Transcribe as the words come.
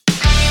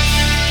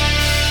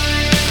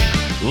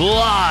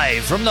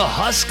Live from the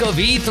husk of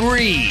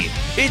E3,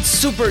 it's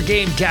Super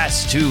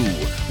Gamecast 2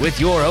 with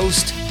your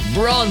host,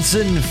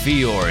 Bronson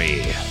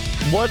Fiore.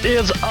 What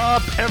is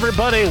up,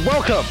 everybody?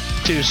 Welcome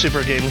to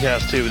Super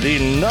Gamecast 2, the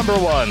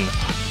 #1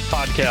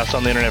 podcast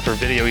on the internet for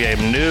video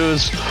game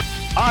news.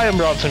 I am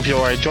Bronson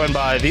Fiore, joined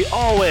by the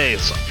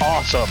always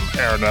awesome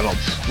Aaron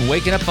Reynolds.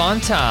 Waking up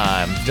on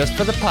time just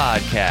for the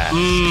podcast.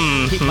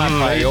 Keep my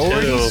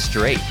priorities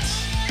straight.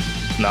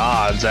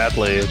 Nah,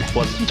 exactly.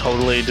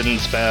 Didn't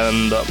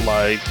spend,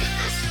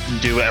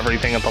 do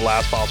everything at the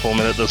last possible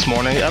minute this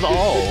morning at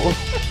all.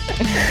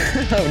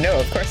 Oh, no,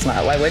 of course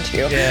not. Why would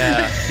you?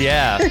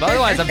 Yeah. But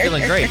otherwise, I'm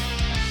feeling great.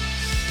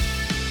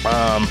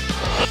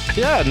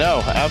 Yeah,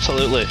 no,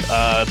 absolutely.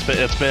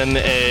 It's been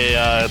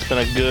a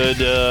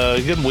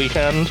good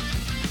weekend.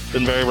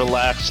 Been very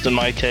relaxed in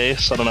my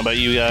case. I don't know about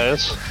you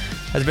guys.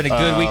 Has been a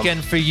good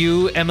weekend for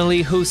you,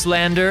 Emily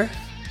Hooslander.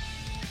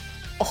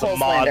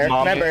 Hooslander.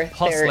 Remember,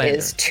 there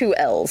is 2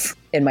 L's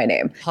in my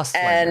name.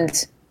 Hooslander.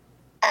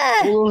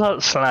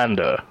 And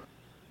Slander.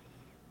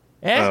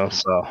 that'll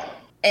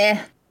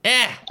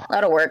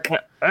work.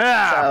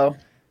 So,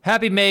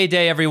 Happy May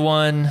Day,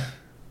 everyone.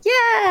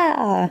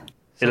 yeah.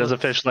 It is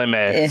officially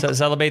May. So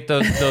celebrate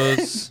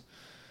those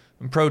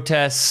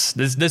protests.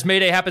 This May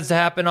Day happens to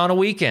happen on a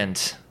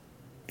weekend.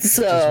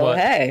 So,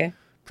 hey.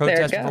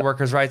 Protests there you for go.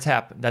 workers' rights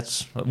happen.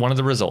 That's one of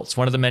the results.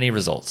 One of the many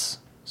results.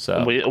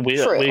 So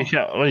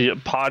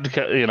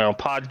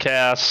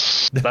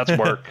podcasts. That's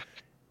work.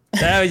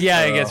 yeah,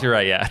 I guess you're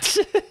right. Yeah.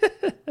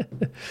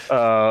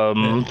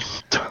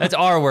 That's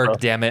our work.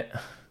 Damn it.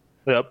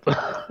 Yep.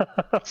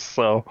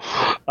 So,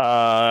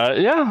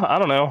 I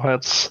don't know.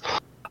 It's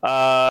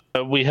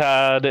we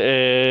had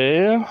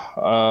a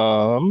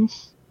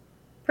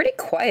Pretty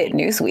quiet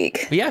news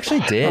week. We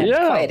actually did.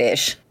 Yeah.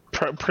 Quiet-ish.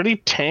 pretty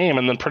tame,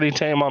 and then pretty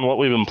tame on what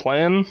we've been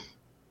playing.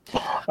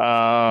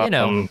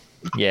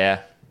 Yeah.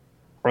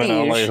 Right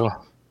now, Huge.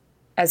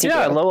 As you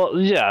go.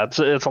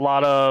 it's a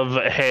lot of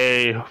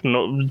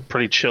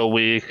pretty chill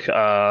week.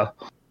 But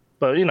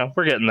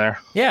we're getting there.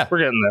 Yeah. We're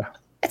getting there.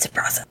 It's a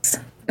process.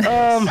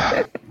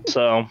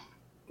 So,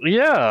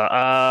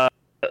 yeah.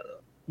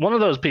 One of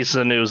those pieces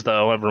of news,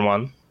 though,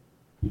 everyone,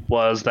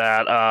 was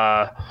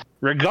that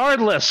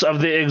regardless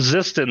of the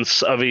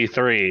existence of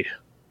E3,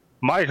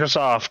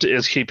 Microsoft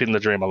is keeping the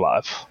dream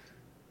alive.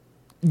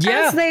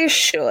 Yeah. As they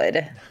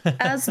should.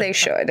 As they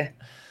should.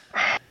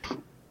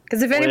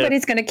 Because if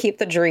anybody's going to keep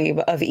the dream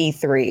of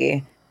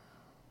E3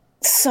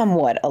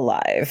 somewhat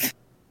alive,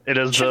 It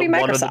is should be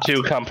one of the Microsoft.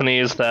 2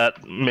 companies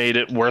that made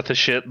it worth a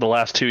shit the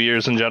last 2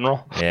 years in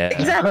general. Yeah.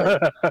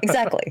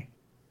 exactly.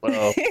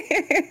 So,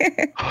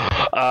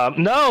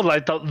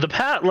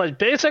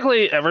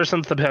 basically ever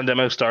since the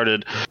pandemic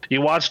started, you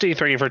watched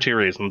E3 for 2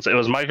 reasons. It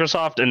was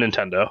Microsoft and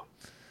Nintendo.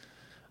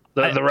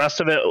 The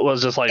rest of it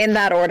was just In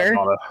that order?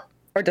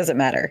 Or does it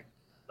matter?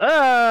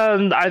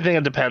 I think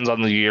it depends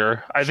on the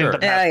year. I Sure.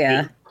 think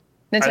Yeah.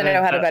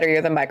 Nintendo had a that- better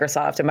year than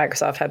Microsoft, and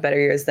Microsoft had better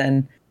years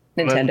than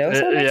Nintendo.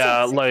 So it makes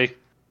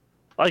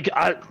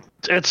sense.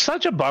 It's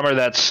such a bummer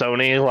that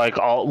Sony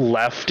all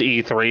left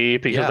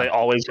E3 because they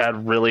always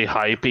had really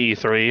hype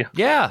E3.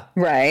 Yeah.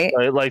 Right.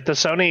 Like the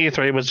Sony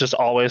E3 was just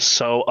always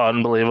so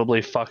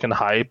unbelievably fucking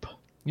hype.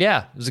 Yeah.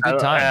 It was a good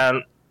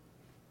time.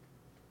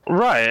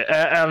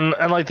 And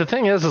the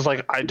thing is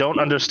I don't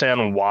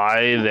understand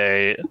why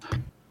they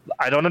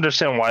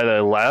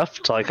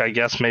left. I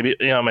guess maybe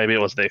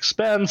it was the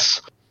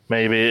expense.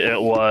 Maybe it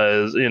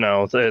was,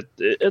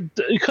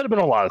 it could have been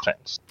a lot of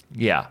things.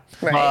 Yeah.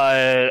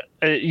 Right.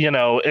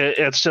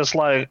 It's just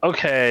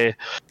okay,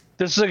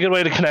 this is a good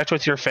way to connect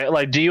with your fan.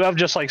 Do you have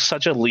just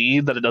such a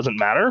lead that it doesn't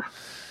matter?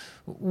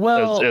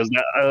 Well, Is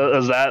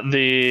that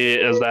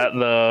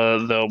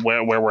the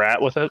where we're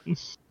at with it?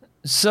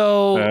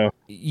 so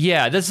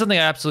yeah, this is something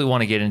I absolutely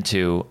want to get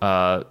into.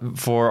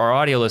 For our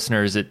audio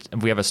listeners,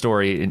 we have a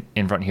story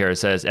in front here. It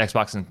says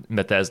Xbox and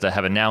Bethesda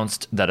have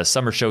announced that a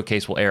summer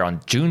showcase will air on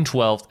June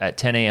 12th at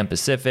 10 a.m.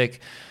 Pacific.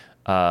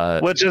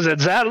 Which is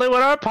exactly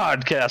when our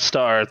podcast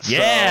starts.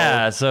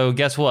 Yeah. So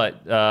guess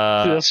what?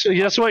 Guess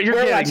what you're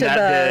We're getting watching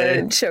that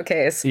day. the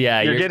showcase.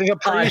 Yeah, You're getting a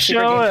Super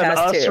pre-show and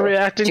Gamecast us 2.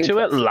 reacting to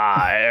it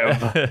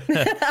live.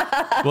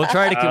 We'll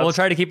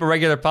try to keep a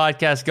regular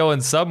podcast going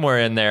somewhere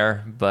in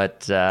there,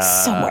 but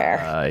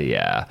Somewhere.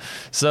 yeah.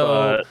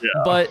 So,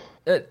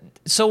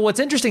 so what's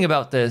interesting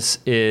about this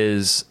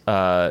is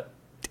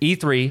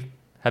E3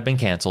 have been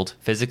canceled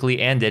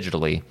physically and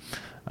digitally.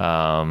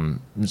 But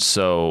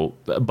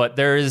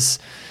there's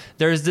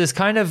this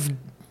kind of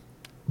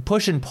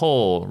push and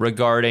pull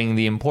regarding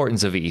the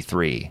importance of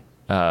E3,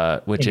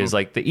 which is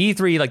the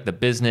E3, the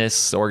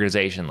business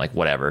organization,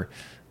 whatever.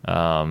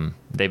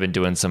 They've been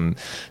doing some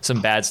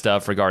bad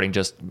stuff regarding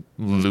just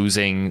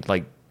losing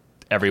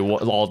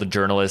all the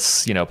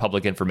journalists,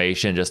 public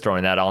information, just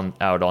throwing that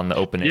out on the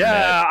open internet.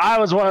 Yeah, I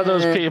was one of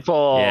those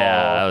people.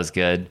 Yeah, that was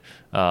good.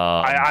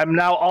 I'm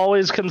now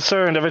always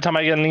concerned every time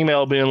I get an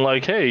email being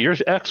like, hey, your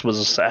ex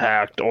was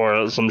hacked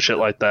or some shit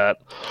like that.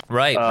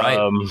 Right.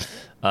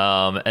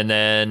 And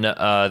then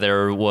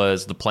there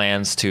was the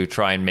plans to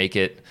try and make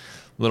it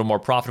little more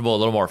profitable, a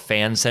little more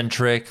fan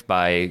centric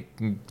by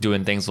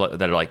doing things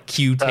that are like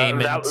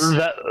Q-tainment.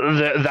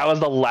 That was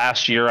the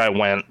last year I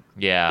went.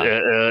 Yeah,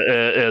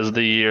 is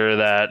the year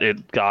that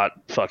it got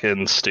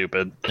fucking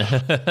stupid. like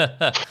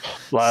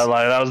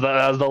that was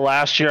the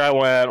last year I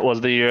went. Was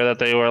the year that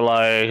they were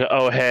like,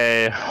 oh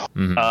hey,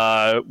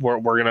 we're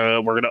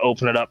gonna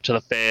open it up to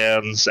the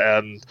fans,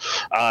 and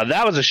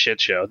that was a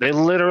shit show. They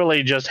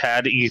literally just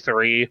had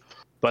E3,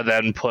 but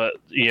then put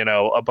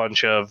a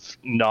bunch of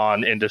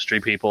non-industry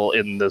people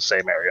in the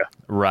same area.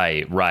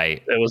 Right.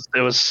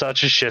 It was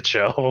such a shit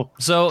show.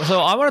 So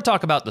I want to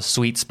talk about the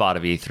sweet spot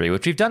of E3,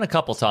 which we've done a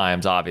couple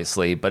times,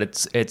 obviously,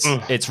 but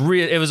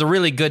it was a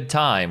really good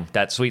time,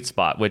 that sweet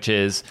spot, which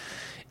is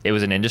it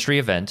was an industry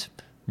event.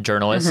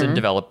 Journalists and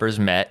developers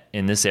met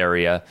in this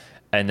area,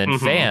 and then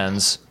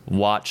fans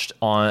watched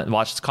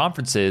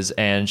conferences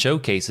and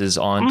showcases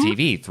on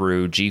TV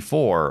through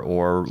G4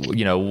 or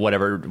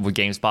whatever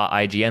GameSpot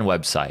IGN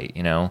website.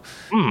 Yeah.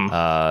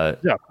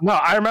 No,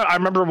 I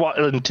remember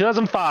in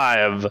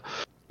 2005.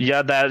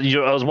 Yeah, that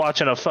I was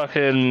watching a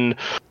fucking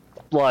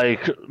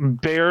like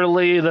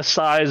barely the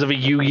size of a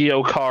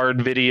Yu-Gi-Oh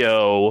card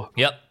video.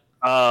 Yep.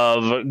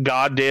 Of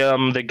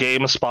goddamn the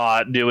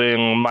GameSpot doing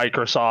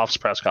Microsoft's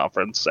press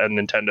conference and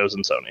Nintendo's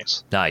and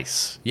Sony's.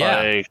 Nice.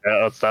 Yeah.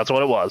 That's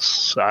what it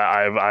was.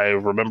 I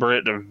remember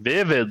it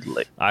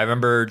vividly. I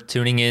remember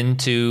tuning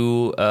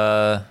into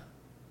I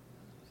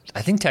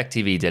think Tech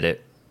TV did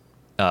it.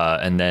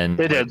 And then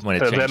when it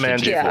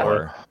changed to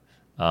G4.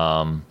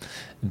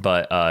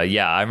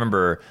 Yeah. I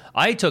remember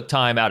I took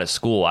time out of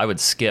school. I would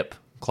skip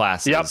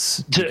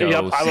classes to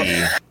go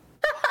see.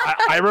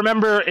 I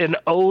remember in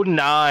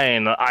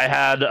 2009, I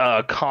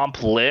had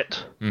Comp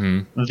Lit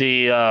when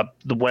the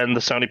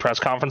Sony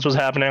press conference was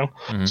happening.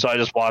 So I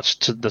just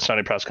watched the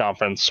Sony press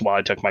conference while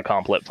I took my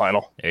Comp Lit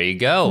final. There you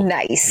go.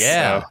 Nice.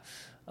 Yeah.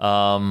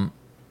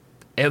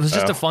 It was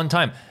just a fun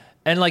time,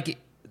 and like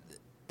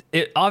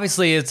it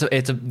obviously it's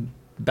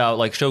about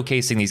like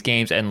showcasing these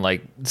games and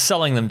like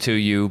selling them to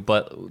you,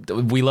 but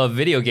we love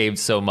video games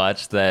so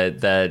much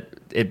that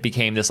it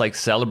became this like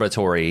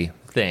celebratory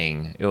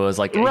thing. It was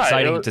like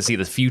exciting to see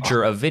the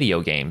future of video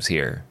games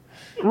here.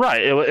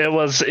 Right. It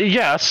was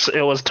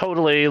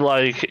totally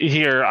like,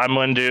 here, I'm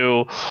going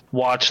to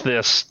watch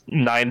this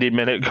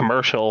 90-minute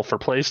commercial for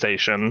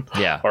PlayStation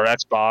or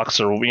Xbox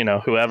or,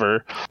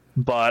 whoever,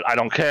 but I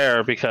don't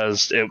care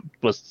because it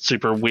was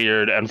super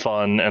weird and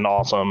fun and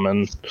awesome,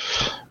 and,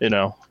 it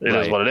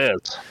is what it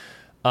is.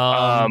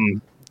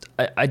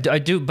 I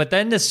do, but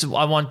then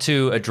I want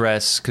to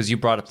address, because you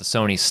brought up the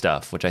Sony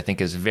stuff, which I think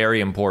is very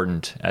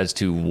important as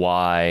to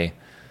why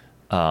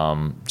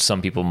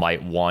some people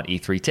might want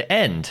E3 to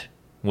end,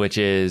 which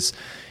is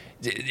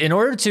in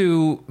order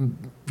to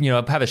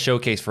have a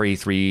showcase for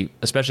E3,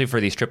 especially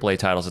for these AAA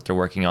titles that they're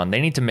working on,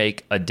 they need to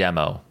make a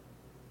demo,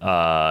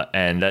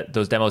 and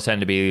those demos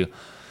tend to be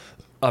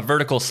a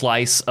vertical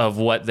slice of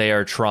what they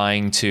are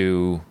trying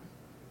to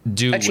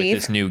do with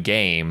this new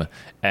game,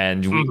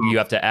 and you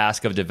have to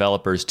ask of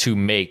developers to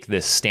make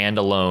this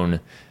standalone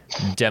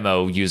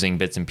demo using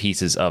bits and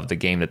pieces of the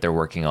game that they're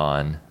working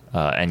on,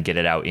 and get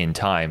it out in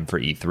time for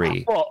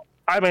E3. Well,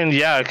 I mean,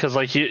 yeah, because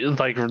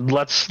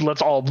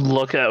let's all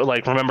look at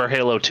remember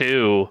Halo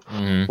 2,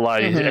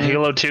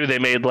 Halo 2, they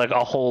made like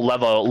a whole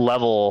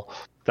level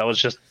that was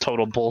just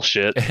total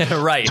bullshit.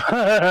 Right.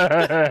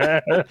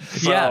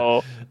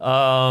 So,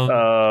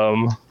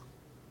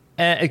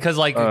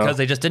 because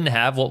they just didn't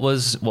have what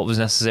was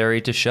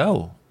necessary to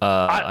show.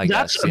 I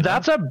guess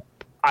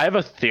I have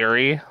a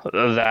theory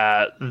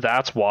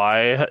that's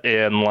why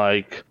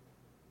in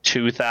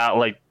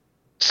 2000,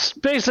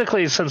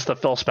 basically since the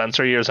Phil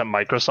Spencer years at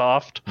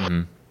Microsoft,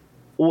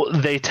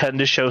 they tend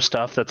to show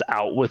stuff that's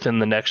out within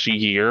the next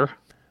year.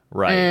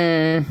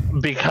 Right.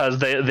 Because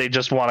they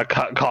just want to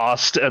cut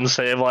cost and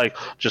save,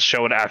 just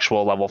show an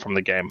actual level from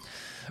the game.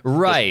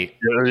 Right.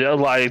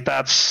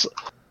 That's,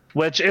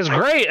 which is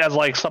great as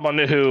someone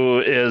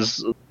who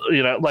is,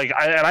 and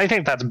I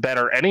think that's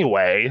better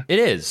anyway. It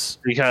is.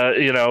 Because,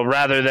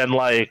 rather than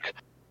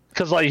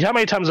because how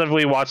many times have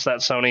we watched that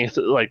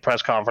Sony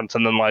press conference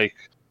and then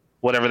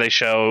whatever they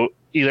show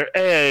either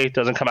A,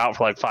 doesn't come out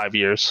for 5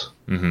 years,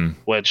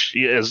 which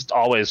is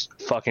always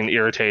fucking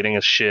irritating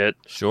as shit.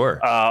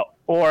 Sure.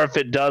 Or if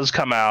it does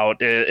come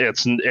out,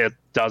 it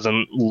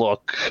doesn't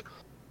look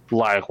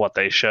like what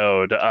they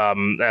showed.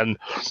 And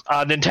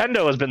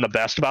Nintendo has been the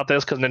best about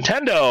this, because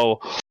Nintendo,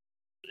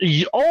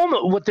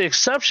 with the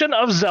exception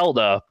of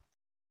Zelda,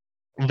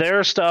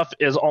 their stuff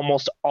is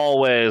almost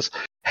always,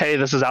 hey,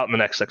 this is out in the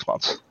next 6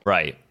 months.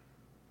 Right.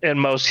 In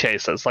most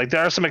cases,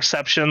 there are some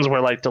exceptions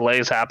where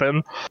delays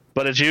happen,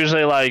 but it's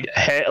usually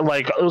hey,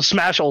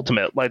 Smash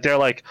Ultimate, they're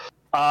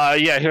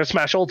yeah, here's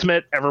Smash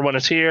Ultimate, everyone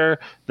is here,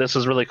 this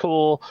is really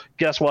cool,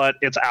 guess what,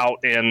 it's out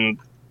in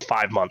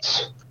 5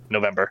 months,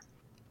 November.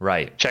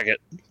 Right. Check it.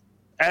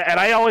 And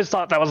I always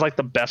thought that was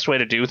the best way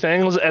to do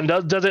things. And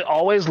does it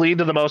always lead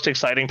to the most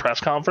exciting press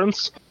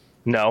conference?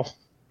 No,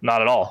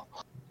 not at all.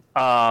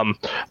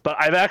 But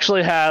I've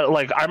actually had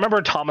I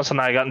remember Thomas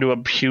and I got into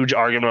a huge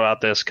argument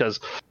about this, because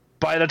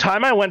by the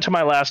time I went to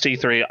my last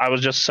E3, I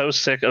was just so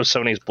sick of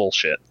Sony's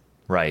bullshit.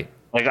 Right.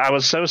 Like, I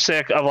was so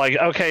sick of, like,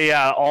 okay,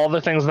 yeah, all the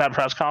things in that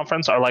press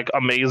conference are, like,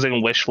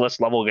 amazing wish list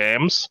level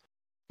games.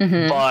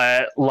 Mhm.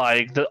 But,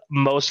 like,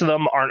 most of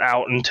them aren't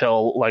out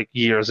until, like,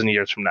 years and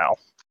years from now.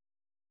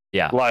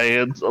 Yeah.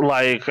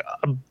 Like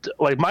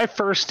my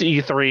first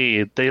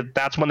E3,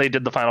 that's when they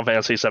did the Final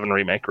Fantasy VII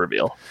Remake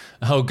reveal.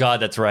 Oh,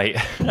 God, that's right.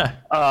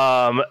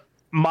 And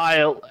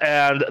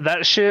that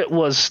shit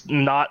was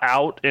not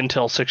out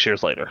until 6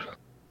 years later.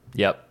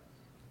 Yep.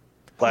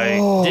 Like,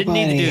 Didn't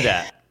need to do buddy.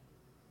 that.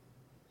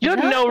 you had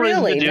Not no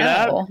reason really, to do no.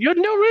 that. You had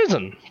no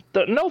reason.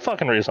 No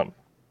fucking reason.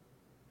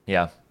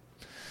 Yeah.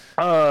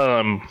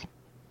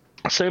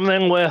 Same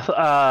thing with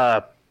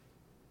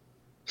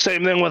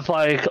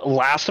like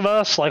Last of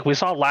Us. Like, we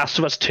saw Last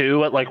of Us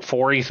 2 at like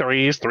 4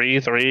 E3s, 3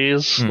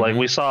 E3s. Like,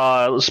 we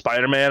saw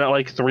Spider-Man at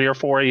like 3 or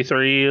 4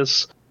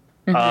 E3s.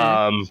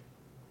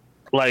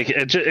 Like,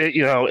 it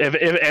you know, if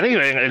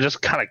anything, it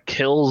just kind of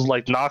kills,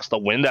 like, knocks the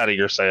wind out of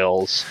your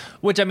sails.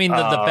 Which, I mean,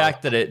 the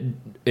fact that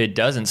it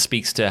doesn't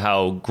speaks to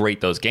how great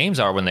those games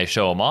are when they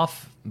show them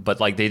off. But,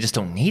 like, they just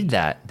don't need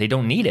that. They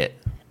don't need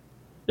it.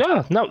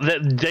 Yeah, no,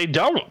 they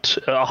don't.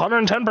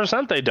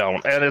 110% they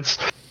don't. And it's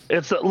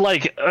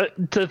like,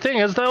 the thing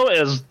is, though,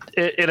 is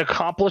it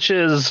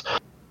accomplishes,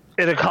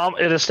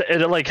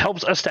 it like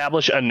helps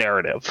establish a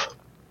narrative.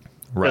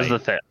 Right. Is the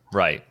thing.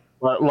 Right.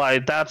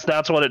 Like,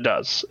 that's what it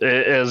does.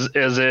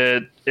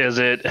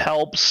 It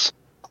helps,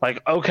 like,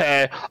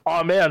 okay,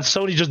 oh man,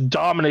 Sony just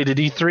dominated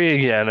E3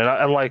 again, and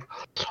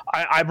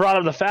I brought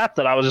up the fact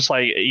that I was just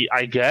like,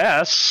 I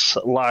guess,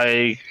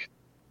 like,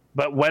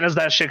 but when is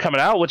that shit coming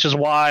out? Which is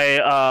why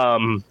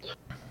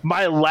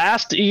my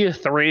last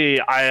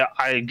E3,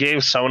 I gave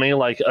Sony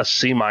like a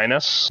C-,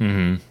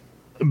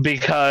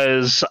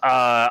 because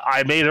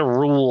I made a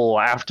rule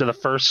after the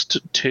first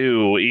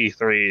 3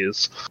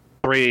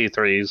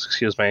 E3s,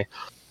 excuse me,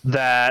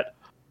 that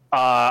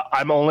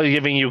I'm only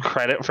giving you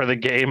credit for the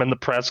game in the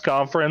press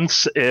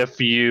conference if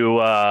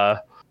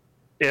the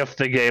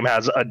game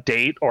has a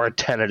date or a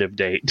tentative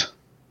date.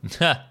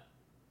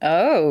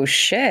 Oh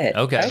shit.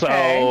 Okay.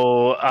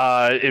 So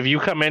if you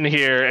come in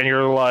here and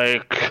you're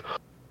like,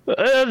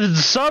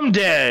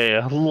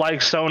 someday, like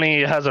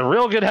Sony has a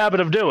real good habit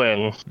of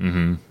doing,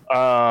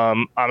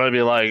 I'm gonna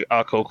be like,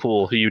 oh,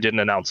 cool, you didn't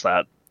announce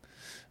that.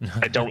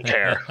 I don't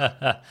care.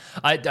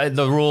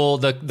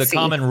 The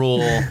common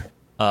rule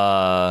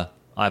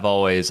I've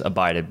always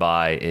abided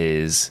by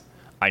is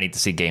I need to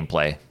see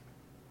gameplay.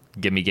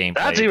 Give me gameplay.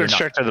 That's even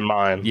stricter than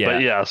mine. Yeah,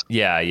 but yes.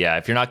 Yeah.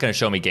 If you're not going to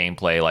show me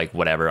gameplay, like,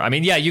 whatever. I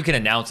mean, yeah, you can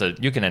announce a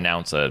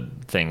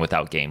thing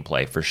without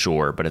gameplay for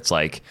sure, but it's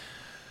like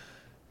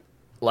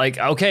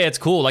okay, it's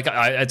cool. Like,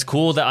 it's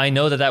cool that I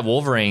know that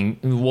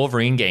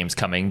Wolverine game's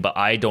coming, but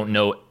I don't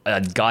know a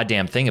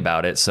goddamn thing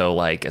about it. So,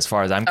 like, as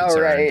far as I'm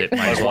concerned, right. it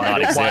might as well not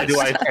exist. Why do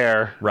I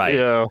care? Right.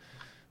 Yeah.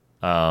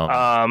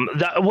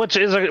 Which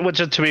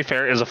to be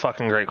fair is a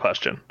fucking great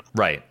question.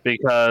 Right.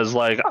 Because,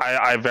 like,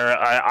 I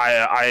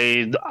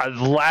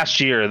last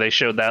year they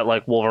showed that,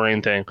 like,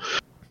 Wolverine thing,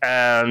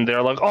 and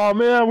they're like, oh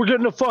man, we're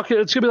getting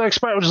it's gonna be like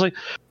Spider-Man. Just like,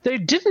 they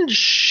didn't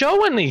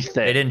show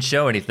anything. They didn't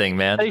show anything,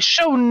 man. They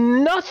show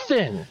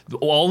nothing.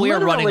 All we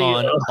are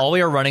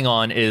running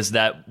on is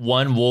that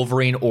one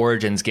Wolverine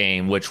Origins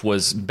game, which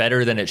was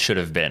better than it should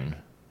have been.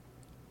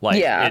 Like,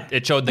 yeah.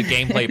 it showed the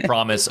gameplay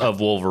promise of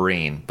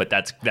Wolverine, but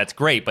that's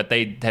great. But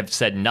they have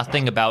said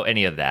nothing about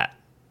any of that.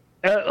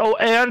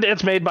 And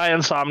it's made by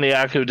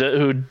Insomniac, who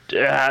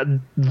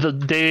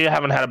they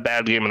haven't had a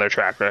bad game in their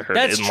track record.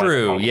 That's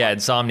true. Yeah,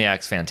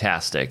 Insomniac's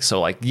fantastic.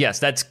 So, like, yes,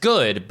 that's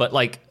good. But,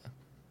 like,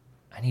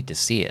 I need to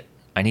see it.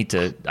 I need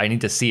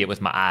to see it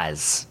with my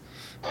eyes.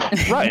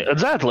 Right.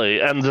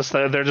 Exactly. And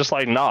they're just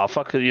like, nah,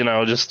 fuck it. You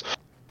know, just.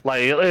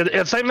 Like,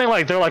 it's same thing,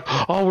 like, they're like,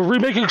 oh, we're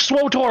remaking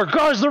SWTOR.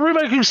 Guys, they're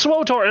remaking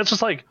SWTOR. It's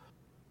just like,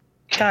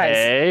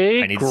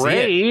 okay, I need to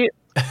see it.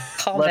 great.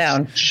 Calm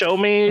down. Show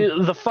me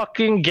the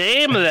fucking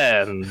game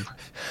then.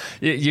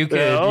 You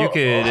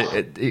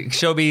could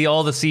show me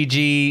all the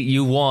CG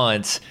you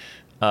want.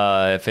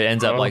 If it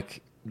ends up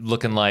like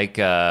looking like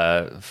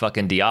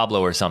fucking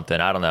Diablo or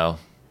something, I don't know.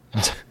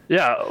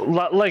 Yeah,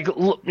 like,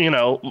 you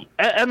know,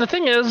 and the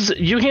thing is,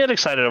 you can get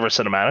excited over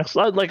cinematics.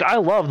 Like, I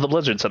love the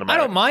Blizzard cinematics. I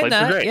don't mind like,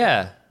 they're that. great.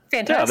 Yeah.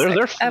 Fantastic. Yeah,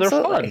 they're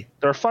Absolutely. fun.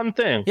 They're a fun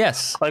thing.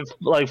 Yes.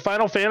 Like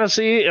Final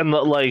Fantasy and the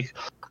like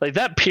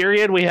that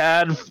period we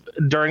had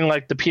during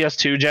like the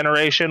PS2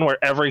 generation where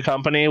every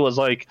company was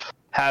like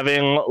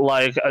having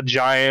like a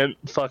giant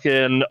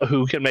fucking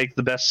who can make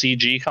the best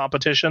CG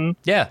competition.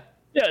 Yeah.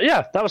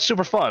 Yeah, that was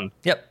super fun.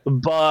 Yep.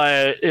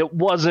 But it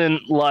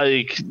wasn't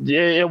why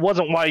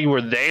you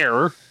were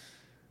there.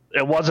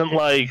 It wasn't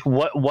like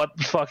what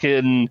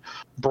fucking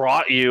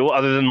brought you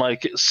other than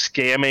like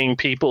scamming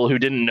people who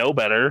didn't know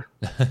better.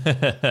 You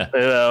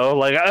know,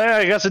 like,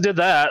 I guess it did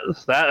that.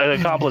 That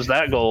accomplished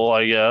that goal,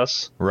 I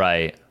guess.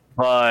 Right.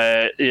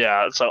 But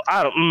yeah, so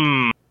I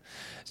don't.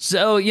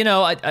 So, you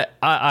know,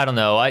 I don't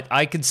know.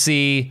 I could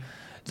see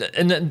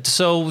And then,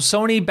 so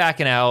Sony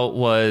backing out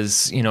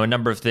was, a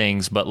number of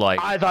things, but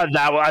like I thought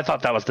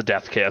that was the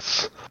death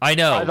kiss. I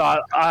know.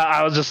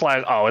 I was just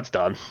like, oh, it's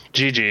done.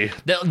 GG.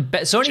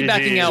 Sony GG.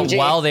 backing out GG.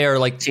 while they are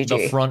like GG.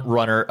 the front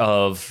runner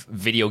of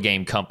video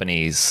game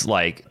companies.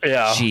 Like,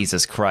 Yeah.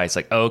 Jesus Christ.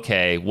 Like,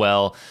 okay,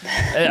 well,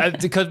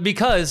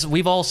 because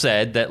we've all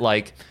said that,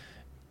 like,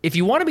 if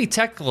you want to be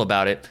technical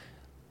about it,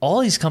 all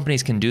these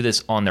companies can do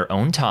this on their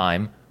own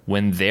time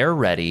when they're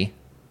ready.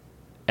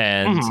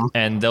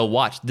 And they'll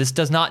watch. This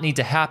does not need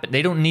to happen.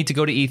 They don't need to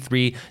go to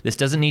E3. This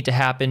doesn't need to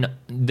happen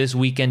this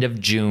weekend of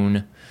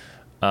June.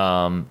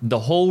 The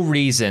whole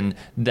reason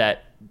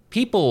that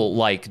people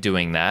like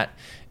doing that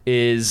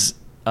is,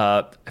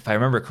 if I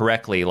remember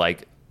correctly,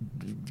 like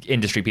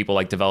industry people,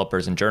 like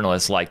developers and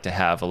journalists, like to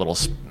have a little,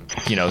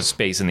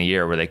 space in the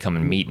year where they come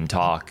and meet and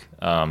talk.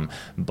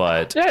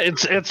 But yeah,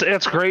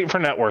 it's great for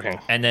networking,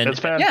 and then it's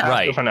fantastic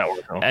right. for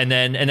networking, and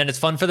then it's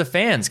fun for the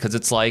fans because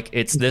it's like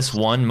it's this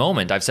one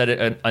moment. I've said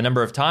it a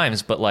number of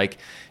times, but like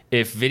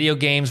if video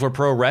games were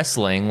pro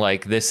wrestling,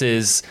 like this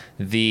is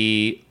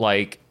the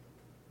like.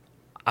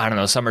 I don't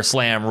know,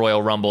 SummerSlam,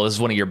 Royal Rumble. This is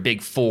one of your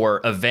big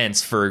 4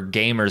 events for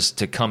gamers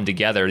to come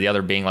together. The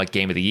other being like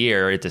Game of the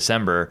Year in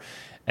December.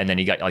 And then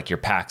you got like your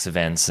PAX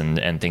events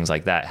and things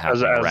like that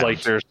happening as around.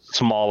 like your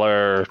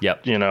smaller,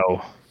 Yep.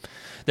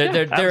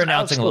 They're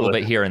announcing a little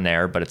bit here and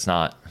there, but it's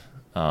not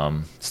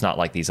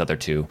like these other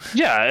two.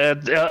 Yeah,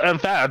 in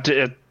fact,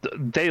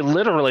 they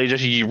literally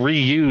just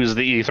reuse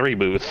the E3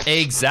 booth.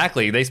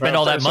 Exactly, they spend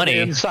all that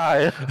money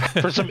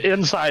for some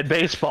inside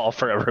baseball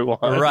for everyone.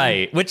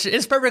 Right, which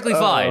is perfectly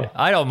fine.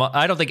 I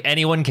don't think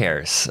anyone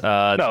cares.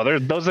 No,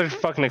 those are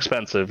fucking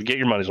expensive. Get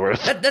your money's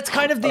worth. That's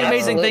kind of the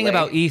amazing thing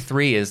about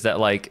E3 is that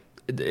like.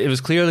 It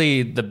was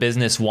clearly the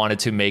business wanted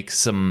to make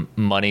some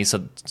money,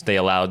 so they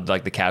allowed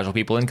like the casual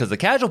people in, because the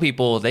casual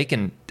people, they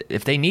can,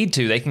 if they need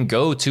to, they can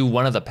go to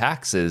one of the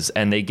PAXs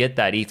and they get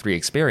that E3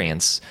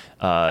 experience.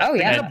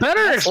 It's a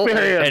better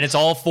experience, and it's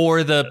all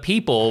for the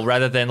people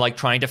rather than like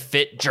trying to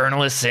fit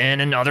journalists in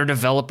and other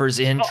developers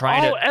in.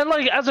 And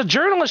like as a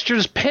journalist, you're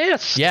just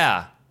pissed.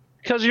 Yeah.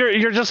 Because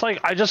you're just like,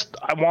 I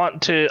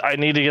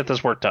need to get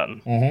this work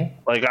done. Mm-hmm.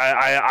 Like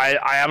I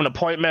have an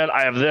appointment,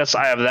 I have this,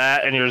 I have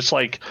that, and you're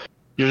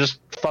just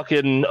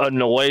fucking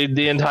annoyed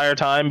the entire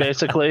time,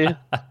 basically.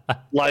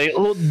 Like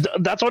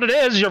that's what it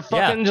is. You're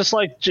fucking just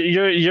like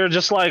you're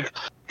just like,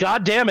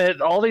 God damn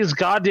it! All these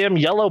goddamn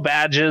yellow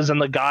badges in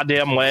the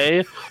goddamn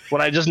way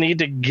when I just need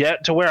to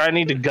get to where I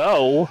need to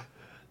go.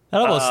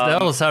 That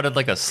almost sounded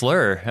like a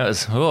slur. That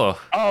was Oh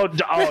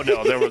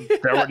no, there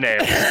were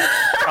names.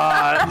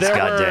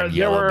 Goddamn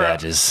yellow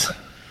badges.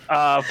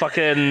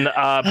 Fucking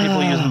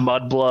people using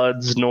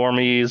mudbloods,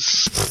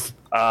 normies.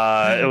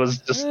 It was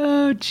just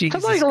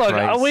Jesus like, look,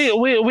 Christ. we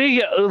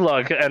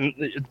look,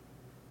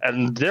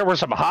 and there were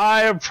some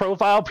high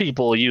profile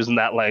people using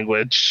that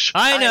language.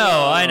 I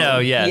know.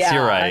 Yes, Yeah.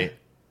 you're right.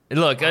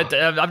 Look,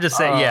 I'm just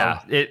saying.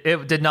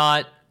 It did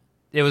not.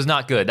 It was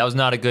not good. That was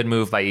not a good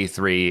move by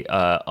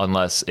E3,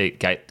 unless it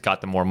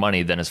got them more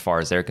money than, as far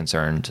as they're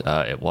concerned,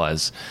 it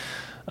was.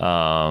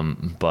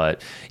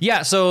 But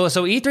yeah, so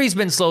E3's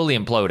been slowly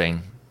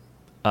imploding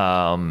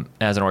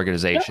as an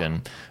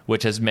organization,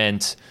 which has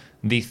meant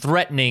the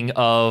threatening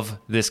of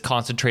this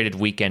concentrated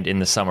weekend in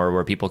the summer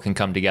where people can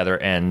come together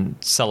and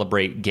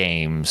celebrate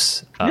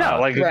games.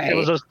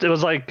 It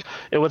was like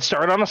it would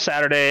start on a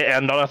Saturday,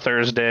 end on a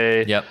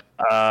Thursday. Yep.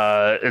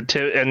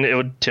 And it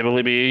would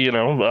typically be,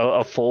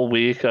 a full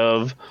week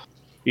of,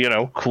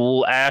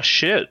 cool ass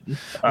shit.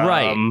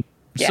 Right.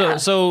 Yeah.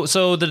 So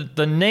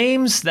the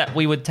names that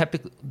we would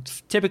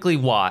typically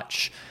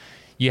watch,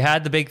 you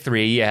had the big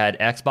 3. You had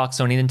Xbox,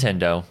 Sony,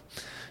 Nintendo.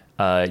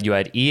 You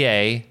had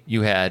EA.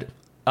 You had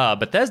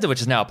Bethesda,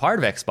 which is now a part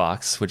of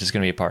Xbox, which is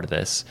going to be a part of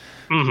this.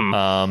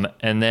 Mm-hmm.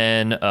 And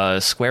then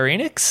Square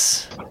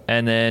Enix,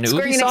 and then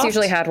Square Ubisoft. Enix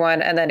usually had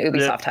one, and then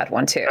Ubisoft had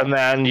one too. And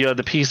then you had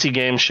the PC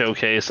Game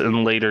Showcase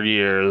in later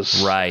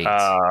years. Right.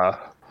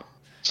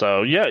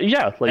 So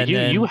yeah, like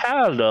you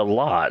had a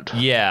lot.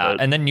 Yeah,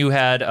 and then you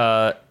had,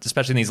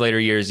 especially in these later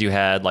years, you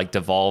had like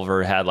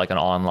Devolver had like an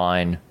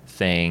online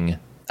thing.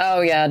 Oh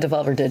yeah,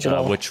 Devolver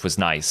Digital, which was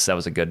nice. That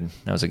was a good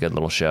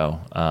little show.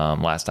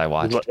 Last I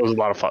watched, it was a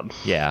lot of fun.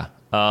 Yeah.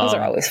 Those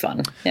are always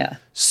fun. Yeah.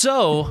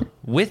 So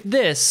with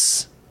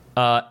this,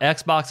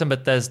 Xbox and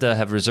Bethesda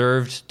have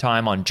reserved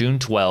time on June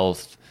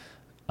 12th.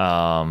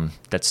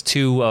 That's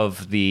 2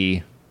 of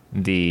the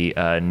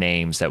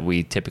names that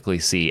we typically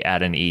see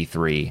at an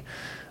E3.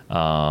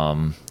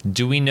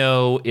 Do we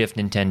know if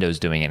Nintendo's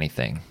doing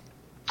anything?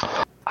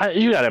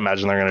 You gotta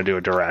imagine they're gonna do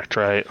a direct,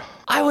 right?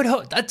 I would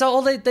hope that's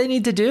all they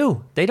need to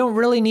do. They don't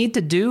really need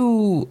to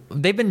do.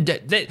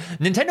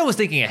 Nintendo was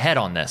thinking ahead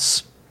on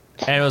this.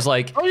 And it was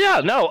like, oh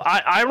yeah, no,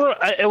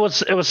 it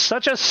was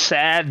such a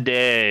sad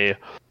day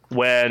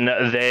when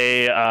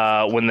they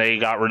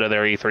got rid of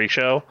their E3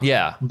 show.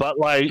 Yeah. But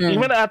like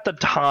even at the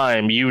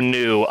time, you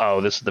knew,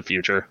 oh, this is the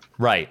future.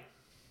 Right.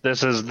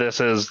 This is it. This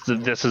is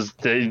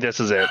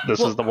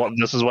the one.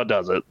 This is what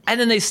does it. And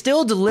then they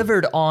still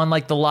delivered on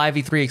like the live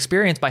E3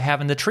 experience by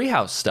having the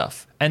Treehouse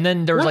stuff. And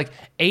then there was like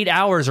 8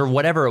 hours or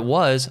whatever it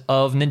was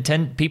of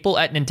people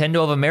at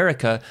Nintendo of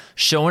America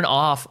showing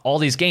off all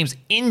these games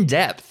in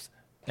depth.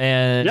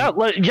 And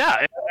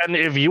and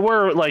if you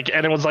were like,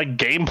 and it was like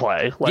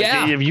gameplay, like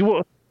if you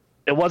were,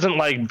 it wasn't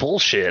like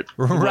bullshit,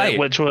 right?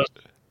 Which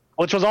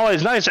was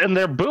always nice. And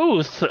their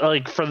booth,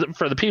 like for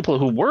the people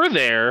who were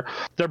there,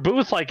 their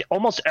booth, like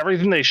almost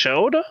everything they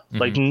showed,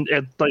 like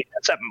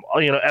except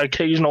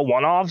occasional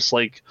one-offs,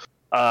 like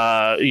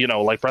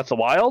like Breath of the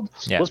Wild,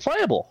 was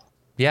playable.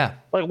 Yeah.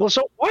 Like, well,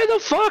 so why the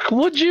fuck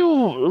would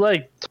you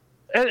like?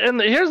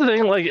 And here's the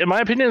thing, like in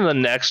my opinion, the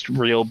next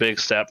real big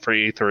step for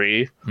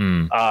E3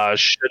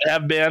 should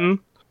have been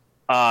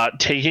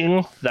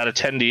taking that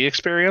attendee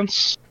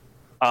experience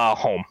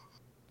home.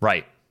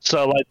 Right.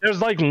 So like,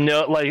 there's like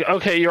no like,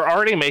 okay, you're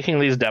already making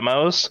these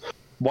demos.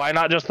 Why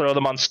not just throw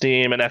them on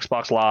Steam and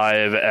Xbox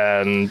Live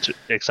and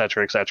et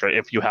cetera,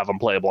 if you have them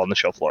playable on the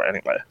show floor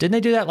anyway? Didn't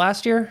they do that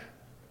last year?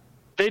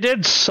 They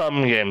did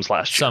some games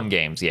last year. Some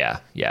games, yeah.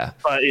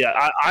 But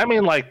yeah, I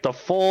mean like the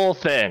full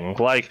thing.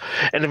 Like,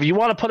 and if you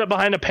want to put it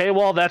behind a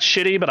paywall, that's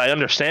shitty, but I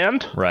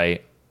understand.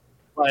 Right.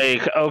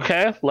 Like,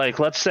 okay, like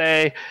let's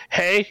say,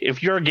 hey,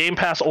 if you're a Game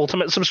Pass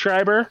Ultimate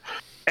subscriber,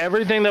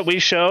 everything that we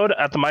showed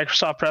at the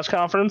Microsoft press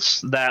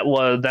conference that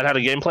had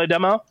a gameplay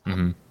demo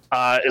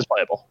is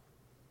playable.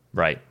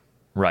 Right.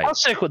 How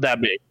sick would that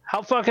be?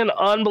 How fucking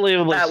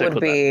unbelievably sick would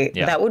that be?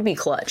 Yeah. That would be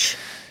clutch.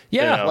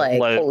 Yeah. Like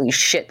holy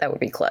shit, that would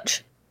be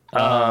clutch.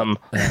 Man,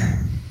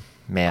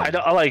 I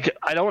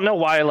don't know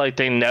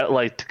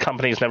why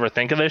companies never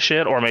think of this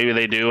shit, or maybe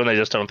they do and they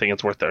just don't think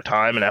it's worth their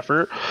time and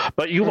effort.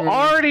 But you've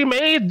already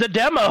made the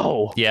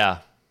demo. Yeah.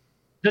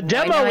 The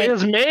demo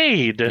is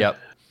made. Yep.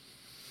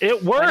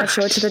 It works. Why not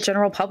show it to the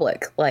general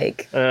public?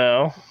 Like,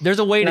 there's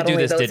a way to do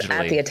this digitally.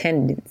 At the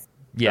attendance.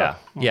 Yeah.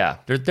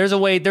 There's a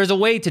way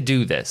to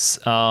do this.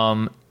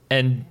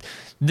 And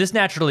this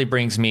naturally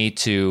brings me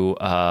to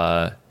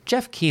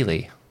Jeff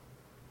Keighley.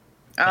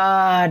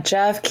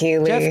 Jeff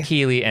Keighley. Jeff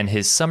Keighley and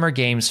his Summer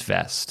Games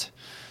Fest,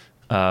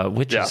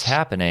 which is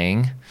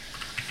happening.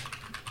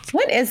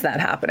 When is that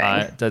happening?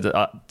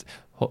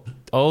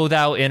 Oh,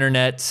 thou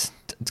internet,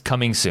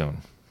 coming soon.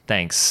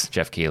 Thanks,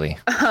 Jeff Keighley.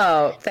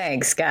 Oh,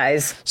 thanks,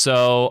 guys.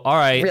 So, all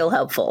right. Real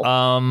helpful.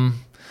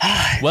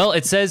 Well,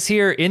 it says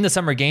here in the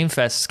Summer Game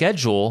Fest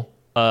schedule,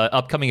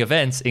 upcoming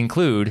events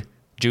include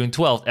June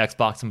 12th,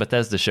 Xbox and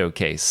Bethesda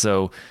Showcase.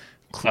 So,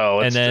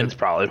 it's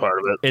probably part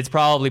of it. It's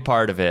probably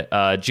part of it.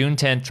 June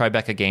 10th,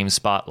 Tribeca Games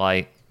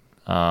Spotlight.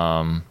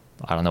 I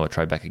don't know what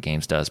Tribeca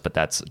Games does, but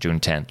that's June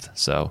 10th.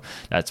 So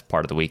that's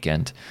part of the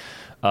weekend.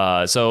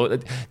 So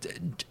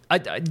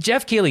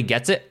Jeff Keighley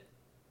gets it.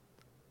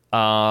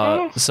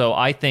 So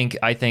I think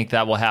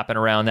that will happen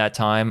around that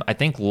time. I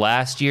think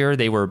last year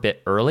they were a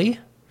bit early.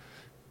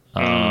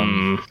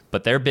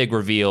 But their big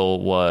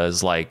reveal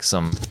was like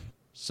some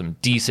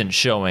decent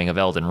showing of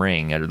Elden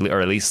Ring,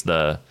 or at least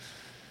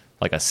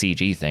like a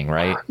CG thing,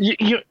 right?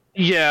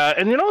 Yeah,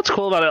 and you know what's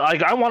cool about it?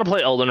 Like, I want to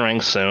play Elden Ring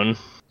soon.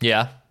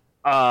 Yeah.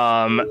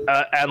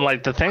 And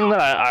like the thing that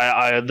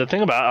I had a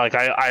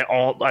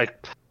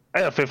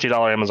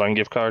 $50 Amazon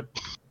gift card.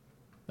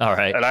 All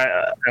right. And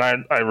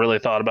I really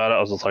thought about it.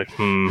 I was just like,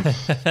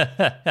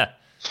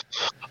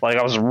 like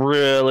I was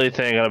really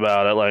thinking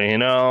about it, like,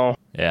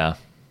 Yeah.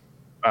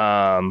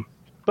 But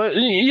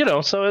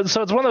so it's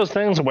one of those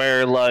things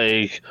where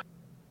like,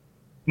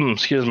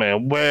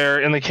 where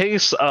in the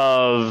case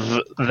of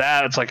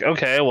that, it's like,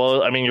 okay,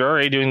 well, I mean, you're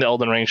already doing the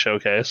Elden Ring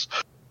showcase.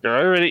 You're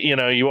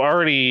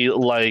already,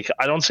 like,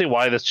 I don't see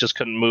why this just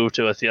couldn't move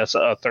to a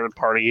third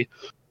party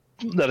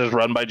that is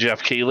run by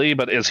Jeff Keighley,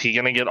 but is he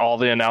going to get all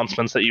the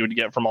announcements that you would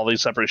get from all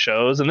these separate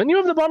shows? And then you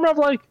have the bummer of,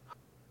 like,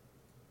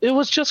 it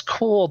was just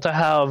cool to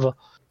have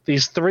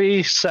these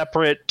 3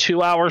 separate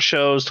 2-hour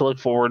shows to look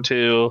forward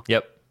to.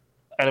 Yep.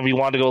 And if you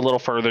wanted to go a little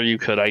further, you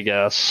could, I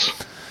guess.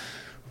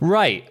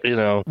 Right.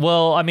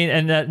 Well, I mean,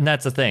 and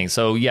that's the thing.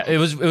 So yeah, it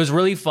was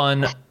really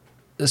fun.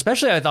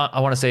 Especially I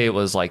want to say it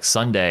was like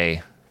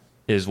Sunday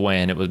is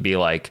when it would be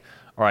like,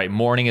 all right,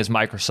 morning is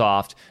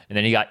Microsoft, and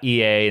then you got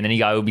EA, and then you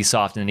got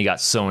Ubisoft, and then you got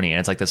Sony, and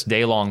it's like this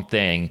day-long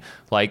thing.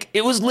 Like,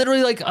 it was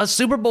literally like a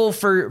Super Bowl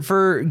for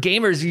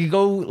gamers. You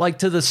go like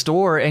to the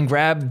store and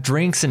grab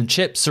drinks and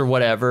chips or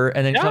whatever,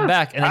 and then come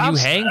back, and then you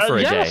hang for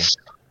a day.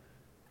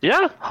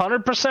 Yeah,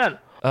 100%.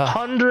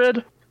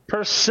 100%.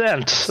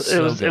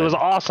 It was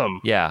awesome.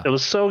 Yeah, it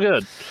was so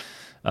good.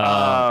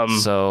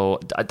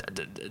 So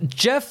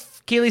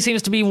Jeff Keighley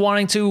seems to be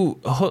wanting to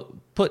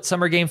put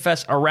Summer Game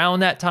Fest around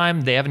that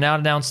time. They have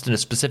not announced in a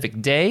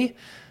specific day.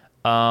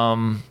 You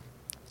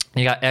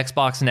got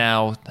Xbox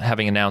now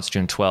having announced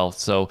June 12th.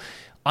 So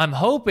I'm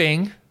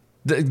hoping,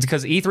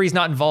 because E3 is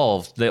not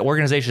involved, the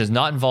organization is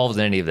not involved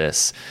in any of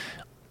this.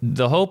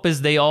 The hope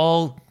is they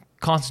all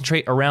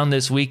concentrate around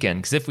this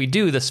weekend, because if we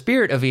do, the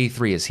spirit of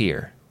E3 is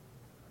here.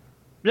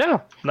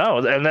 Yeah, no,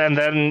 and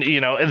then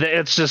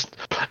it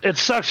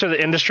sucks for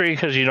the industry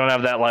because you don't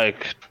have that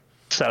like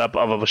setup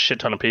of a shit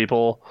ton of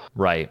people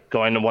Right.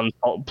 going to one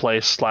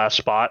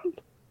place/spot.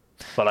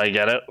 But I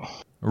get it.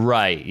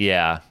 Right.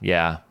 Yeah.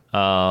 Yeah.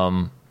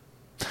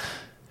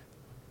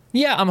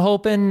 Yeah. I'm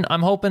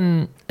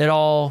hoping it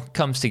all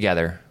comes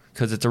together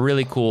because it's a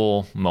really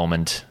cool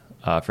moment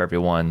for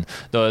everyone.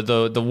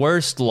 The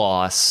worst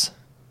loss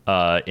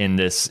in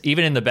this,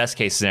 even in the best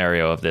case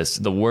scenario of this,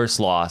 the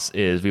worst loss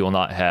is we will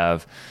not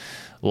have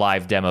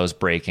live demos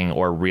breaking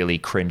or really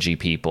cringy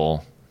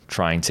people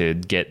trying to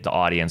get the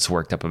audience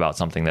worked up about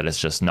something that is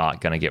just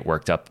not going to get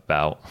worked up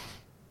about.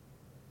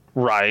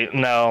 Right.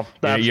 No.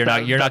 You're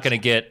not going to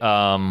get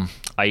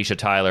Aisha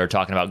Tyler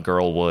talking about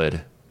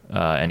Girlwood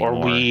anymore.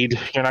 Or Weed.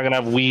 You're not going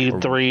to have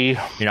Weed 3. You're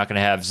not going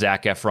to have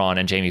Zac Efron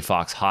and Jamie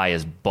Foxx high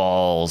as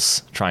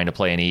balls trying to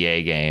play an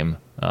EA game.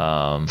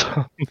 You're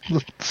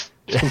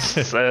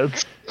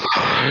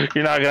not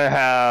going to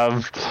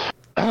have...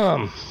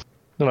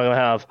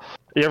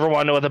 You ever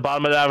want to know what the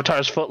bottom of the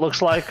Avatar's foot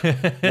looks like?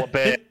 Well,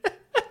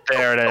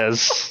 there it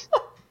is.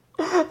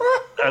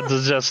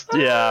 It's just,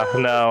 yeah,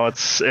 no,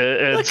 it's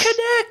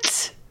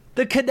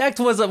The Kinect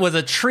was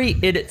a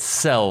treat in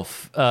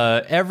itself.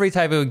 Every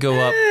time it would go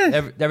up,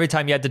 every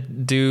time you had to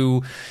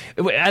do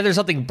either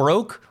something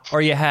broke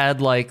or you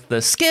had like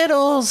the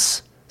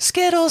Skittles,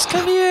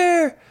 come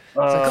here.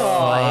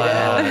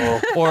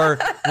 Or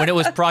when it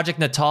was Project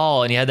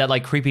Natal and you had that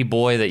like creepy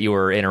boy that you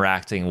were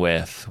interacting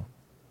with.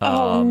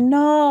 Oh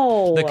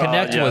no! The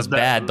Kinect was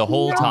bad the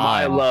whole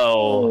time.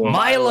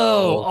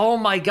 Milo. Oh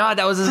my god,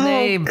 that was his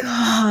name.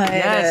 God.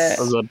 Yes.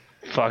 That was a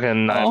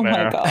fucking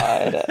nightmare.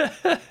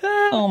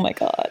 Oh my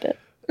god.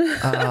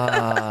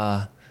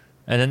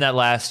 And then that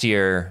last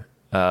year,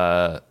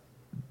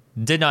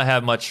 did not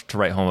have much to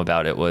write home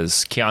about. It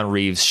was Keanu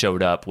Reeves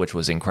showed up, which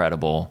was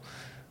incredible.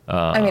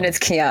 I mean, it's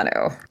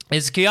Keanu.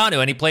 It's Keanu,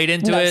 and he played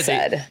into Enough it.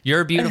 said.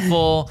 You're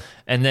beautiful,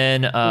 and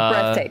then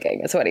Breathtaking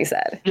is what he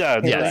said.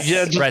 Yeah,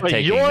 just breathtaking.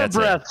 like, you're that's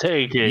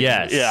breathtaking.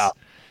 Yes, Yeah.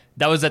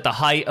 That was at the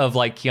height of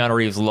like Keanu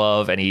Reeves'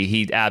 love, and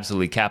he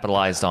absolutely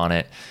capitalized on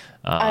it.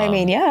 I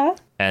mean, yeah.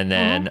 And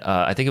then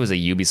I think it was a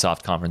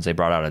Ubisoft conference. They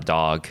brought out a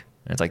dog.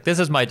 And it's like, this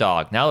is my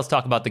dog. Now let's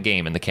talk about the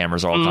game. And the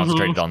cameras are all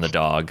concentrated on the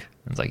dog.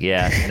 And it's like,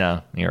 yeah, no,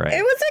 you're right.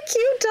 It was a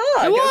cute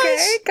dog. It was.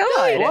 Okay, God.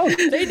 No, it was.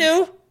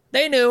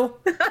 They knew.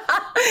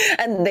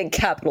 And they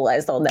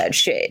capitalized on that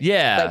shit.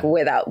 Yeah. Like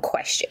without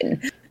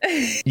question.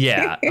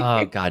 Yeah.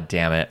 Oh, God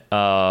damn it.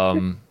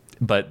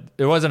 But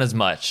there wasn't as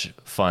much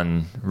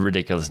fun,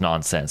 ridiculous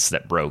nonsense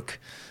that broke.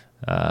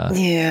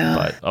 Yeah.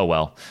 But oh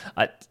well.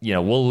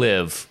 We'll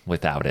live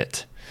without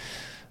it.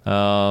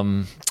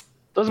 Doesn't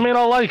mean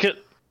I'll like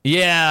it.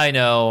 Yeah, I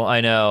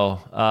know.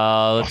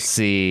 Let's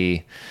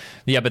see.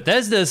 Yeah,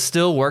 Bethesda's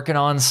still working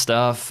on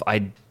stuff.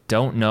 I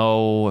don't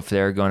know if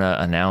they're going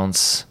to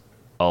announce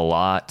a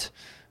lot.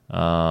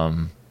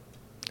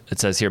 It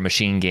says here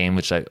Machine Game,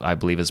 which I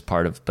believe is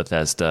part of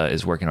Bethesda,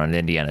 is working on an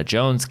Indiana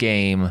Jones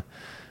game.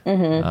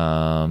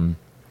 Mm-hmm.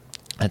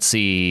 Let's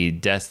see,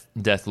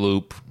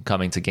 Deathloop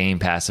coming to Game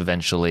Pass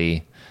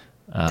eventually.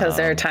 Because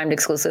their timed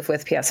exclusive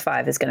with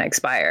PS5 is going to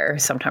expire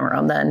sometime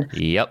around then.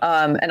 Yep.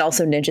 And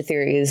also Ninja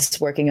Theory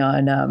is working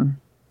on,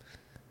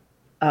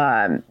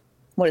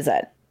 what is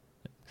that?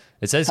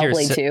 It says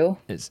Hellblade here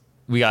 2?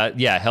 We got,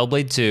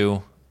 Hellblade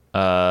 2,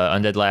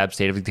 Undead Lab,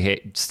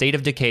 State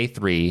of Decay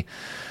 3.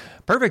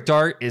 Perfect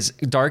Dark is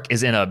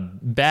in a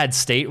bad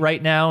state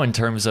right now in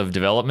terms of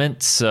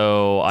development,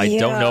 so I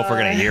don't know if we're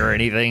going to hear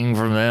anything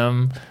from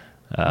them.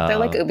 They're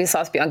like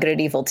Ubisoft's Beyond Good and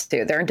Evil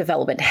 2. They're in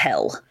development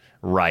hell.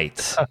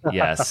 Right.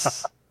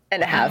 Yes.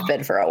 And have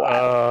been for a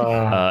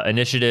while.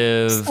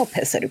 Initiative. So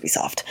pissed at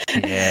Ubisoft.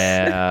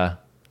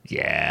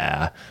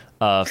 Yeah.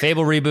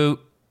 Fable reboot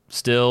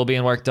still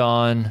being worked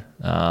on.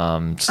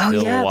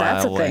 Still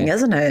that's a thing,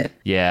 isn't it?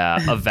 Yeah.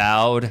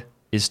 Avowed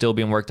is still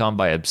being worked on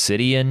by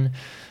Obsidian.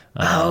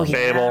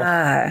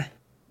 Fable.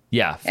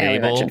 Yeah, we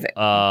mentioned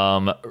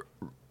Fable.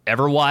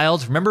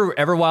 Everwild. Remember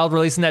Everwild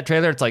releasing that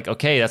trailer? It's like,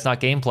 okay, that's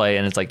not gameplay,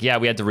 and it's like, yeah,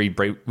 we had to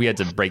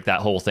break that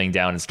whole thing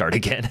down and start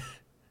again.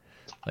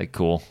 Like,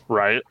 cool.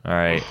 Right. All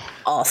right.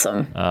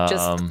 Awesome.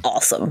 Just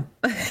awesome.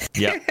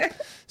 Yeah.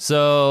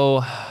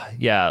 So,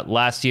 yeah,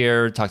 last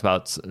year talked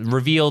about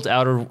revealed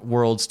Outer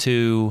Worlds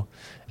 2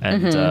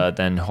 and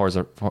then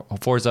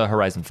Forza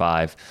Horizon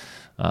 5.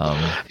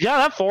 Yeah,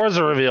 that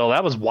Forza reveal,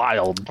 that was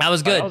wild. That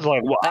was good. I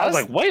was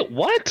like, wait,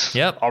 what?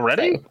 Yep.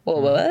 Already?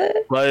 Well, what?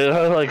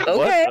 Like Okay.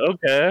 what?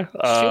 Okay.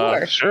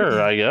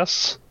 Sure, I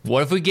guess.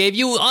 What if we gave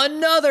you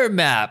another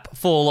map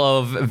full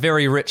of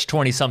very rich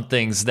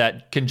 20-somethings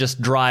that can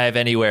just drive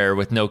anywhere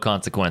with no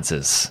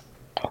consequences?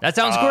 That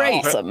sounds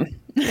great. Awesome.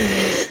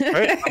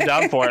 Great, I'm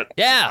down for it.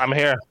 Yeah. I'm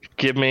here.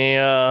 Give me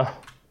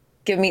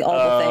Give me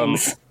all the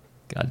things.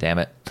 God damn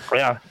it.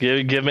 yeah,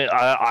 give me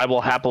I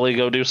will happily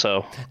go do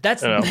so.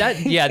 That's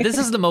this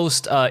is the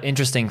most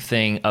interesting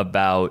thing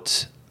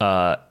about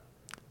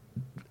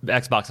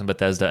Xbox and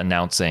Bethesda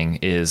announcing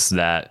is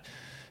that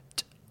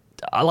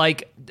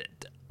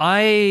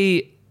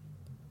I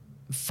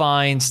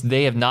find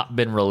they have not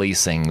been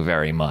releasing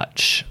very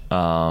much.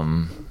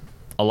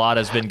 A A lot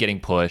has been getting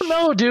pushed.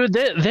 No, dude,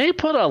 they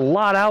put a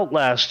lot out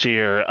last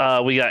year.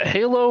 We got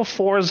Halo,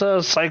 Forza,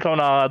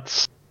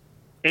 Psychonauts,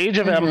 Age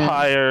of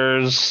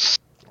Empires,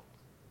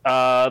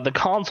 the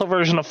console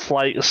version of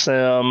Flight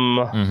Sim.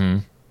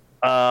 Let's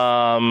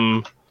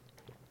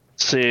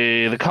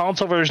see, the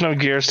console version of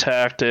Gears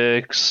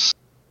Tactics.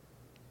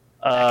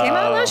 Came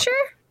out last year?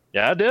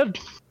 Yeah, it did.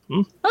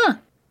 Huh.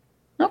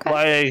 Okay.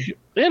 Like,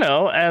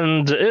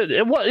 and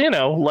it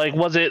was,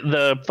 was it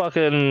the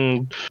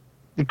fucking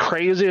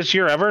craziest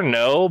year ever?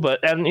 No,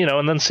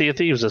 and then Sea of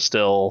Thieves is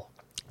still.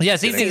 Yeah,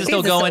 Sea of Thieves is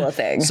still Thieves is going. still a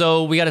thing.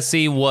 So we got to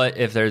see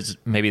if there's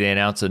maybe they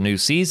announce a new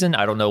season.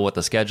 I don't know what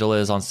the schedule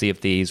is on Sea of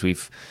Thieves.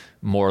 We've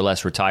more or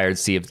less retired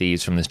Sea of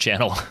Thieves from this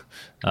channel.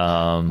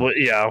 Well,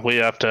 yeah, we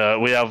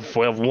have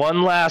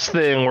one last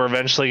thing we're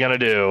eventually gonna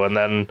do, and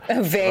then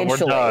we're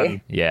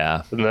done.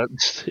 Yeah, And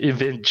that's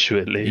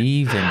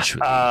eventually.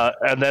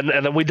 And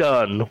then we're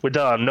done. We're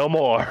done. No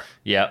more.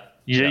 Yep.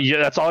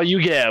 That's all you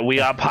get. We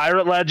got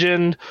Pirate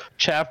Legend,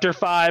 Chapter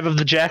 5 of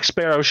the Jack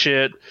Sparrow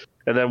shit,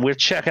 and then we're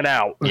checking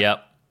out.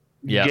 Yep.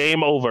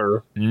 Game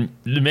over.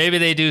 Maybe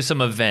they do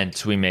some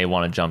event. We may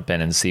want to jump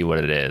in and see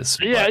what it is.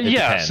 Yeah,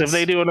 yes. Depends. If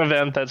they do an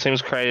event that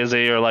seems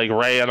crazy, or like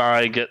Ray and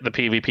I get the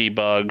PvP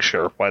bug,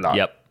 sure, why not?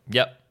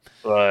 Yep.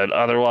 But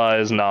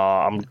otherwise,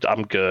 nah,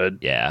 I'm good.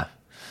 Yeah.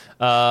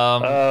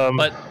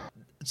 But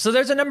so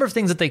there's a number of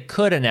things that they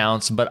could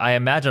announce, but I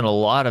imagine a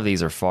lot of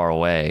these are far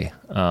away.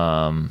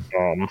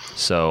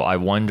 So I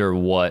wonder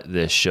what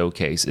this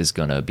showcase is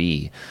going to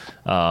be.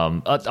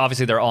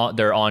 Obviously, they're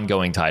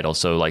ongoing titles.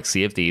 So like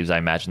Sea of Thieves, I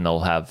imagine they'll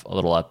have a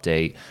little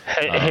update.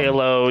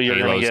 Halo,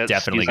 Halo's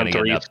definitely going to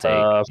get an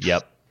update.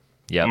 Stuff.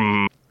 Yep.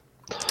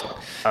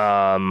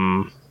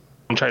 I'm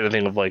trying to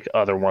think of like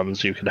other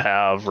ones you could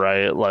have,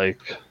 right?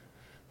 Like,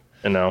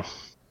 They're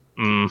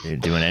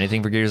doing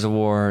anything for Gears of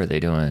War? Are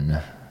they doing?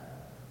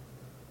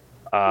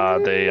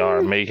 They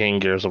are making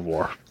Gears of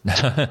War.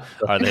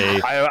 Are they?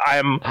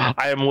 I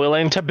am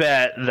willing to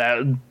bet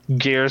that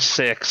Gears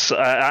 6.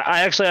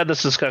 I actually had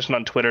this discussion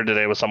on Twitter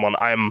today with someone.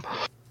 I am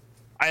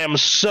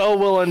so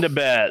willing to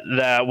bet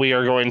that we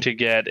are going to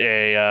get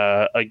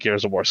a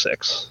Gears of War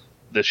 6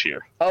 this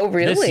year. Oh,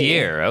 really? This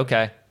year?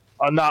 Okay.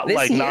 Not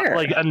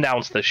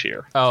announced this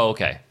year. Oh,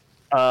 okay.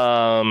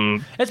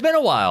 It's been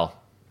a while.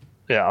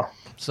 Yeah.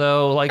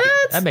 So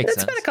that makes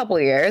sense. It's been a couple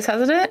of years,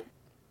 hasn't it?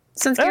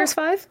 Since Gears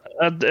 5?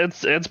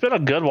 It's been a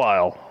good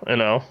while,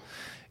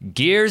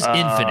 Gears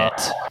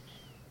Infinite.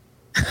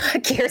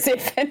 Gears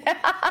Infinite.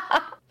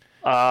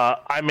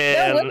 I mean,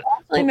 that would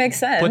actually make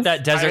sense. Put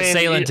that desert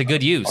sailing to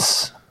good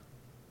use.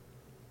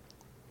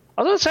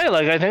 I was gonna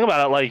say, I think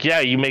about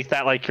it, you make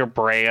that your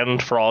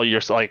brand for all your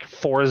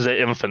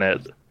Forza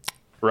Infinite,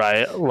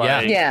 right?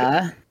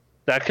 Yeah.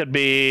 That could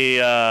be,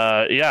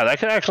 that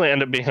could actually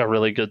end up being a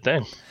really good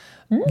thing.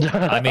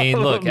 I mean,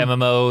 look,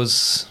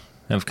 MMOs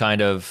have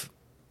kind of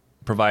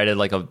provided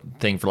a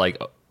thing for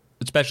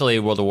especially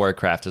World of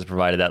Warcraft has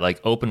provided that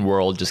open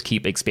world, just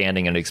keep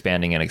expanding and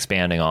expanding and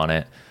expanding on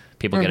it.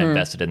 People get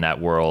invested in that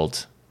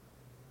world.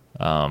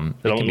 They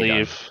don't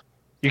leave.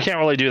 You can't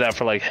really do that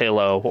for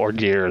Halo or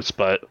Gears,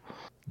 but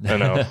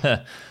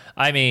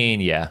I mean,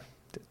 yeah.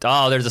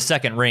 Oh, there's a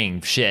second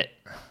ring. Shit.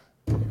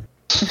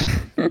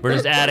 We're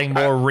just adding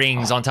more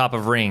rings on top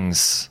of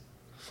rings.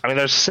 I mean,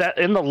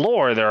 in the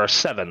lore there are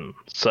 7.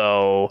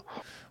 So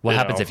what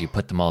happens if you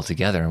put them all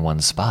together in one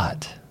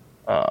spot?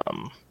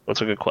 That's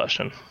a good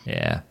question.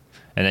 Yeah.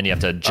 And then you have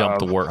to jump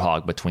the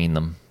warthog between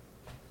them.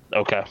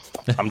 Okay.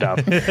 I'm down.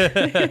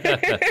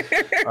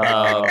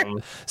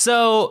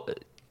 So,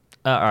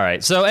 all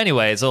right. So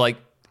anyway,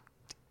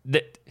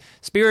 the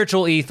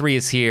spiritual E3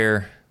 is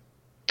here,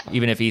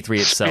 even if E3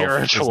 itself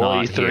Spiritual is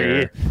not E3.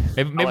 here.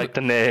 Maybe, I like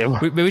the name.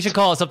 Maybe we should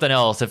call it something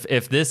else.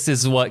 If this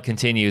is what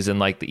continues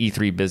and the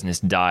E3 business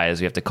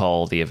dies, we have to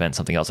call the event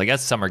something else. I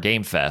guess Summer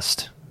Game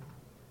Fest.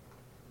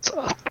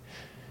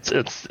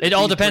 It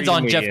all depends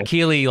on Jeff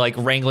Keighley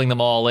wrangling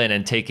them all in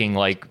and taking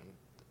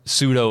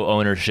pseudo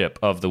ownership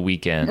of the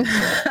weekend.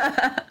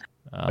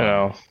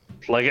 And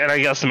I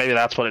guess maybe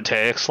that's what it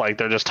takes.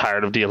 They're just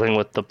tired of dealing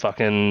with the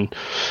fucking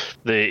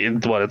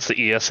it's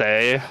the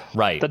ESA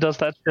right that does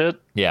that shit.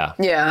 Yeah.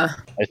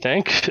 I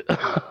think.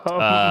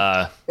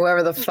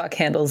 Whoever the fuck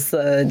handles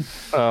the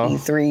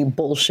E3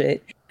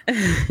 bullshit.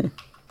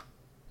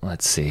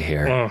 Let's see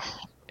here.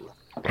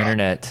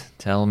 Internet,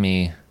 tell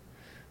me.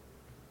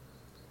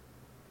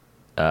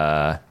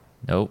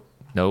 Nope.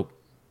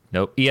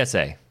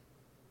 ESA.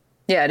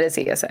 Yeah, it is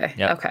ESA.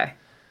 Yep. Okay.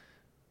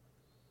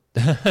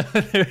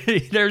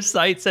 Their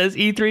site says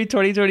E3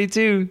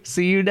 2022.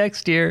 See you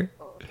next year.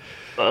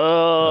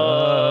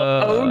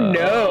 Oh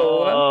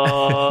no.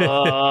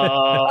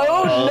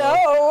 Oh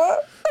no.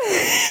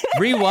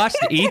 Rewatch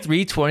the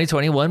E3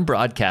 2021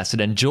 broadcast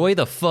and enjoy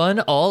the fun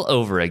all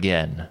over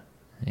again.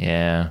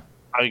 Yeah.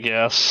 I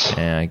guess.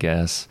 Yeah, I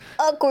guess.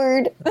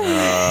 Awkward.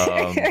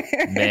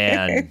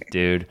 Man,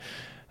 dude.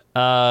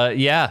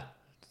 Yeah.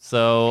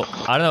 So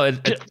I don't know.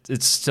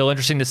 It's still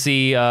interesting to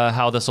see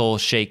how this will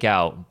shake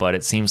out, but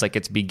it seems like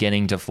it's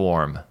beginning to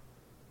form.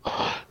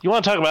 You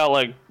want to talk about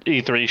like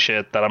E3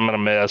 shit that I'm gonna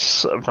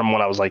miss from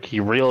when I was like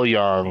real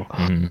young?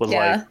 Was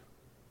like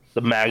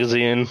the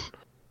magazine.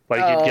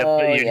 Like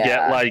you'd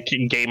get like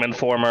Game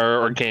Informer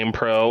or Game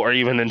Pro or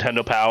even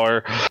Nintendo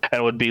Power, and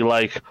it would be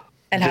like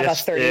and have a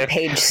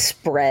 30-page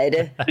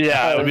spread.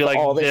 Yeah, it would be like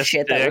all the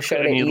shit that was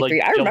shown at E3.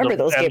 Like, I remember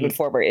those Game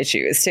Informer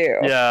issues too.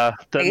 Yeah,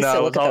 I used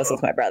to look at those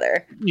with my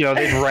brother. You know,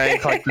 they'd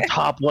rank like the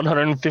top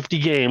 150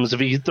 games of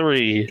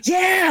E3.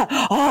 Yeah.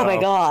 Oh my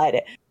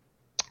god.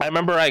 I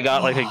remember I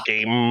got like a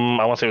game,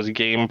 I want to say it was a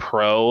Game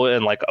Pro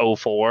in like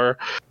 04,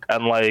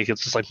 and like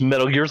it's just like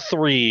Metal Gear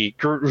 3,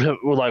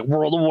 like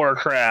World of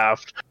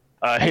Warcraft,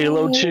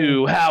 Halo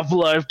 2,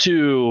 Half-Life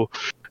 2.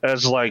 And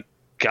it's like,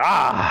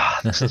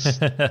 God, it's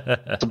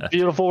a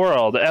beautiful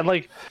world. And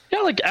like, yeah,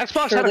 like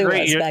Xbox had a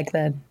great year back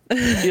then.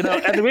 You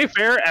know, and to be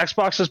fair,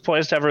 Xbox is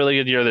poised to have a really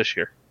good year this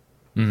year.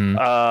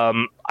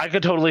 I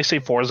could totally see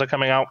Forza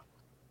coming out.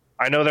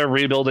 I know they're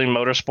rebuilding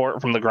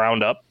Motorsport from the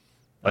ground up.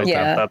 Like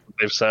that's what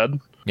they've said.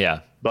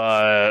 Yeah.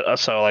 But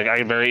so like I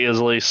can very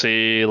easily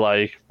see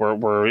like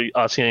we're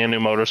us getting a new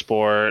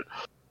Motorsport,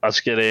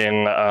 us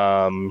getting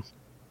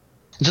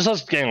just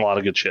us getting a lot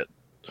of good shit.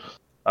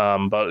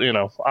 But you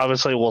know,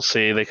 obviously we'll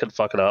see. They could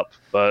fuck it up,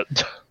 but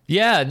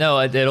yeah,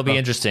 no, it'll be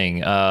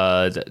interesting.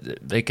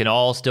 They can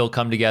all still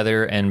come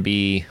together and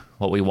be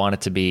what we want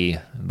it to be,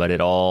 but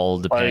it all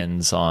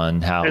depends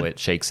on how it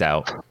shakes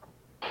out.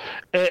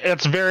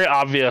 It's very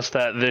obvious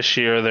that this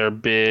year their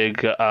big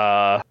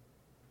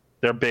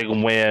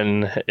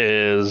win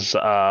is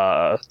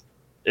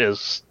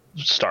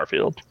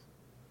Starfield.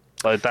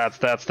 Like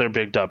that's their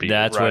big W.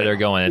 That's right? where they're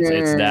going.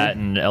 It's that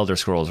and Elder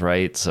Scrolls,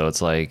 right? So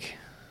it's like,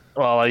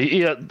 well,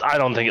 yeah, I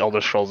don't think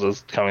Elder Scrolls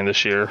is coming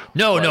this year.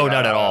 No,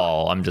 not at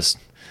all. I'm just.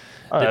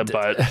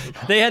 But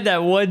they had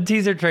that one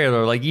teaser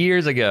trailer like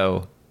years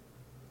ago.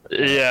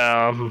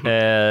 Yeah,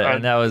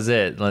 and that was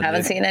it.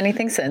 Haven't seen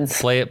anything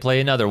since. Play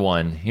another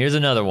one. Here's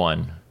another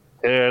one.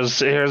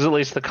 Here's at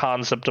least the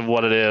concept of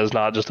what it is,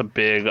 not just a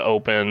big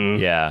open.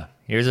 Yeah,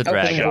 here's a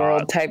dragon. Open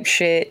world type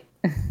shit.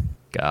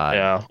 God.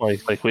 Yeah,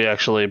 like we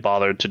actually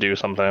bothered to do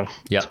something.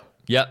 Yep.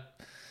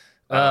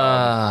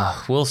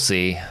 We'll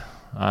see.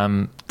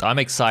 I'm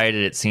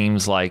excited. It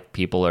seems like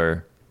people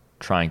are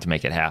trying to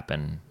make it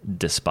happen,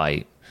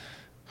 despite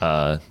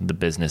the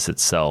business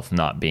itself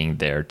not being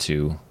there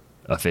to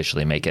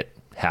officially make it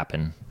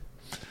happen.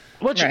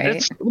 Which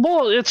it's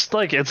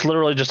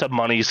literally just a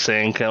money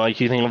sink, and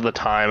like you think of the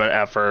time and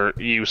effort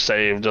you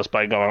save just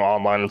by going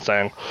online and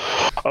saying,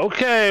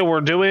 okay, we're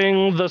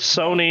doing the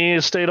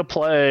Sony State of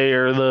Play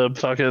or the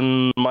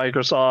fucking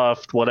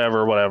Microsoft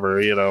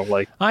whatever, you know,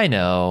 like I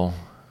know.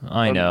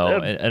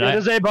 It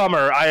is a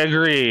bummer. I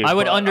agree. I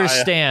would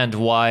understand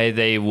why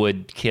they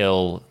would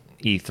kill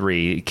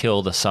E3,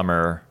 kill the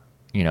summer,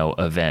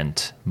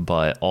 event,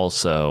 but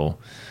also,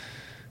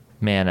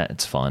 man,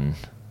 it's fun.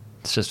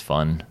 It's just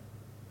fun.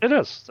 It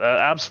is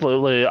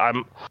absolutely. I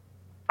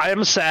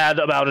am sad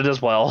about it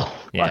as well.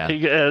 Yeah.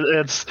 Like,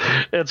 it's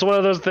one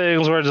of those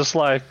things where just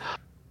like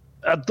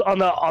on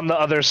the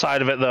other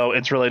side of it though,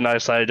 it's really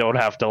nice that I don't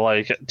have to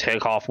like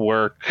take off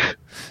work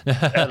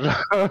and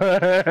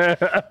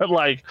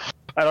like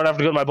I don't have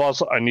to go to my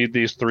boss. I need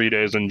these 3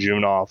 days in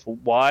June off.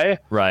 Why?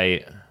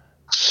 Right.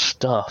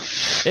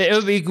 Stuff. It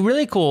would be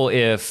really cool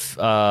if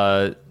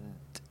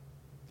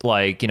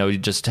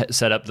just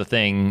set up the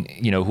thing,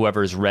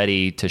 whoever's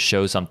ready to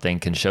show something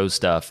can show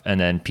stuff. And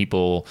then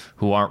people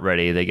who aren't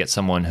ready, they get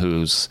someone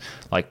who's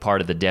like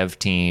part of the dev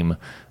team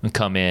and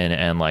come in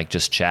and like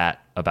just chat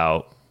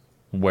about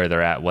where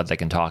they're at, what they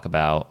can talk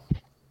about.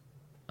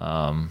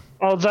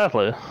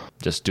 Exactly.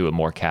 Just do a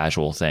more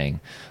casual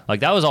thing. Like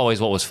that was always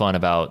what was fun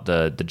about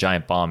the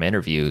Giant Bomb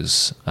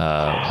interviews,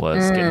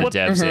 was getting the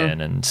devs in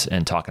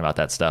and talking about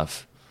that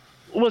stuff.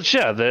 Which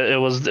it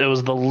was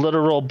the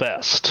literal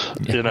best,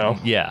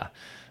 Yeah.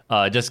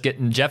 Just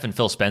getting Jeff and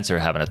Phil Spencer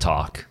having a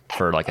talk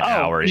for like an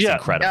hour is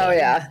incredible. Oh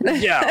yeah.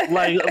 Yeah,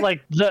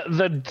 like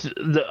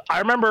the I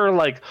remember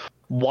like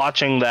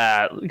watching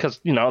that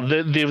because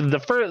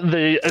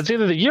it's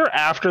either the year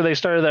after they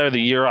started there or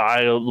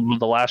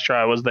the last year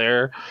I was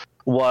there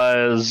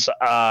was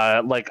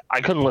like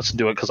I couldn't listen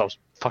to it because I was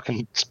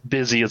fucking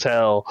busy as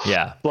hell.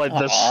 Yeah. But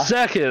the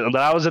second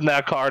that I was in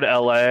that car to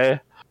LA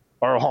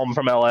or home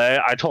from LA,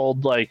 I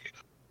told like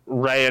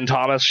Ray and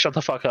Thomas, shut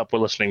the fuck up, we're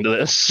listening to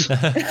this.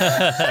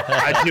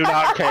 I do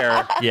not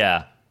care.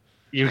 Yeah.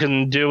 You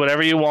can do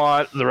whatever you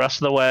want the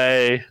rest of the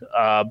way,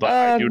 but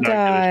I do not give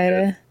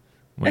a shit.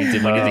 We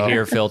need to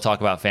hear Phil talk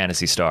about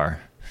Phantasy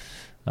Star.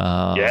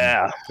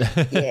 Yeah.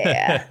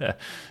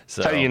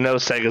 So. That's how you know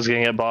Sega's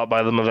going to get bought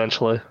by them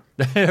eventually.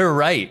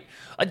 Right.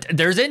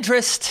 There's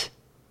interest.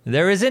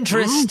 There is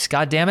interest.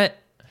 God damn it.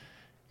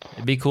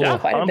 It'd be cool. Yeah,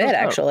 quite a bit,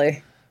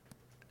 actually.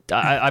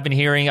 I've been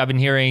hearing,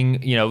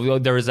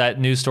 there was that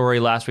news story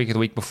last week or the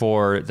week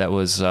before that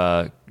was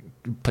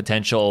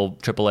potential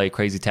AAA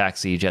Crazy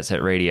Taxi Jet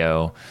Set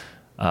Radio.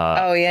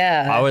 Oh,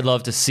 yeah. I would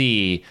love to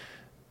see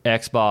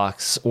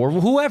Xbox or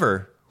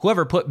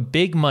whoever put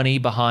big money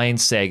behind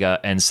Sega,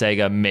 and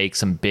Sega make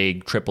some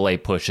big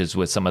AAA pushes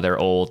with some of their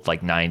old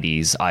like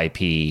 90s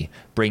IP,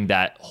 bring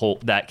that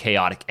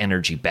chaotic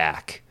energy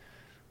back.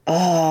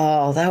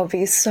 Oh, that would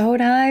be so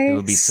nice. It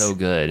would be so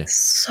good.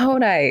 So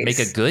nice. Make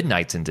a good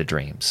Nights into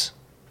Dreams.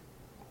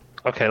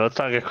 Okay, let's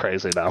not get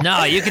crazy now.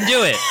 No, you can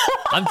do it.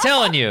 I'm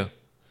telling you.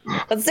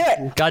 Let's do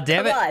it. God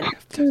damn it.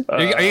 Come on.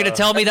 Are you going to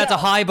tell me that's a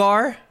high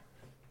bar?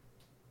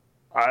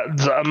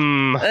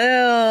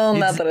 Oh,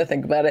 now that I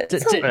think about it. You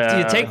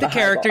take the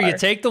character, you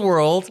take the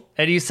world,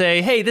 and you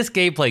say, hey, this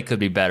gameplay could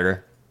be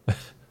better.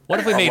 What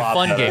if we made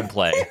fun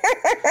gameplay?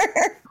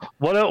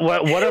 What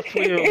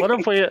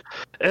if we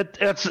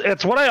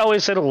it's what I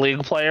always say to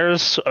League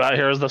players out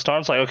here is the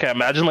storm. It's like, okay,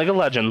 imagine League of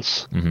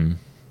Legends. Mm-hmm.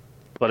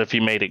 But if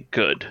you made it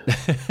good.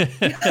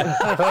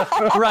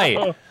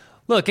 Right.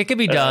 Look, it can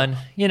be done,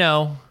 you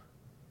know.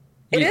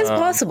 It is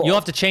possible. You'll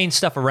have to change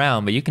stuff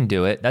around, but you can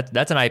do it.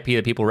 That's an IP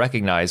that people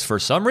recognize for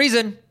some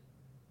reason.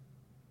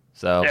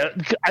 So Yeah,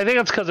 I think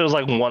it's because it was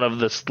like one of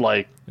this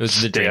like it was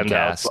the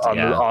standouts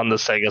Dreamcast on the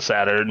Sega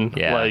Saturn.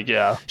 Yeah. Like,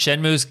 yeah.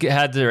 Shenmue's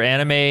had their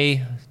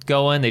anime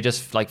going. They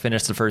just like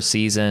finished the first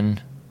season.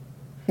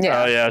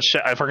 Yeah. Oh yeah,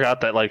 I forgot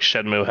that like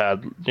Shenmue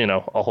had, you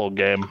know, a whole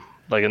game,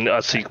 like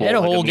a sequel. They had a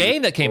like whole new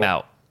game that came sequel.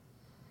 out.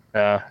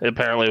 Yeah,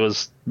 apparently it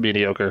was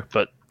mediocre,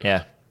 but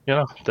Yeah. you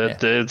know,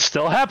 it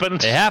still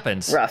happened. It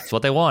happens. Rough. It's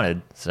what they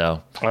wanted.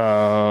 So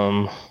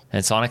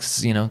and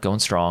Sonic's, you know, going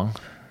strong.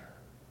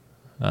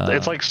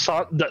 It's like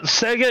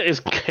Sega is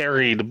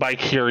carried by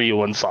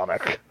Kiryu and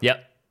Sonic,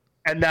 Yep.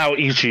 and now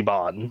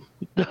Ichiban.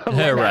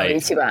 Right.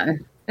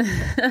 Ichiban.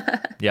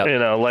 Yep. You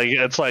know, like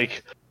it's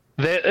like,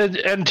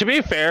 and to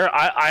be fair,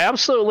 I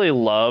absolutely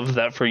love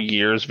that for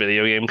years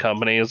video game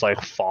companies like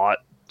fought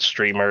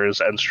streamers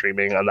and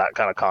streaming and that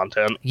kind of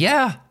content.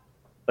 Yeah.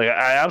 Like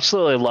I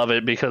absolutely love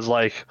it because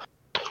like,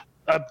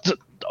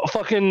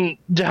 fucking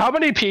how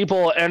many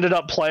people ended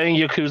up playing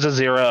Yakuza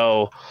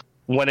 0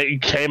 when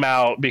it came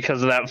out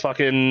because of that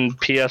fucking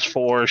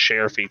PS4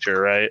 share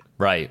feature, right?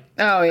 Right.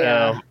 Oh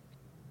yeah.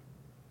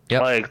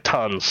 Yep. Like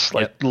tons,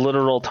 like Yep.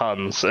 literal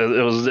tons. It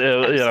was, you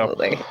know.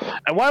 Absolutely.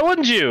 And why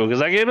wouldn't you? Because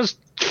that game is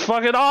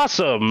fucking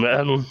awesome.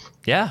 And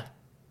Yeah.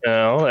 you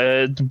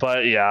know,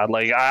 but yeah,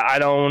 like I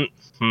don't.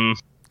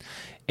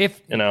 If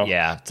You know.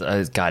 Yeah.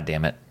 God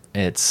damn it.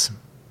 It's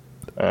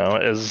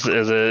Is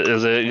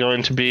it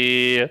going to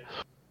be?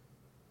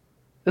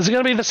 Is it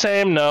going to be the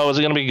same? No. Is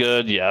it going to be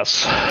good?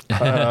 Yes.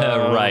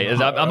 right.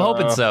 I'm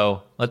hoping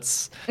so.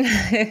 Let's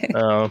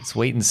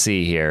wait and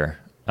see here.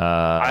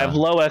 I have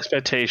low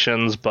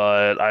expectations,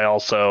 but I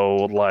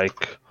also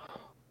like.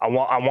 I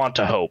want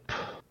to hope.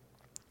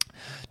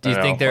 Do you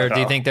think they're like,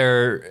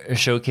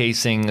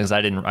 showcasing? Because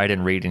I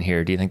didn't read in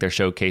here. Do you think they're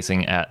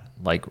showcasing at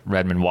like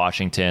Redmond,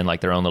 Washington,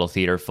 like their own little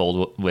theater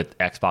filled with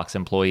Xbox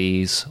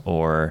employees,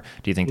 or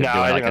do you think they're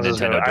doing like a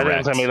Nintendo I think Direct?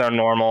 it's gonna be their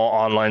normal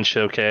online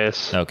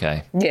showcase.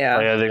 Okay. Yeah.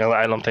 Like,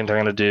 I don't think they're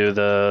gonna do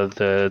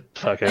the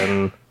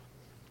fucking,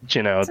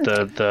 you know,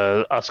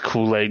 the us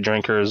Kool-Aid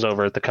drinkers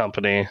over at the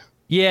company.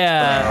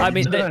 Yeah, I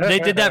mean they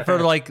did that for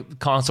like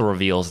console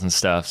reveals and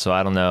stuff, so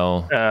I don't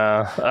know.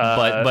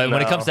 But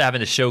when it comes to having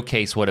to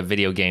showcase how a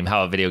video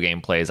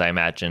game plays, I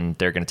imagine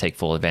they're going to take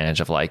full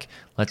advantage of like,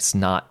 let's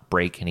not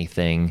break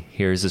anything.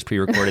 Here's this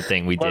pre-recorded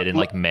thing we did in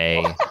like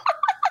May.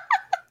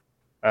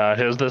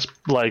 Here's this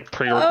like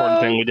pre-recorded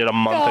thing we did a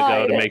month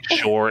ago to make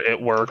sure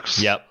it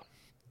works. Yep.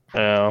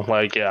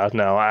 Like yeah,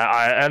 no,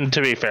 I and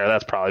to be fair,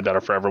 that's probably better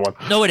for everyone.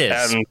 No, it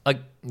is. And,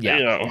 Yeah.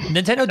 you know,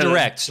 Nintendo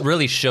Directs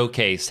really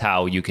showcase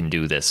how you can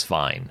do this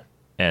fine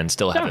and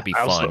still have it be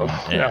fun.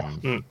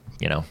 absolutely. And,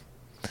 you know.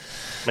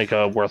 Make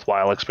a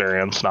worthwhile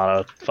experience,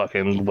 not a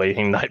fucking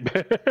waiting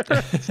nightmare.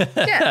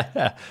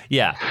 Yeah.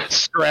 Yeah.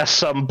 Stress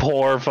some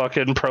poor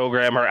fucking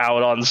programmer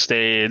out on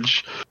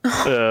stage.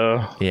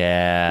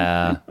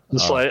 Yeah.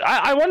 It's like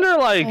I wonder,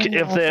 like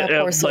that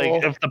poor if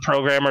soul. the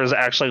programmers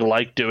actually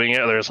like doing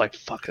it, or they're just like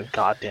fucking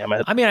goddamn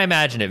it. I mean, I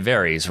imagine it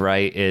varies,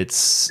 right?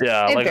 It's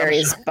Yeah, It like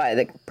varies by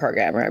the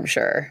programmer, I'm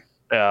sure.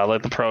 yeah,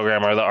 like the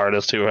programmer, the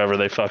artist, whoever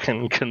they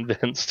fucking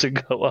convinced to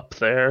go up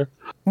there.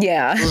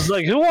 Yeah. It's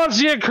like, who wants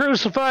to get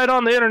crucified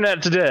on the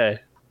internet today?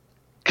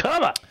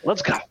 Come on,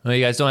 let's go. well,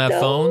 you guys don't have No.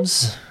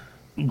 phones?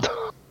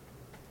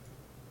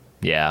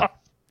 Yeah.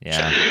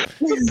 Yeah.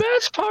 The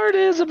best part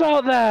is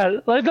about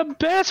that. Like the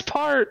best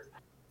part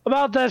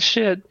about that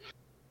shit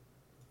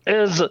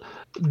is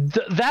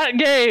that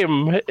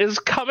game is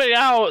coming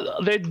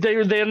out.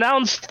 They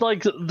announced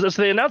like this.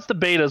 They announced the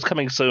beta is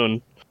coming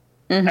soon,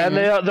 and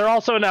they're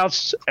also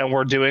announced, and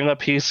we're doing a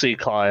PC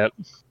client.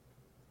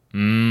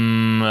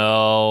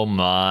 Oh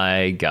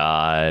my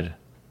God.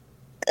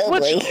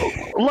 Which,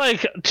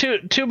 like,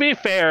 to be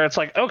fair, it's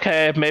like,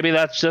 okay, maybe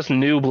that's just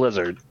new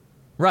Blizzard.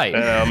 Right. You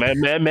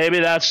know, maybe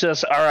that's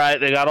just all right.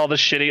 They got all the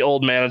shitty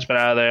old management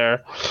out of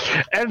there.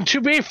 And to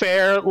be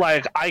fair,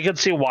 like, I could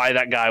see why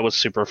that guy was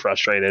super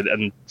frustrated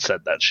and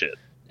said that shit.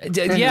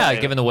 Yeah,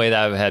 given the way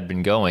that had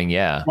been going,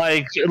 yeah.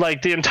 Like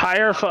the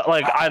entire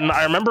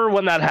I remember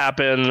when that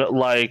happened.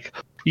 Like,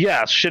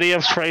 yes, should he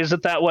have phrased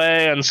it that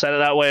way and said it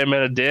that way and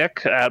been a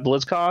dick at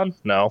BlizzCon?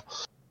 No.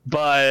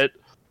 But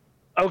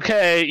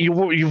okay,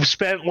 you've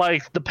spent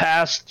like the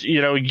past,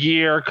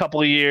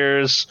 couple of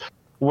years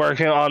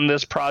working on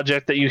this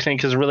project that you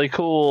think is really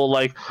cool,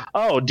 like,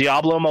 oh,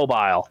 Diablo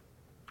Mobile.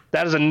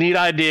 That is a neat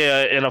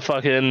idea in a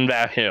fucking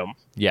vacuum.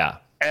 Yeah.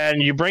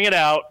 And you bring it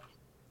out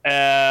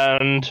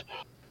and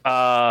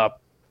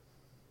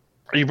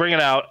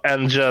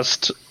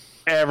just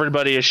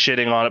everybody is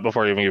shitting on it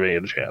before you even give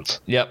it a chance.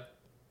 Yep.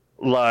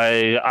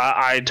 Like,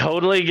 I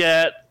totally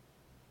get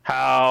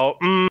how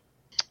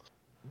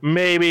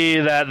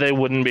maybe that they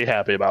wouldn't be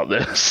happy about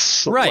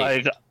this.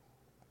 Right.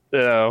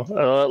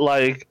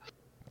 Like,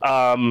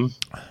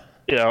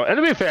 and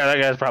to be fair, that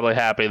guy's probably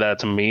happy that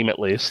it's a meme at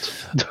least.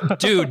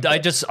 Dude, I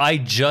just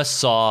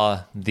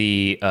saw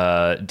the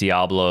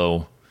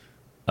Diablo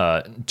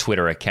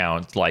Twitter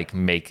account like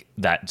make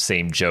that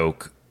same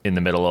joke in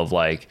the middle of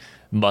like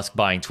Musk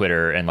buying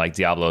Twitter, and like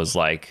Diablo's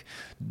like,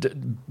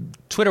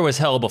 Twitter was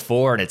hell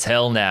before and it's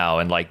hell now,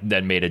 and like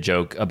then made a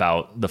joke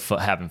about the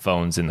having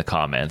phones in the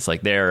comments. Like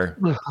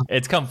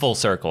it's come full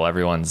circle.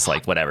 Everyone's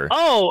like, whatever.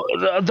 Oh,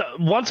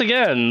 once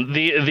again,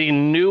 the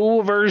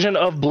new version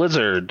of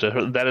Blizzard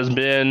that has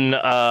been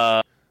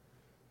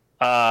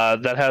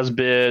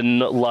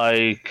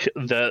like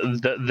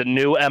the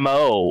new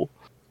MO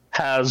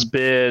has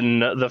been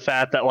the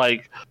fact that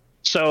like.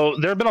 So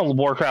there's been a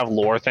Warcraft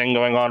lore thing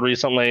going on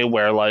recently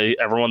where like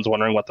everyone's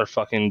wondering what they're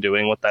fucking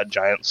doing with that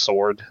giant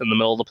sword in the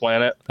middle of the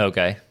planet.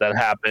 Okay. That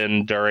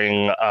happened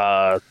during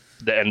the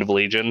end of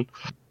Legion.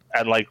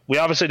 And like we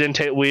obviously didn't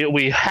take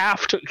we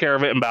half took care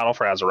of it in Battle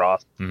for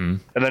Azeroth. Mm-hmm.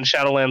 And then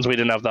Shadowlands we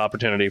didn't have the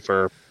opportunity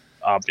for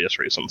obvious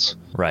reasons.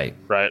 Right.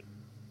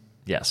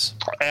 Yes.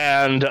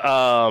 And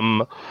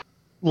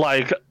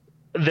like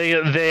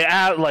they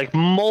add like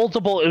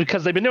multiple,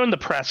 because they've been doing the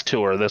press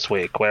tour this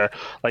week where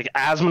like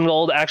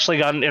Asmongold actually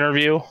got an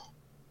interview.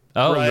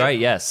 Oh, right.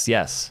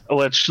 Yes.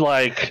 Which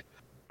like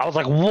I was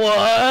like,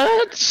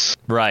 what?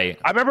 Right.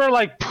 I remember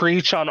like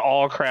Preach on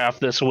Allcraft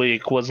this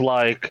week was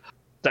like,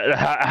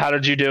 how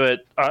did you do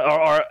it?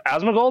 Or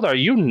Asmongold, are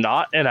you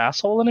not an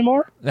asshole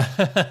anymore?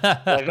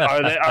 Like,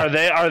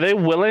 are they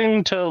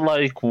willing to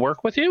like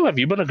work with you? Have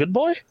you been a good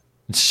boy?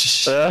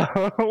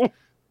 God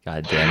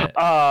damn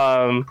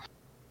it.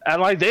 And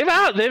like they've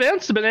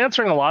been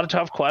answering a lot of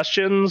tough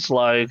questions.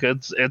 Like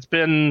it's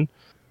been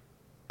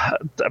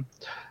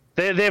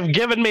they've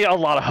given me a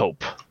lot of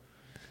hope.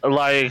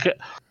 Like,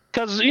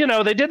 because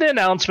they did the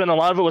announcement, a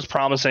lot of it was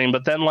promising,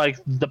 but then like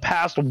the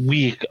past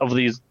week of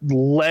these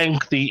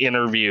lengthy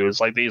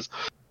interviews, like these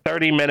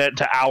 30-minute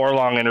to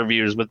hour-long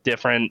interviews with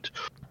different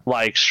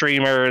like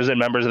streamers and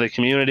members of the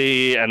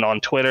community and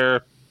on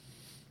Twitter.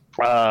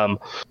 They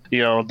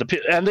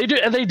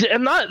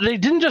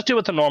didn't just do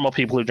it to normal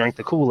people who drink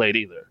the Kool-Aid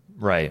either.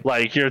 Right.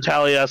 Like your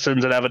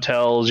Taliesin's and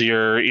Evatels,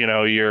 your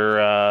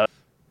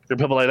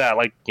people like that.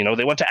 Like,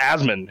 they went to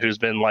Asmon, who's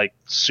been like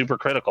super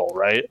critical,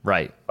 right?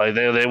 Right. Like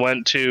they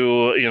went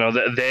to,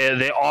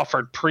 they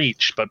offered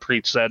Preach, but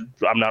Preach said,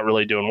 I'm not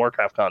really doing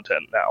Warcraft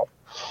content now.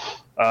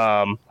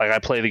 Like I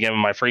play the game in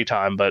my free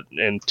time, but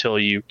until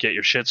you get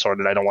your shit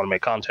sorted, I don't want to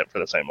make content for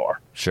this anymore.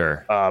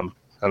 Sure. And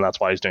that's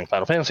why he's doing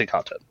Final Fantasy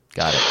content.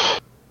 Got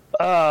it.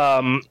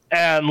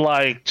 And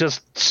like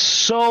just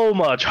so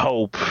much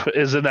hope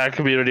is in that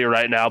community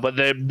right now, but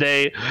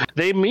they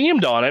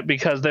memed on it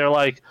because they're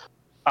like,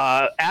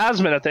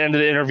 Asmon at the end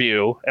of the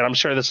interview, and I'm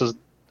sure this is,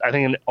 I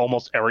think in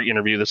almost every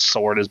interview this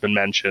sword has been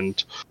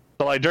mentioned.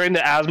 So like during the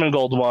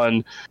Asmongold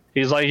one,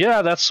 he's like,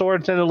 yeah, that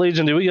sword's in the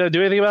Legion. Do we gotta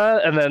do anything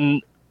about it? And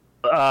then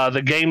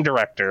the game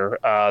director,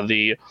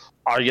 the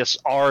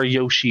R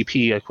Yoshi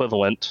P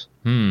equivalent,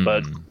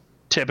 but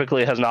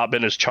typically has not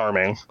been as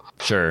charming.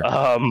 Sure.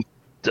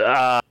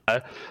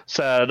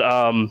 Said,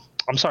 I'm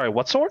sorry,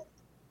 what sword?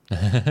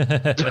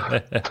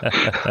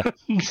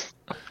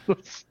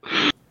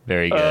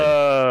 Very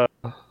good.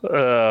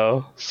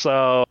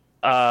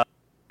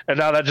 And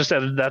now that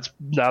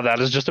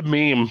is just a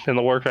meme in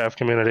the Warcraft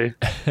community.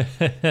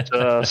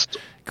 Just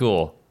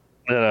cool.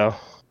 So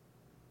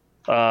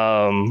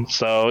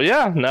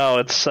yeah, no,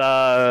 it's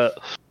and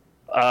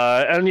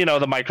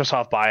the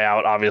Microsoft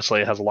buyout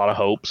obviously has a lot of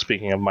hope.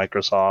 Speaking of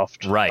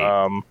Microsoft,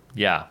 right?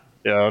 Yeah.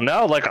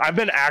 No, like I've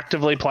been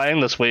actively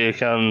playing this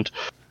week, and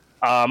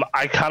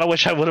I kind of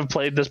wish I would have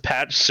played this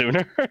patch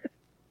sooner.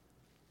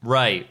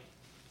 Right.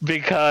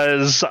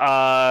 Because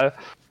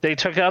they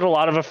took out a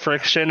lot of the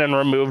friction and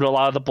removed a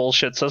lot of the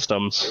bullshit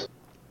systems.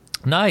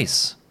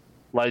 Nice.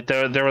 Like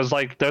there's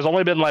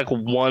only been like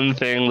one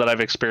thing that I've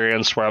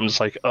experienced where I'm just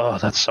like, oh,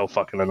 that's so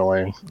fucking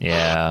annoying.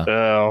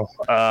 Yeah.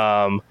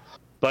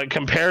 But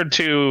compared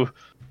to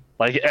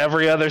like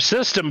every other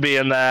system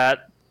being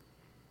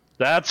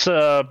that's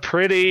a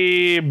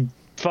pretty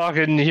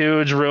fucking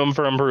huge room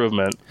for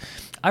improvement.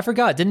 I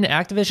forgot, didn't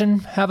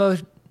Activision have a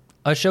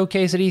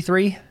showcase at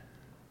E3?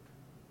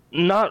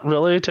 Not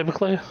really,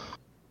 typically.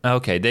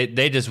 Okay,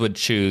 they just would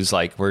choose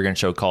like, we're going to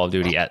show Call of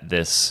Duty at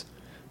this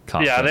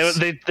conference.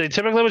 Yeah, they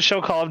typically would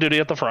show Call of Duty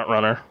at the front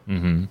runner.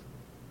 Mm-hmm.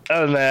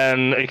 And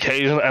then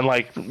occasionally, and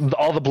like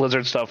all the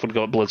Blizzard stuff would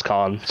go at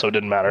BlizzCon, so it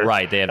didn't matter.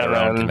 Right, they have their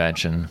own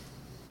convention.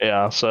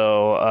 Yeah,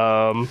 so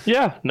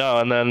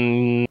and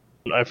then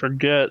I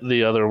forget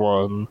the other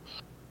one.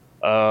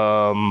 So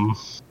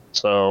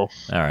all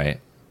right.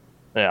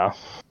 Yeah.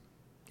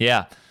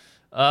 Yeah.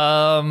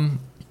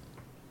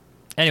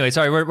 Anyway,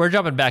 sorry, we're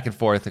jumping back and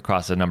forth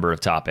across a number of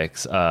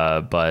topics.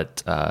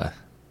 But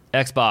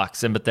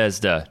Xbox and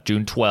Bethesda,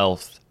 June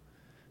 12th,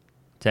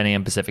 10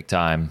 a.m. Pacific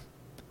time.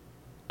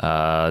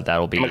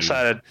 That'll be. I'm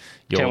excited.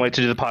 Can't wait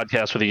to do the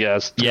podcast with you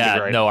guys.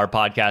 No, our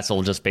podcast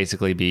will just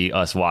basically be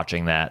us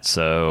watching that.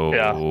 So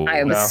yeah. I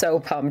am so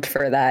pumped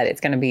for that. It's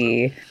gonna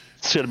be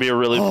a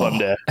really fun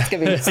day.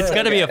 It's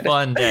gonna be a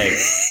fun day.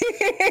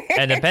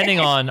 And depending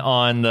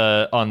on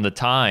the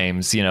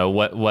times, you know,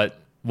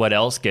 what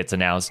else gets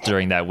announced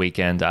during that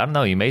weekend, I don't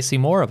know. You may see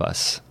more of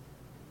us.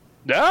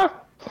 Yeah.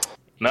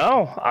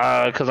 No,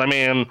 because I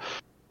mean,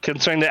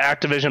 concerning the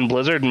Activision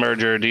Blizzard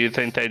merger, do you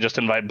think they just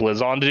invite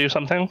Blizz on to do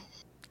something?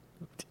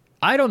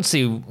 I don't see,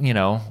 you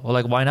know, well,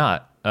 like, why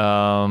not?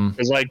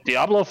 It's like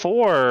Diablo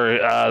 4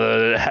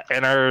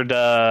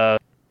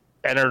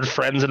 entered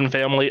Friends and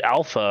Family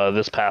Alpha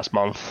this past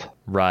month.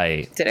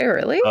 Right. Did it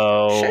really?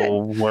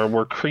 Oh,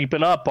 we're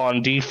creeping up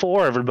on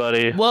D4,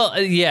 everybody. Well,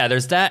 yeah,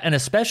 there's that, and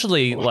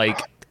especially like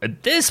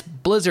this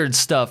Blizzard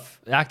stuff,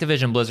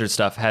 Activision Blizzard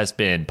stuff has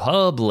been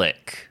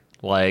public.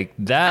 Like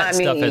that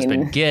stuff has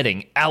been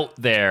getting out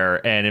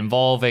there and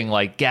involving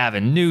like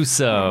Gavin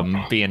Newsom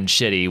being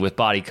shitty with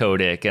Body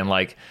Codec, and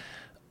like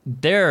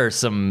there's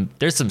some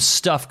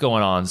stuff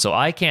going on. So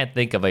I can't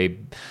think of you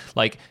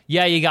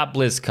got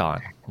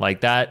BlizzCon.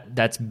 Like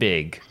that's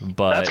big,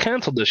 but that's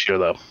canceled this year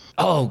though.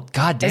 Oh,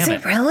 god damn it.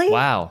 Is it really?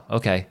 Wow.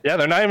 Okay. Yeah,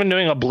 they're not even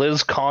doing a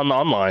BlizzCon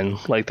online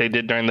like they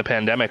did during the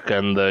pandemic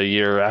and the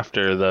year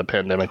after the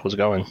pandemic was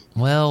going.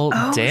 Well,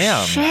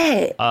 damn.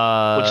 Shit.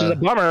 Which is a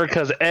bummer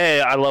because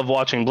A, I love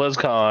watching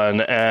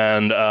BlizzCon,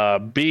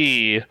 and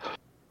B,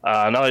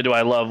 not only do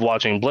I love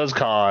watching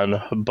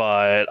BlizzCon,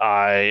 but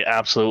I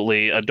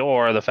absolutely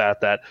adore the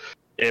fact that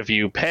if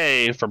you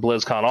pay for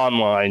BlizzCon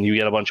online, you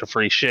get a bunch of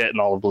free shit in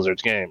all of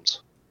Blizzard's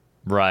games.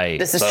 Right.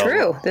 This is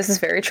true. This is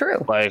very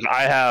true. Like,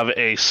 I have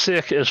a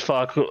sick as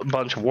fuck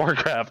bunch of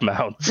Warcraft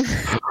mounts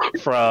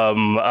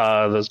from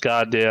those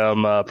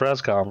goddamn press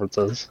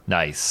conferences.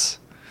 Nice.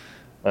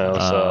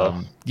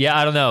 Yeah,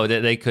 I don't know.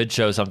 They could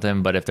show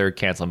something, but if they're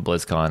canceling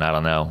BlizzCon, I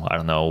don't know. I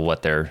don't know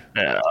what they're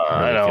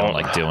feeling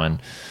like doing.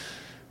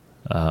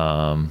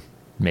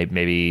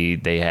 Maybe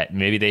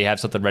they have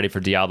something ready for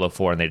Diablo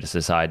 4 and they just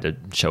decide to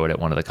show it at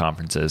one of the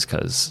conferences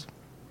because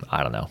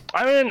I don't know.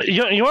 I mean,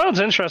 you know what's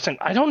interesting?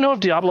 I don't know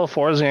if Diablo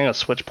 4 is getting a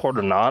Switch port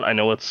or not. I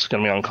know it's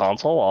going to be on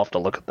console. I'll have to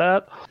look at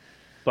that.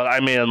 But I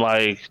mean,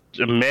 like,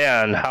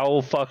 man, how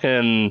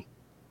fucking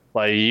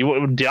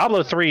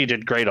Diablo 3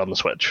 did great on the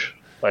Switch.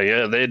 Like,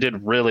 yeah, they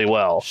did really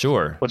well.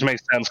 Sure. Which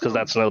makes sense because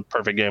that's another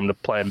perfect game to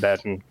play in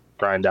bed and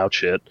grind out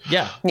shit.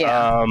 Yeah.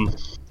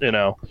 You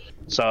know,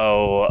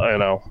 so, you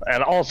know,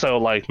 and also,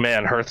 like,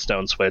 man,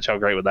 Hearthstone Switch, how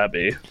great would that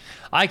be?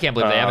 I can't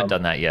believe they haven't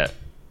done that yet.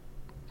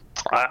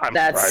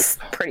 That's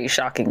surprised. pretty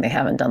shocking they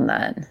haven't done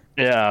that.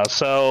 Yeah,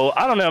 so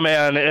I don't know,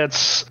 man.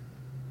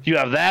 You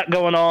have that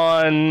going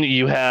on.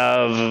 You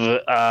have,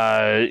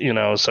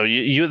 so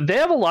they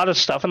have a lot of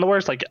stuff in the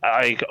works. Like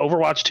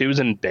Overwatch 2 is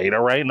in beta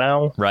right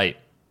now. Right.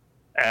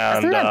 And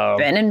hasn't that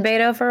been in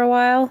beta for a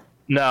while?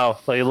 No,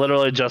 like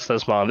literally just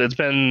this month. It's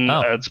been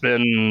announced.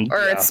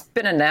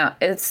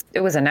 It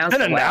was announced.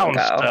 Been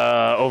announced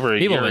over a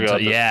year ago.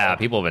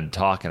 People have been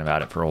talking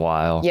about it for a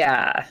while.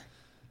 Yeah.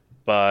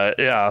 But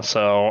yeah,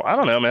 so I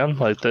don't know, man.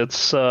 Like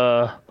it's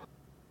one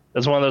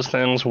of those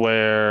things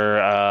where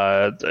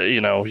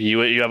you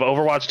have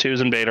Overwatch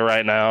 2's in beta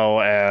right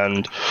now,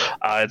 and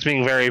it's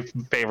being very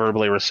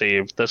favorably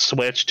received. The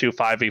switch to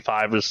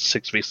 5v5 is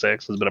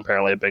 6v6 has been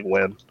apparently a big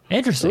win.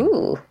 Interesting.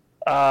 Ooh.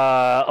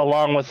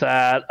 Along with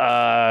that,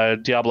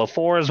 Diablo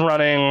 4 is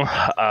running.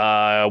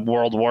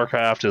 World of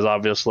Warcraft is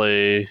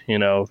obviously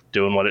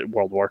doing what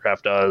World of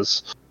Warcraft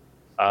does.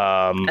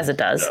 As it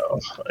does.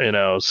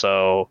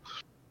 So.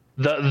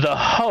 The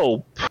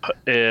hope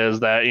is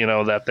that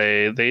that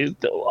they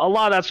a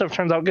lot of that stuff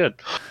turns out good.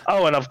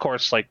 Oh, and of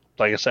course, like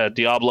I said,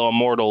 Diablo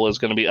Immortal is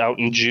going to be out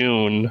in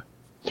June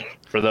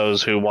for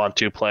those who want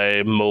to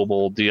play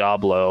mobile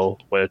Diablo.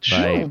 Which,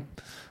 right.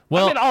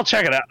 Well, I mean, I'll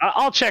check it out.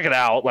 I'll check it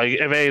out. Like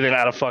if anything,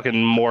 out of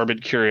fucking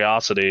morbid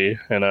curiosity,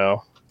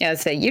 Yeah, I'd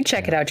say you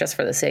check it out just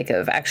for the sake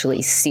of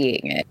actually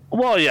seeing it.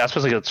 Well, yeah,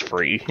 especially because it's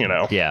free.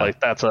 Yeah, like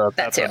that's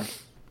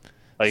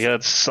Like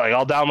it's like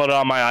I'll download it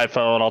on my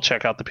iPhone. I'll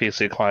check out the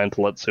PC client.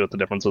 Let's see what the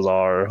differences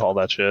are. All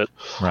that shit.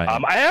 Right.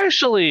 I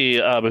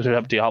actually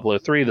have Diablo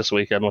 3 this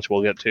weekend, which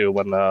we'll get to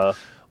when.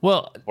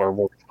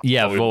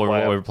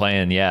 We're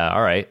playing. Yeah.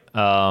 All right.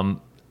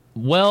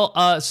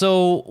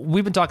 So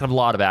we've been talking a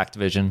lot of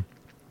Activision.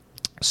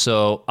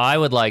 So I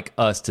would like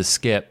us to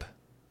skip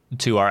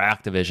to our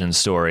Activision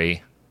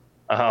story.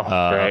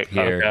 Great.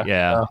 Here. Okay.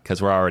 Yeah,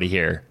 because we're already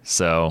here.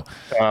 So.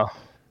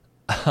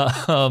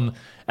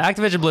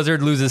 Activision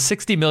Blizzard loses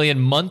 60 million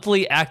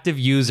monthly active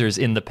users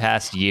in the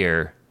past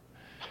year.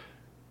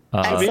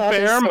 To be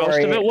fair, most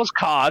of it was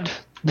COD.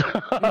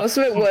 Most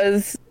of it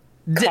was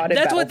COD.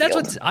 That's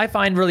what I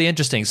find really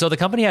interesting. So the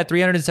company had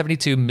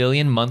 372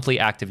 million monthly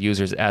active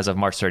users as of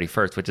March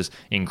 31st, which is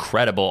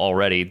incredible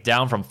already,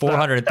 down from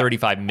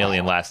 435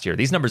 million last year.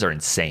 These numbers are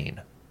insane.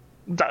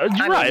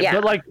 Right,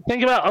 but like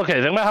think about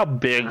how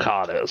big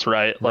COD is,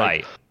 right?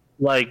 Right.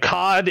 Like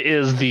COD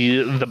is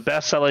the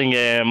best-selling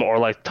game, or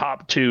like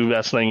top 2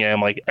 best-selling game,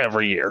 like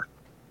every year,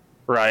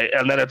 right?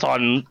 And then it's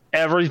on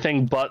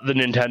everything but the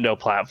Nintendo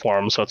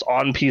platform. So it's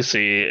on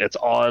PC, it's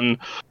on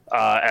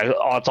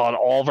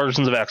all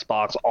versions of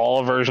Xbox,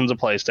 all versions of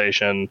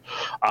PlayStation.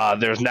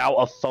 There's now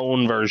a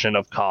phone version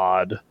of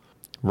COD.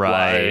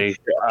 Right.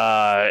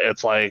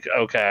 It's like,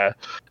 okay.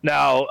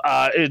 Now,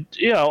 it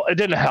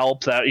didn't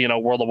help that,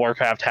 World of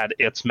Warcraft had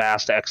its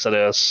mass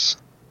exodus.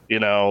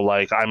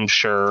 Like, I'm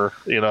sure,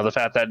 the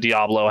fact that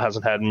Diablo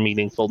hasn't had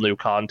meaningful new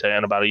content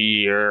in about a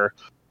year.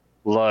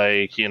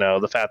 Like,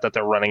 the fact that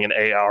they're running an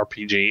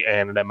ARPG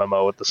and an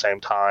MMO at the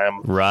same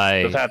time.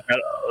 Right. The fact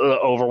that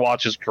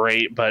Overwatch is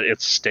great, but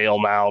it's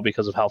stale now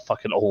because of how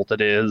fucking old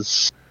it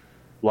is.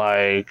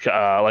 Like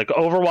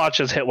Overwatch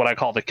has hit what I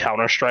call the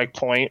Counter-Strike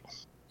point.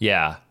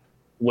 Yeah.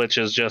 Which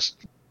is just,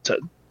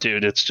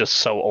 dude, it's just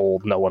so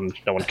old. No one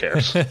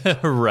cares.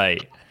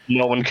 Right.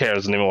 No one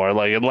cares anymore.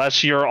 Like,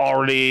 unless you're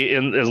already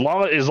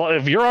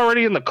if you're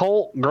already in the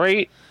cult,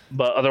 great.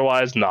 But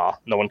otherwise, no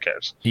one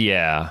cares.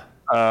 Yeah.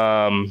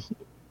 So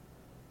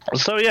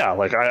yeah,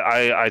 like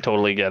I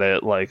totally get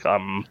it. Like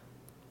I'm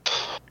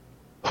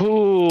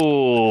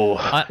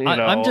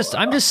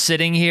just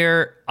sitting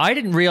here. I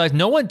didn't realize,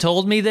 no one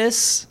told me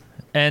this,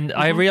 and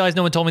I realized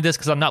no one told me this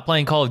because I'm not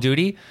playing Call of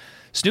Duty.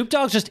 Snoop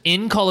Dogg's just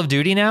in Call of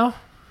Duty now.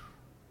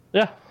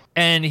 Yeah.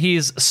 And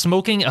he's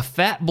smoking a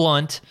fat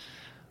blunt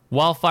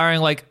while firing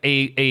like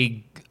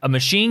a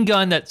machine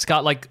gun that's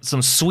got like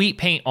some sweet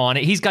paint on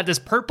it. He's got this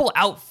purple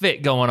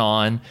outfit going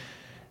on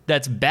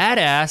that's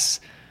badass.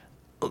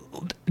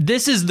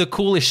 This is the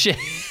coolest shit.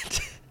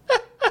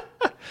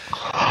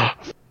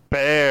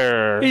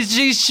 Bear.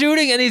 He's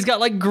shooting and he's got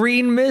like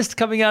green mist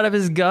coming out of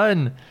his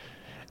gun.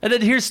 And then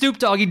here's Snoop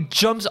Dogg. He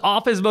jumps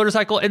off his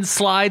motorcycle and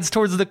slides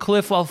towards the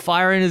cliff while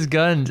firing his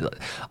gun.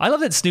 I love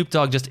that Snoop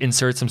Dogg just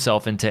inserts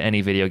himself into any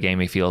video game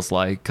he feels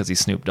like because he's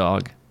Snoop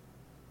Dogg.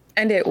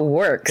 And it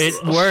works. It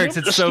works.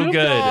 It's so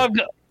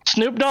good.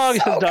 Snoop Dogg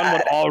has done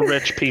what all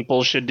rich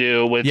people should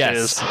do, which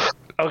is,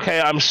 okay,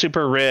 I'm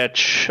super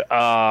rich.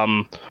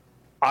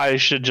 I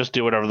should just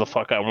do whatever the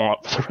fuck I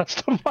want for the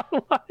rest of my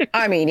life.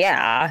 I mean,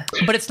 yeah.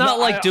 But it's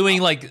not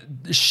doing like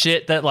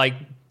shit that like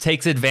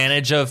takes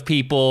advantage of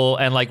people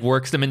and like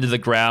works them into the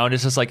ground.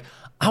 It's just like,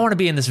 I want to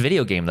be in this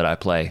video game that I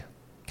play.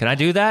 Can I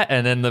do that?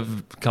 And then the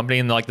company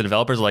and like the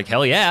developers are like,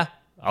 hell yeah,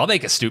 I'll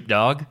make a Snoop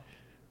Dogg.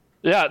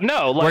 Yeah,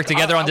 no. Like, work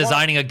together on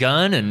designing a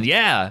gun, and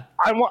yeah.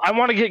 I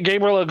want to get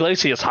Gabriel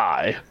Iglesias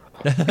high.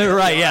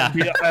 Right, yeah.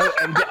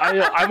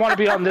 I want to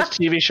be on this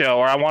TV show,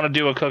 or I want to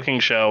do a cooking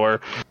show, or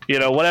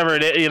whatever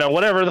it is,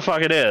 whatever the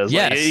fuck it is.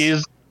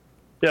 Yes.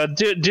 Like,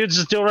 dude's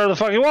just doing whatever the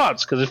fuck he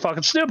wants because he's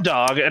fucking Snoop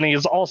Dogg, and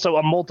he's also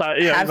a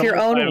multi. Have your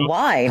own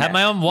wine. Have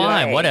my own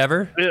wine, Right.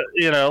 Whatever.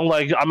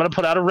 Like I'm gonna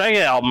put out a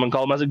reggae album and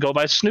go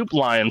by Snoop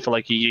Lion for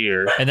like a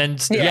year. And then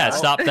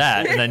stop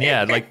that, and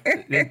then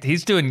like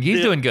he's doing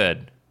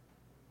good.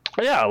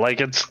 Yeah, like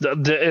it's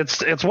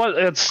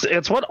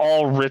what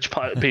all rich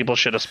people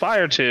should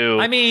aspire to.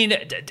 I mean,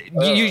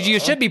 you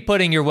should be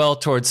putting your wealth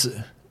towards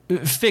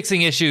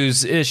fixing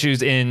issues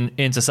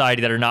in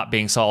society that are not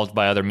being solved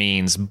by other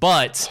means.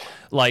 But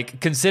like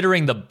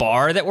considering the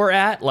bar that we're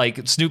at,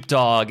 like Snoop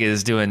Dogg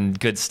is doing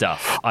good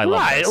stuff. I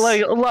love this.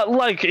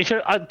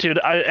 Dude.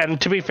 And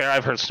to be fair,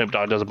 I've heard Snoop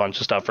Dogg does a bunch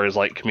of stuff for his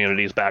like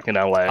communities back in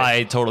LA.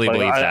 I totally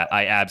believe that.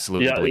 I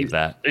absolutely believe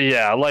that.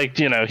 Yeah, like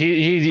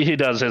he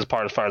does his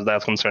part as far as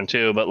that's concerned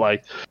too. But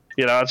like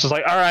it's just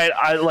like, all right,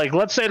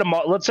 let's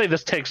say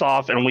this takes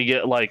off and we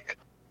get like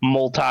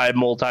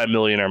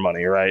multi-millionaire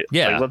money, right?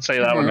 Yeah. Like, let's say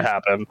that would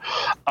happen.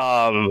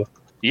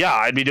 Yeah,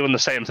 I'd be doing the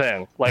same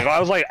thing. Like if I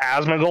was like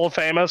Asmongold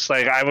famous,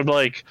 like I'd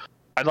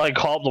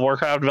call up the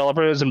Warcraft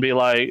developers and be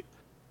like,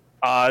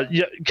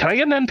 yeah, can I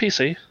get an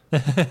NPC?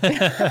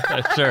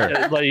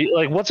 Sure.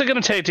 Like what's it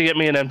gonna take to get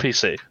me an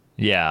NPC?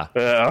 Yeah.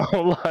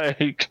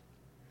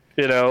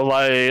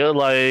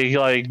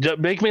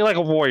 Make me like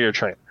a warrior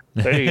trainer.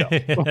 There you go.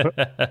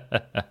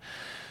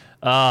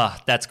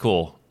 That's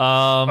cool.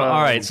 All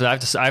right, so I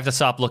have to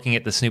stop looking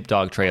at the Snoop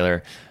Dogg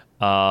trailer.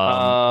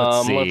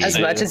 Let's see. As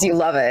much as you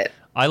love it.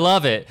 I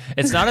love it.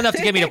 It's not enough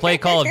to get me to play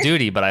Call of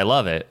Duty, but I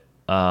love it.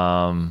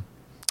 So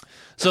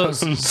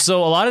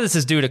a lot of this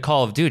is due to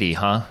Call of Duty,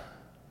 huh?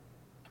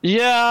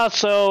 Yeah,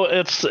 so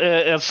it's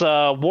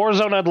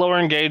Warzone had lower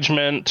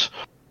engagement.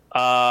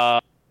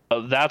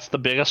 That's the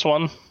biggest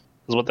one,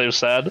 is what they've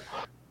said.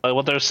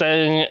 What they're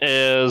saying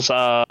is,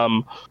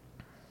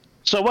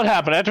 so what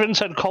happened? Activision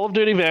said Call of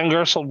Duty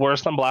Vanguard sold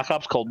worse than Black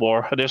Ops Cold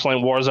War.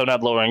 Additionally, Warzone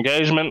had lower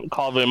engagement.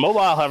 Call of Duty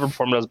Mobile, however,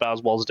 performed as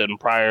well as it did in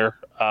prior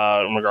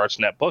in regards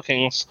to net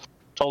bookings.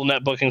 Total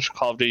net bookings for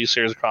Call of Duty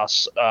series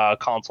across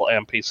console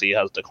and PC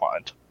has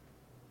declined.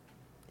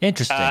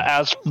 Interesting.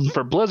 As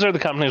for Blizzard, the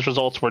company's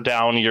results were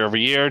down year over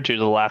year due to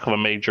the lack of a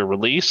major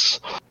release.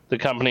 The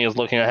company is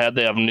looking ahead.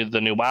 They have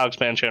the new WoW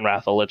expansion,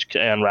 Wrath of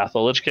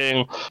the Lich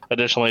King.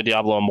 Additionally,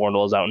 Diablo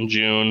Immortal is out in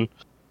June.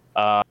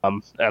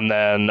 And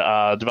then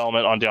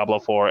development on Diablo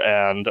 4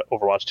 and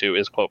Overwatch 2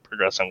 is, quote,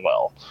 progressing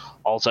well.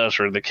 Also, as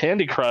for the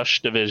Candy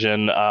Crush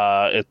division,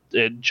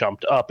 it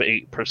jumped up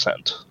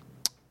 8%.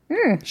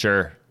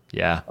 Sure.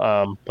 Yeah.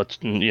 But,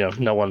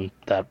 no one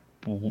that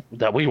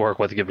we work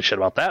with give a shit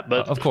about that.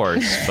 But of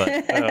course. But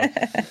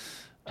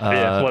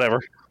yeah, whatever.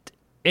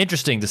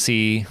 Interesting to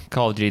see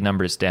Call of Duty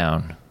numbers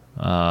down.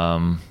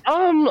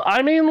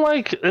 I mean,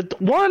 like,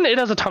 it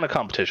has a ton of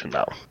competition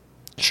now.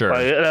 Sure.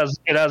 Like, it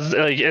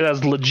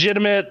has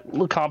legitimate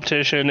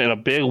competition in a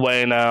big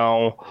way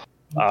now,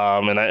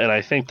 and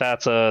I think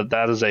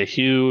that is a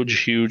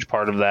huge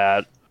part of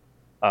that,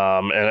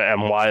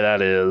 and why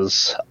that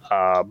is.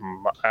 I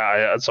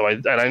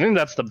think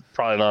that's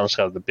probably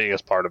honestly the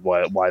biggest part of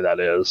why that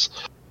is.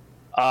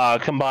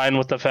 Combined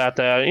with the fact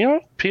that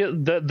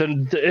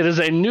it is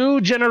a new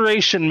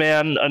generation,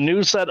 man, a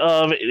new set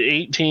of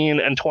 18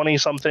 and 20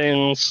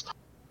 somethings,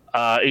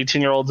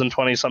 18-year-olds and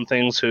 20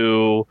 somethings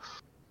who.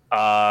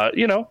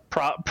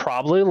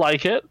 Probably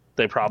like it.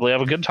 They probably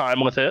have a good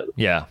time with it.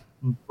 Yeah.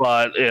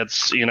 But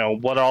it's,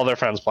 what are all their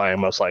friends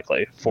playing most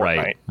likely?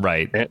 Fortnite.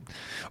 Right.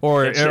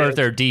 Or if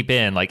they're deep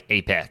in, like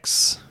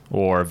Apex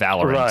or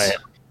Valorant.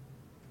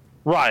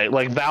 Right.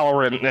 Like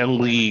Valorant and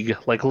League.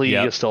 Like League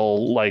is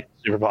still like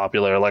super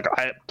popular. Like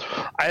I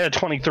had a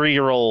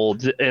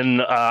 23-year-old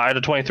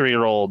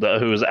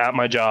who's at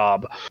my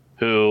job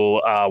who,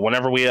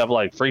 whenever we have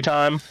like free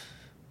time,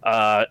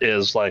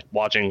 is like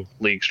watching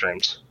League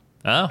streams.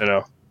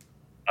 Oh.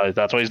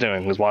 That's what he's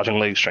doing. He's watching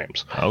League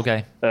streams.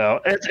 Okay.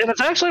 It's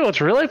actually what's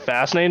really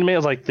fascinating to me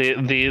is like the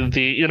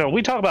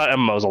we talk about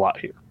MMOs a lot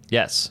here.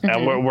 Yes.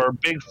 And we're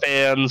big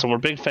fans, and we're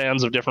big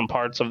fans of different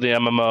parts of the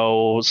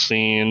MMO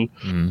scene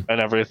and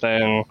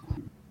everything.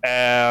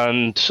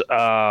 And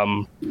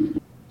the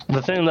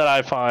thing that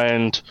I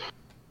find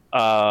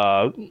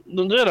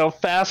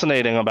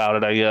fascinating about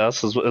it, I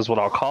guess, is what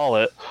I'll call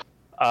it,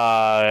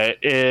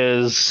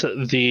 is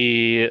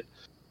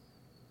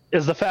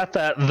the fact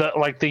that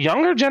the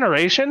younger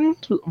generation,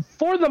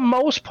 for the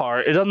most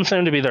part, it doesn't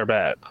seem to be their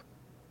bag.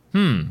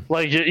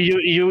 Like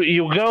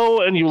you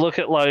go and you look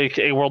at like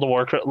a World of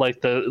Warcraft,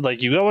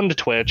 you go into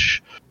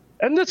Twitch,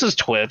 and this is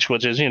Twitch,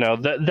 which is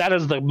that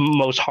is the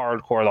most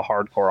hardcore, the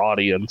hardcore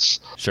audience.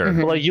 Sure.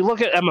 But, like you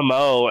look at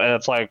MMO and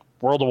it's like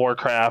World of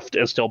Warcraft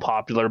is still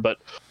popular, but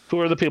who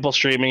are the people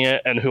streaming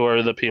it and who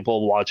are the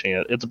people watching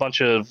it? It's a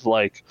bunch of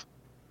like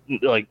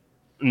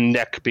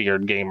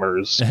neckbeard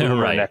gamers.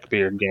 Right.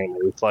 Neckbeard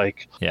gamers.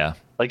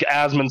 Like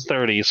Asmon's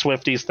 30,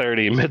 Swifty's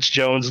 30, Mitch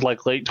Jones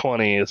like late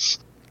 20s,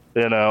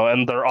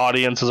 and their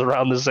audience is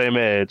around the same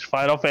age.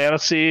 Final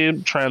Fantasy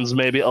trends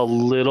maybe a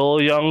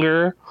little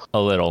younger. A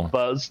little.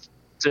 But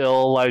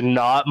still like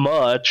not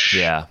much.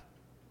 Yeah.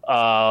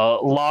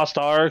 Lost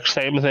Ark,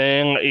 same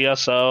thing.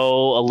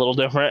 ESO, a little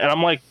different. And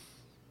I'm like,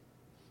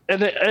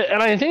 and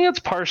I think it's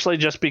partially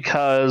just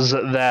because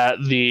that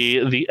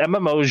the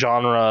MMO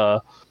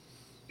genre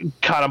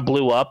kind of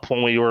blew up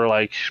when we were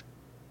like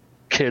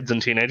kids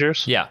and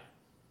teenagers. Yeah.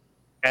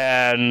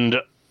 And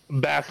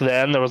back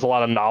then there was a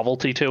lot of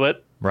novelty to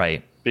it.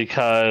 Right.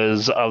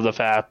 Because of the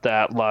fact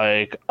that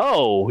like,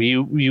 oh,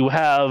 you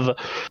have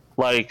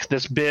like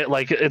this bit,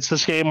 like it's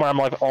this game where I'm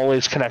like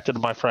always connected to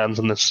my friends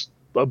in this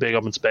big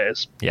open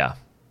space. Yeah.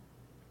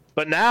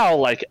 But now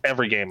like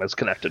every game is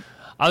connected.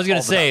 I was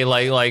going to say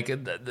like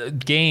the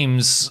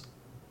games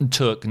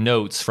took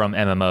notes from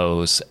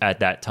MMOs at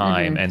that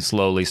time and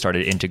slowly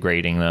started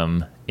integrating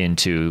them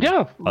into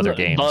other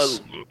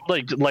games.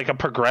 Like a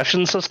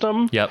progression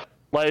system. Yep.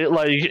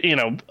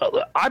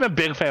 I'm a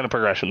big fan of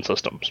progression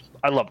systems.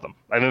 I love them.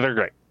 I think they're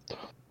great.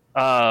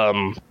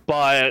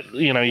 But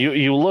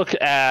you look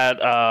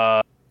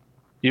at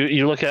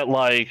you look at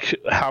like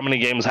how many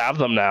games have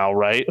them now,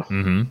 right?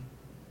 Mm-hmm.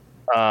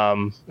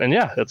 And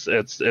yeah, it's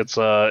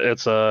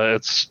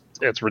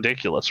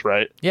ridiculous,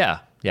 right? Yeah.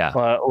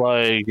 Yeah.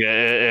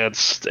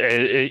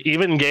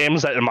 Even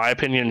games that, in my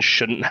opinion,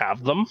 shouldn't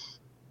have them,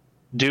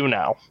 do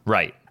now.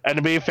 Right. And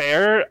to be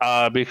fair,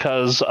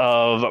 because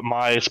of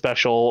my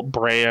special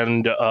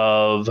brand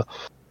of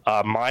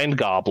mind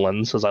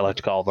goblins, as I like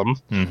to call them,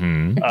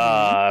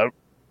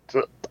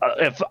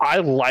 if I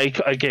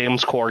like a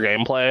game's core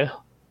gameplay,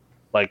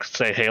 like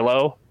say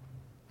Halo,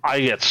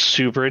 I get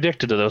super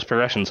addicted to those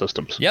progression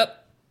systems. Yep.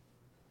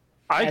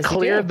 I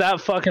cleared that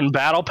fucking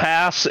battle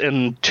pass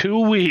in 2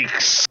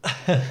 weeks.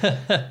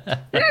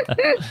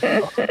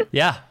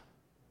 Yeah.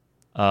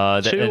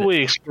 2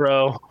 weeks,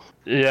 bro.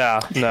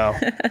 Yeah, no.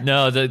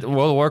 No, the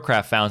World of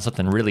Warcraft found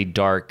something really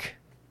dark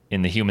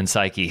in the human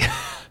psyche.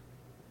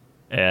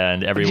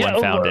 And everyone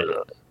found it.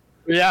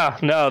 Yeah,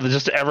 no,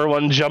 just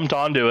everyone jumped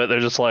onto it. They're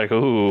just like,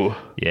 ooh.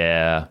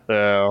 Yeah.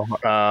 So,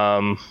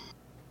 and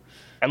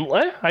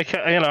I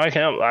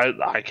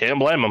can't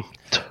blame them.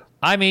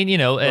 I mean,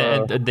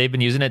 and they've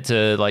been using it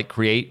to like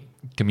create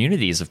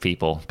communities of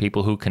people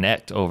who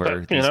connect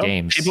over these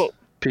games.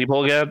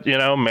 people get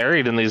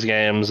married in these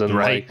games, and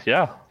Right. like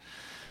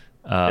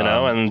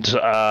and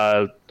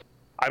I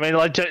mean,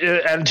 like,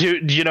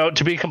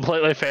 to be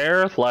completely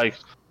fair, like,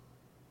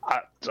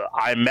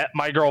 I met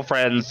my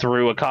girlfriend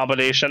through a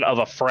combination of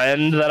a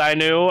friend that I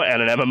knew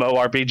and an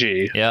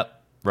MMORPG. Yep.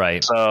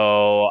 Right.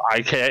 So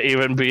I can't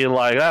even be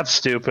like, that's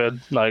stupid.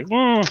 Like,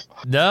 No,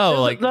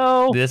 like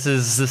no. this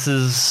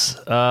is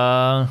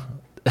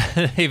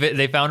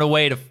they found a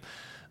way to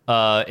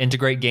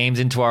integrate games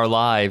into our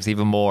lives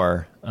even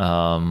more. We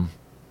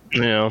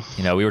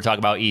were talking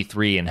about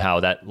E3 and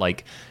how that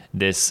like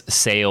this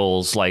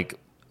sales like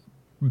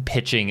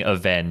pitching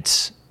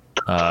event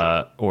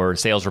or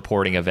sales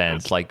reporting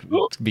event like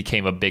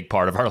became a big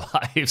part of our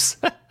lives.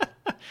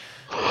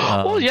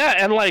 Well, yeah,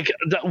 and like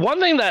the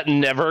one thing that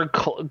never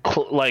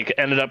like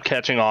ended up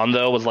catching on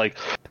though was like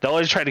they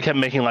always tried to keep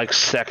making like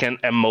second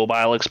and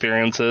mobile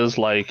experiences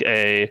like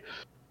a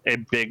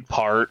big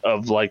part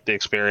of like the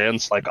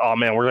experience. Like, oh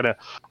man, we're gonna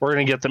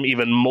get them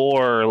even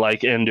more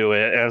like into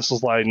it, and it's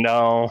just like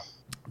no.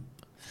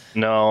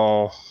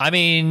 I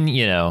mean,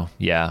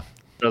 yeah,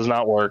 does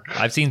not work.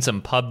 I've seen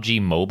some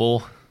PUBG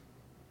Mobile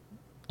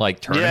like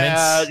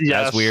tournaments.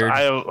 Yeah, that's weird.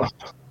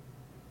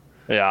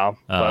 Yeah,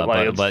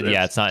 but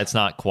it's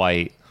not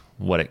quite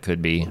what it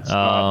could be.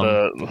 Not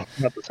the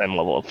same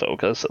level of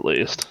focus, at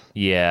least.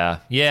 Yeah.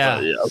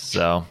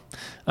 So,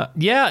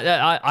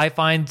 I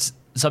find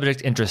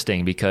subject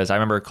interesting because I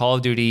remember Call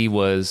of Duty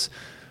was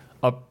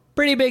a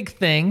pretty big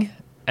thing,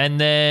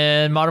 and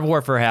then Modern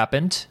Warfare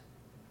happened,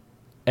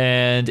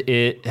 and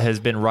it has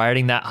been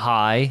riding that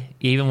high,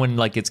 even when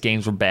like its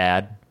games were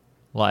bad.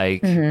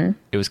 Like it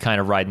was kind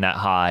of riding that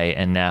high,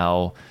 and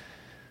now.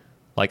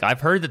 Like,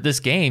 I've heard that this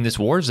game, this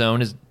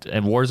Warzone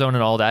and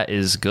all that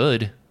is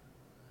good.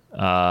 But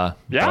I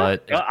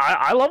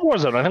love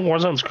Warzone. I think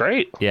Warzone's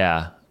great.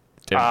 Yeah,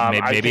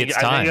 maybe it's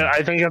time.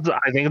 I think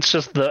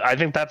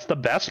that's the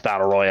best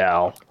battle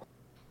royale.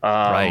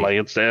 Right. Like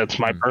it's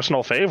my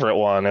personal favorite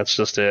one. It's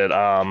just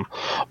one,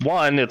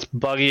 it's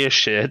buggy as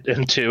shit,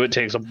 and two, it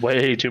takes up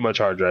way too much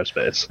hard drive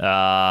space.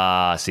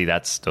 See,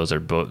 those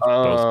are both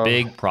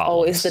big problems.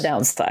 Always the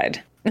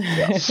downside.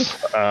 Yes.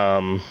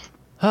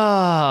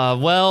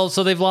 Well,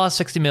 so they've lost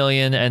 60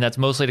 million, and that's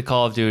mostly to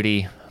Call of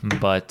Duty.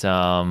 But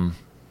I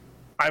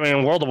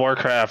mean, World of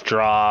Warcraft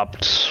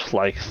dropped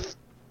like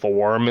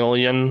 4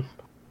 million.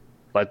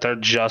 Like they're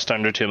just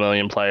under 2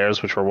 million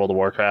players, which for World of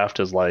Warcraft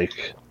is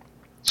like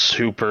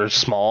super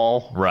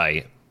small.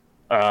 Right.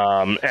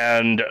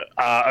 And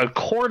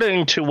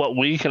according to what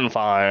we can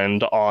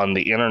find on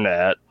the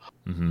internet,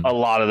 a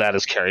lot of that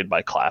is carried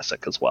by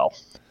Classic as well.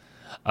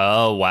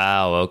 Oh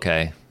wow!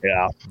 Okay.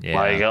 Yeah.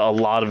 Like a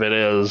lot of it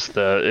is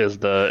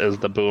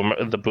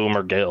the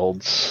boomer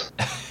guilds.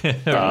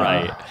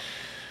 Right.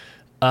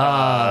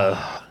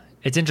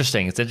 It's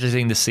interesting. It's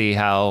interesting to see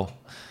how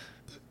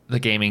the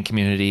gaming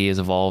community is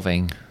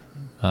evolving.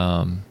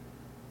 It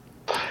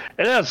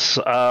is,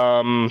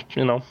 and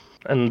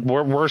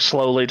we're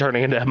slowly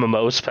turning into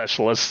MMO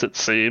specialists, it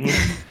seems.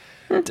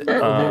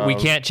 We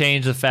can't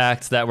change the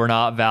fact that we're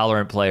not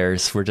Valorant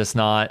players. We're just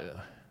not.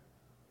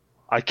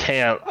 I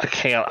can't.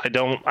 I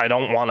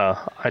don't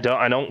wanna. I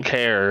don't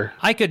care.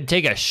 I could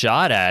take a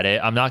shot at it.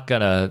 I'm not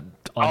gonna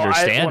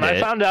understand when it.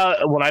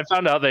 When I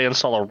found out they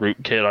install a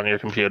rootkit on your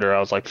computer, I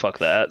was like, fuck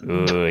that.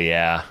 Ooh,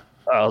 yeah.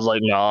 I was like,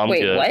 no, I'm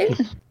good. Wait,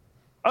 what?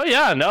 Oh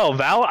yeah, no,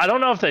 I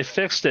don't know if they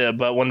fixed it,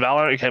 but when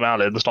Valorant came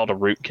out, it installed a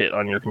rootkit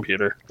on your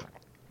computer.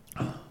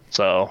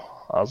 So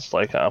I was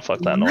like, oh, fuck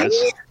that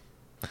noise.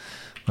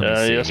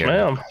 Yes, here.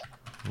 ma'am.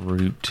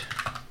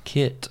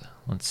 Rootkit.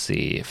 Let's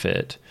see if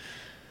it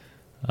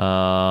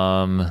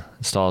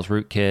installs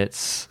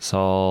rootkits.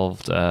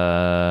 Solved.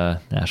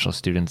 National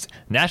Students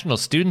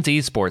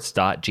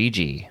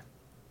Esports.gg.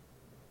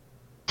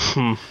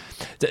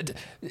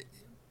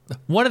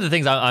 One of the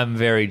things I'm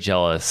very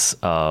jealous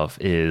of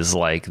is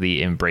like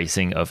the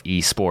embracing of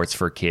esports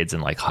for kids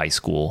in like high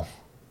school.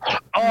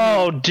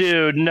 Oh,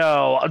 dude,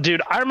 no.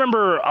 Dude, I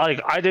remember,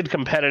 like, I did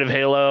competitive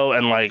Halo,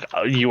 and, like,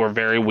 you were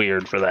very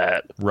weird for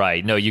that.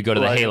 Right. No, you go to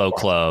the Halo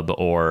Club,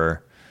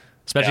 or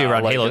especially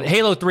around like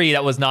Halo 3,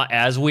 that was not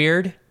as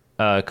weird,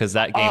 because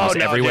that game was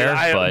everywhere.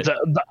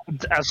 Dude,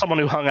 as someone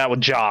who hung out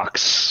with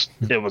jocks,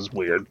 it was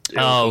weird.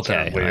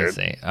 Okay. Weird. I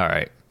see. All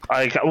right.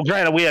 Like, well,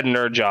 granted, we had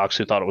nerd jocks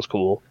who thought it was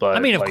cool, but...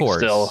 I mean, of like,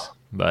 course, still,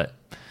 but,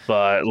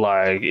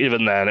 like,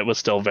 even then, it was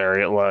still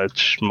very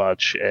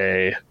much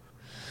a...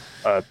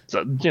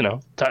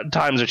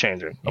 times are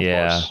changing, of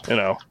course.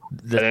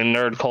 And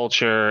nerd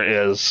culture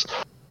is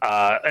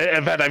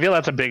in fact, I feel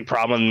that's a big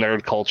problem in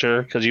nerd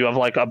culture, because you have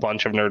like a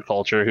bunch of nerd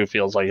culture who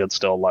feels like it's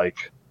still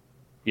like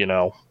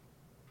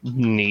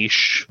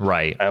niche,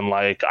 right? And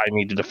like I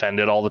need to defend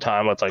it all the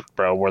time. It's like,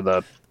 bro, we're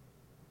the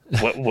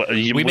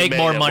we make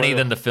more money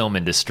than the film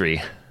industry.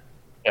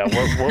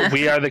 Yeah,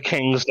 we are the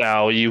kings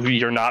now.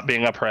 You're not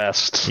being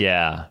oppressed.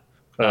 Yeah.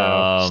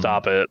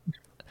 Stop it.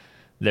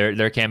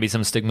 There can be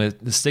some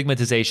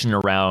stigmatization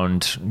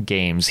around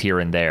games here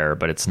and there,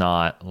 but it's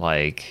not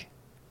like...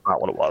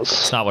 Not what it was.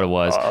 It's not what it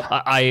was.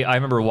 I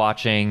remember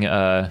watching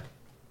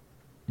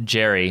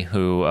Jerry,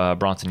 who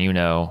Bronson,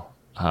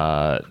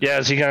 Yeah,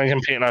 is he going to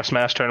compete in our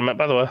Smash tournament,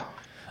 by the way?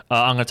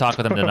 I'm going to talk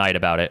with him tonight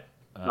about it.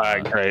 All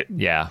right, great.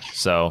 Yeah,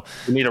 so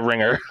We need a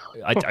ringer.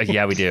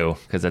 yeah, we do,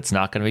 because it's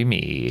not going to be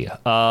me.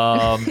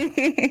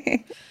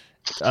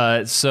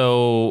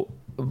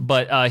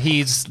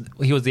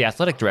 He was the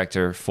athletic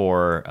director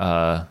for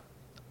a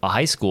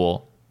high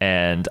school,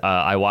 and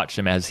I watched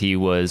him as he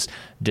was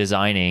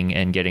designing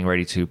and getting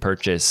ready to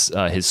purchase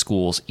his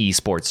school's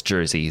esports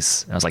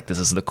jerseys. And I was like, this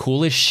is the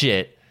coolest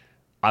shit.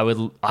 I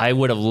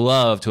would have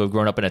loved to have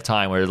grown up in a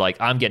time where like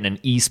I'm getting an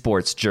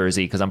esports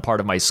jersey because I'm part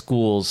of my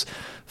school's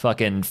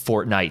fucking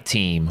Fortnite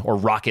team or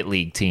Rocket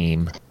League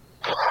team.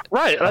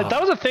 Right, like,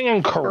 that was a thing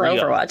in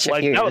Korea. Overwatch,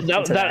 like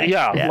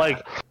yeah, Yeah.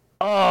 like,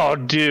 oh,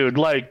 dude,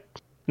 like,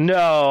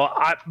 no,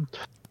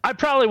 I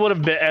probably would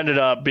have ended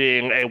up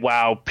being a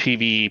WoW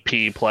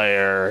PvP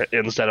player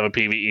instead of a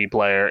PvE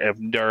player if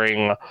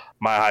during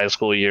my high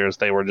school years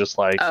they were just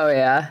like, Oh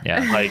yeah. Yeah,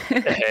 like,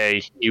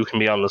 hey, you can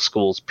be on the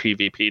school's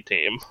PvP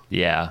team.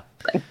 yeah.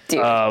 Dude.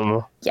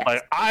 Yes.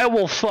 Like, I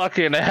will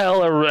fucking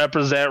hella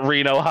represent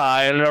Reno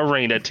High in an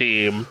arena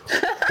team.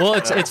 Well,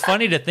 it's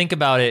funny to think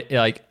about it,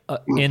 like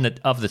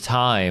the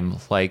time,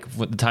 like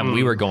the time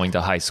we were going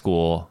to high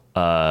school.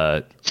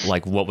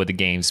 Like what would the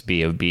games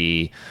be? It would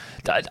be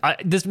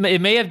it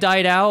may have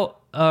died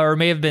out or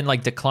may have been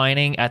like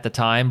declining at the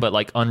time, but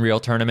like Unreal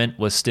Tournament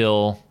was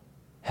still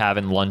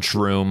having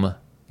lunchroom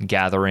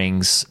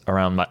gatherings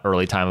around my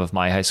early time of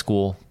my high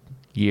school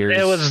years.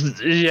 It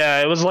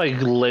was like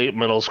late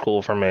middle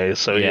school for me.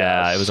 So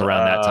yeah, it was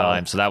around that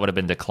time. So that would have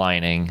been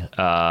declining.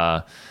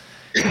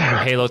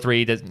 Halo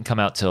 3 didn't come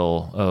out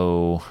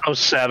till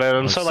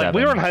 07. So like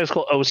we were in high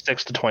school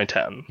 06 to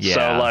 2010. Yeah.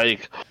 So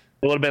like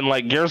it would have been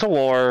like Gears of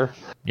War,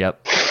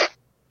 Yep.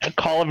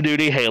 Call of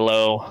Duty,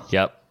 Halo,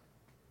 Yep.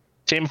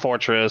 Team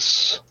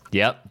Fortress,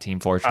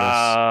 Team Fortress.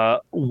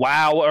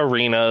 WoW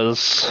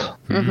Arenas,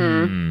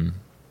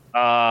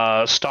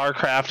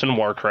 StarCraft and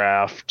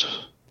Warcraft.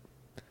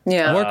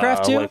 Yeah.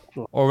 Warcraft 2? like-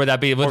 Or would that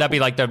be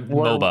like the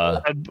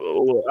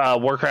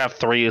MOBA? Warcraft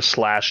 3 /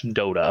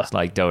 Dota. It's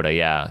like Dota,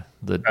 yeah.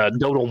 The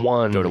Dota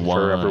 1 Dota 1.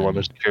 for everyone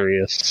who's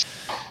curious.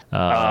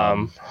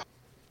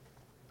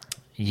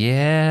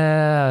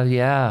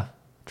 yeah.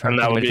 And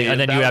that would be, and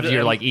then you have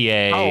your like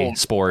EA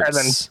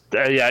Sports.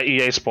 And then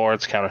EA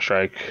Sports,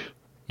 Counter-Strike,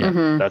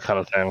 that kind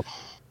of thing.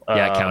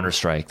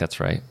 Counter-Strike, that's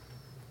right.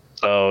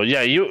 So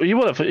yeah, you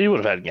would have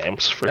had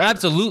games for sure.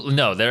 Absolutely.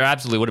 No, there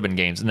absolutely would have been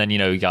games. And then,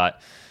 you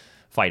got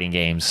fighting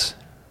games.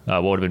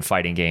 What would have been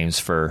fighting games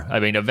for, I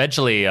mean,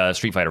 eventually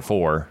Street Fighter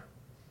 4,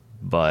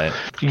 but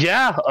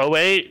Yeah,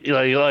 08,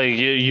 like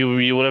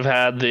you would have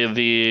had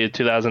the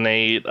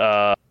 2008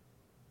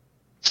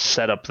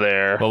 setup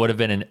there. what would have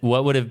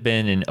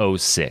been in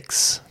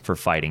 06 for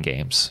fighting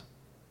games?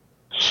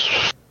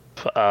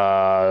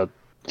 DOA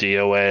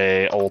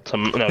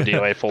Ultimate, no,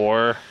 DOA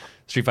 4.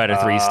 Street Fighter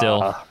 3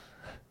 still.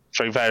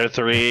 Street Fighter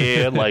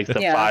 3, like the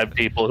Yeah. 5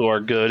 people who are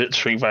good at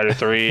Street Fighter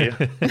 3.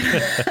 They've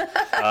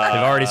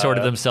already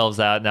sorted themselves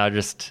out, now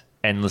just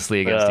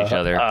endlessly against each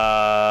other.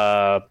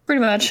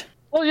 Pretty much.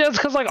 Well, yeah, it's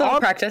because like all all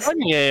practice.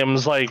 fighting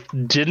games like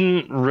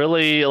didn't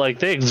really like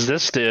they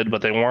existed,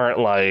 but they weren't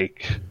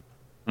like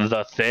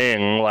the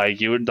thing. Like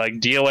you would like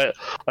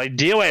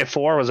DOA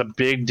 4 was a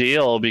big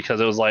deal because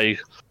it was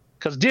like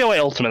because DOA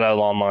Ultimate had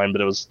online,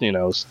 but it was it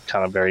was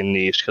kind of very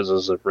niche because it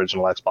was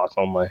original Xbox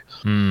only.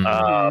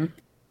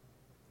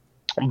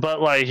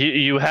 But like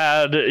you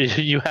had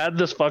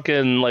this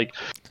fucking like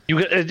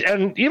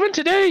and even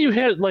today you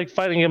had like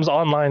fighting games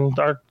online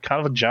are kind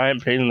of a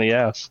giant pain in the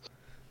ass.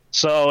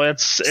 So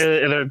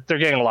they're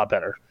getting a lot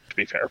better, to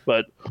be fair.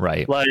 But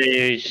Right. like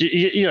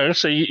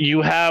so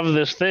you have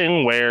this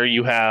thing where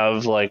you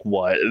have like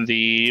what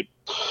like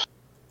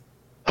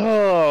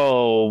I'm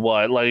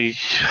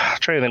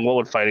trying to think what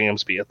would fighting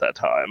games be at that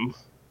time.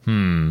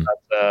 That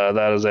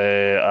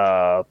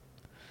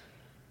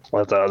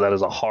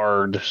is a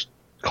hard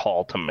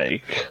call to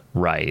make.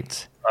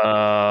 Right.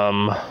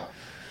 I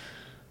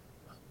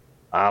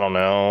don't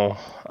know.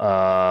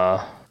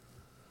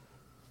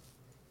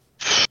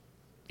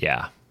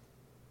 Yeah.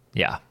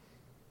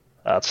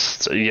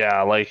 That's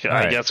like I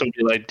right. guess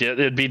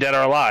it'd be Dead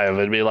or Alive.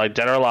 It'd be like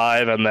Dead or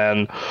Alive, and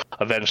then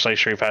eventually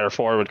Street Fighter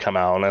 4 would come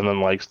out, and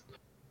then like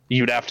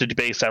you'd have to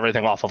base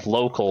everything off of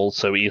local,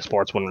 so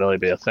esports wouldn't really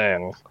be a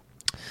thing.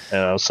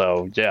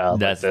 So yeah,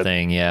 That's the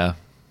thing, yeah.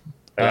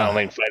 I don't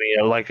think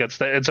fighting like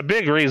it's a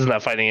big reason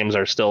that fighting games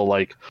are still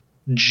like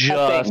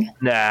just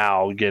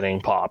now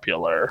getting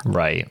popular.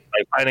 Right.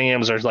 Like fighting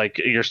games are like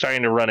you're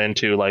starting to run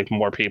into like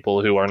more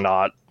people who are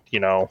not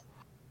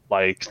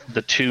like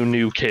the 2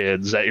 new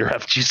kids at your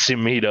FGC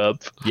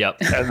meetup. Yep.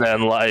 And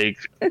then like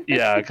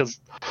because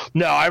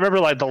I remember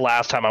like the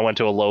last time I went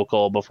to a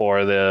local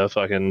before the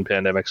fucking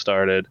pandemic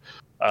started.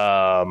 It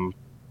was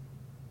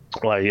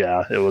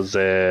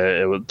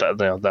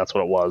that's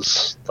what it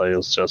was. Like it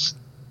was just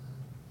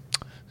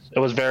it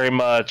was very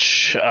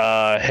much,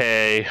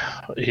 hey,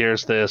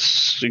 here's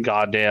this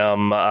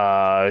goddamn,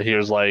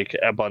 here's like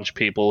a bunch of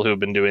people who've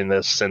been doing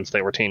this since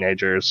they were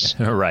teenagers.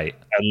 Right.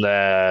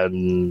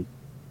 And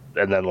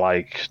then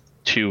like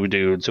two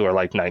dudes who are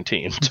like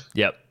 19.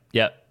 Yep.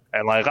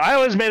 And like I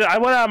went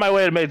out of my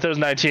way to make those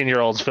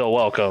 19-year-olds feel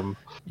welcome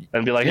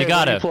and be like, hey, You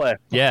gotta what do you play?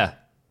 Yeah.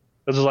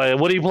 It's just like,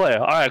 what do you play?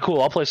 All right,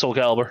 cool. I'll play Soul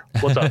Calibur.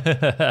 What's up?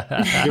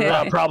 You're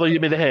gonna probably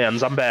give me the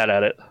hands. I'm bad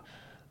at it.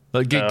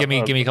 But give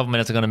me a couple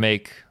minutes. I'm gonna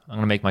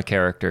make my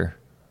character.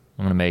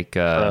 I'm gonna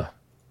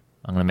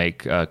make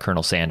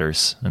Colonel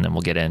Sanders, and then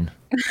we'll get in.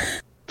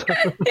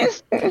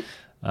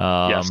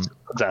 Yes,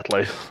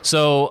 exactly.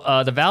 So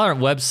the Valorant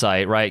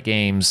website, Riot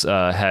Games,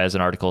 has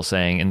an article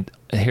saying, and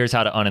here's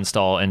how to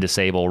uninstall and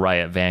disable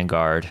Riot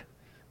Vanguard,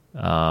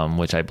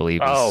 which I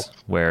believe is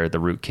where the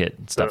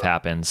rootkit stuff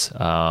happens.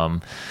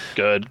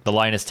 Good. The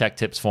Linus Tech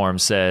Tips forum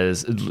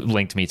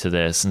linked me to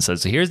this and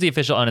says, so here's the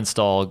official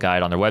uninstall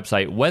guide on their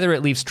website. Whether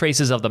it leaves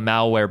traces of the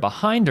malware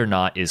behind or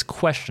not is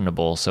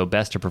questionable, so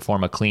best to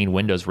perform a clean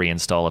Windows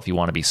reinstall if you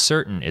want to be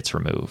certain it's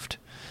removed.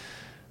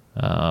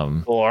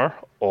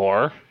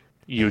 Or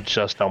you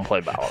just don't play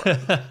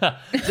Valorant.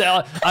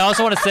 I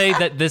also want to say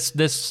that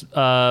this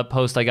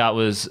post I got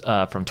was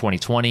from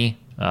 2020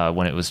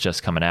 when it was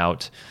just coming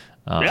out.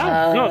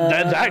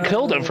 That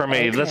killed it for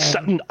me.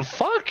 Okay.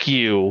 Fuck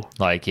you.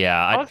 Like,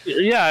 yeah,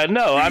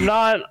 I'm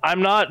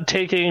not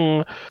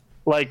taking.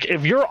 Like,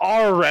 if you're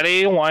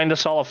already wanting to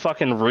install a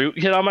fucking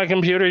rootkit on my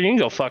computer, you can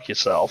go fuck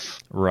yourself.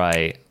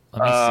 Right.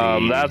 Let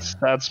me see.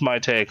 That's my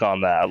take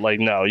on that. Like,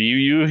 no,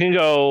 you can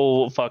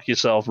go fuck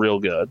yourself real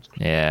good.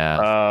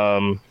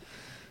 Yeah.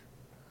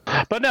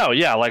 But no,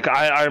 yeah, like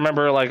I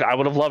remember, like I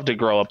would have loved to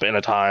grow up in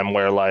a time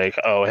where, like,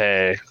 oh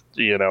hey,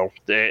 you know,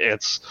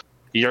 it's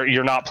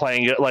you're not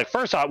playing it. Like,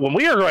 first off, when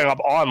we were growing up,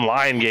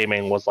 online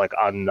gaming was like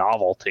a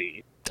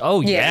novelty. Oh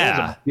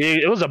yeah,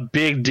 it was a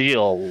big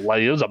deal.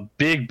 Like, it was a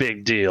big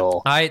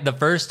deal. The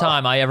first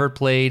time I ever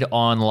played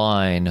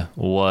online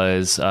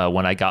was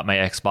when I got my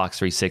Xbox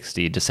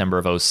 360, December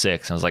of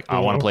 2006. I was like, I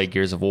want to play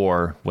Gears of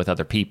War with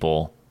other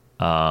people,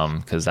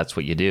 because that's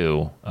what you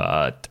do.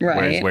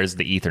 Right. Where's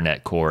the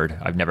Ethernet cord?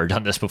 I've never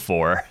done this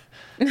before.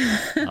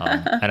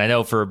 And I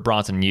know for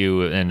Bronson,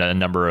 you and a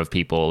number of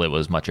people, it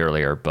was much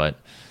earlier, but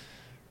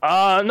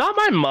not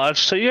by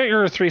much. So you got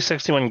your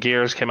 360 when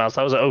Gears came out.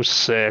 So that was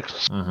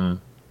 2006. Mm-hmm.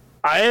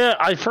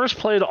 I first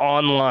played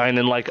online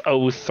in like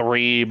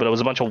 2003, but it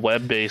was a bunch of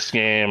web-based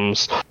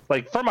games,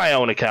 like for my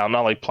own account,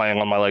 not like playing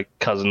on my like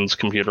cousin's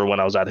computer when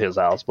I was at his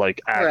house, but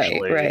like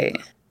actually, right.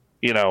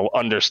 You know,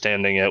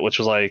 understanding it, which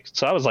was like,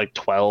 so I was like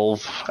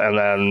 12, and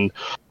then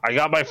I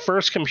got my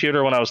first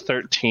computer when I was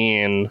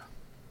 13,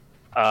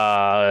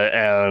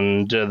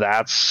 and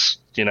that's,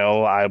 you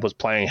know, I was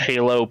playing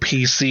Halo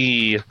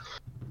PC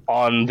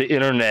on the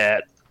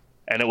internet,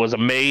 and it was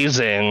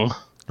amazing.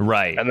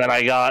 right. And then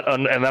I got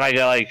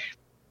like,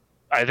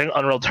 I think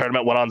Unreal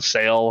Tournament went on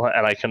sale,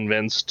 and I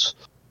convinced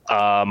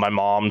my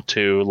mom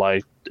to,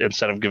 like,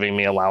 instead of giving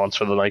me allowance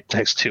for the like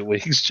next 2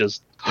 weeks,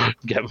 just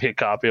get me a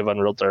copy of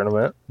Unreal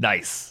Tournament.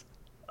 Nice.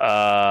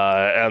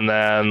 And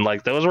then,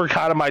 like, those were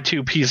kind of my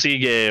two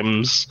PC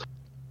games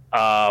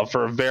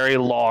for a very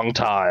long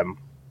time.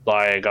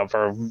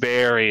 For a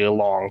very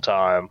long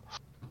time.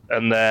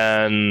 And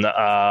then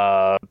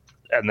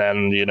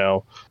you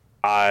know,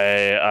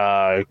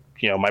 my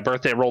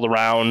birthday rolled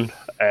around,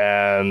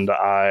 and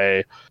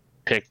I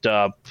picked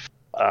up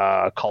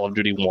Call of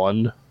Duty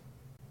 1.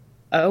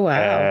 Oh,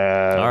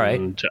 wow. All right.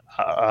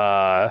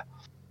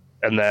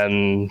 And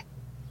then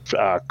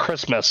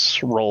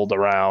Christmas rolled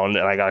around,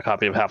 and I got a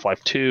copy of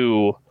Half-Life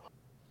 2.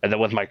 And then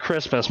with my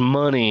Christmas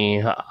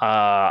money,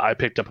 I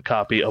picked up a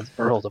copy of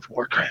World of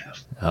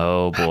Warcraft.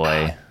 Oh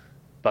boy.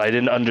 But I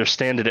didn't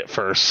understand it at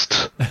first.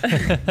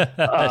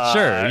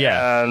 Sure,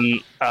 yeah.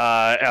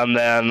 And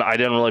then I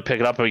didn't really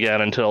pick it up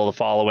again until the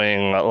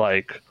following,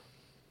 like,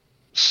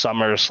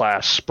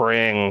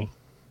 summer/spring.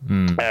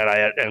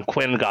 And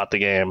Quinn got the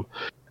game.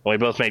 And we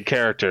both made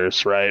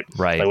characters, right?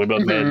 Right. Like, we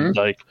both made,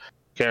 like,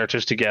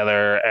 characters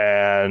together,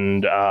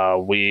 and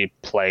we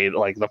played,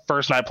 like, the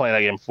first night playing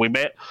that game.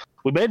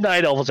 We made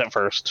Night Elves at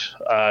first.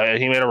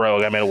 He made a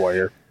rogue, I made a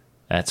warrior.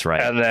 That's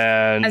right. And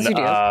then As you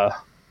do.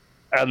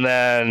 And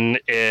then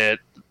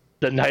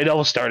the Night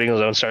Elf starting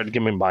zone started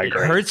giving me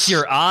migraines. It hurts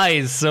your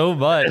eyes so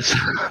much.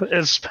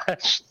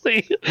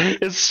 Especially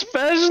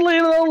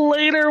the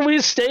later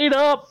we stayed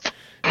up.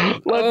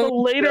 The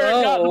later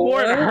it got, the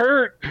more it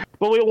hurt.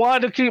 But we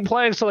wanted to keep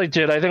playing, so, like,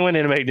 dude, I think we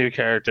need to make new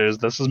characters.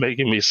 This is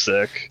making me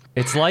sick.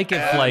 It's like if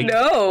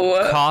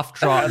cough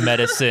drop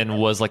medicine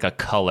was like a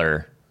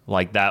color.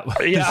 Like that.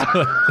 Yeah.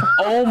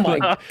 Oh my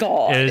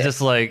god. It's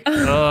just like,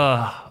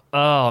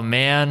 oh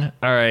man.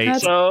 All right.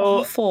 That's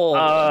awful.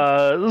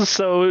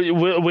 So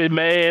we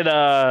made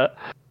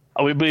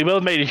we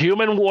both made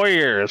human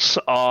warriors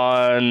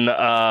on you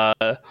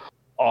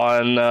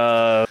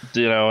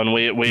know, and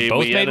we both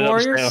we made ended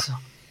warriors.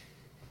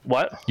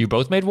 What? You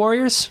both made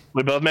warriors?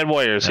 We both made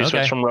warriors. He Okay.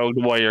 switched from rogue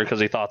to warrior because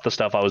he thought the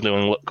stuff I was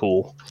doing looked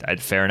cool.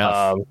 Fair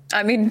enough.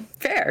 I mean,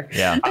 fair.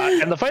 Yeah.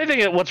 And the funny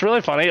thing, what's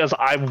really funny is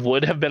I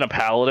would have been a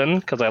paladin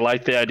because I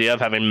like the idea of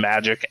having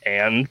magic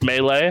and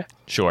melee.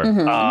 Sure.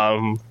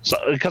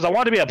 Because I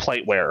wanted to be a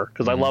plate wearer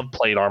because I love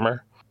plate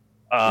armor.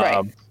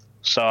 Right.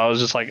 So I was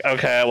just like,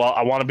 okay, well,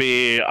 I want to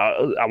be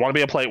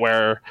a plate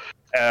wearer,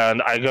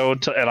 and I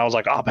was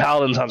like, oh,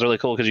 paladin sounds really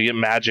cool because you get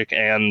magic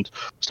and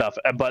stuff.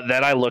 But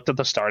then I looked at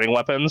the starting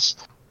weapons,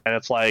 and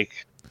it's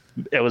like,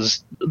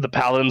 the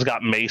paladins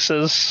got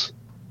maces,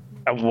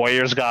 and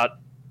warriors got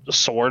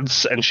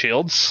swords and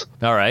shields.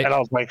 All right. And I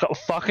was like, oh,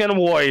 fucking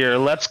warrior,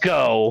 let's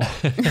go.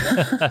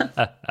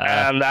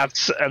 and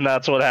that's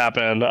what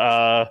happened.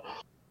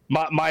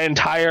 My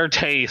entire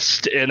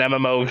taste in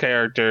MMO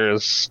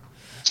characters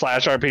 /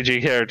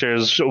 RPG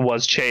characters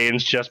was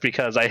changed just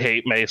because I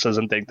hate maces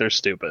and think they're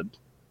stupid.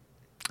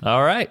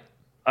 All right.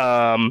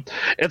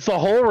 It's the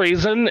whole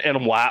reason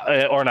in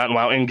WoW, or not in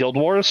WoW, in Guild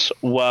Wars,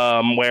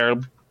 where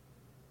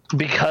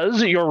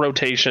because your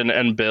rotation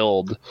and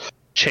build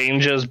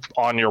changes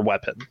on your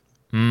weapon.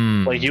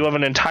 Like you have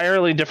an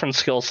entirely different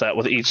skill set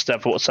with each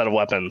set of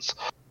weapons.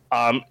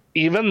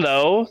 Even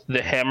though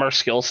the hammer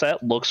skill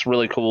set looks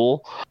really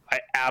cool, I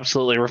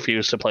absolutely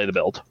refuse to play the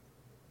build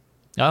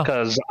Oh.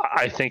 because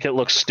I think it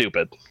looks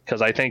stupid.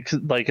 Because I think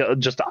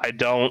I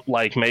don't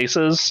like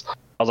maces.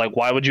 I was like,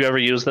 why would you ever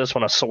use this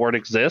when a sword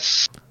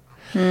exists?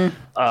 Fair.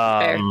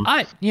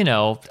 I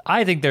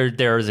think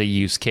there is a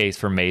use case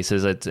for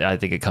maces. I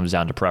think it comes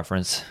down to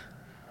preference.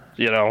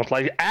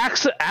 Like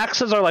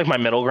axes are like my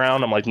middle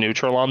ground. I'm like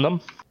neutral on them.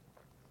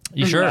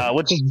 You sure?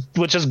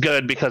 Which is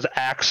good because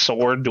axe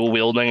sword dual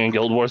wielding in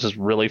Guild Wars is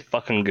really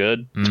fucking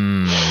good.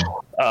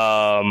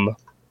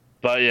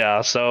 But yeah,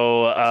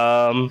 so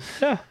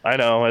yeah, I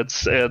know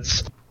it's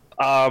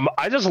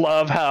I just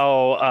love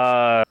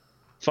how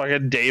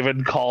fucking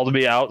David called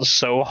me out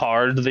so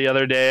hard the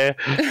other day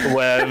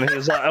when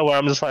he's like, where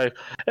I'm just like,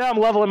 yeah, I'm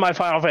leveling my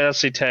Final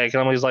Fantasy tank,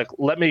 and he's like,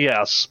 let me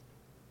guess,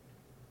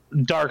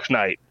 Dark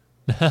Knight,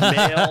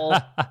 male,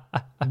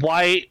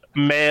 white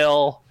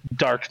male,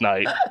 Dark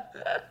Knight.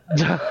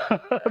 And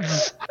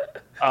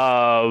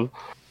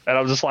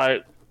I'm just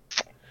like,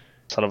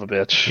 son of a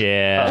bitch.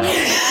 Yeah.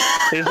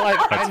 He's like,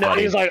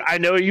 funny. He's like, I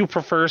know you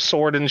prefer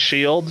sword and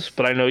shield,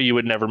 but I know you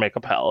would never make a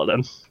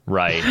paladin.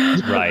 Right.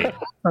 And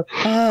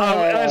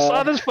I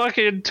saw this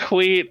fucking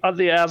tweet on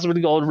the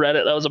Asmongold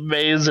Reddit that was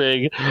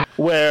amazing,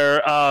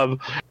 where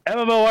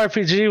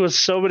MMORPG with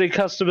so many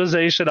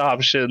customization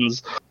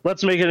options.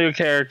 Let's make a new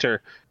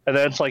character, and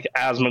then it's like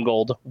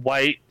Asmongold,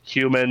 white,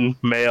 human,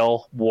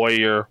 male,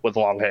 warrior with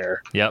long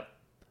hair, Yep.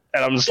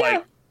 and I'm just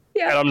like,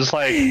 Yeah.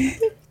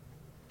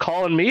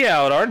 calling me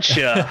out, aren't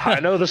you? I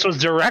know this was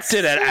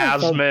directed at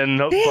Asmon,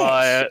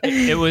 but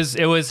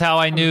It was how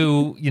I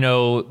knew,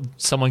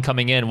 someone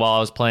coming in while I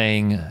was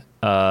playing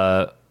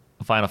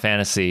Final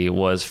Fantasy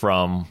was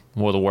from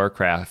World of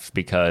Warcraft,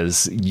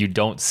 because you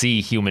don't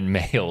see human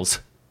males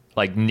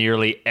like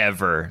nearly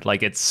ever.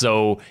 Like it's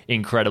so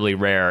incredibly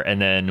rare.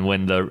 And then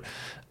when the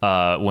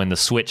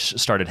switch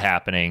started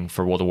happening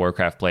for World of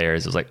Warcraft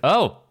players, it was like,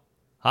 oh,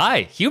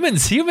 hi,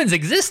 humans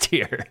exist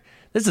here.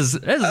 This is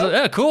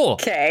cool.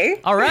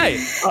 Okay. All right.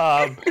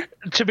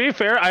 to be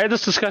fair, I had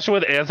this discussion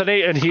with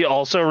Anthony, and he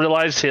also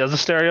realized he has a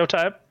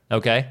stereotype.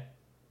 Okay.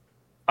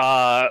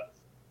 A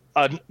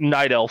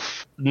night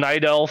elf,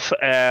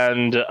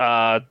 and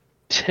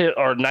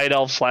or night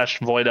elf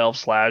 / void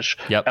elf /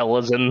 Yep.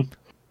 Elezen.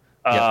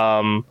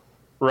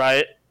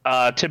 Right.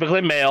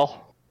 Typically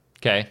male,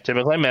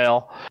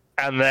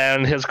 and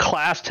then his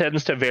class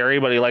tends to vary,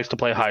 but he likes to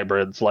play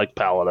hybrids like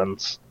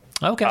paladins.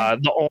 Okay.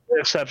 The only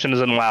exception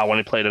is in WoW when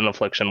he played an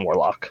Affliction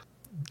Warlock.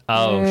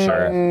 Oh,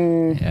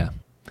 sure. Yeah.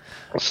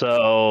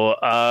 So,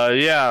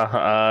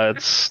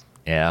 it's...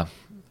 Yeah.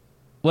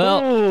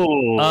 Well,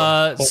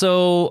 Ooh.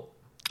 so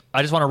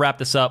I just want to wrap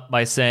this up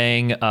by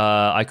saying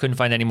I couldn't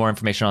find any more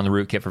information on the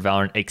rootkit for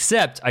Valorant,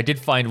 except I did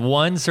find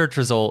one search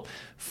result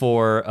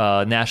for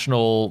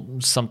national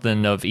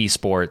something of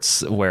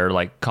esports, where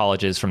like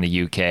colleges from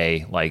the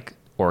UK like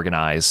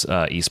organize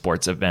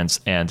esports events,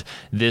 and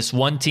this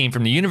one team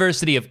from the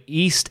University of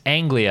East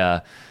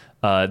Anglia,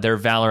 their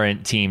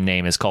Valorant team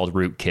name is called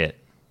Rootkit,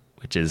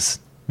 which is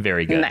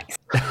very good. Nice.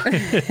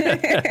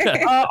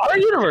 Our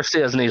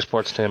university has an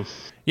esports team.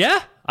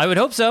 Yeah, I would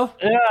hope so.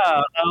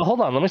 Yeah,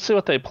 hold on, let me see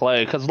what they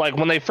play, because like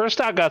when they first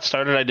got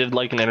started, I did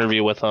like an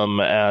interview with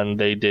them, and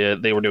they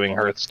were doing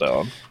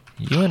Hearthstone.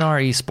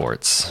 UNR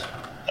Esports.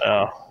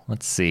 Oh,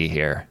 Let's see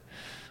here.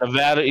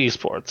 Nevada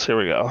Esports. Here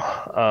we go.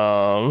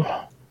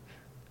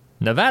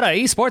 Nevada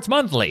Esports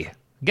Monthly.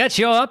 Get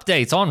your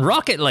updates on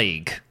Rocket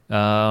League.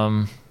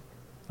 I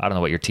don't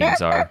know what your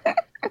teams are.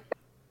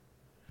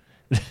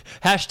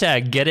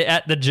 Hashtag get it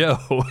at the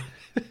Joe.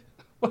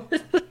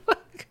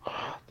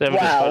 They have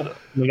Wow.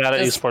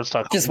 Nevada Just-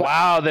 Esports.com. just-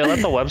 Wow, they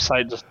let the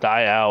website just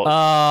die out.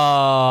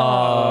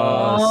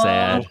 Oh,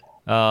 sad.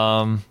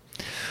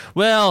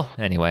 Well,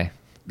 anyway.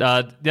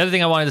 The other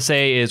thing I wanted to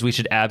say is we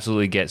should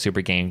absolutely get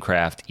Super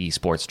Gamecraft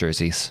esports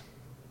jerseys.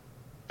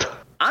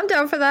 I'm I'm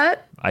down for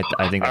that. I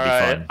think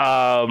that'd be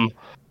fun.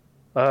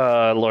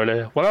 Lord,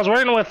 when I was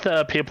working with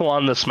people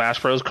on the Smash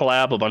Bros.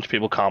 Collab, a bunch of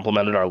people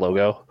complimented our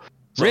logo.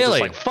 So Really? I was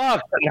just like,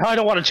 fuck, now I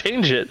don't want to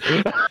change it.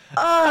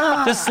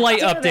 Just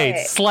slight damn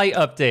updates. it. Slight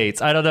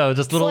updates. I don't know.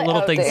 Just little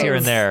Slight things here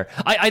and updates. there.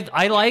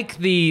 I like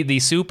the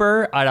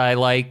super, and I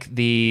like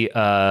the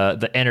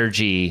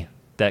energy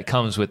that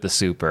comes with the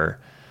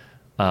super.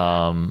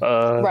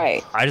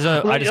 Right. I just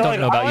don't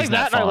know about I like using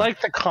that and I font.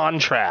 like the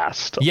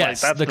contrast.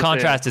 Yes, that's the thing.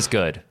 contrast is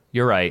good.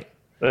 You're right.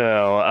 You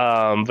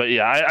know, but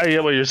yeah, I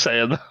get what you're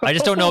saying. I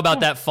just don't know about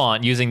that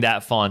font, using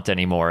that font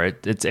anymore.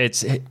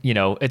 It's you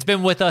know, it's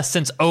been with us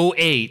since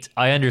 2008.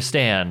 I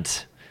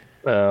understand.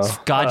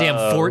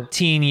 Goddamn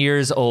 14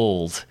 years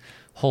old.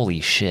 Holy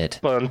shit.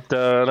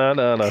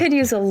 Could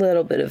use a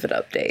little bit of an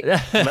update.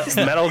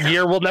 Metal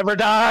Gear will never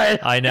die.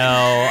 I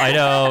know. I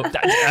don't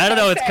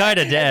know. It's kind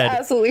of dead.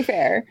 Absolutely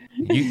fair.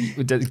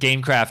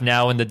 Gamecraft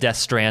now in the Death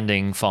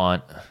Stranding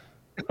font.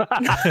 Oh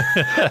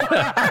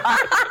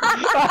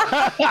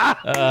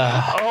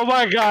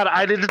my god,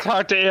 I need to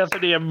talk to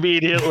Anthony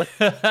immediately.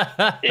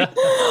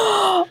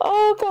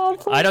 Oh god.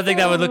 Please I don't think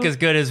that would look as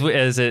good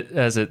as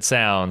it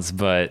sounds,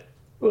 but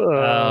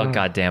oh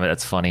god damn it,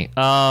 that's funny.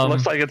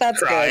 Looks like it's That's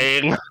good.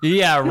 crying.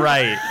 Yeah,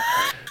 right.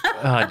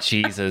 Oh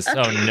Jesus.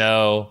 Oh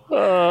no.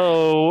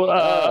 All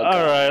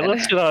right,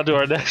 let's get on to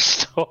our next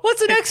story.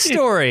 What's the next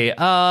story?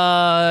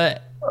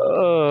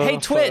 Hey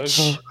Twitch.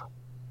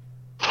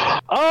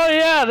 Oh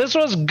yeah, this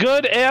was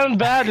good and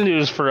bad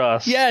news for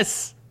us.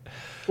 Yes.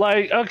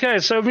 Like, okay,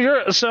 so if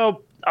you're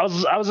so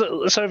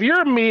if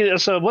you're a media,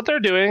 so what they're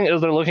doing is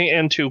they're looking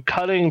into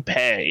cutting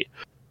pay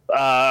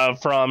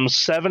from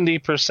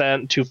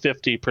 70% to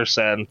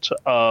 50%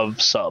 of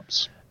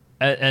subs.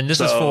 And this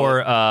is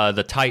for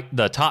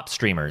the top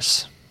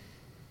streamers.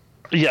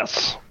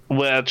 Yes,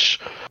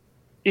 which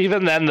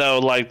even then though,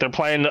 like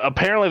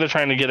apparently they're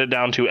trying to get it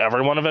down to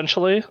everyone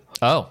eventually.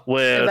 Oh.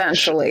 Which,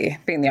 Eventually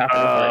being the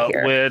operative word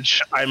here.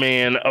 which I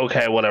mean,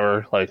 okay,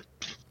 whatever. Like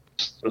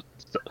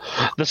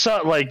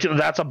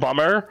that's a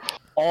bummer.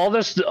 All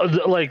this,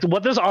 like,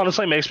 what this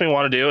honestly makes me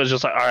want to do is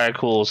just like, all right,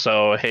 cool.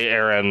 So, hey,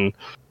 Aaron,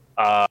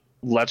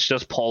 let's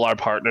just pull our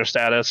partner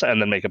status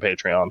and then make a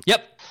Patreon.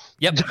 Yep.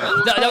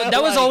 That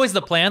was always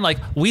the plan. Like,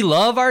 we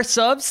love our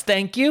subs.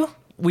 Thank you.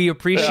 We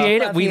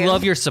appreciate it. We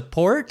love your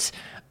support.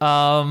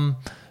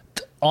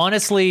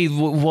 Honestly,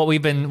 what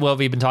we've been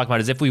talking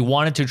about is if we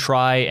wanted to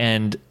try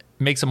and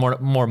make some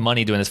more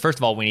money doing this. First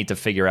of all, we need to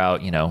figure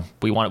out,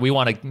 we want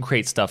to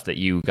create stuff that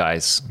you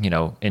guys,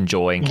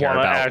 enjoy and care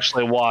about.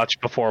 Actually watch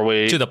before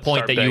we to the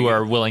point that you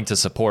are willing to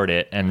support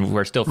it, and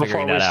we're still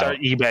figuring that out. Before we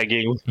start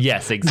e-begging.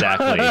 Yes,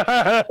 exactly.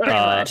 Pretty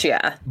much,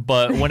 yeah.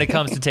 But when it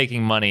comes to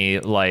taking money,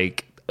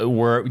 like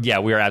we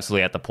are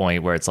absolutely at the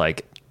point where it's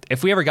like,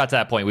 if we ever got to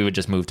that point, we would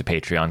just move to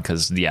Patreon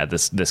because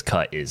this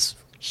cut is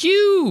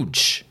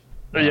huge.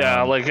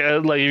 Yeah, like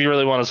if you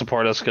really want to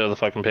support us, go to the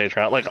fucking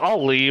Patreon. Like,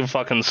 I'll leave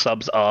fucking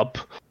subs up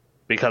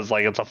because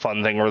like it's a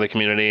fun thing for the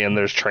community and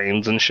there's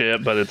trains and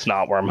shit, but it's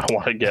not where I'm gonna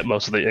want to get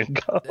most of the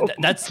income.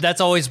 That's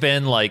always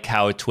been like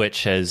how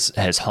Twitch has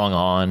hung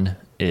on,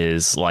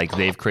 is like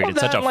they've created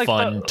such a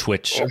fun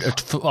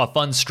a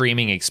fun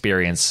streaming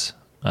experience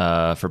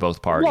for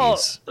both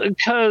parties. Well,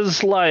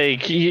 because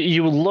like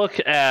you look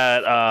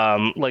at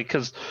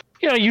because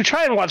you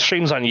try and watch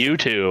streams on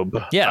YouTube,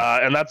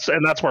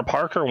 and that's where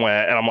Parker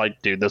went, and I'm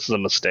like, dude, this is a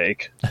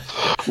mistake.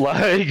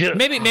 Like,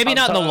 maybe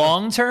not in the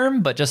long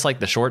term, but just like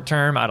the short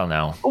term, I don't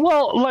know.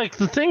 Well, like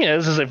the thing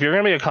is if you're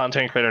gonna be a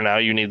content creator now,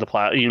 you need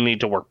you need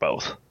to work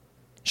both.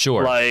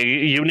 Sure. Like,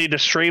 you need to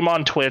stream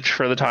on Twitch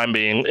for the time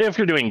being if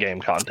you're doing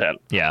game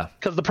content. Yeah.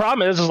 Because the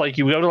problem is like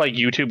you go to like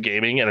YouTube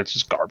gaming and it's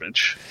just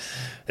garbage.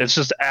 It's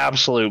just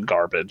absolute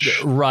garbage.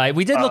 Right.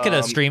 We did look at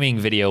a streaming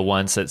video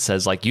once that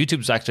says like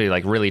YouTube's actually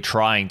like really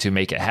trying to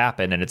make it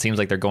happen, and it seems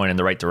like they're going in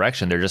the right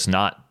direction. They're just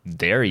not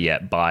there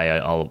yet by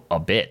a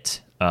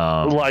bit.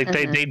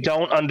 They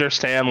don't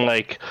understand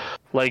like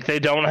they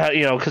don't have,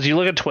 because you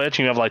look at Twitch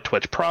and you have like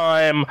Twitch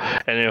Prime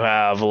and you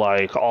have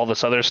like all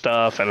this other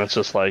stuff, and it's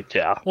just like,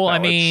 yeah. Well, I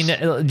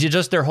mean,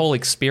 just their whole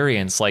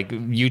experience, like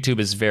YouTube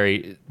is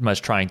very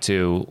much trying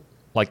to,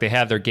 like, they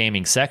have their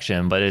gaming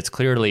section, but it's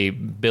clearly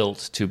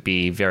built to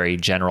be very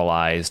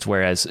generalized.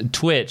 Whereas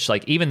Twitch,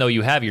 like, even though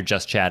you have your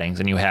just chattings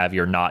and you have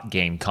your not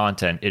game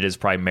content, it is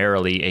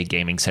primarily a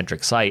gaming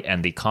centric site,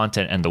 and the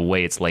content and the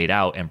way it's laid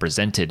out and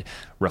presented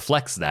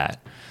reflects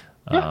that.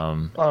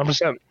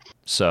 100%.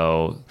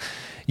 So,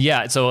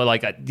 yeah. So,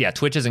 like,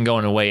 Twitch isn't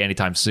going away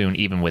anytime soon,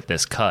 even with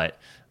this cut.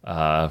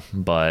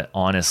 But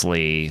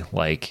honestly,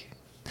 like,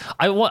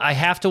 I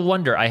have to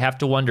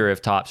wonder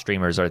if top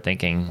streamers are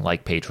thinking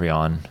like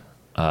Patreon.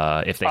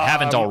 If they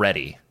haven't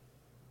already.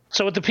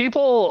 So with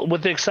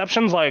the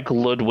exceptions like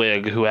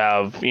Ludwig, who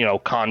have,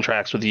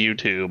 contracts with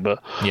YouTube,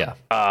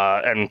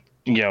 and,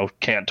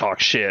 can't talk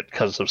shit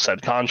because of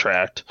said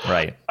contract.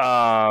 Right.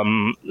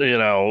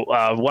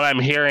 What I'm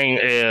hearing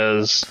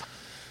is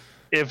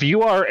if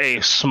you are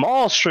a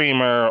small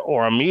streamer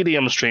or a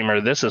medium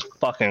streamer, this is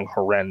fucking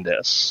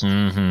horrendous.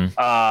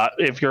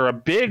 If you're a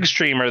big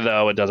streamer,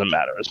 though, it doesn't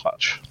matter as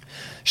much.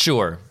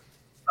 Sure.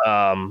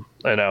 I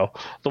know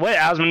the way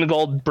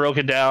Asmongold broke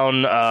it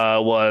down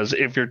was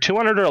if you're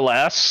 200 or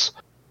less,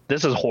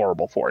 this is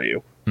horrible for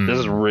you. This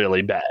is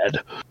really bad.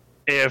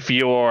 If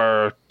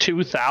you're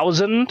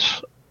 2,000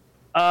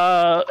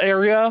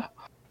 area,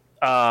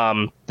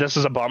 this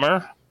is a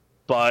bummer,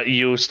 but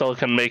you still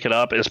can make it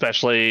up.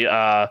 Especially,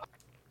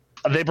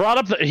 they brought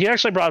up. He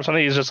actually brought up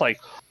something. He's just like,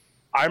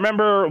 I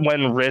remember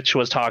when Rich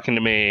was talking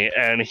to me,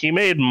 and he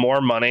made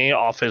more money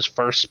off his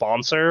first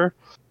sponsor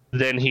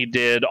than he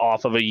did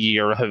off of a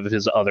year of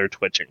his other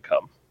Twitch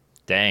income.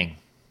 Damn.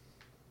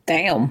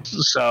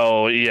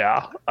 So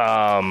yeah,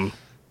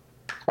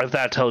 if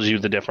that tells you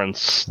the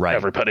difference, right.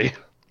 Everybody.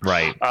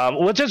 Right.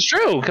 Which is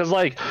true, because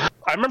like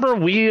I remember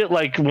we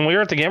like when we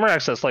were at the Gamer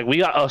Access, like we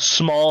got a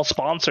small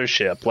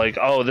sponsorship, like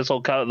this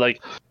will cut like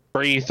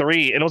for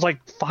E3, and it was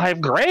like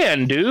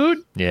 $5,000,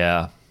 dude.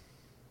 Yeah.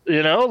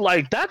 You know,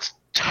 like that's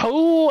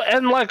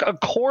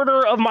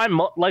 2.25 of my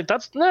like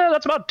that's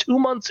about 2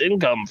 months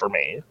income for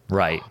me.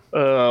 Right.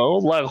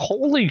 Like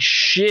holy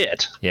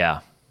shit. Yeah.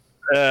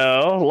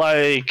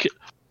 Like,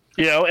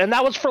 you know, and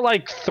that was for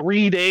like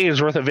 3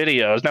 days worth of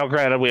videos. Now,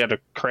 granted, we had to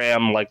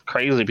cram like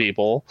crazy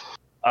people,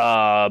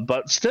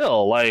 but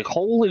still, like,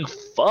 holy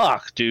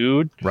fuck,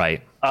 dude.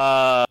 Right.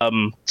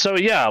 So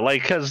yeah,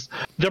 like, because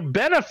the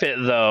benefit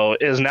though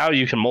is now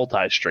you can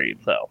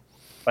multi-stream though.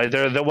 Like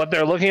what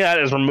they're looking at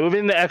is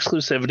removing the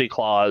exclusivity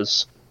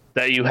clause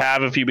that you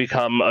have if you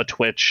become a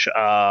Twitch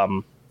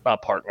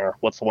partner.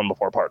 What's the one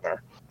before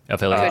partner?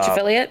 Affiliate.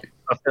 Twitch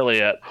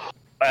affiliate.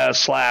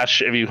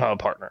 Slash if you become a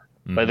partner.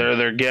 Like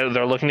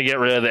they're looking to get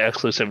rid of the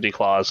exclusivity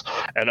clause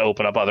and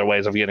open up other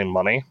ways of getting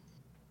money.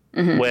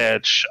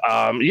 Which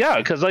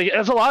because like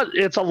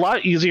it's a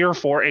lot easier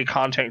for a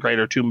content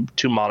creator to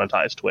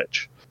monetize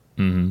Twitch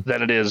than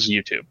it is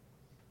YouTube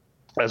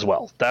as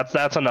well.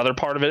 That's another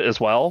part of it as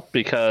well,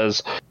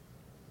 because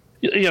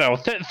you know,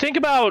 think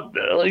about,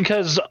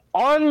 because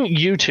on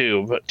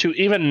YouTube to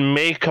even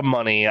make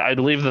money, I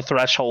believe the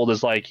threshold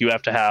is like you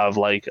have to have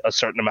like a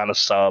certain amount of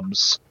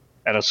subs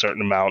and a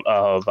certain amount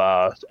of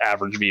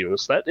average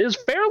views. That is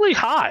fairly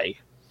high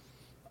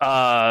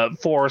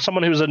for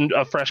someone who's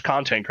a fresh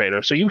content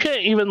creator. So you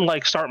can't even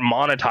like start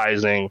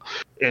monetizing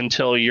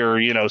until you're,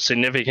 you know,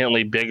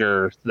 significantly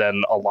bigger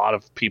than a lot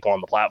of people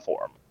on the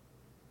platform.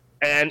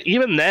 And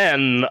even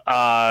then,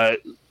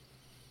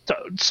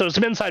 so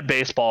some inside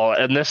baseball,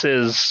 and this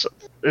is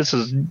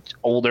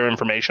older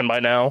information by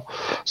now,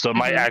 so it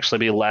might actually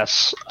be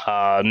less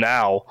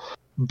now.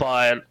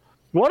 But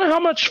you want to know how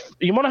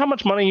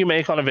much money you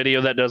make on a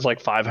video that does like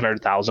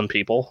 500,000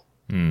 people?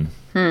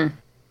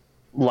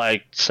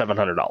 Like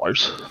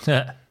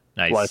 $700.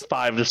 Nice. Like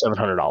 $500 to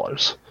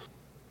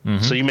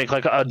 $700. So you make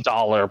like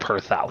 $1 per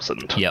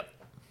 1,000. Yep.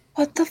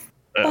 What the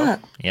fuck?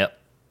 Yep.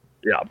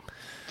 Yeah.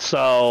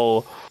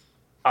 So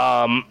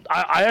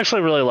I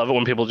actually really love it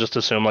when people just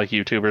assume like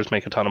YouTubers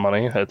make a ton of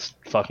money. It's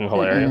fucking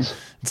hilarious.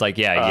 It's like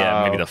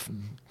maybe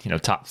the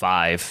top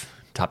 5,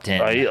 top 10.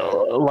 Right?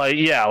 Like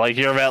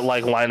you're at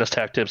like Linus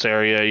Tech Tips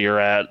area, you're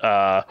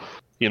at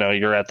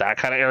you're at that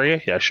kind of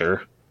area. Yeah,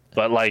 sure.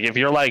 But like if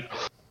you're like,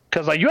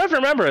 because like you have to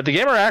remember at the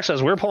Gamer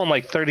Access we're pulling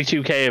like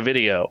 32K a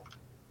video.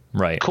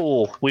 Right.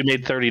 Cool. We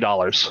made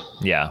 $30.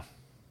 Yeah.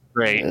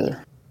 Great.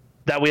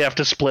 That we have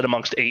to split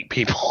amongst 8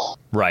 people.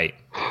 Right.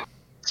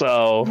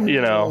 So,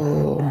 you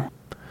know,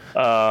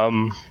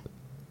 yeah,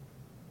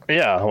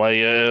 like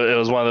it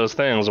was one of those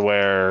things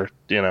where,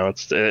 you know,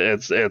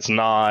 it's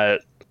not,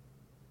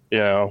 you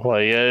know,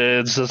 like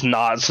it's just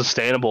not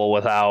sustainable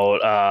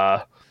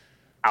without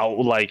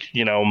like,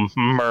 you know,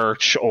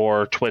 merch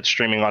or Twitch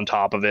streaming on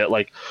top of it.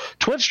 Like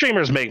Twitch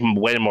streamers make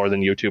way more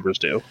than YouTubers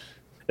do,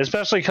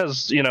 especially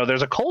because, you know,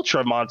 there's a culture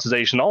of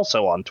monetization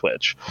also on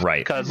Twitch.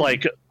 Right. Because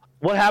like,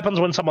 what happens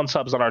when someone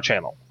subs on our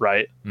channel,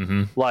 right?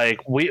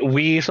 Like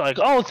we like,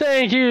 oh,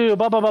 thank you,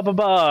 blah blah blah blah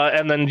blah,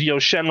 and then, you know,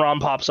 Shenron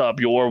pops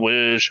up, your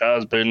wish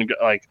has been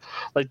like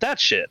that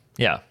shit.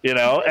 Yeah, you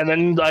know, and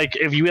then like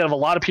if you have a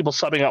lot of people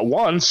subbing at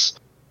once,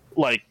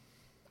 like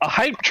a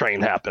hype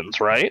train happens,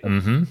 right?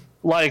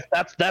 Like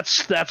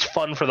that's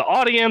fun for the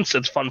audience.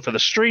 It's fun for the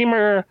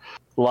streamer.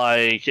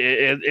 Like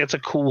it's a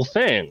cool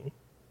thing.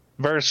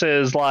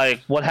 Versus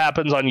like what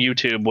happens on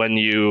YouTube when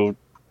you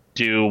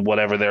do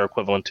whatever their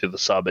equivalent to the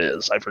sub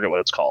is. I forget what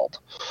it's called.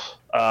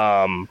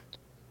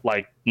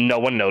 Like no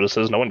one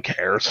notices, no one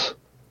cares.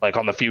 Like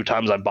on the few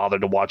times I've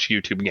bothered to watch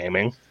YouTube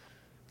gaming,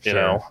 you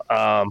know.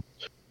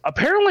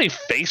 Apparently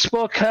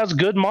Facebook has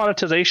good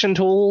monetization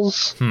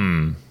tools.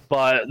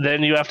 But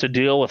then you have to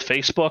deal with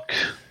Facebook.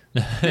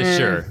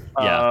 Sure.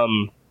 Yeah.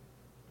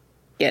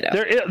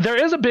 There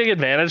is a big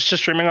advantage to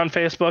streaming on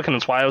Facebook, and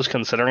it's why I was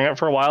considering it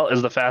for a while,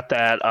 is the fact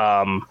that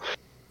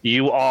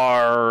you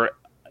are,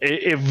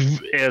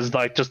 is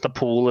like just the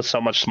pool is so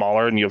much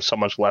smaller and you have so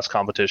much less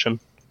competition.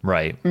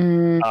 Right.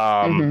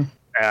 And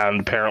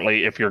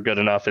apparently if you're good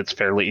enough, it's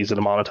fairly easy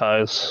to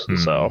monetize.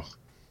 So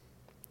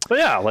But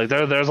yeah, like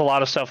there's a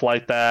lot of stuff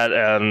like that,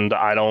 and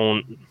I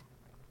don't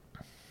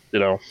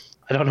know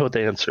what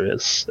the answer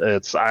is.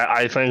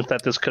 I think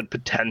that this could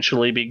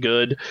potentially be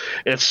good.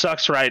 It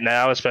sucks right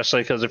now,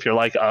 especially because if you're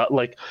like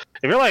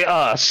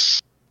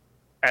us,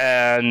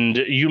 and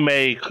you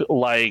make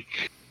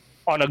like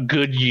on a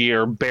good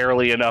year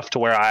barely enough to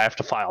where I have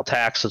to file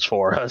taxes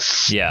for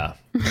us. Yeah.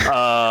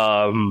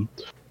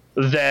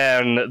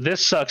 Then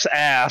this sucks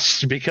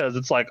ass because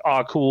it's like,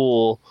 oh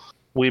cool,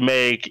 we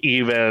make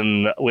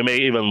even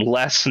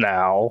less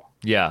now.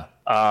 Yeah.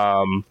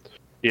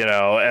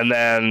 And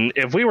then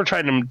if we were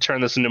trying to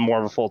turn this into more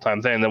of a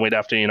full-time thing, then we'd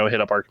have to,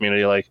 hit up our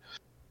community like,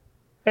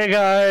 hey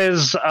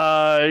guys,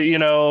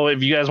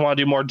 if you guys want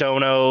to do more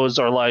donos,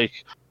 or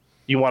like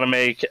you want to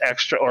make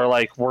extra, or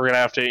like we're going to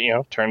have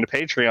to, turn to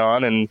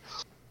Patreon. And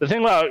the thing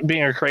about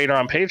being a creator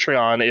on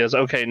Patreon is,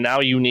 okay, now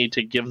you need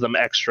to give them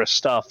extra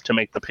stuff to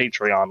make the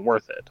Patreon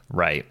worth it.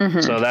 Right.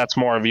 Mm-hmm. So that's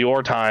more of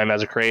your time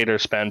as a creator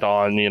spent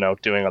on,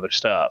 doing other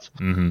stuff.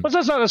 Mm-hmm. But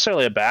that's not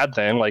necessarily a bad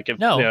thing. Like if,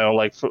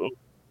 like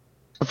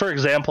for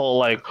example,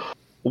 like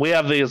we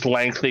have these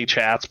lengthy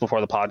chats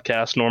before the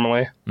podcast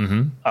normally.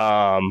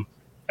 Mm-hmm.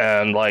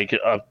 And like,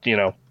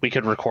 we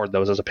could record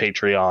those as a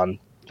Patreon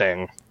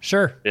thing.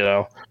 Sure.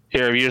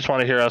 Here, if you just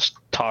want to hear us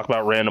talk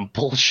about random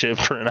bullshit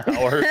for an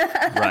hour,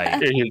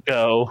 right, here you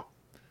go.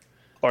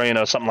 Or,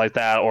 something like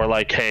that. Or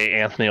like, hey,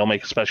 Anthony will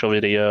make a special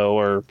video,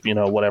 or,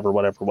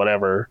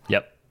 whatever.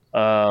 Yep.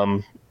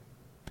 So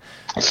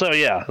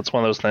yeah, it's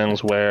one of those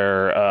things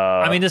where,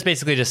 I mean, this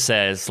basically just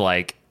says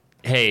like,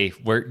 hey,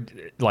 we're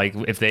like,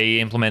 if they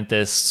implement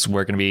this,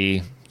 we're going to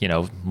be,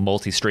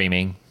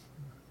 multi-streaming.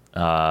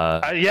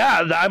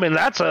 Yeah, I mean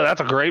that's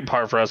a great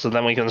part for us, and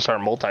then we can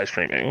start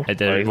multi-streaming.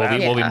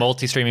 We'll be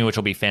multi-streaming, which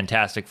will be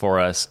fantastic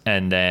for us.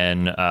 And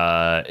then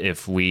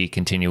if we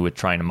continue with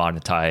trying to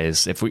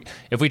monetize, if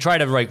we try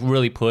to like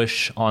really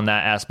push on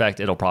that aspect,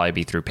 it'll probably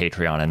be through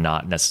Patreon and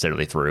not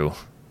necessarily through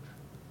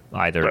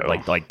either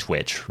like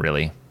Twitch,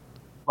 really.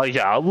 Like,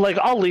 yeah, like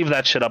I'll leave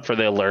that shit up for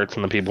the alerts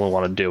and the people who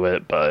want to do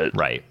it, but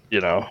right,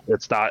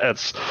 it's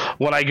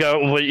when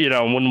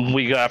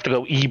we have to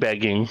go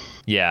e-begging.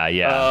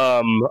 Yeah.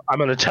 I'm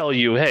gonna tell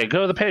you, hey,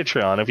 go to the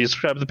Patreon. If you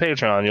subscribe to the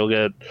Patreon, you'll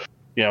get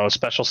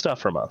special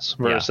stuff from us.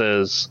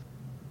 Versus,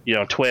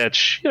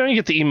 Twitch, you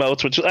get the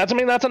emotes, which that's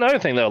another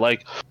thing though.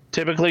 Like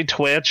typically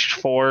Twitch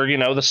for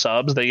the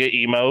subs, they get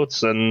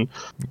emotes, and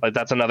like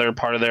that's another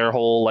part of their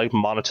whole like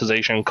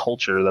monetization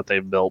culture that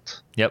they've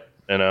built. Yep.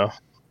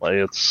 Like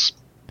it's.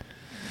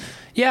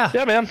 Yeah,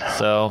 man.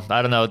 So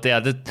I don't know.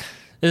 Yeah, this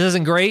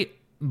isn't great,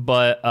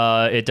 but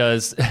it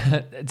does.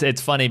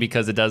 It's funny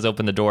because it does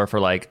open the door for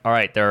like, all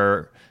right,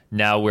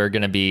 now we're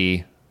going to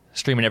be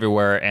streaming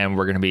everywhere, and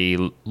we're going to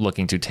be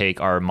looking to take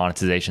our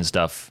monetization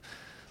stuff.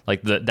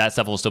 Like that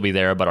stuff will still be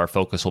there, but our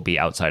focus will be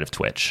outside of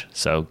Twitch.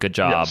 So good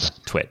job, yes.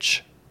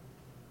 Twitch.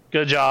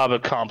 Good job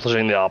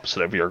accomplishing the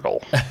opposite of your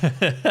goal.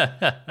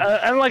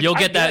 And like you'll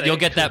get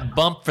that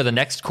bump for the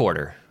next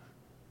quarter.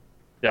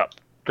 Yep.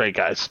 Great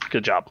guys,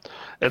 good job.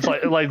 It's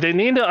like they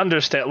need to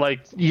understand.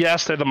 Like,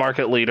 yes, they're the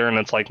market leader, and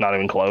it's like not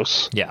even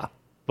close. Yeah,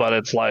 but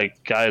it's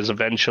like, guys,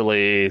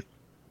 eventually,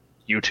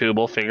 YouTube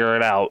will figure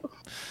it out.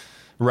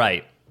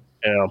 Right.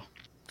 So.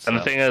 And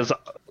the thing is,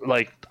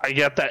 like, I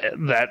get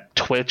that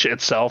Twitch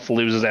itself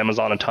loses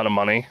Amazon a ton of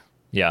money.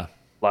 Yeah.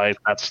 Like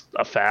that's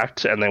a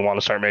fact, and they want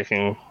to start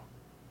making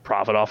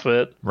profit off of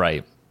it.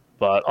 Right.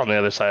 But on the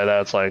other side of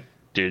that, it's like,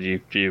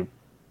 dude, you.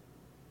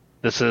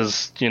 This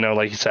is,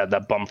 like you said,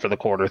 that bump for the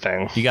quarter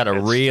thing. You got to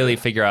really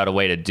figure out a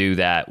way to do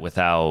that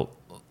without,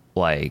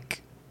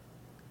 like,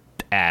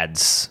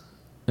 ads.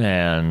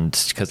 And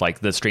because, like,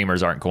 the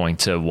streamers aren't going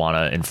to want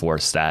to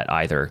enforce that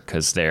either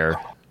because they're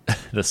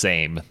the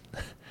same.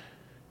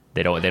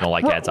 They don't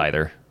like ads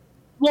either.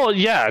 Well,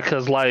 yeah,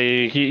 because,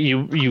 like,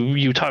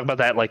 you talk about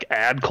that, like,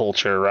 ad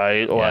culture,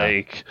 right? Yeah.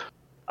 Like,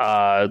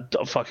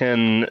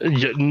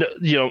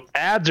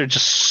 ads are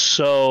just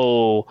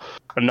so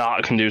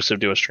not conducive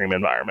to a stream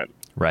environment.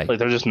 Right. Like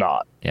they're just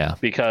not. Yeah.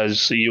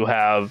 Because you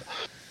have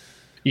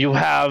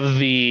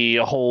the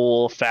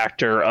whole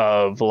factor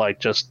of like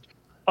just,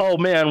 oh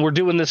man, we're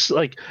doing this.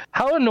 Like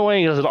how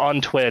annoying is it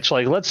on Twitch?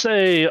 Like let's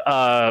say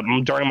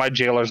during my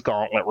Jailer's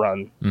Gauntlet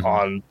run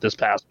on this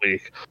past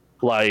week,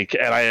 like,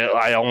 and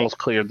I almost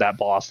cleared that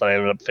boss that I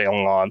ended up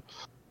failing on.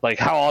 Like,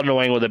 how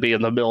annoying would it be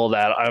in the middle of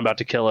that? I'm about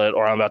to kill it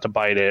or I'm about to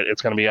bite it.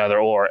 It's going to be either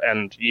or,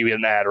 and you get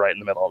an ad right in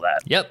the middle of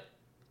that. Yep.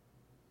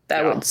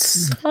 That would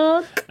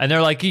suck. And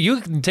they're like, you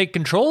can take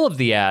control of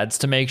the ads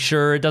to make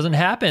sure it doesn't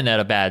happen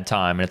at a bad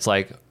time. And it's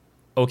like,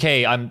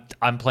 okay, I'm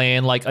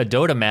playing like a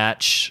Dota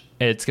match.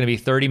 It's going to be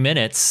 30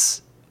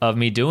 minutes of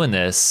me doing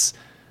this.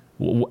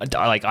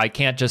 Like, I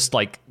can't just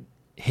like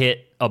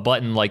hit a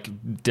button. Like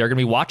they're going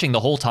to be watching the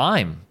whole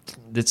time.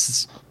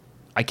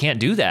 I can't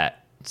do that.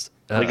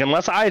 Like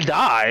unless I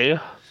die,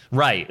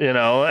 right? And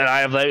I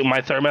have like my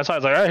 30 minutes. I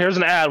was like, all right, here's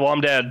an ad while I'm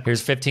dead.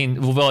 Here's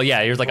 15. Well,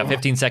 yeah, here's like a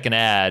 15-second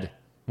ad,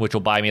 which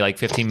will buy me like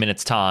 15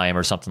 minutes time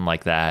or something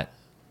like that.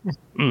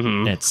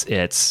 Mm-hmm.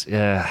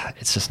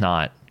 It's just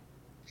not.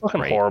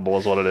 fucking great. horrible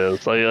is what it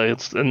is. Like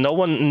it's no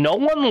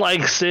one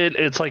likes it.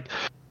 It's like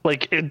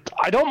it.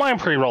 I don't mind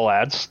pre-roll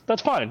ads.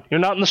 That's fine. You're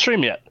not in the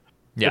stream yet.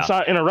 Yeah. It's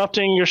not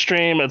interrupting your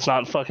stream. It's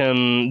not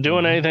fucking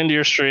doing anything to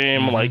your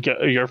stream. Like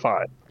you're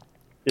fine.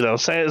 You know,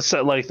 say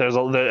like there's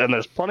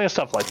plenty of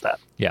stuff like that.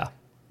 Yeah.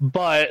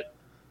 But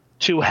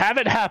to have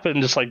it happen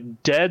just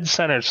like dead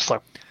center, it's just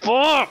like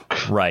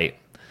fuck. Right.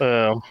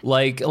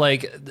 Like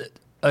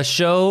a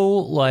show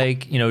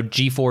like, you know,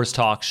 GeForce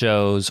talk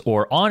shows,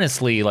 or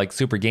honestly like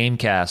Super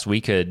Gamecast,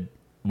 we could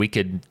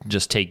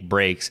just take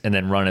breaks and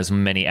then run as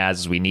many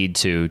ads as we need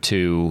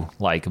to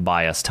like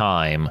buy us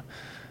time.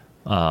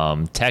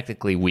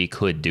 Technically we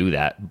could do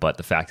that, but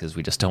the fact is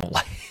we just don't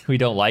like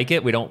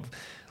it. We don't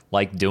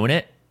like doing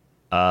it.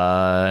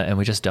 And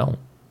we just don't.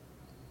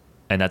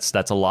 And that's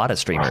a lot of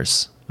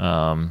streamers.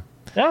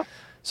 Yeah.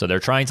 So they're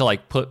trying to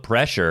like put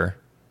pressure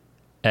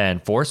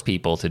and force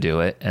people to do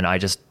it, and I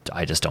just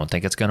don't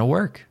think it's going to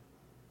work.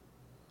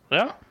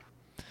 Yeah.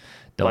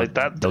 They'll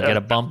get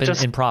a bump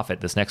in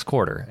profit this next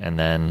quarter, and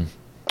then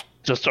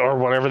just or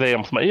whatever they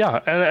implement. Yeah,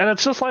 and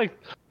it's just like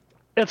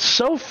it's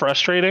so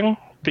frustrating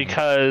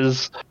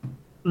because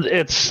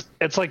it's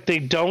like they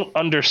don't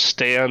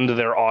understand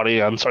their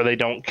audience, or they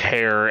don't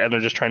care, and they're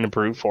just trying to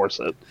brute force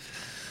it.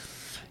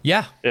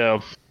 Yeah.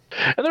 Yeah.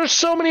 And there's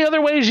so many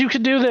other ways you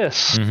could do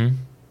this.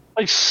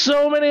 Like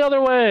so many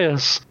other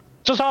ways.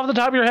 Just off the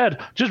top of your head,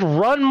 just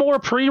run more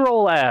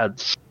pre-roll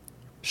ads.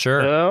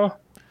 Sure. You know?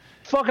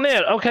 Fucking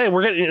it. Okay,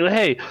 we're getting.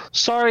 Hey,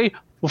 sorry.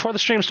 Before the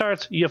stream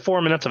starts, you have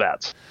 4 minutes of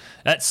ads.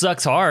 That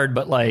sucks hard,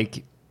 but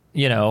like,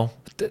 you know,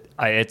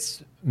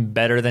 it's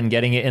better than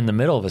getting it in the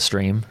middle of a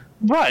stream.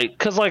 Right,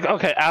 because like,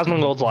 okay,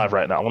 Asmongold's live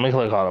right now. Let me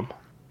click on him.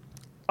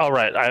 All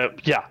right,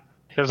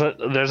 there's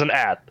an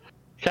ad.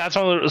 Cats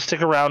want to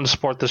stick around to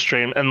support the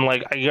stream, and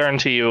like, I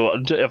guarantee you,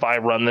 if I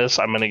run this,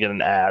 I'm gonna get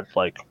an ad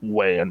like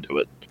way into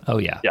it. Oh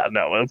yeah. Yeah,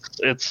 no,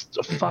 it's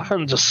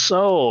fucking just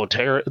so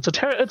terrible. It's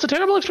a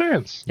terrible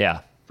experience.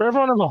 Yeah. For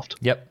everyone involved.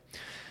 Yep.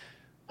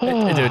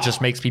 It just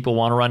makes people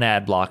want to run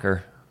ad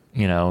blocker.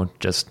 You know,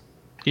 just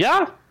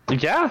yeah.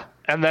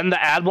 And then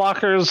the ad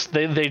blockers,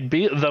 they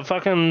beat the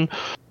fucking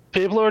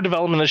people who are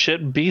developing this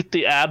shit, beat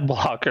the ad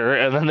blocker,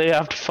 and then they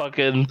have to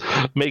fucking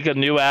make a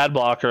new ad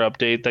blocker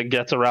update that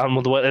gets around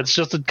with what it's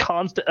just a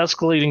constant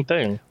escalating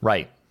thing.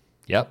 Right.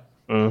 Yep.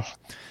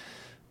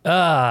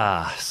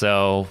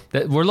 So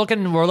we're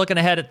looking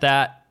ahead at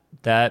that.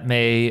 That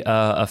may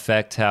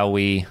affect how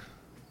we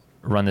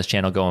run this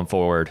channel going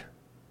forward.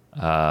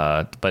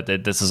 But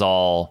this is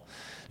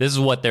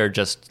what they're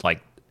just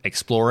like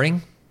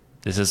exploring.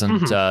 This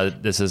isn't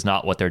this is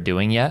not what they're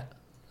doing yet.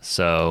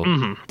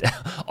 So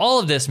all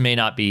of this may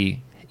not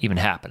be even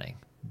happening,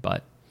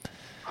 but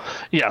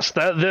yes,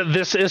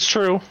 this is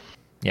true.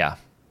 Yeah.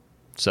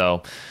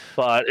 So,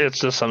 but it's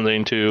just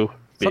something to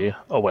be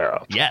aware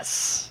of.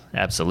 Yes,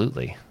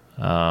 absolutely.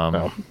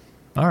 All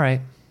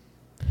right.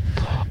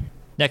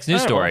 Next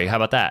news story. How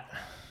about that?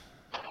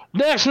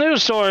 Next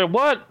news story.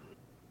 What?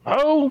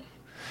 Oh.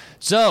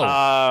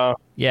 So.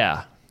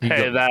 Yeah.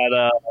 Hey,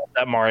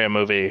 that Mario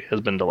movie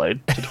has been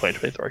delayed to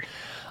 2023.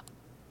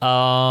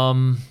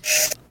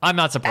 I'm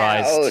not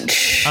surprised.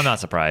 Ouch. I'm not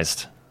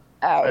surprised.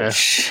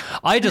 Ouch.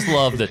 I just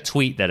love the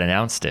tweet that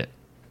announced it.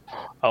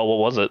 Oh, what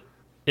was it?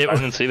 I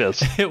didn't see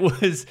this. It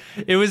was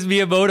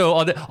Miyamoto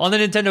on the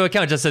Nintendo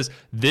account. It just says,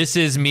 "This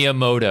is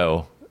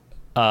Miyamoto."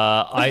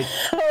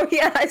 Oh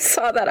yeah, I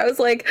saw that. I was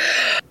like,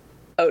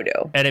 oh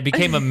no. And it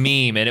became a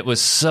meme, and it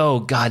was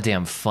so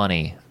goddamn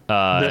funny.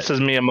 This is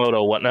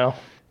Miyamoto. What now?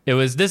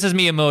 This is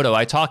Miyamoto.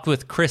 I talked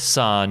with Chris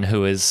San,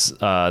 who is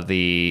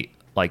the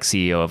like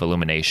CEO of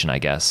Illumination, I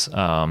guess.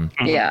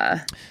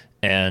 Yeah.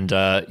 And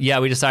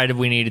we decided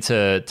we needed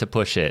to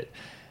push it,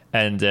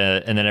 and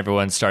then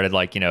everyone started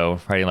like, you know,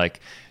 writing like,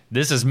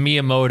 "This is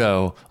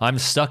Miyamoto. I'm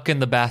stuck in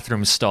the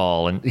bathroom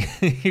stall," and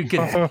you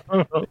could.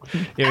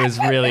 It was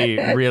really,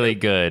 really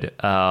good.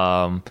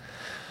 I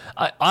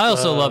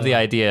also love the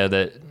idea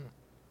that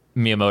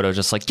Miyamoto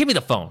just like, give me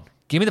the phone,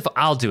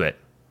 I'll do it.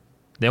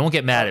 They won't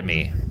get mad at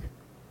me.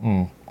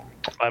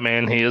 I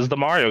mean, he is the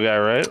Mario guy,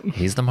 right?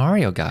 He's the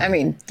Mario guy. I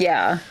mean,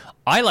 yeah.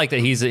 I like that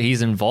he's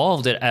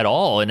involved at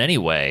all in any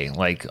way.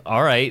 Like,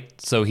 all right,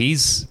 so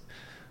he's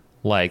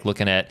like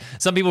looking at.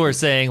 Some people were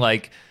saying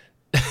like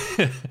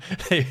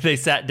they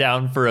sat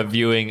down for a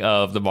viewing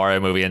of the Mario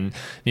movie, and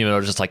Miyamoto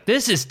was just like,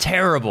 "This is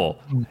terrible.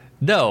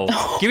 No,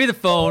 give me the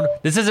phone.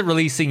 This isn't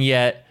releasing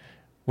yet.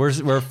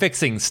 We're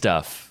fixing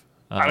stuff."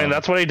 I mean,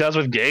 that's what he does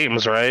with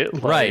games, right?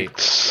 Like,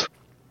 right.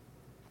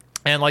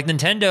 And like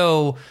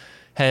Nintendo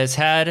has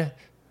had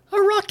a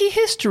rocky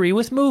history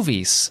with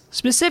movies,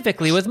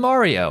 specifically with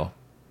Mario.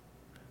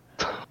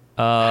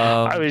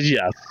 I mean,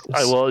 yes.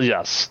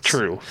 Yes.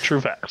 True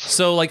facts.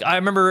 So like I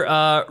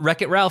remember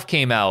Wreck-It Ralph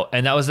came out,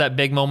 and that was that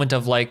big moment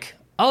of like,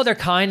 oh, they're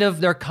kind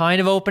of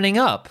opening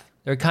up.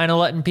 They're kind of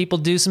letting people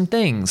do some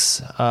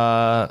things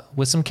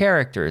with some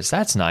characters.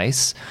 That's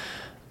nice.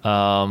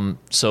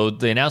 So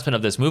the announcement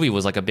of this movie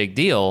was like a big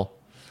deal.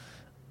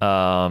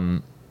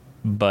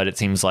 But it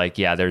seems like,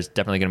 yeah, there's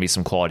definitely going to be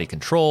some quality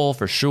control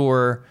for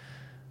sure.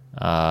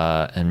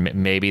 and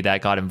maybe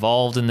that got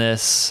involved in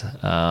this.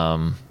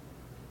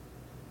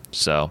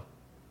 So,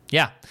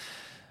 yeah.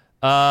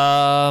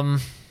 I'm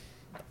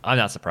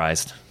not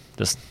surprised.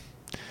 Just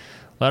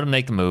let him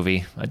make the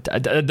movie.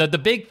 The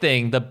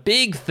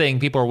big thing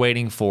people are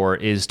waiting for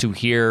is to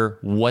hear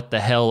what the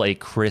hell a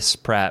Chris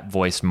Pratt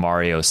voiced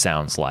Mario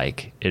sounds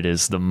like. It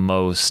is the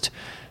most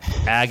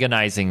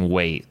agonizing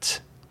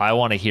wait. I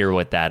want to hear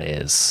what that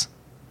is.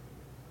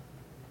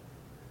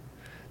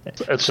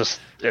 It's just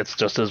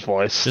his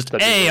voice. Just,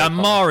 hey, I'm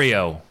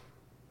Mario.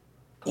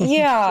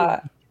 Yeah.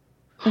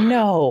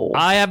 No.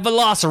 I have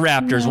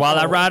velociraptors while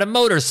I ride a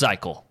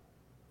motorcycle.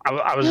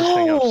 I was just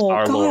thinking of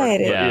Star-Lord.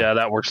 Yeah,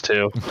 that works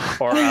too.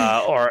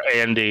 Or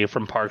Andy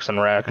from Parks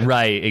and Rec.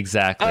 Right,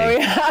 exactly. Oh,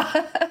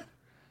 yeah.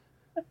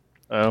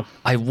 Oh.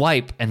 I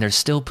wipe and there's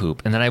still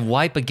poop, and then I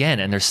wipe again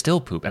and there's still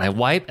poop, and I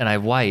wipe and I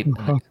wipe.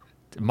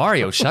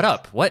 Mario, shut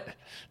up! What?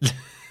 The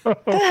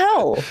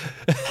hell?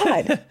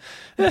 God.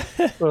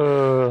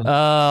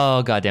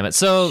 Oh, God damn it!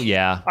 So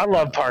yeah, I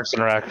love Parks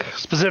and Rec.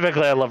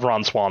 Specifically, I love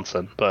Ron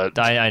Swanson. But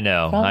I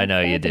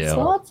know you do.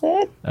 That's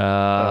it.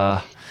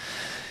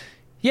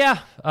 Yeah,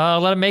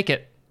 let him make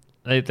it.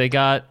 They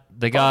got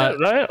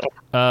right?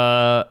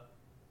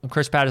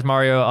 Chris Pratt as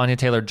Mario, Anya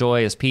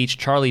Taylor-Joy as Peach,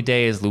 Charlie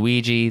Day as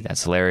Luigi,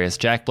 that's hilarious.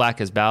 Jack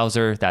Black as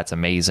Bowser, that's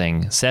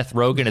amazing. Seth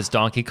Rogen as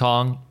Donkey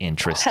Kong,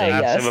 interesting. Hell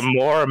yeah. That's even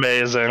more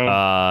amazing.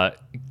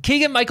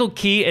 Keegan-Michael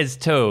Key as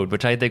Toad,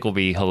 which I think will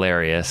be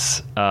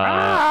hilarious.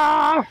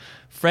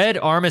 Fred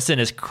Armisen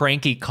as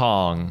Cranky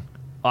Kong.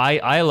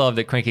 I love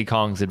that Cranky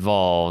Kong's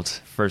involved,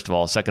 first of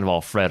all. Second of all,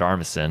 Fred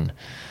Armisen.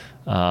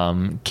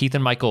 Keith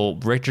and Michael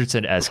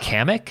Richardson as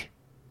Kamek.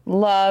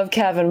 Love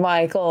Kevin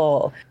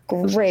Michael.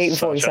 Great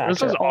voice actor.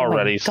 This is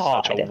already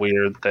such a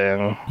weird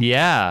thing.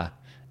 Yeah.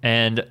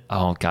 And,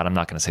 oh, God, I'm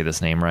not going to say this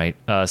name right.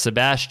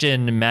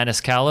 Sebastian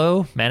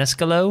Maniscalco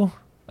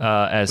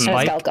as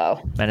Spike.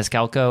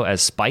 Maniscalco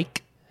as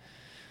Spike.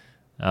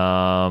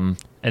 And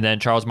then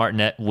Charles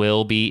Martinet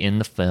will be in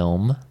the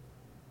film.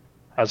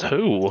 As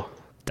who?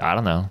 I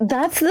don't know.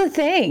 That's the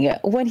thing.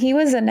 When he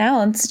was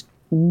announced,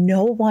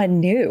 no one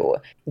knew.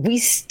 We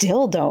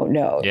still don't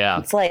know. Yeah.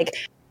 It's like,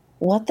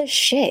 what the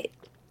shit,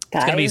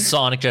 guys? It's going to be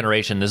Sonic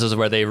Generation. This is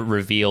where they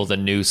reveal the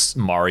new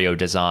Mario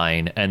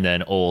design, and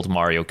then old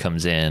Mario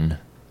comes in,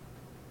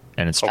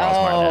 and it's Charles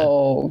Martinet.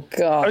 Oh,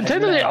 God. I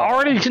think they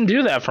already can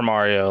do that for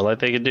Mario. Like,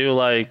 they could do,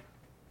 like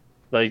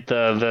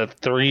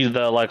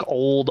the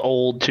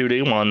old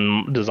 2D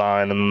one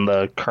design and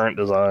the current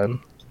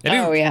design.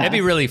 It'd be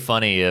really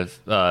funny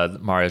if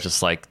Mario's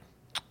just like,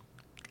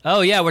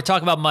 oh yeah, we're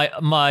talking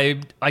about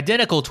my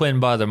identical twin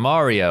brother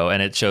Mario,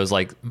 and it shows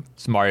like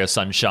Mario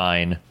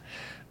Sunshine.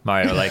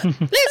 Mario like,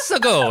 let's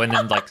go, and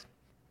then like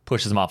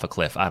pushes him off a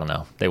cliff. I don't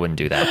know. They wouldn't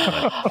do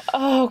that. But,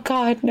 Oh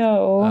God,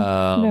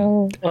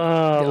 no,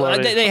 no.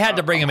 they had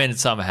to bring him in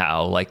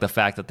somehow. Like the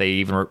fact that they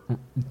even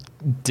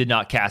did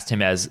not cast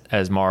him as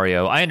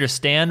Mario. I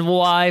understand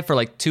why. For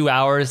like 2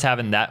 hours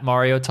having that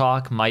Mario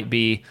talk might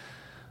be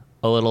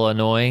a little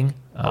annoying.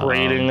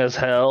 Grating as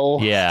hell.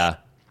 Yeah.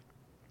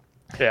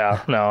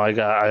 Yeah. No,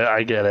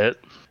 I get it.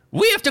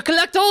 We have to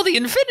collect all the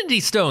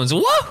Infinity Stones.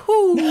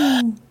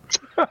 Woohoo!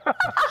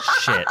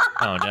 Shit.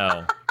 Oh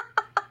no.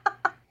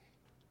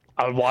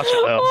 I would watch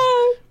it though.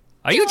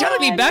 Are you telling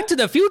me Back to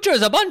the Future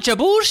is a bunch of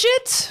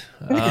bullshit?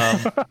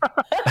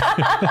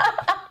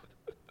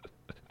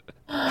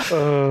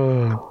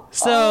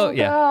 So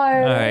yeah.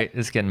 God. All right,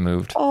 it's getting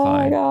moved. Oh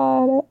Fine. my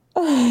God.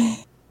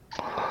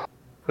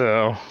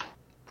 So.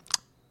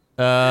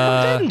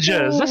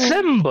 Avengers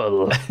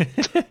assemble.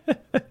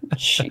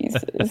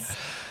 Jesus.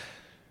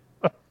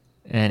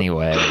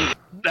 Anyway.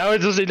 Now we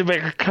just need to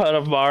make a cut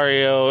of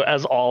Mario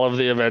as all of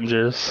the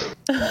Avengers.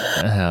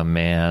 Oh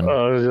man.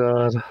 Oh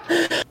God.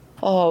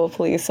 Oh,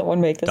 please, someone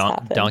make this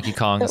happen. Donkey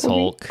Kong as That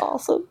would be Hulk.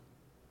 Awesome.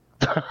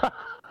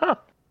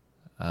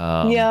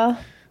 Yeah.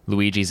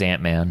 Luigi's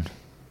Ant-Man.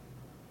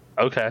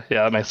 Okay,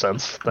 yeah, that makes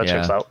sense. That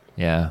checks out.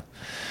 Yeah.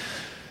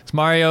 Is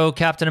Mario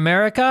Captain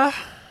America?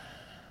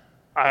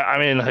 I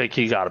mean, like,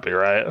 he gotta be,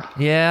 right?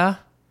 Yeah.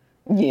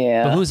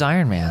 Yeah. But who's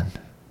Iron Man?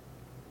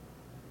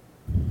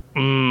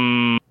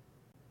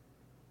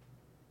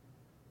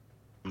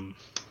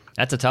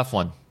 That's a tough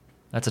one.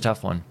 Because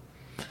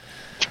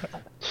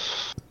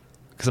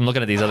I'm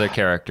looking at these other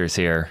characters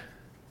here.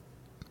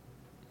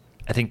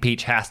 I think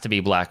Peach has to be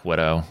Black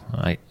Widow.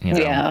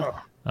 Yeah.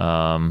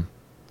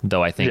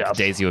 Though I think Yes.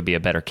 Daisy would be a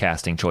better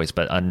casting choice,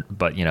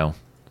 but you know,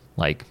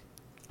 like,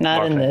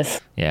 Not in Okay. this.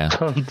 yeah.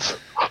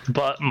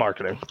 But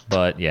marketing.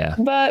 But yeah.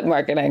 But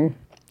marketing.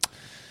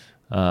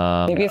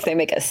 Maybe if they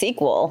make a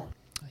sequel,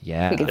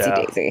 Yeah. we can see Yeah.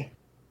 Daisy.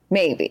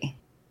 Maybe.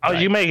 Oh,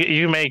 you make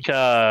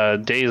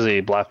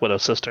Daisy Black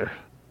Widow's sister.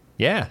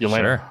 Yeah, You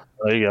sure.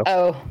 There you go.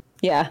 Oh,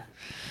 yeah.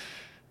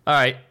 All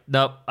right.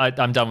 Nope.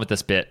 I'm done with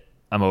this bit.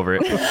 I'm over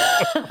it.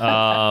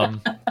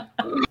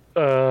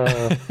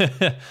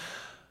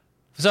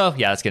 So,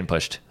 yeah, it's getting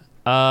pushed.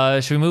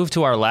 Should we move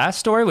to our last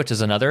story, which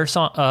is another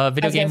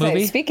video game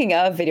movie? Speaking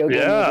of video game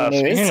Yeah,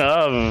 movie news. speaking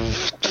of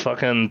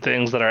fucking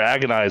things that are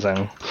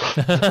agonizing.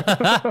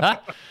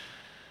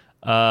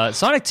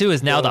 Sonic 2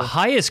 is now the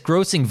highest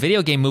grossing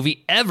video game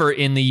movie ever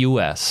in the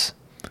U.S.,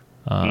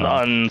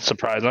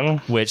 unsurprising.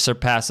 which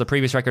surpassed the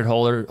previous record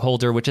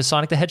holder, which is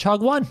Sonic the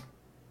Hedgehog 1.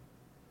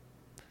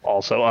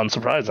 Also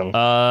unsurprising.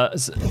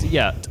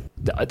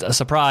 A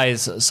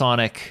surprise,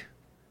 Sonic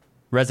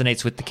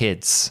resonates with the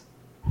kids.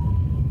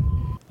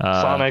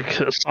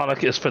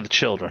 Sonic is for the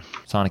children.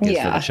 Sonic is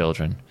for the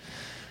children.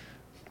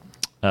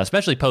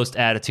 Especially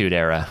post-Attitude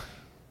Era.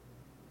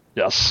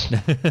 Yes.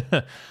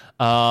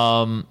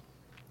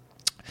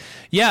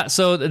 Yeah,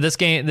 so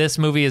this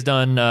movie is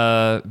done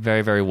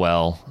very, very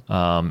well.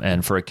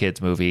 And for a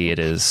kids movie, it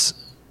is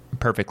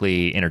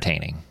perfectly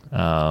entertaining.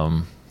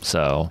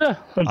 So Yeah,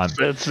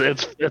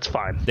 it's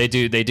fine. they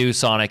do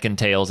Sonic and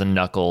Tails and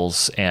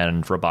Knuckles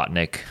and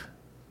Robotnik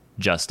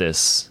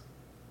justice.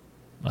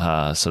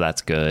 So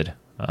that's good.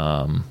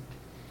 I've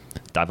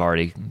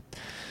already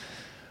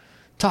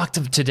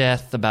talked to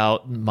death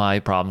about my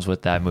problems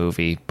with that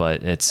movie,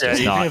 but it's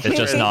just not for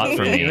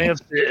me.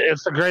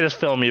 It's the greatest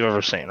film you've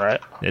ever seen, right?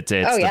 It's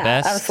the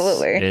best.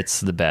 Absolutely.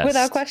 It's the best.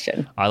 Without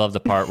question. I love the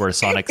part where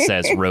Sonic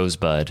says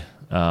Rosebud.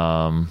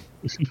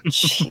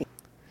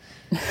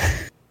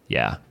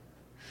 Yeah.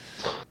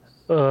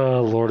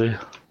 Oh, Lordy.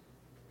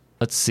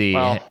 Let's see.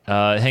 Well-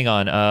 Hang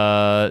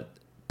on.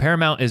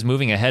 Paramount is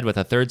moving ahead with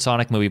a third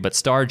Sonic movie, but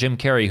star Jim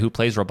Carrey, who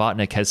plays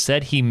Robotnik, has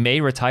said he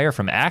may retire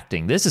from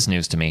acting. This is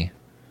news to me.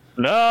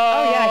 No.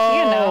 Oh yeah, he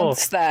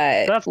announced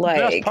that. That's the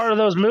best part of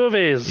those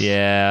movies.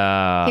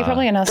 Yeah. He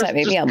probably announced that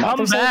maybe a month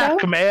Come or so back,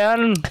 ago.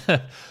 man.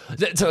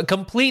 So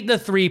complete the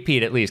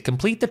three-peat at least.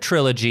 Complete the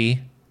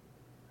trilogy.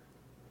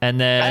 And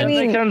then... I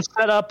mean- They can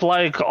set up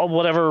like all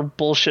whatever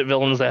bullshit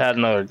villains they had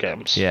in other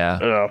games.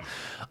 Yeah.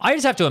 I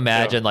just have to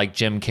imagine like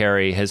Jim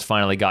Carrey has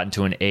finally gotten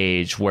to an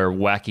age where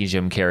wacky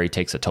Jim Carrey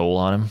takes a toll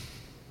on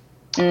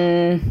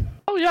him.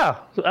 Oh yeah,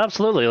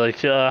 absolutely.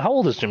 Like, how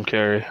old is Jim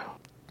Carrey?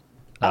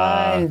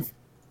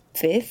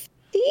 50?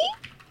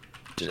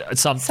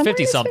 Some Somewhere in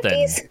 50 his something.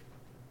 50s?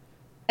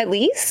 At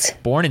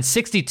least. Born in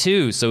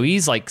 62, so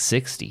he's like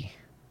 60.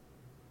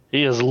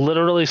 He is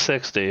literally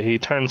 60. He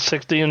turned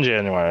 60 in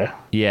January.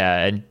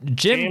 Yeah, and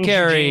Jim James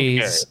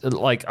Carrey's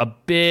like a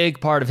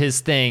big part of his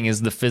thing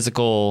is the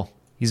physical.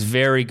 He's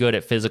very good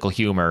at physical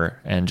humor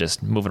and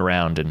just moving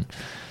around and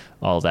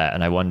all that.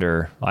 And I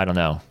wonder, I don't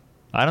know.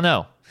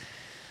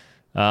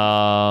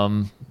 But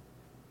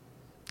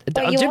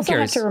you also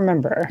have to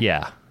remember.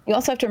 Yeah. You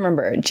also have to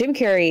remember, Jim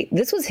Carrey,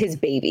 this was his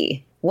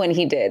baby when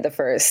he did the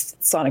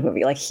first Sonic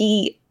movie. Like,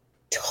 he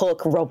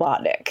took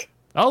Robotnik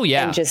Oh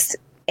yeah.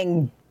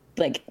 and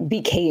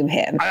became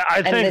him. I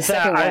and think the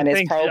second that. one I is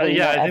think, probably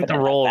yeah, more I think the evident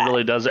of role that.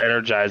 really does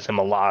energize him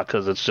a lot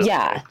because it's just,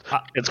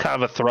 it's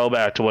kind of a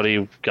throwback to what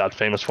he got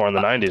famous for in the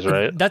 '90s,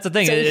 right? That's the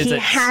thing. So is he that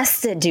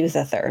has to do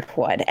the third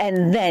one,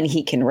 and then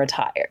he can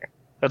retire.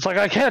 It's like,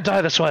 I can't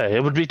die this way.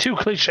 It would be too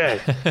cliche.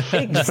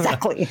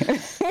 Exactly.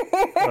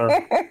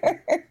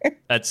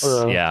 that's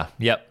yeah.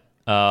 Yep.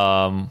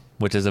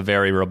 Which is a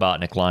very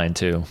Robotnik line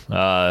too.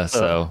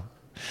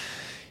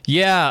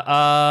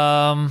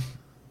 Yeah.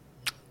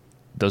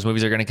 Those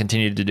movies are going to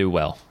continue to do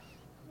well.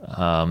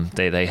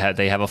 They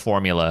have a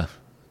formula,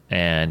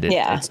 and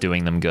it's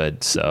doing them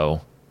good.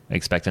 So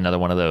expect another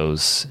one of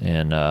those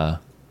in a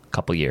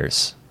couple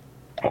years.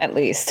 At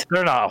least.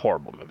 They're not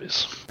horrible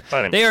movies.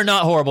 They are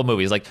not horrible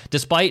movies. Like,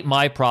 despite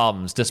my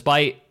problems,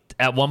 despite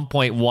at one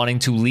point wanting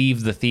to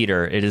leave the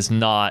theater, it is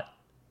not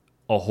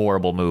a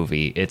horrible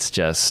movie. It's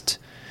just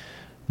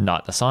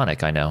not the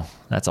Sonic I know.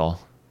 That's all.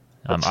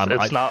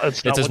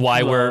 This is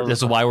why we're an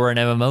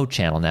MMO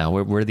channel now.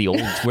 We're the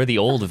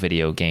old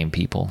video game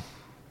people.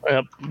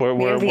 Yep,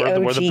 we're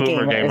the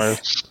boomer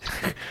gamers.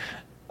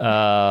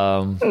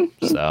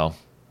 So.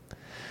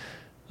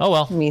 Oh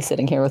well. Me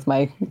sitting here with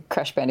my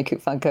Crash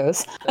Bandicoot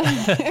Funkos.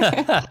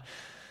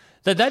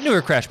 That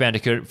newer Crash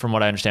Bandicoot, from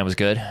what I understand, was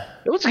good.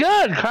 It was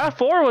good. Craft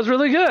 4 was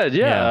really good.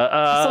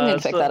 Yeah. Still need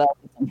to pick that up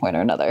at some point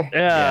or another.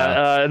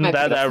 And Might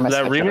pick it up from a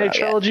that Switch remake yet.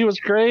 trilogy was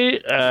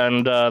great,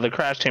 and the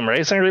Crash Team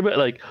Racing reboot,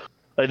 like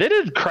they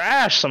did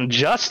Crash some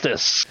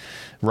justice.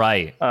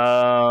 Right.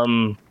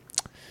 Spyro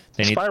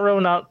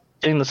not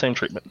getting the same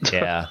treatment.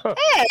 Yeah.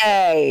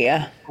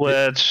 Hey!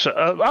 Which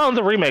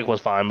the remake was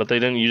fine, but you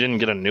didn't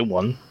get a new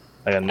one.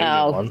 Like a new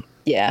one.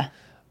 Yeah.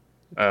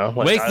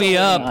 Wake me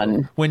up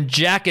when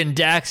Jak and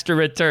Daxter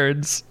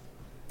returns.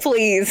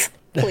 Please.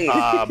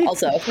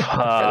 Also, for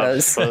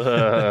those.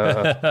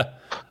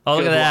 Oh,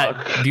 look at that.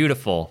 luck.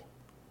 Beautiful.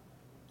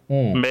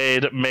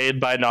 Made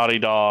by Naughty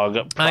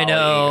Dog. I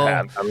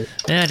know. Probably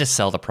Just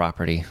sell the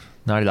property.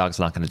 Naughty Dog's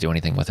not going to do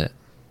anything with it.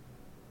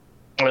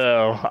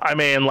 I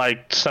mean,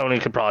 like, Sony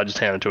could probably just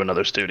hand it to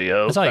another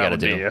studio. That's all you That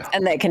gotta would do. be-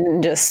 And they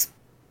can just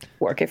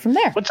work it from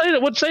there.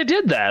 Which they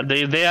did that.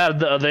 They had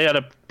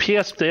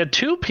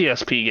two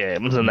PSP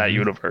games in that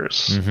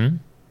universe. Mm-hmm.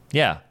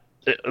 Yeah.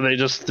 They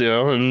just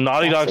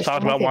Naughty Dog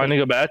talked about wanting to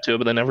go back to it,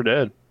 but they never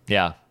did.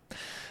 Yeah.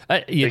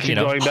 They keep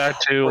going back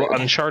to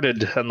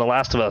Uncharted and The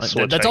Last of Us.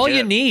 That's all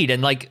you need.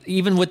 And like,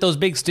 even with those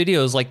big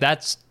studios, like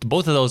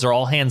both of those are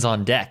all hands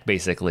on deck,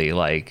 basically.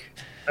 Like,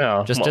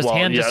 just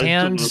hand Jak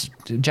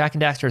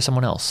and Daxter to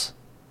someone else.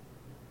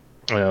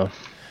 Yeah. And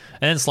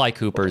then Sly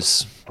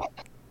Cooper's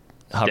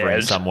hovering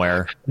Dead.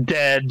 somewhere,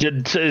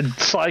 Dead.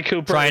 Sly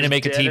Cooper trying to is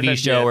make a dead in TV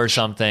show or ditch.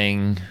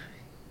 something.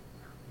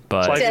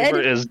 But Sly Dead?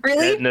 Cooper is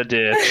Really? dead in a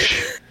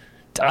ditch.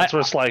 That's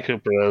where Sly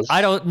Cooper is.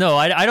 I don't know.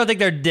 I don't think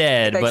they're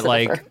dead, Thanks, but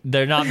like Oliver.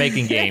 they're not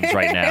making games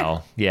right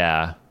now.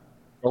 Yeah.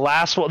 The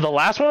last one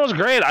was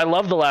great. I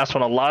loved the last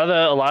one. A lot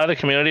of the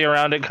community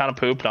around it kind of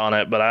pooped on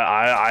it, but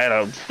I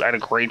had a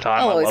great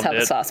time. I'll I always loved have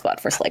a it. soft spot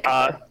for Sly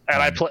Cooper.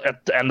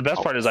 And the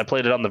best part is I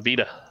played it on the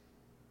Vita.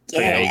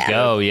 There you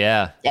go.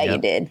 Yeah. Yeah, Yep.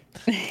 you did.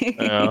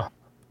 Yeah.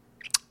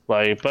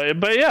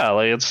 But yeah,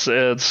 like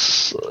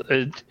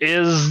it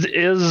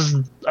is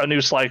a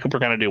new Sly Cooper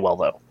gonna do well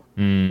though?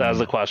 That's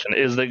the question.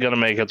 Is it gonna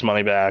make its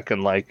money back?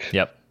 And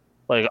Yep.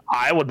 like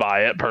I would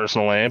buy it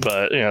personally,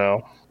 but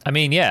I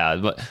mean, yeah,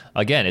 but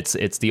again, it's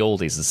the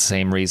oldies. It's the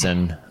same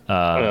reason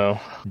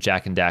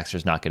Jack and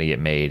Daxter's not going to get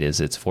made. Is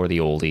it's for the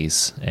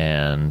oldies,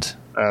 and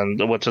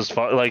which is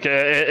fun. Like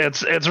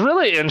it's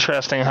really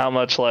interesting how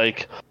much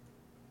like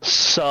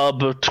sub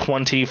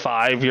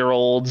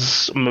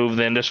 25-year-olds move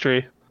the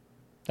industry.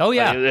 oh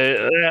yeah,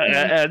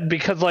 And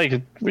because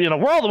like we're the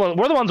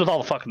ones with all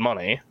the fucking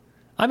money,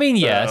 I mean,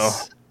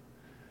 yes,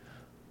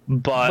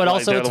 but but like,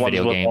 also they're it's the ones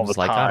video with all games. the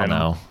Like I don't time.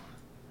 know,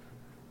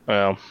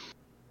 Yeah.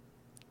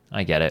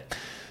 I get it.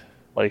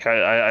 Like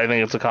I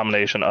think it's a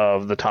combination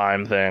of the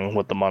time thing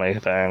with the money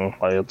thing.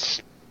 Like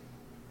it's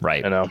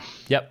Right.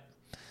 Yep.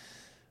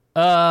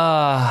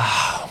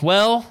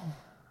 Well,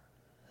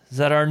 is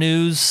that our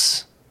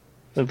news?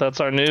 That's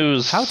our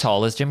news. How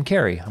tall is Jim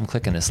Carrey? I'm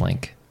clicking this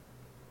link.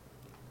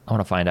 I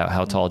want to find out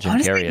how tall Jim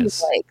Honestly, Carrey he's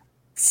is. like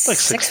Like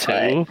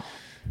 6'2".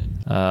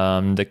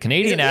 6'2". The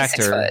Canadian He's at least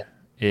 6 actor foot.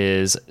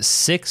 is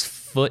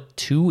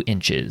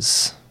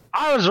 6'2".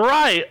 I was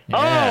right.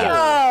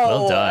 Yeah.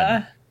 Well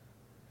done.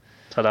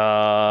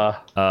 Ta-da.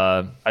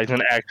 I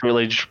can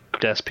accurately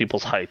guess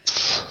people's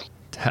heights.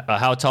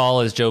 How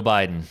tall is Joe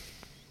Biden?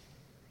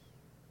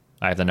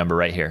 I have the number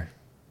right here.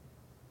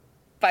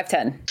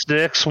 5'10".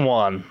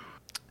 6'1".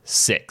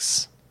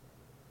 6.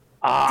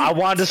 I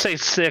wanted to say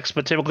 6,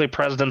 but typically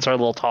presidents are a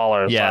little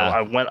taller. Yeah. So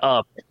I went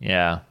up.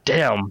 Yeah.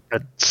 Damn. I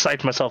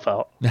psyched myself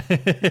out.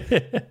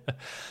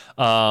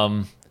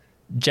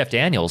 Jeff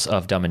Daniels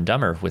of Dumb and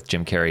Dumber with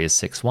Jim Carrey is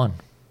 6'1".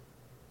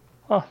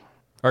 Huh.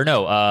 Or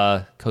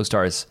no,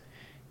 co-stars.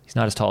 He's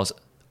not as tall as.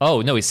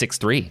 Oh no, he's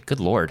 6'3". Good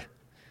lord.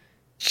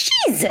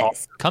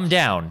 Jesus. Come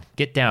down.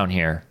 Get down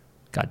here.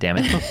 God damn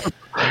it.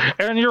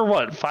 Aaron, you're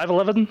what,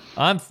 5'11"?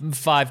 I'm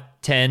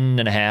 5'10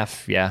 and a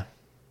half. Yeah.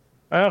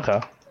 Okay.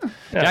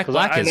 Yeah, Jack 'cause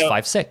Black I is know-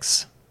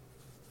 5'6".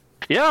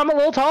 Yeah, I'm a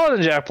little taller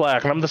than Jack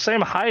Black, and I'm the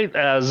same height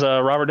as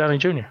Robert Downey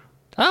Jr.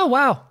 Oh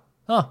wow.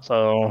 Oh,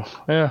 So,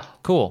 yeah.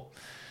 cool.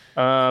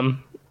 All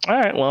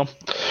right, well.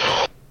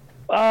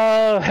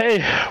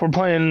 Hey, we're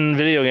playing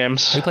video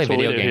games. We play That's what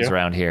video do games here.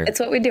 around here. It's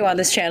what we do on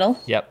this channel,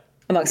 Yep.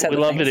 amongst other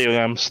We love things. video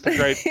games. They're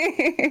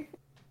great.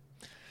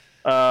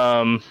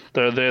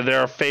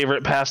 They're a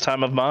favorite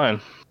pastime of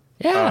mine.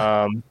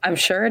 Yeah. I'm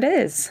sure it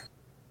is.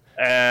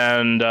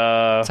 And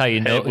that's how you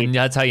know. hey,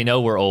 That's how you know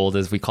we're old.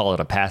 Is we call it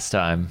a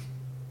pastime.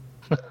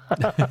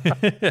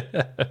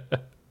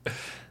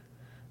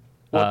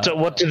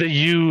 what do the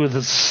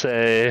youths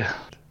say?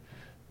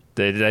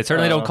 They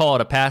certainly don't call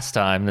it a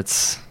pastime.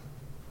 That's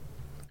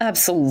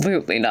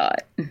Absolutely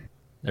not.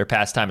 their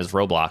pastime is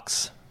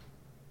Roblox.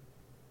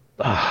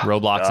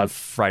 Roblox and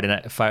Friday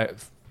night,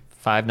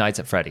 Five Nights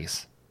at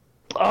Freddy's.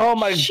 Oh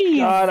my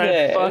god, I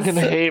Jesus. fucking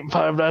hate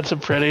Five Nights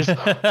at Freddy's so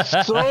much.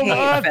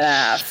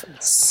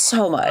 FNAF.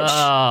 So much.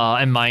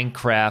 And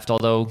Minecraft.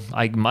 Although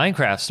I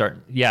guess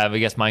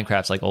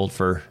Minecraft's like old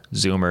for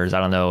Zoomers. I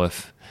don't know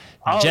if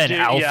Gen dude,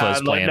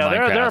 Alpha's playing no,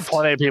 Minecraft. there are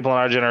plenty of people in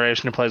our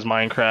generation who plays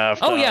Minecraft.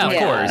 Oh yeah, of Yeah.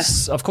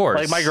 course, of course.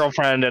 Like my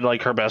girlfriend and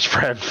like her best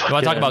friend. You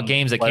want to talk about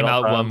games that came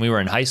out when we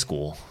were in high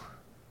school?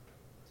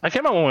 I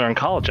came out when we were in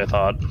college, I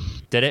thought.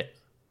 Did it?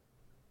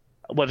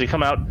 What did he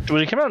come out? Did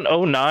he come out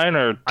in 09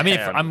 or 10? I mean,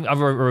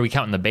 are we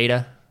counting the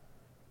beta?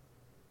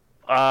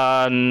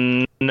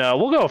 No,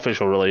 we'll go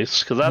official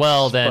release because that's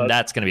Well, then but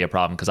that's going to be a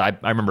problem because I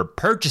remember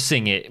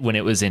purchasing it when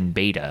it was in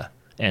beta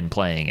and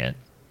playing it.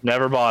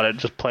 never bought it.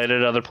 Just played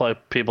it at other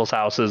people's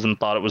houses and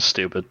thought it was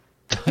stupid.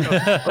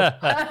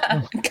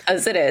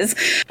 Because it is.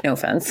 No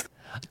offense.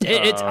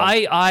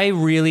 I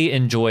really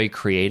enjoy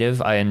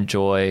creative. I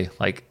enjoy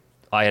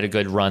I had a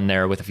good run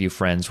there with a few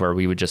friends where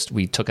we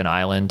took an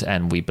island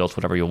and we built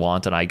whatever you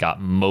want, and I got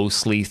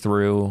mostly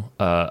through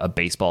a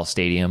baseball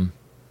stadium.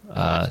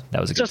 That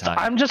was a good time.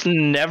 I'm just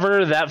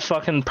never that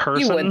fucking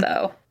person. You would,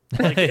 though.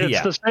 Like, it's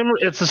Yeah. the same.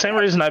 It's the same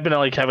reason I've been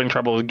like having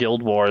trouble with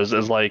Guild Wars.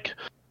 Is like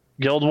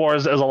Guild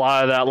Wars is a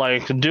lot of that.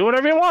 Like, do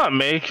whatever you want,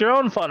 make your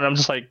own fun. And I'm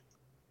just like,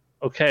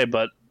 okay,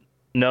 but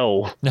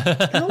no,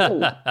 No,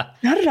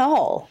 not at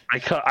all.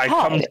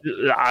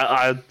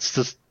 it's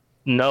just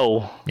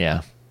no.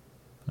 Yeah.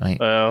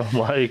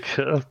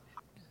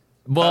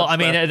 Well, I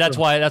mean, that's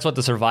what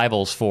the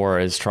survival's for,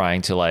 is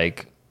trying to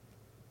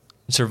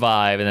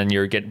survive, and then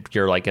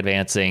you're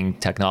advancing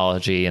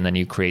technology, and then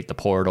you create the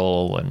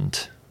portal,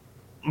 and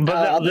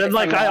But then different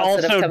like I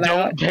mods that have also come don't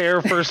out.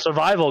 care for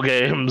survival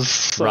games.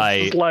 So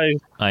Right. It's just like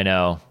I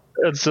know.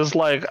 it's just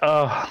like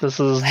this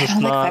is I just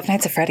don't like not. Five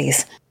Nights at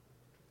Freddy's.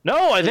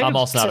 No, I think I'm it's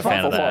also not a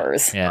fan of survival that.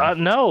 horrors. Yeah.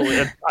 no,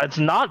 it's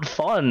not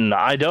fun.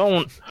 I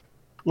don't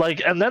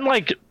like, and then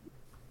like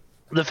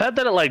the fact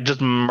that it like just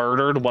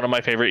murdered one of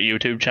my favorite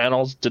YouTube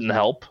channels didn't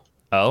help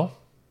Oh?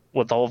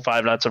 with the whole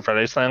Five Nights at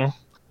Freddy's thing.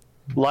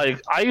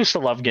 Like I used to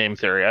love Game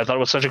Theory. I thought it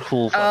was such a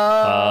cool.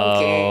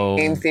 Oh.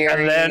 Game Theory.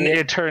 And then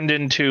it turned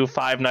into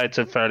Five Nights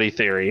at Freddy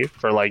Theory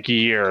for like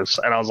years,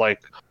 and I was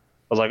like,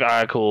 all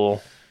right,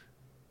 cool.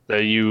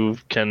 That you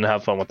can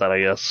have fun with that, I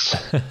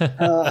guess.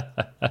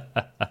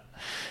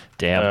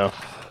 Damn. Yeah.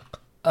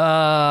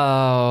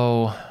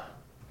 Oh.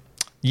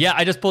 Yeah,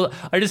 I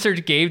just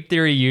searched Game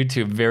Theory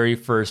YouTube, very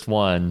first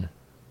one.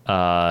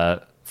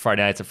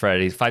 Friday Nights at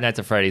Freddy's. Five Nights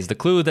at Freddy's. The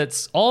clue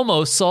that's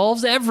almost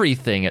solves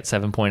everything at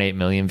 7.8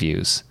 million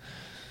views.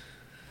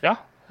 Yeah.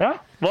 Well,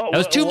 That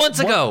was 2 months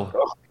ago.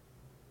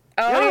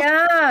 Oh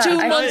yeah, 2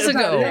 I months heard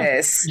about ago.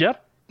 This.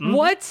 Yep.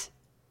 What?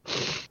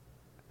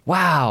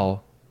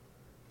 Wow.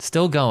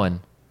 Still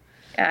going.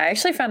 Yeah, I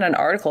actually found an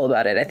article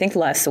about it. I think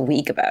last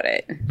week about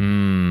it.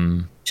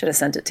 Should have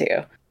sent it to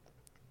you.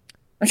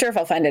 I'm sure if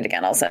I'll find it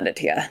again, I'll send it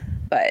to you.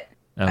 But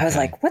I was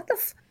Okay. like, what the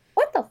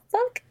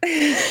fuck?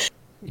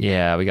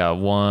 Yeah, we got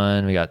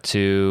 1, we got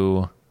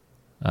 2.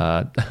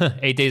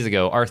 8 days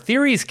ago. Are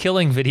theories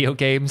killing video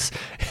games?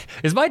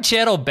 Is my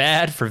channel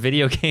bad for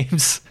video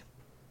games?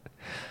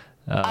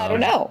 I don't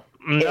know.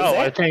 No, Is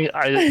I it?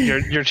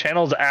 think your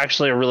channel's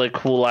actually a really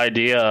cool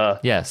idea,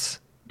 Yes.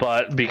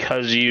 but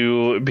because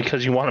you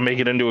want to make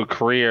it into a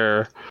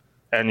career,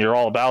 and you're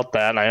all about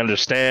that, and I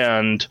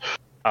understand.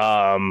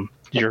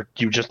 You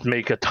just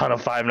make a ton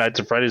of Five Nights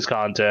at Freddy's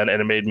content,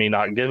 and it made me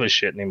not give a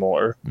shit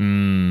anymore.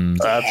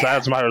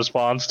 That's my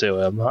response to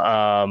him.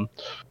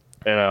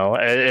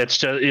 It's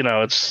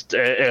just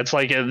it's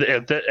like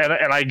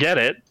and I get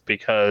it,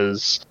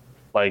 because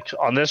like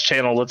on this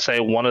channel, let's say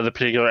one of the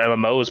particular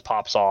MMOs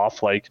pops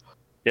off, like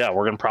yeah,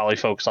 we're gonna probably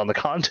focus on the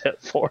content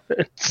for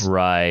it.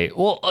 Right.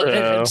 Well,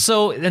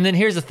 and then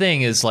here's the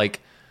thing is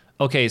like,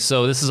 okay,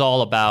 so this is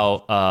all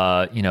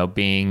about,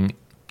 being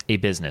a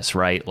business,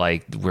 right?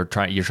 Like you're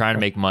trying to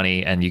make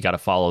money, and you got to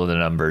follow the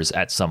numbers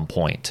at some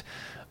point.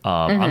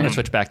 I'm going to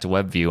switch back to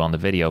WebView on the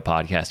video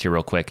podcast here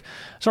real quick.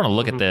 Just want to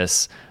look at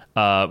this.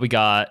 We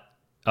got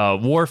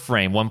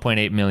Warframe,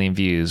 1.8 million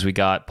views. We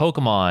got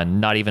Pokemon,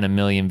 not even 1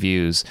 million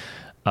views.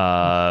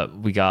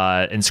 We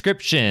got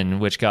Inscription,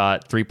 which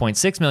got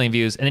 3.6 million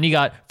views. And then you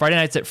got Friday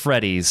Nights at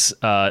Freddy's,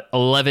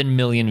 11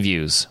 million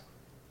views.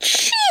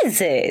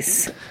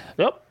 Jesus.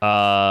 Yep.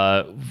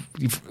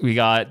 We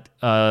got,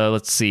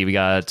 let's see, we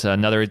got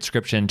another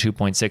Inscription,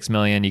 2.6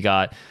 million. You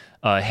got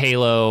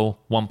Halo,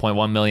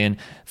 1.1 million.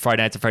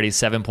 Friday Nights at Freddy's,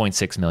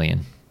 7.6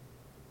 million.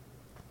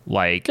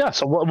 Like, Yeah,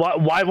 so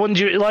why wouldn't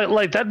you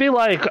like that'd be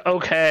like,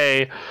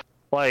 okay,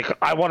 like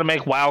I want to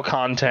make WoW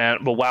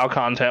content, but WoW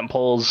content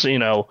pulls,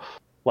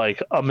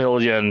 like 1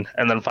 million,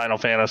 and then Final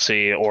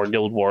Fantasy or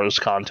Guild Wars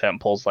content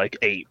pulls like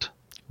 8.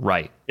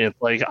 right. It's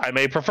like I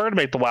may prefer to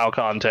make the WoW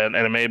content,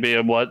 and it may be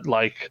what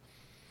like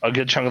a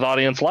good chunk of the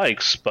audience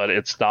likes, but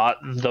it's not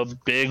the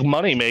big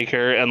money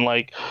maker. And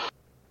like,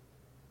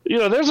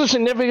 there's a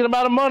significant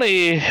amount of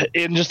money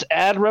in just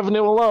ad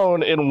revenue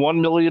alone in 1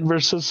 million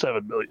versus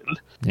 7 million.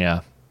 Yeah.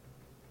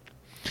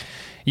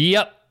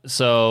 Yep.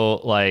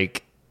 So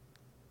like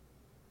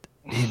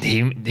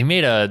he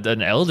made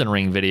an Elden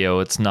Ring video.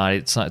 It's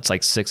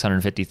like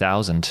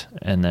 650,000,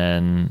 and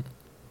then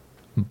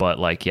but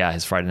like yeah,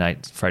 his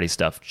Friday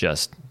stuff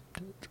just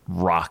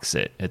rocks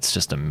it. It's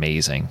just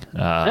amazing.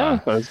 Yeah.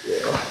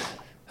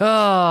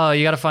 Oh,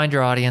 you got to find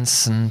your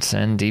audience,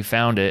 and he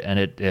found it, and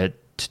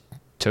it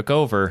took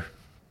over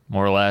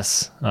more or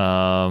less.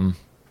 But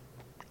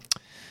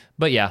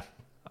yeah,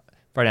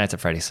 Friday Nights at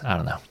Freddy's. I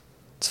don't know.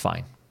 It's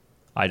fine.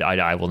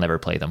 I will never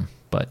play them,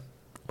 but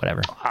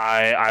whatever.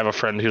 I have a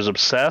friend who's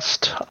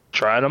obsessed.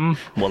 Tried them.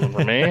 Wasn't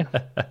for me.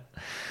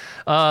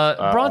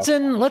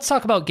 Bronson, let's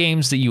talk about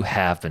games that you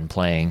have been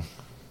playing.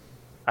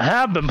 I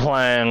have been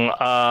playing.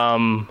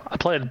 I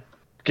played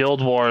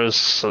Guild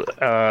Wars,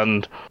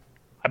 and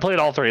I played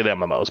all 3 of the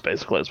MMOs.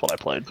 Basically, is what I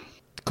played.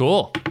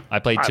 Cool. I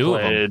played 2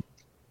 of them.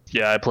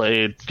 Yeah, I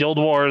played Guild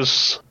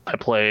Wars. I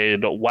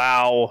played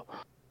WoW.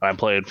 I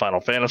played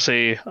Final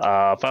Fantasy.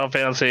 Final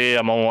Fantasy.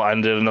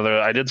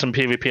 I did some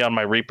PvP on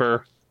my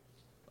Reaper.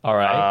 All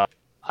right.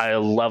 I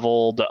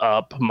leveled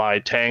up my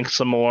tank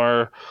some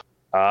more.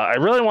 I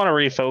really want to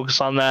refocus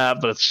on that,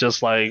 but it's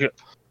just like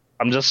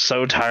I'm just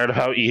so tired of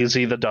how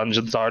easy the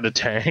dungeons are to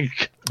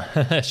tank.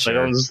 Sure.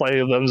 Like, I'm just like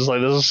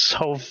this is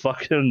so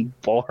fucking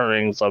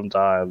boring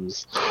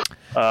sometimes.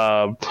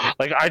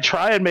 Like I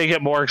try and make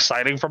it more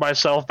exciting for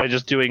myself by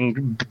just doing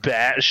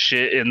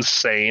batshit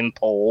insane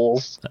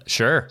polls.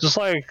 Sure. Just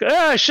like,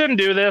 I shouldn't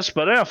do this,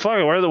 but fuck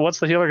it. What's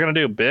the healer gonna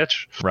do,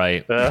 bitch?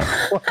 Right.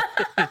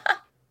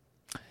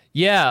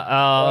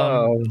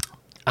 Yeah.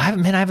 I've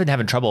been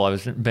having trouble.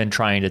 I've been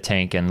trying to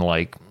tank, and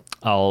like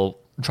I'll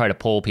try to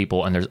pull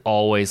people, and there's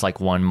always like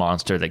one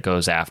monster that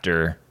goes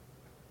after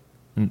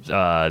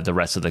the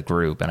rest of the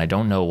group, and I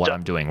don't know what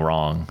I'm doing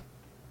wrong.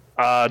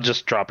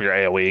 Just drop your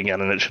AoE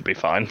again, and it should be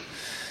fine.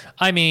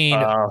 I mean,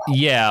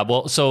 yeah.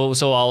 Well,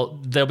 so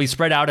they'll be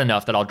spread out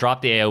enough that I'll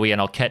drop the AoE and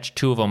I'll catch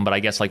 2 of them, but I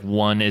guess like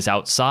one is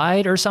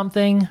outside or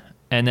something,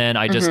 and then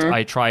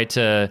I try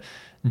to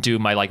do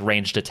my like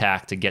ranged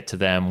attack to get to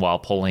them while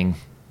pulling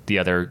the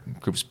other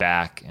groups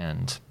back,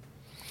 and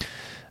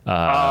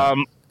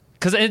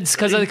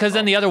because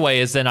then the other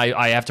way is then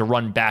I have to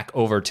run back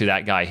over to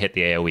that guy, hit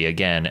the AoE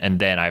again, and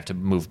then I have to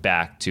move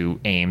back to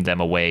aim them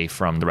away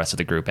from the rest of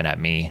the group and at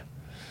me.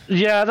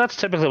 Yeah, that's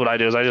typically what I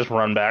do. Is I just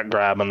run back,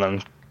 grab, and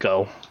then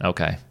go.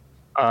 Okay.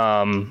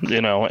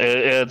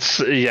 It's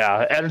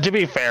yeah, and to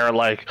be fair,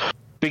 like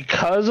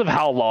because of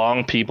how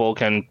long people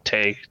can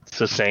take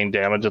sustained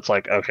damage, it's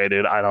like, okay,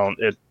 dude,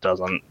 it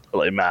doesn't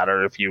really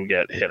matter if you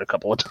get hit a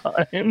couple of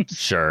times.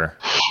 Sure.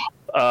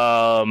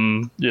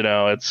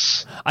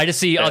 It's I just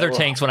see other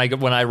tanks when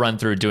I run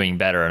through doing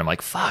better, and I'm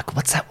like, fuck,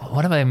 what's that?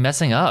 What am I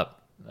messing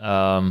up?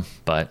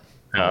 But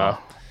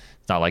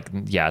it's not like,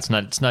 yeah, it's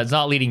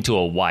not leading to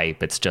a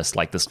wipe. It's just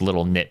like this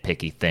little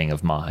nitpicky thing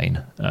of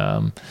mine.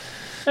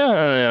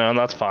 Yeah,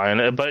 that's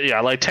fine. But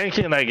yeah, like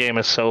tanking in that game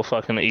is so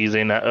fucking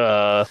easy. And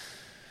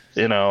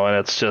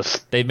it's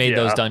just they've made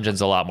those dungeons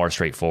a lot more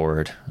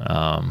straightforward.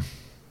 Yeah,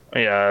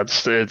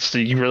 it's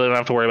you really don't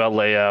have to worry about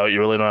layout.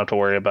 You really don't have to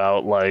worry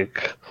about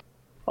like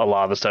a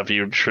lot of the stuff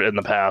you in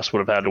the past would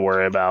have had to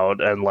worry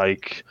about, and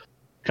like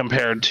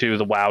compared to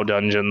the WoW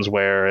dungeons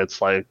where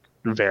it's like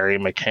very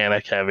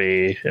mechanic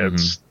heavy,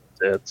 it's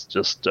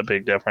just a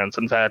big difference.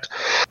 In fact,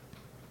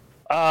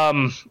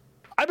 I've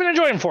been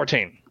enjoying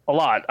 14 a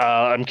lot.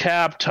 I'm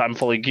capped. I'm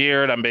fully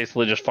geared. I'm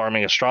basically just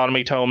farming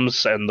astronomy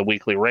tomes and the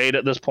weekly raid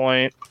at this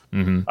point.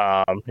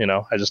 I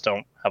just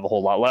don't have a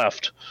whole lot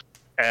left,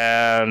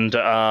 and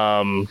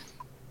I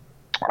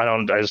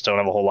just don't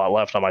have a whole lot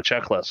left on my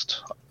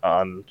checklist.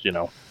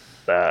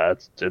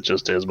 That it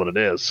just is what it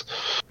is.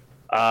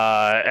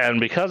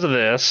 And because of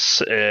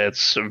this,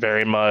 it's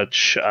very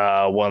much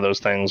one of those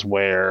things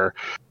where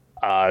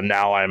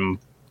now I'm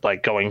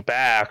like going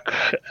back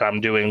and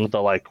I'm doing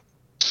the like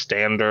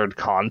standard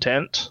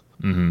content,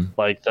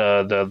 like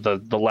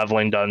the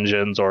leveling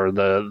dungeons or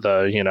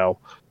the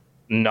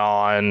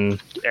non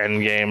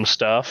endgame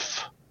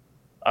stuff,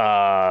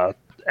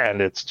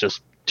 and it's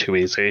just too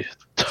easy.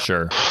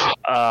 Sure.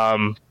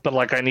 But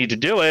like I need to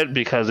do it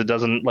because it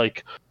doesn't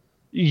like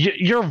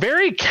you're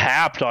very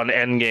capped on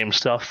endgame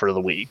stuff for the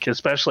week,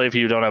 especially if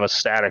you don't have a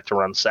static to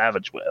run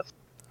Savage with.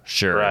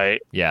 Sure.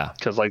 Right. Yeah.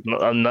 Because like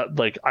I'm not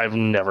like I've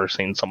never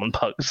seen someone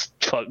pug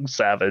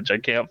Savage. I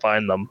can't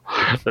find them.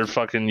 They're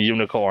fucking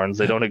unicorns.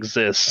 They don't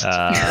exist.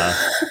 So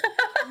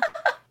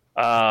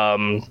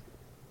I'm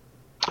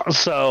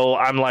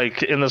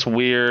like in this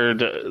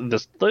weird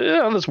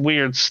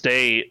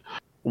state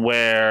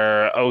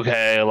where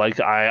okay, like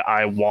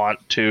I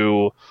want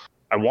to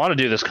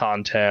do this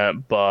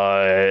content,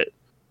 but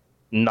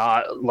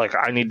not like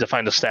I need to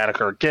find a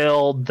static or a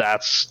guild.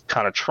 That's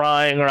kind of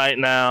trying right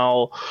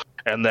now.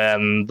 And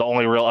then the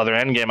only real other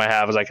end game I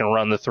have is I can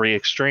run the 3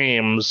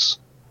 extremes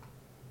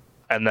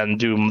and then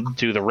do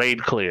the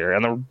raid clear.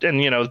 And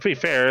to be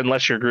fair,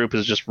 unless your group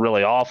is just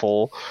really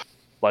awful,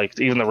 like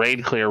even the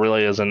raid clear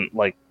really isn't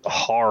like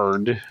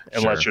hard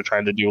unless you're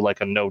trying to do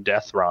like a no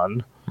death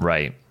run.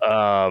 Right.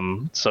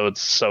 So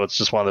it's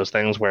just one of those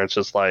things where it's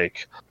just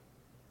like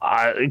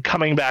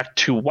coming back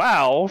to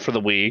WoW for the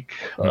week,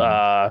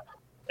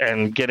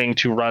 and getting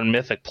to run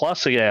Mythic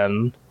Plus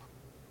again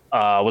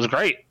was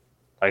great.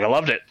 Like I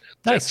loved it.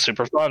 Nice. It's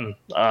super fun.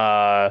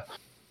 And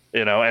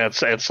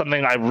it's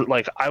something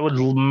I would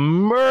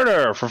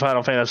murder for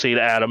Final Fantasy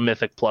to add a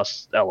Mythic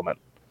Plus element.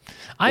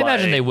 I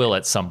imagine they will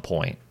at some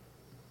point.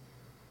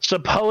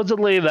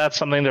 Supposedly that's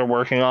something they're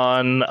working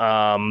on.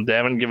 They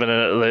haven't given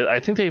it.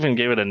 I think they even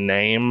gave it a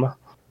name,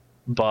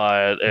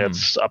 but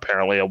it's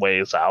apparently a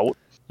ways out.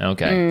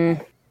 Okay.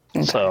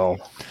 So,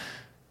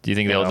 do you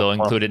think they'll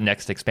include it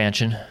next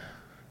expansion?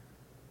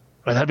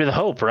 That'd be the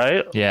hope,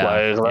 right?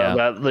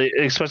 Yeah.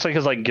 Especially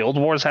because like Guild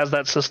Wars has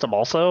that system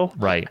also.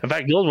 Right. In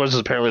fact, Guild Wars is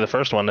apparently the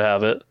first one to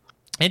have it.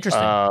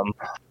 Interesting.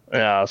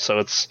 Yeah. So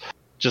it's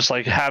just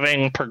like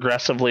having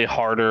progressively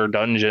harder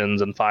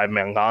dungeons and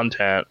 5-man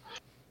content.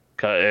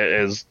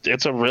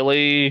 It's a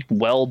really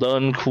well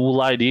done,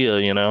 cool idea.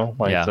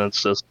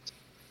 It's just.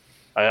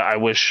 I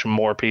wish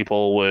more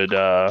people would,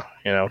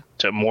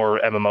 more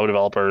MMO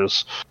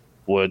developers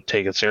would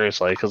take it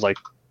seriously, because like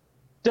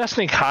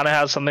Destiny kind of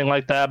has something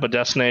like that, but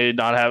Destiny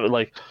not have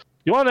like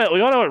you want to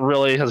know what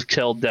really has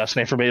killed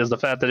Destiny for me is the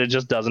fact that it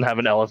just doesn't have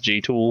an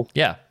LFG tool.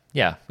 Yeah,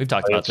 we've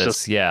talked about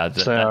this.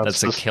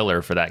 That's a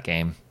killer for that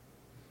game.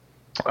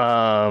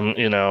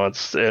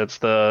 It's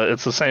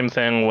the same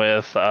thing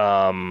with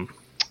God,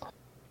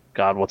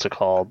 what's it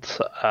called?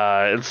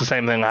 It's the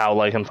same thing how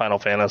like in Final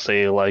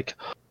Fantasy like.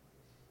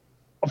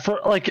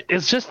 For like,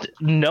 it's just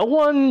no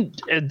one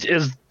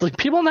is like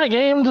people in that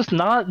game just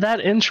not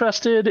that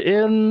interested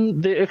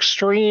in the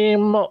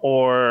extreme,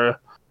 or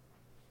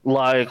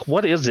like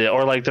what is it,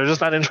 or like they're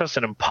just not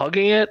interested in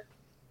pugging it.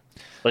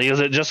 Like, is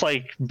it just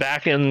like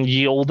back in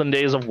the olden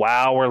days of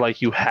WoW where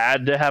like you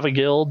had to have a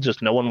guild,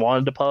 just no one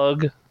wanted to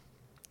pug?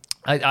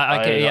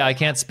 I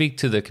can't speak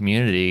to the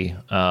community.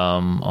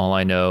 All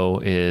I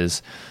know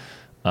is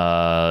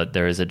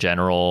there is a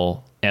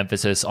general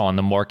emphasis on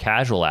the more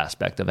casual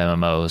aspect of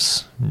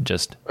MMOs,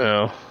 just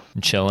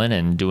chilling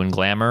and doing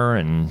glamour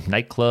and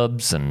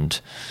nightclubs and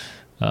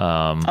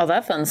all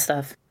that fun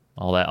stuff.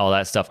 All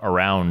that stuff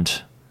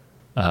around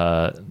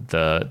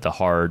the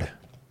hard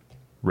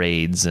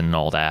raids and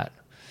all that.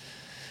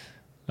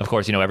 Of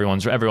course,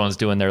 everyone's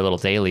doing their little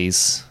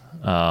dailies,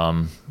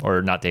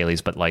 or not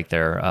dailies, but like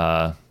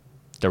their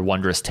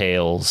wondrous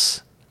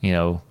tales.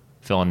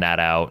 Filling that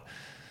out,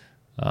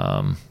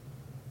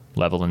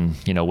 leveling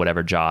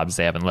whatever jobs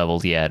they haven't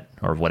leveled yet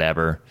or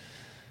whatever,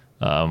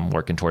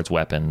 working towards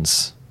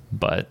weapons.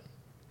 But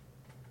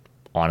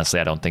honestly,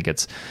 I don't think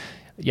it's.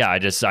 Yeah, I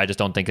just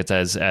don't think it's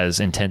as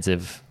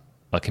intensive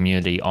a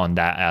community on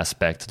that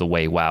aspect the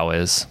way WoW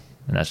is,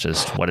 and that's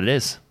just what it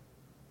is.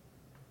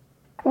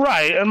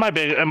 Right, and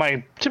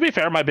to be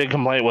fair, my big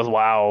complaint with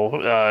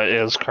WoW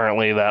is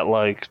currently that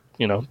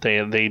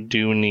they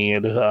do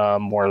need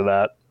more of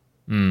that.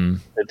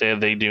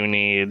 They do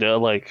need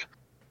I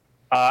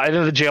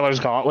think the Jailer's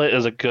Gauntlet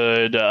is a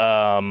good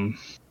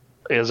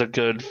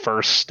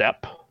first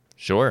step.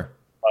 Sure.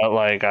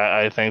 But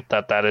I think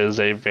that is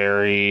a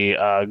very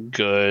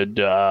good.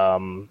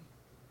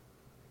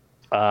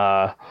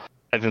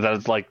 I think that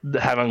it's like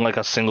having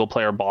a single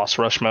player boss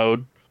rush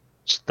mode.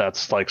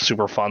 That's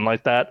super fun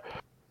like that.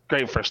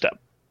 Great first step.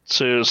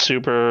 So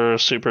super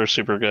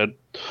good.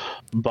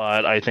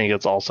 But I think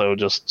it's also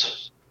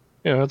just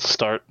it's a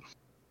start.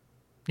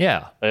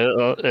 Yeah.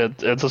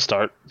 It's a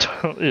start.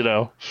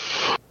 Yeah.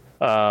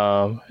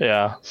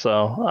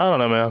 So I don't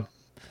know, man.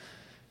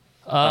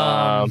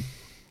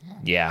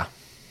 Yeah.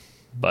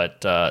 But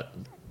so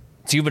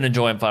you've been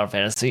enjoying Final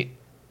Fantasy?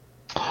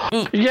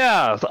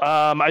 Yeah,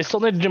 I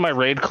still need to do my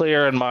raid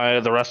clear and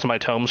the rest of my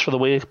tomes for the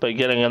week, but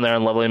getting in there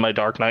and leveling my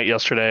Dark Knight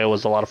yesterday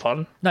was a lot of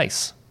fun.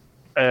 Nice.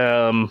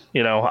 I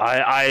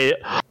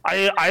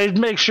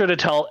make sure to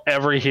tell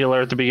every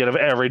healer at the beginning of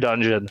every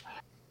dungeon,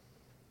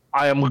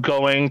 I am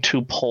going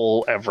to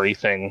pull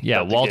everything.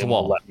 Yeah, wall to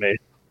wall. Let me.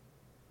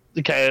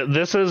 Okay,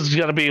 this is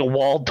gonna be a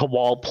wall to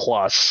wall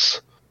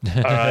plus.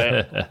 All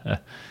right.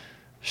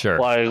 Sure.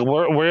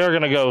 We're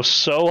gonna go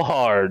so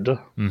hard.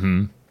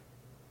 Mm-hmm.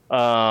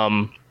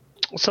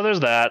 So there's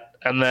that,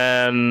 and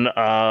then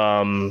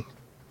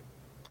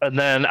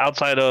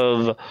outside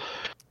of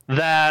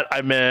that,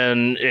 I'm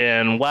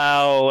in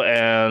WoW,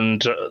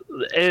 and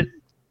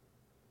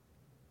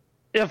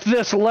if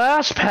this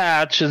last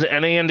patch is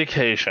any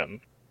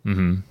indication,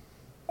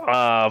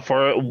 of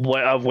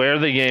where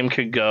the game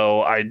could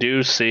go, I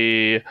do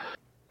see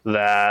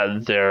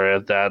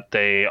that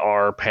they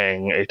are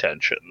paying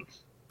attention.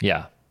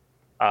 Yeah.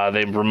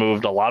 They've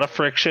removed a lot of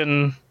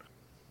friction.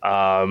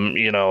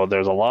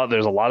 There's a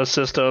lot of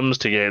systems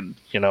to get,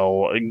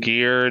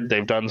 geared.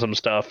 They've done some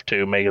stuff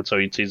to make it so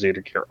it's easier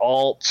to gear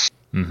alts.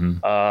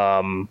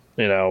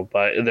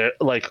 But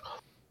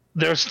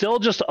there's still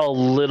just a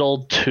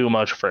little too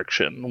much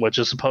friction, which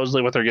is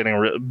supposedly what they're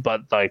getting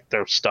but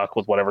they're stuck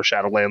with whatever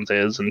Shadowlands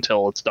is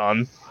until it's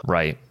done.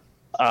 Right.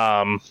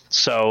 So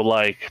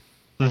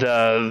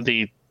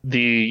the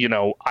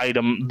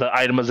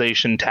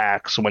itemization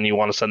tax when you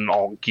want to send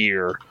all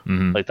gear,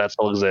 that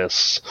still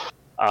exists.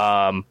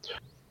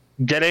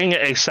 Getting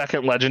a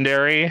second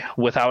legendary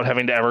without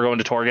having to ever go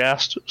into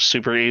Torghast,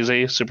 super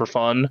easy, super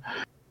fun.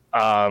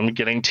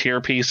 Getting tier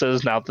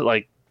pieces now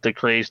that the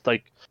create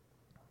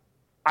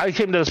I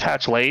came to this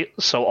patch late,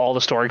 so all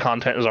the story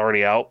content is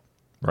already out.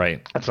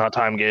 Right. It's not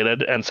time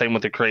gated, and same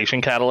with the creation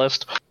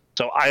catalyst.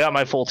 So I got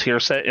my full tier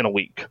set in a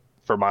week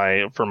for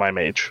my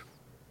mage.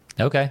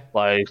 Okay.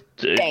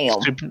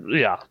 Damn.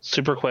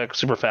 Super quick,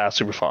 super fast,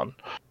 super fun.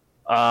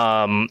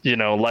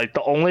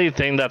 The only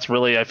thing that's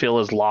really I feel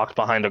is locked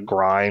behind a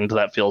grind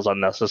that feels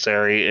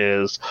unnecessary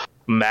is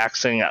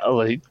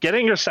maxing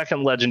getting your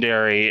second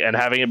legendary and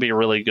having it be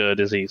really good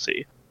is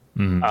easy.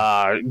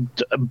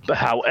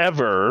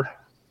 However,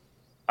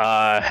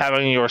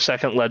 having your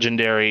second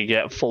legendary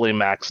get fully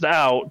maxed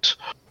out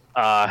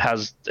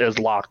is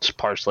locked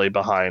partially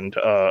behind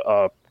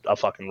a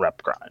fucking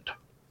rep grind.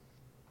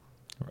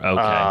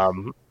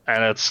 Okay.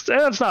 And it's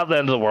not the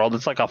end of the world.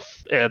 It's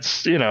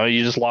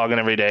you just log in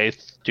every day,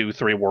 do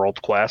 3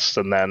 world quests,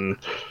 and then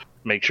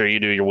make sure you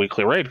do your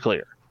weekly raid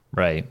clear.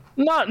 Right.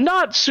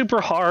 Not super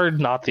hard,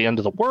 not the end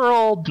of the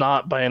world,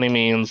 not by any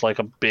means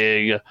a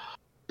big,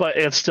 but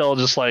it still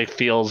just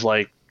feels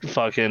like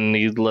fucking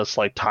needless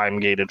time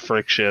gated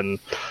friction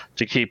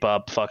to keep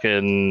up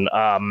fucking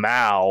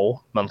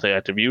MAU, monthly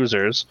active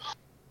users.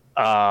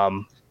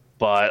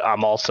 But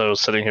I'm also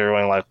sitting here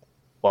going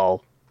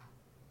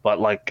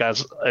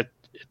guys, it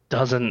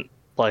doesn't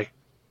I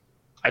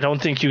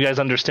don't think you guys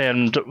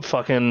understand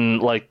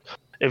fucking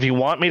if you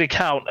want me to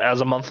count as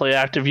a monthly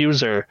active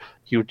user,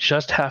 you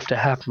just have to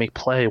have me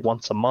play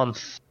once a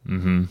month.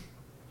 You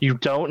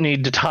don't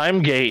need to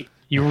time gate.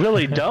 You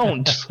really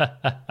don't.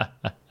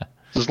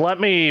 Just let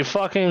me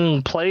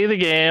fucking play the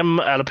game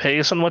at a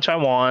pace in which I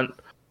want,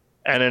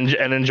 and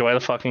enjoy the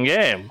fucking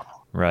game.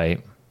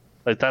 Right.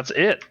 Like, that's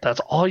it. That's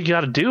all you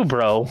got to do,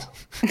 bro.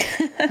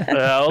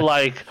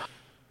 I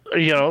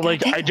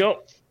don't.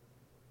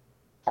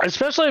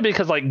 Especially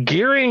because, like,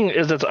 gearing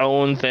is its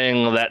own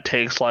thing that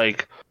takes,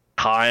 like,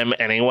 time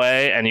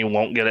anyway, and you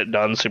won't get it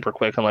done super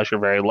quick unless you're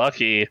very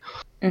lucky.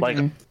 Like,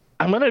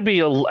 I'm gonna be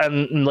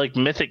and like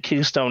Mythic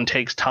Keystone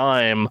takes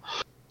time,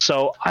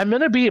 so I'm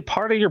gonna be a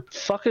part of your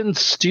fucking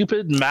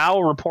stupid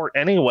MAU report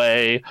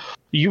anyway.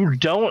 You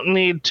don't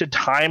need to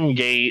time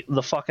gate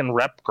the fucking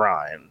rep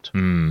grind.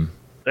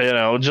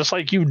 Just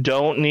like you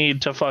don't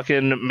need to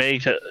fucking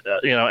make it,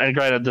 and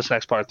granted, this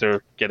next part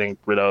they're getting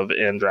rid of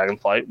in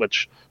Dragonflight,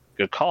 which,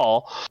 good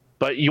call.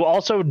 But you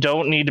also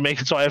don't need to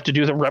make it so I have to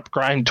do the rep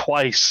grind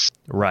twice.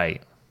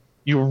 Right.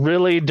 You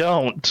really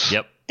don't.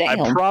 Yep.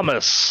 Damn. I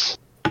promise.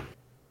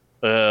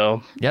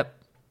 Yep.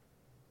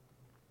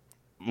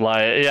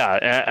 Like,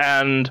 yeah,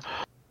 and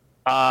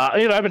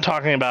I've been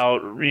talking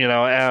about,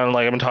 and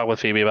like I've been talking with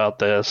Phoebe about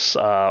this,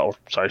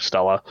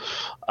 Stella,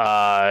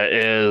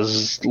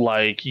 is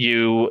like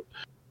you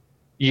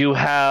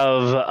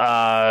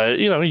have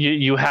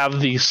you have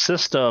these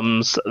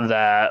systems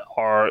that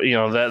are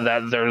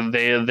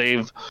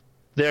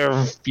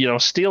they're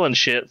stealing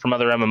shit from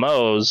other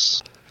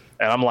MMOs,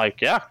 and I'm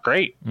like, yeah,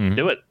 great,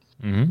 do it.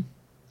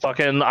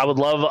 Fucking, I would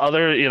love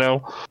other,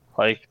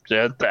 like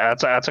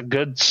that's a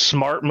good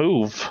smart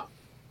move,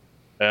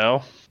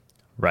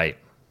 Right.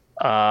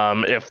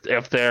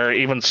 If they're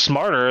even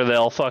smarter,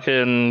 they'll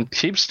fucking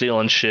keep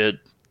stealing shit.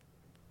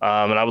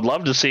 And I would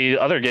love to see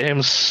other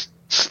games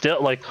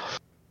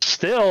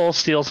still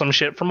steal some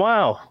shit from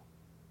WoW.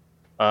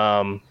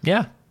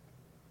 Yeah.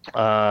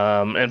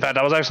 In fact,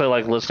 I was actually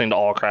like listening to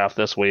Allcraft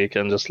this week,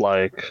 and just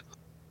like,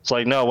 it's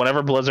like, no,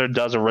 whenever Blizzard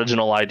does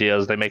original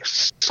ideas, they make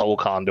soul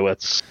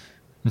conduits.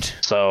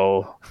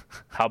 So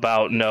how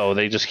about no,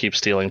 they just keep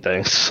stealing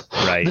things.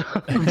 Right.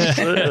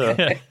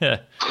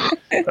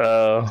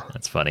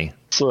 That's funny.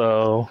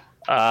 So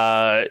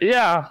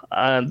yeah,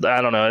 I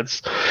don't know.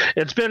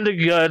 It's been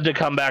good to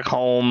come back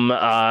home,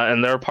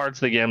 and there are parts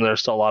of the game that are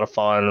still a lot of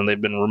fun, and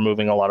they've been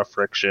removing a lot of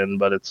friction,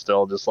 but it's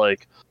still just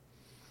like,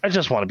 I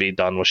just want to be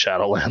done with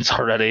Shadowlands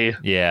already.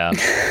 Yeah.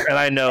 And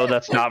I know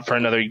that's not for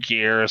another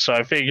year, so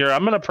I figure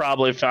I'm gonna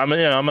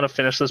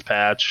finish this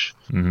patch,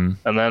 and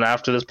then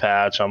after this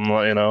patch,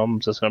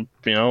 I'm just gonna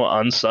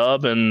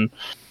unsub and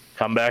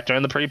come back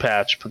during the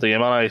pre-patch, put the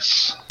game on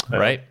ice.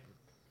 Right.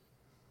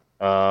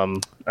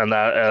 And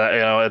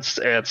that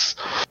it's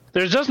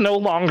there's just no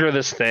longer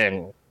this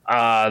thing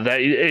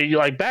that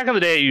like back in the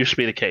day it used to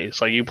be the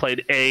case. Like, you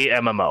played a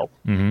MMO,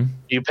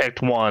 you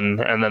picked one,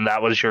 and then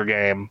that was your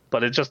game.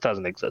 But it just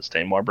doesn't exist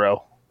anymore,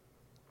 bro.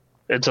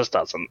 It just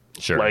doesn't.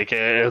 Sure. Like,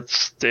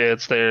 it's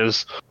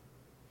there's.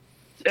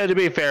 And to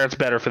be fair, it's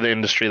better for the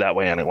industry that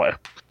way anyway.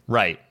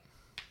 Right.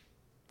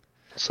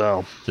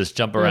 So just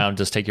jump around.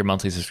 Just take your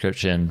monthly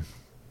subscription.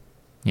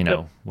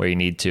 Where you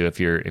need to if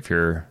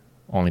you're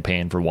only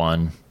paying for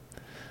one.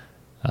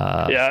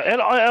 Yeah,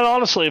 and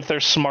honestly, if they're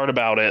smart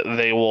about it,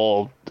 they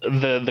will.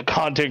 The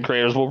content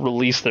creators will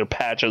release their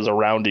patches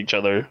around each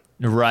other.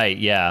 Right.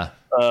 Yeah.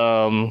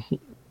 Just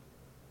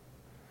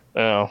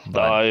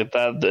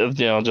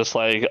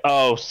like,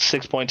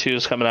 6.2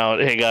 is coming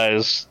out. Hey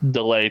guys,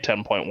 delay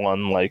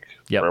 10.1, like,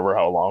 forever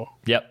how long?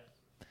 Yep.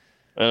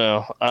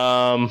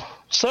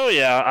 So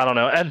yeah, I don't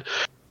know. And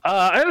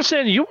I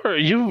understand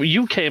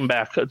you came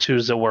back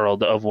to the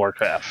world of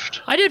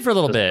Warcraft. I did for a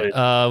little bit.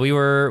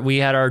 We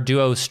had our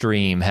duo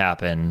stream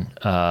happen.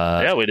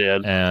 Yeah, we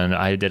did. And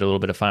I did a little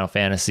bit of Final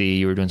Fantasy.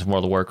 You were doing some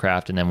World of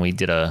Warcraft, and then we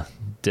did a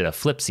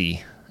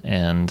flipsy.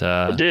 And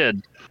I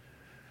did.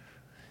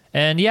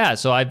 And yeah,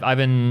 so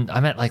I'm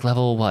at like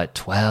level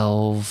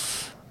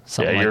 12.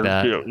 Something like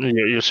that.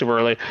 You're super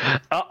early.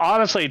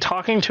 Honestly,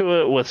 talking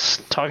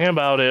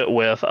about it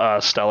with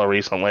Stella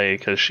recently,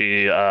 because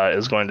she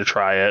is going to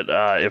try it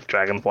if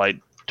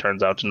Dragonflight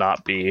turns out to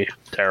not be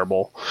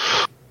terrible,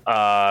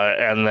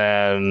 and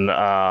then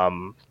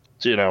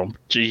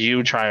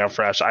you trying a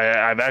fresh.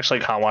 I've actually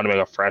kind of wanted to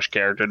make a fresh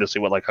character to see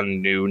what like a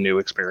new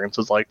experience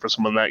is like for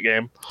someone in that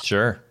game.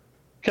 Sure.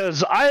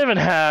 Because I haven't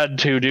had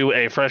to do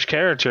a fresh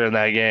character in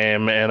that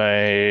game in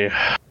a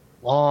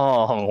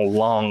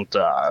long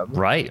time.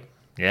 Right.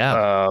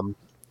 Yeah.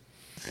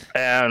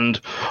 And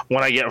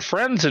when I get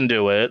friends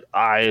into it,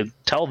 I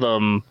tell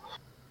them,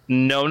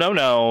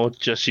 no,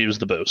 just use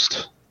the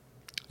boost.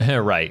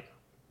 Right.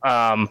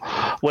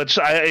 Which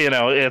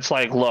it's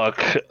like, look,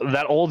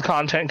 that old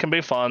content can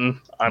be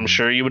fun. I'm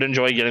sure you would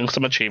enjoy getting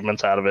some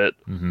achievements out of it.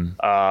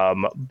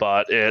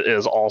 But it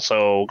is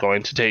also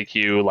going to take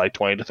you like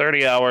 20 to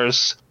 30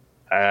 hours.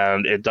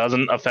 And it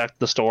doesn't affect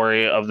the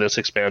story of this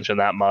expansion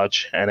that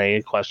much. And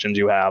any questions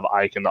you have,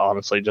 I can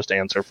honestly just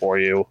answer for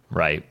you.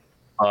 Right.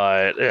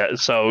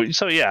 So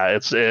yeah,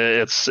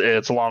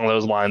 it's along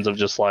those lines of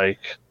just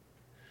like,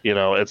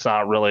 it's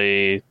not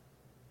really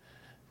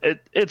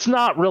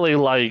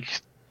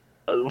like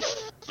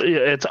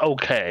it's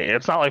okay.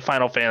 It's not like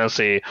Final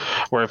Fantasy,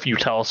 where if you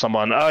tell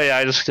someone, "Oh yeah,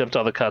 I just skipped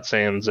all the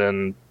cutscenes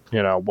and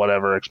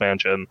whatever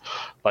expansion,"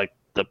 like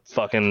the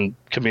fucking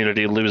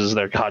community loses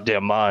their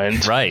goddamn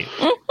mind. Right.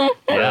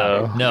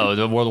 Yeah. No,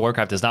 the World of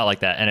Warcraft is not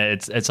like that, and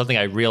it's something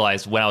I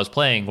realized when I was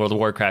playing World of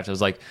Warcraft. I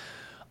was like,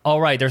 all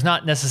right, there's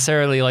not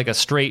necessarily like a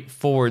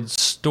straightforward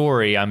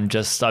story. I'm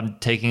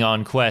taking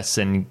on quests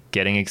and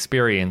getting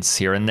experience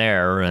here and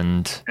there,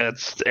 and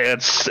it's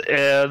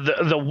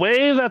the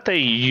way that they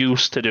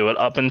used to do it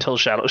up until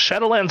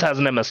Shadowlands has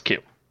an MSQ.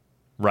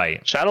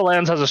 Right.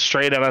 Shadowlands has a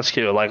straight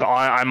MSQ. Like,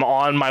 I'm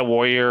on my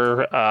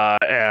warrior,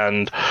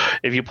 and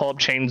if you pull up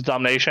Chains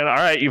Domination, all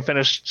right, you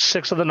finished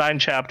 6 of the 9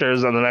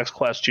 chapters, and the next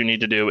quest you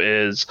need to do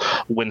is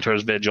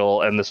Winter's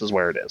Vigil, and this is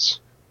where it is.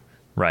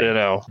 Right.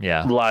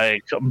 Yeah.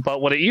 Like,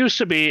 but what it used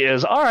to be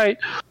is, all right,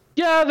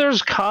 yeah,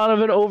 there's kind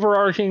of an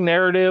overarching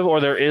narrative, or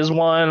there is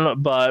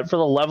one, but for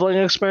the leveling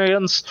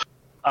experience,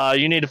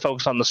 you need to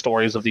focus on the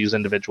stories of these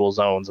individual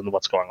zones and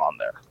what's going on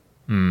there.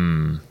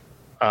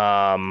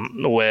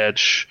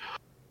 Which,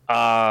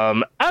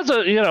 as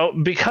a,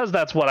 because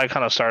that's what I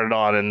kind of started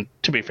on, and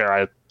to be fair,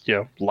 I,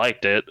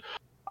 liked it.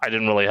 I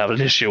didn't really have an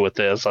issue with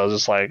this. I was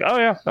just like, oh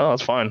yeah, no,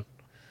 that's fine.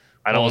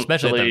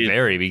 Especially at the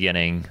very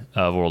beginning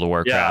of World of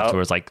Warcraft,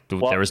 where it's like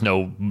there was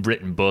no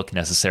written book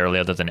necessarily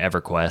other than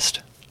EverQuest.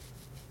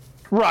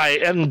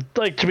 Right, and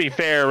like, to be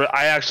fair,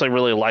 I actually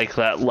really like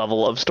that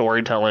level of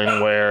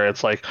storytelling where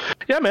it's like,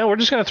 yeah, man, we're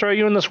just going to throw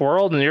you in this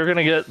world, and you're going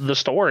to get the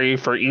story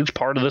for each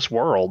part of this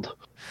world.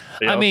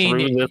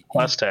 Through this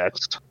quest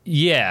text.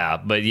 Yeah,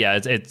 but yeah,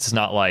 it's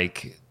not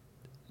like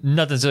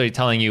not necessarily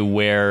telling you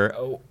where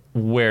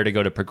to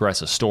go to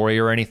progress a story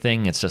or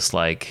anything. It's just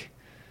like,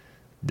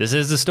 this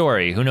is the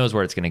story. Who knows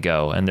where it's going to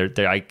go? And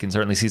there, I can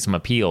certainly see some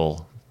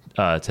appeal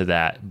to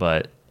that.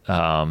 But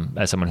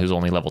as someone who's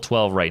only level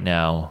 12 right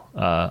now,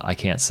 I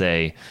can't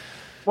say.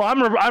 Well,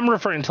 I'm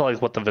referring to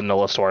like what the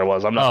vanilla story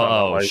was. I'm not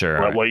talking about,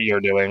 sure. What you're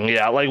doing.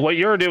 Yeah, like what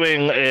you're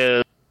doing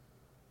is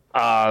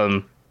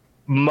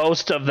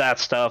most of that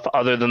stuff,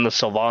 other than the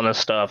Sylvanas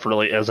stuff,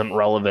 really isn't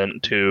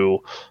relevant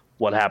to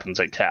what happens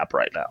at Cap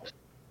right now.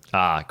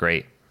 Ah,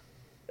 great.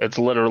 It's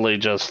literally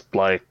just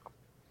like,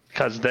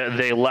 because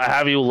they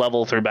have you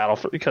level through battle,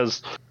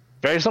 because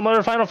very similar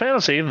to Final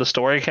Fantasy, the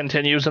story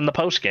continues in the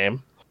post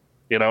game.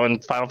 In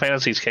Final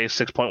Fantasy's case,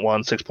 6.1,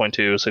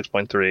 6.2,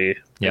 6.3,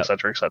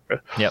 etc.,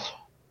 etc. Yep.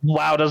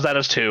 WoW does that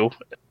as 2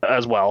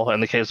 as well. In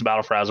the case of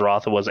Battle for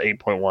Azeroth, it was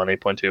 8.1,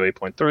 8.2,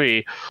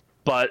 8.3.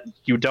 But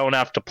you don't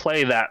have to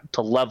play that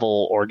to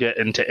level or get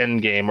into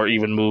endgame or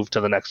even move to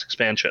the next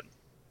expansion.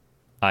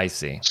 I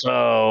see.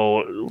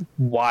 So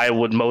why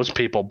would most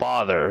people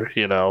bother?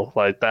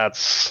 Like,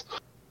 that's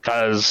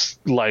because,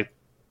 like,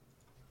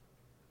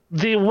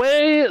 the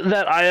way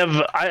that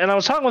and I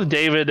was talking with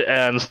David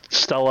and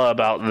Stella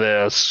about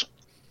this,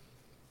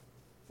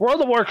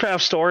 World of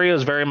Warcraft story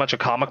is very much a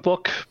comic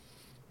book.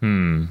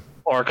 Or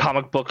a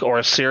comic book, or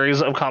a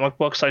series of comic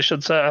books, I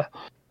should say,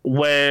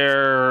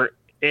 where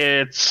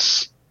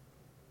it's,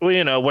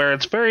 where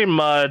it's very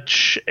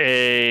much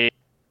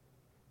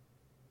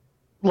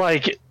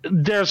like,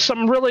 there's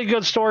some really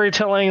good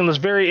storytelling in this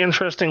very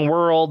interesting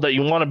world that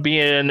you want to be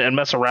in and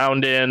mess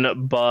around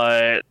in,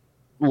 but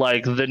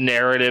like, the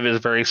narrative is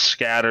very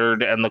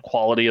scattered and the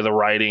quality of the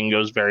writing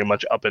goes very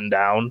much up and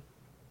down.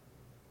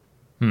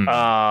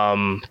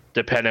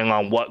 Depending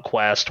on what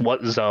quest,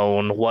 what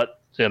zone, what,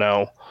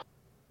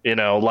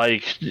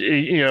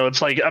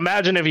 it's like,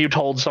 imagine if you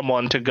told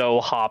someone to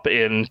go hop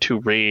in to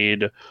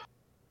read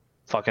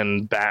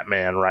fucking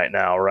Batman right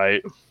now,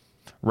 right?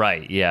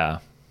 Right, yeah.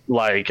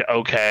 Like,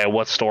 okay,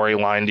 what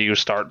storyline do you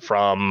start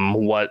from?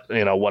 What,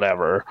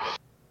 whatever.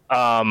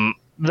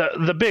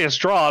 The biggest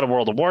draw to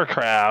World of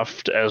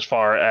Warcraft, as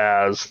far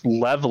as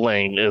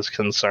leveling is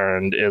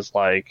concerned, is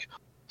like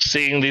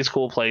seeing these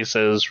cool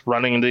places,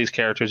 running into these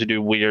characters who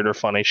do weird or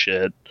funny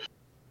shit,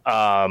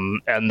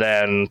 and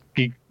then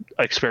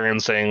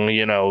experiencing,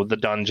 the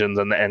dungeons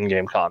and the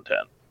endgame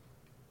content.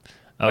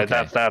 Okay.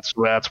 Like, that's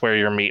where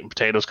your meat and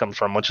potatoes comes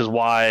from, which is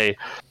why,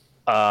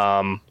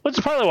 which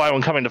is partly why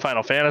when coming to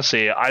Final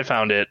Fantasy, I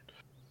found it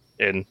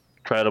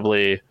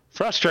incredibly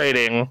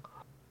frustrating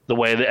the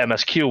way the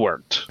MSQ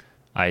worked.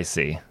 I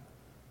see.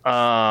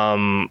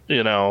 Because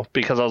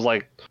I was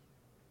like,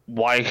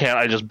 why can't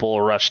I just bull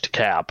rush to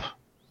Cap?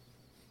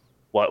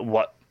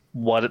 Why?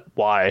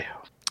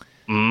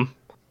 And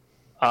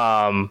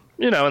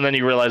then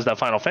you realize that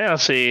Final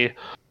Fantasy,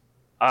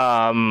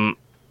 narrative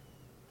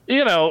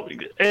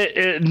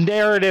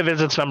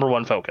is its number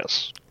one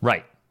focus.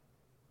 Right.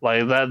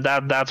 Like,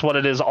 that's what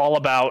it is all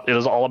about. It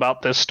is all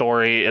about this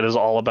story. It is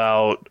all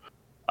about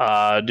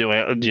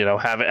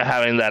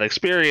having that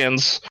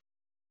experience.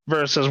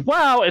 Versus,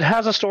 wow, it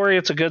has a story,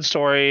 it's a good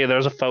story,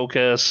 there's a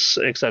focus,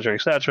 etc.,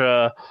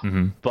 etc.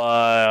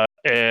 But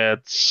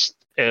it's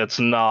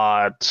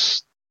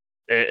not,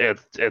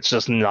 it's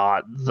just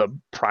not the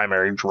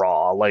primary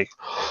draw. Like,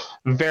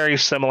 very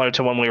similar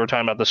to when we were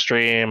talking about the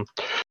stream.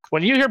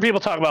 When you hear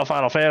people talk about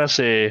Final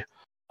Fantasy,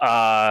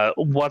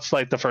 what's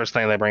like the first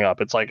thing they bring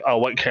up? It's like, oh,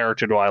 what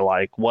character do I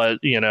like? What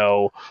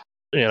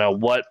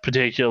what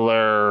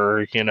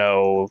particular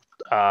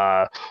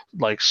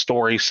like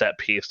story set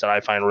piece that I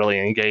find really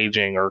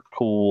engaging or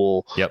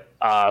cool. Yep.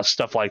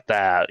 Stuff like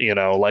that.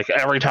 Like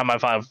every time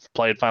I've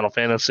played Final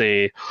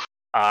Fantasy,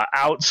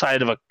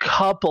 outside of a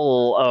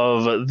couple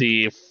of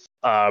the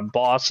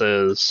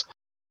bosses,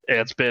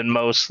 it's been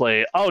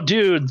mostly, oh,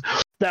 dude,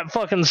 that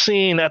fucking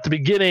scene at the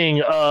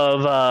beginning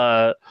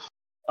of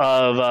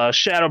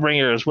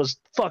Shadowbringers was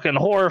fucking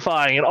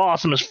horrifying and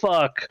awesome as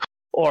fuck.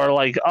 Or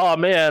like, oh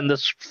man,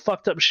 this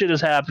fucked up shit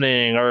is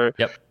happening. Or,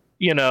 Yep.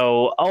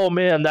 Oh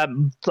man, that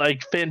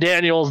like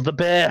Fandaniel's the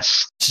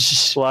best.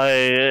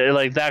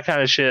 like that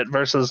kind of shit.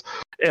 Versus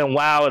in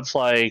WoW, it's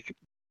like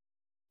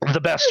the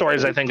best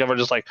stories I think of are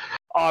just like,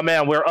 oh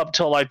man, we're up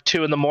till like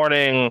 2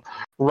 a.m.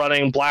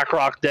 running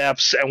Blackrock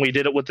Depths, and we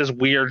did it with this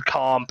weird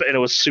comp, and it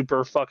was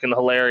super fucking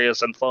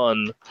hilarious and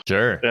fun.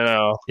 Sure.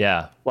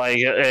 Yeah.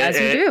 Like as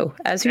you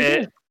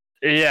do.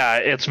 Yeah,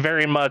 it's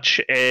very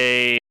much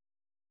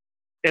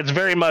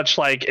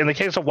like, in the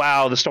case of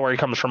WoW, the story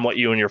comes from what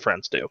you and your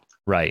friends do.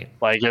 Right.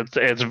 Like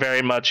it's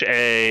very much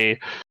hey,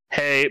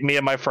 me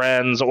and my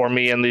friends, or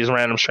me and these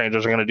random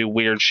strangers are going to do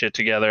weird shit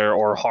together,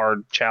 or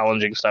hard,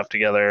 challenging stuff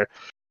together,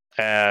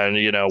 and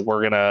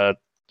we're gonna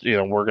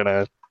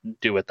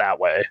do it that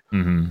way.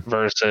 Mm-hmm.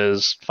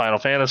 Versus Final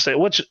Fantasy,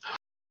 which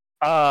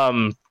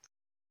in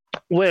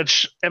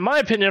my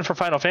opinion, for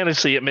Final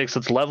Fantasy, it makes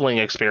its leveling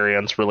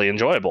experience really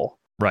enjoyable.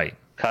 Right.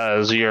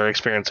 Because you're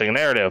experiencing a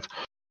narrative.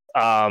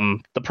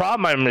 The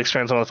problem I'm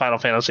experiencing with Final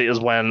Fantasy is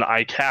when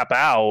I cap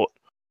out,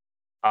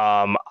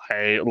 and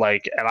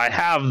I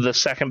have the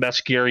second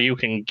best gear you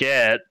can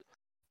get,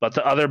 but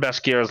the other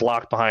best gear is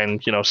locked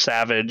behind,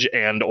 Savage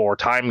and or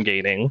time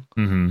gating,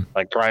 mm-hmm.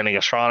 like grinding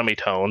astronomy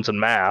tones and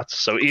maths.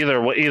 So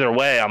either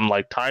way, I'm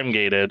like time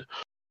gated.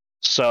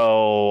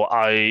 So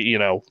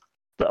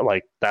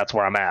that's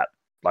where I'm at.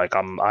 Like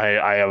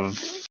I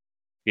have,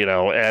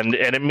 and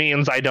it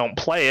means I don't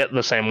play it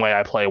the same way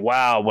I play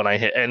WoW when I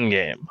hit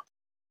endgame.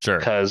 Sure.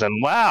 Because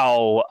in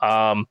WoW,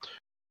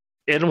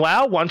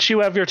 once you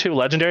have your 2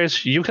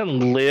 legendaries, you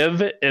can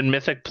live in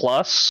Mythic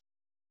Plus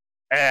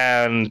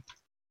and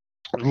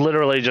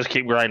literally just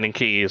keep grinding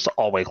keys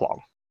all week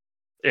long.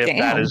 If Damn.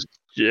 That is,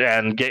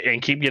 and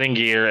keep getting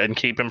gear and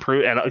keep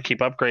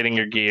upgrading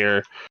your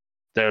gear.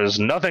 There's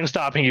nothing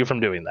stopping you from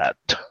doing that.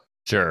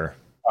 Sure.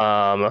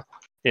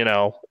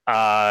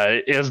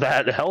 Is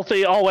that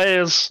healthy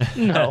always?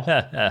 No.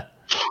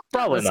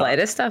 Probably The not.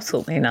 slightest,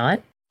 absolutely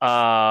not.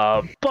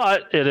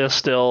 But it is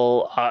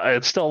still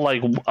it's still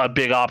like a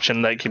big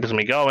option that keeps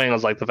me going.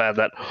 Is like the fact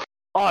that,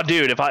 oh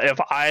dude, if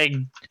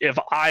I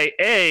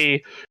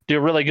do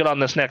really good on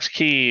this next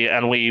key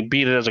and we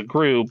beat it as a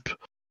group,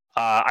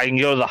 I can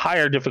go to the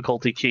higher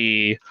difficulty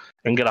key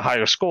and get a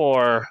higher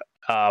score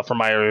for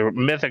my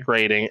mythic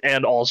rating,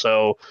 and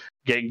also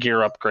get gear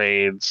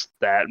upgrades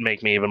that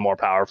make me even more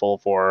powerful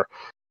for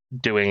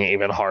doing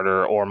even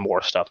harder or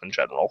more stuff in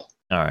general.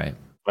 All right.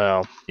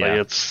 Well,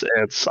 yeah. It's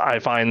I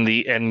find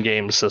the end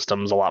game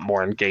systems a lot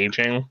more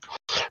engaging,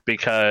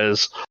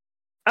 because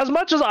as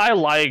much as I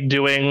like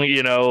doing,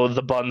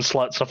 the Bun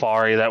Slut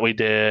Safari that we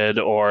did,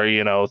 or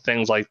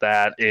things like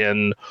that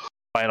in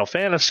Final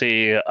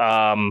Fantasy,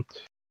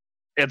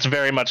 it's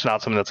very much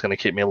not something that's going to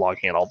keep me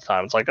logging in all the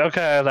time. It's like,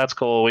 okay, that's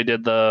cool. We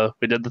did the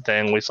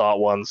thing. We saw it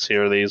once.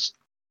 Here are these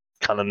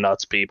kind of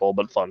nuts people,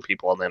 but fun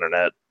people on the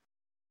internet.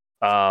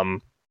 A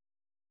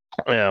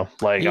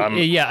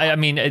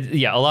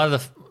lot of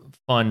the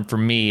fun for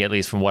me, at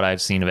least from what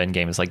I've seen of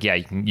Endgame, is like,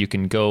 you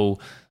can go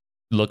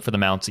look for the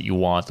mounts that you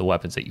want, the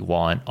weapons that you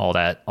want, all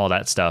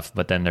that stuff.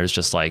 But then there's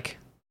just like,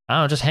 I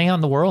don't know, just hang out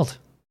in the world,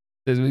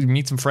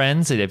 meet some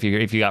friends. If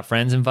you got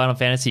friends in Final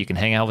Fantasy, you can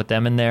hang out with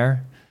them in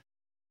there.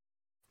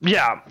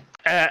 Yeah,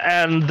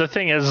 and the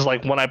thing is,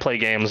 like, when I play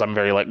games, I'm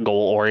very like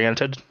goal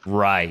oriented.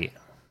 Right.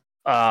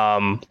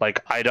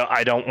 Like I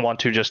don't want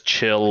to just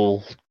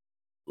chill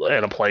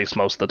in a place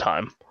most of the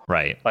time.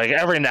 Right. Like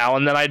every now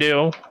and then I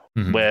do,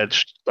 mm-hmm.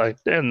 which like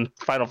in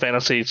Final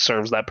Fantasy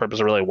serves that purpose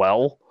really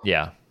well.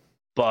 Yeah.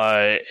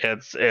 But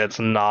it's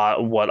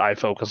not what I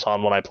focus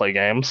on when I play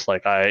games.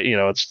 Like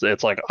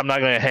it's like I'm not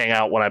going to hang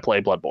out when I play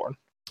Bloodborne.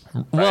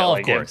 Well, right?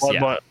 Like, of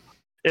course,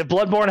 if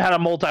Bloodborne had a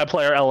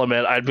multiplayer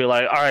element, I'd be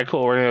like, all right,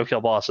 cool, we're gonna go kill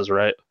bosses,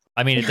 right?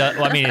 I mean, it does.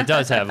 Well, I mean, it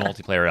does have a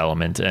multiplayer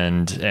element,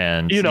 and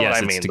you know, yes,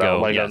 what I mean,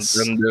 though, like yes.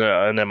 an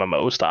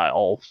MMO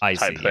style type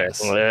thing.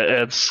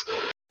 Yes.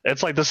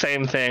 It's like the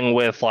same thing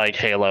with like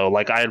Halo.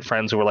 Like I had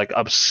friends who were like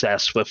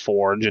obsessed with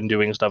Forge and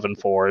doing stuff in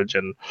Forge,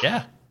 and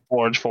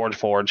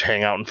Forge,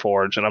 hang out in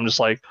Forge, and I'm just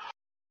like,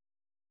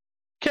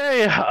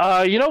 okay,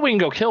 we can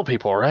go kill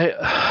people, right?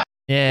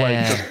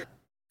 Yeah.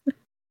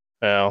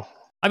 Like,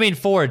 I mean,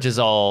 Forge is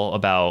all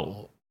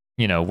about,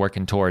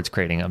 working towards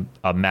creating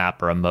a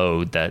map or a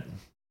mode that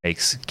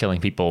makes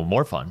killing people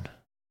more fun.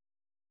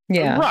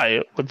 Yeah.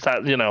 Right. With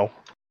that,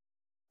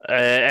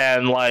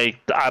 and like,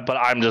 but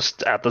I'm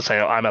just I'm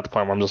at the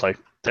point where I'm just like,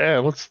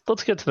 damn,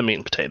 let's get to the meat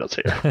and potatoes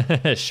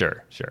here.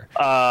 Sure.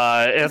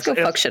 Let's go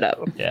fuck shit up.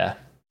 Yeah.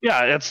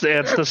 Yeah, it's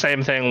the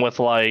same thing with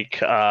like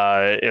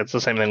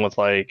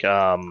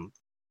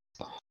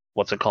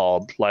what's it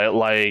called?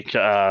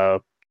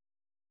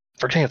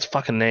 Forgetting its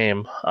fucking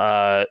name.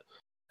 Oh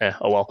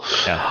well.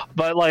 Yeah.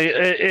 But like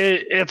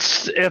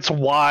it's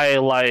why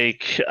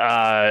like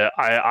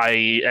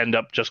I end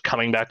up just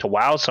coming back to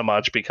WoW so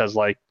much, because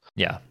like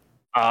Yeah.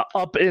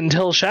 Up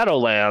until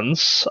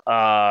Shadowlands,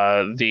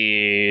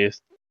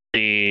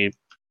 the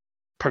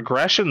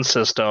progression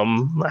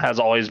system has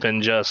always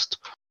been just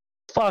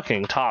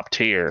fucking top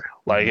tier.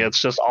 Like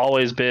it's just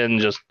always been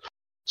just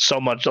so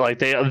much. Like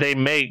they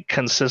make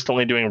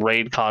consistently doing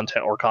raid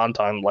content or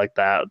content like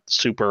that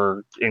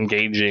super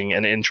engaging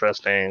and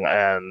interesting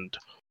and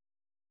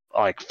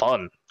like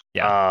fun.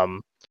 Yeah.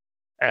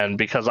 And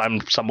because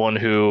I'm someone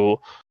who,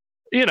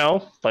 you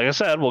know, like I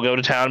said, will go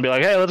to town and be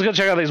like, hey, let's go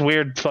check out these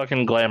weird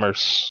fucking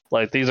glamours.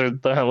 Like these are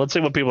let's see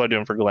what people are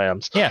doing for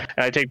glams. Yeah.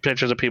 And I take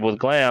pictures of people with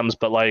glams,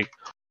 but like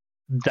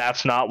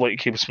that's not what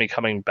keeps me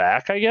coming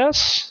back, I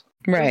guess.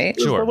 Right.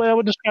 Is Sure. the way I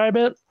would describe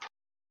it.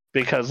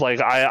 Because like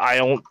I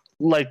don't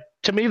like,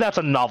 to me that's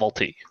a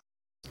novelty.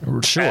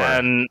 Sure.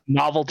 And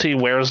novelty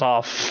wears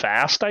off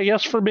fast, I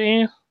guess, for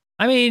me.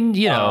 I mean,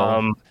 you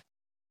know,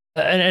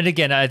 and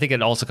again, I think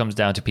it also comes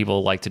down to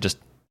people like to just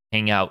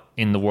hang out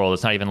in the world.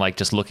 It's not even like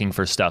just looking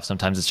for stuff.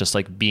 Sometimes it's just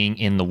like being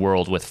in the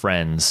world with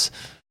friends.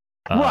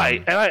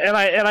 Right. And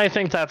I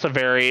think that's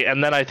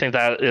I think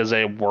that is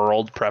a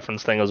world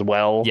preference thing as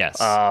well. Yes.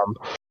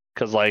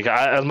 Because like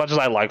as much as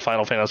I like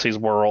Final Fantasy's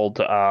world,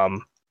 I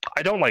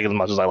don't like it as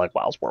much as I like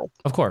WoW's world.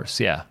 Of course,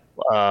 yeah.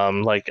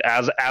 Like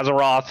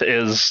Azeroth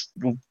is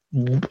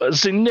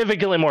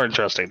significantly more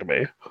interesting to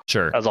me.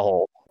 Sure. As a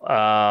whole.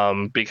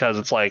 Because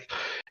it's like,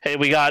 hey,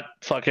 we got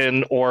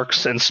fucking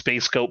orcs and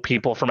space goat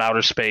people from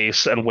outer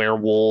space and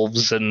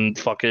werewolves and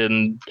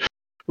fucking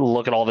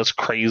look at all this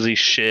crazy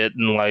shit,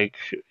 and like,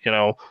 you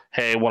know,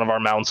 hey, one of our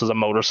mounts is a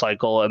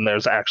motorcycle and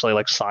there's actually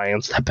like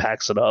science that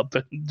backs it up,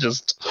 and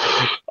just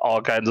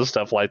all kinds of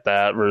stuff like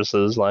that,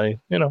 versus like,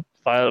 you know,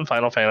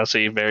 Final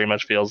Fantasy very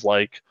much feels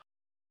like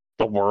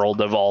the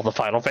world of all the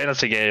Final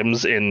Fantasy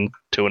games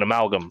into an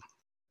amalgam.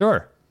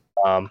 Sure.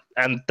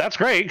 And that's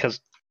great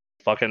because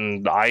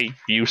fucking I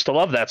used to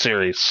love that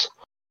series.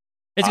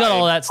 It's got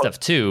all that stuff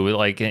too,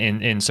 like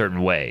in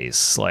certain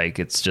ways. Like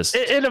it's just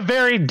in a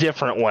very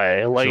different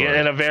way. Like Sure.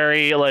 in a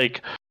very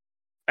like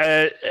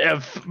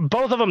if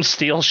both of them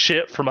steal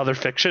shit from other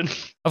fiction.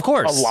 Of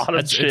course. A lot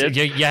of shit.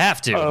 You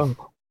have to.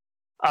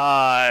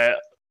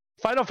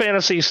 Final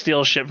Fantasy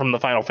steals shit from the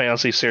Final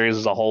Fantasy series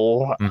as a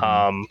whole,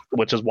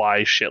 which is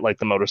why shit like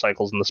the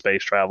motorcycles and the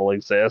space travel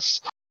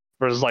exists.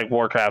 Versus like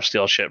Warcraft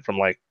steals shit from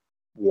like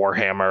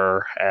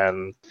Warhammer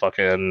and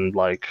fucking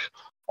like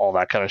all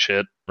that kind of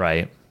shit.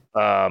 Right.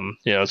 You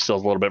know, it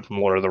steals a little bit from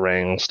Lord of the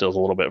Rings, steals a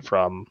little bit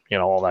from, you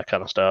know, all that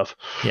kind of stuff.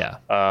 Yeah.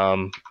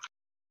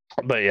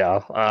 But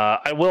yeah,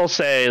 I will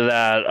say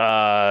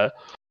that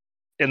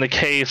in the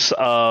case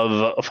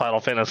of Final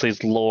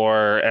Fantasy's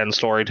lore and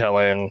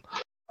storytelling,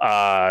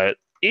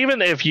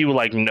 even if you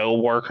like know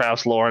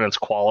Warcraft's lore and its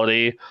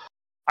quality,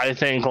 I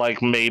think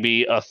like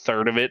maybe a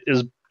third of it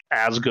is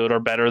as good or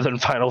better than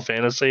Final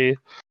Fantasy.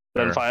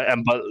 Sure.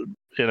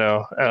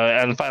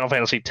 And Final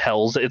Fantasy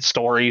tells its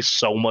story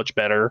so much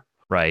better.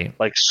 Right.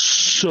 Like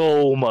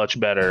so much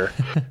better.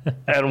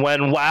 And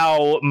when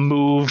WoW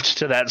moved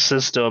to that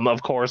system,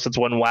 of course, it's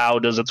when WoW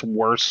does its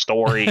worst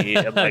story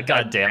in like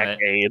God a damn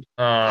decade.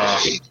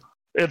 it.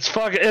 It's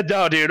fucking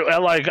no, dude.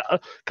 Like,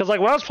 because like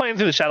when I was playing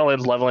through the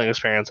Shadowlands leveling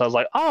experience, I was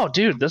like, oh,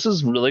 dude, this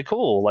is really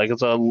cool. Like,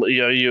 it's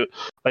you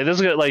like this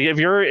is good. Like if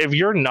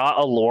you're not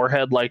a lore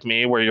head like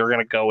me, where you're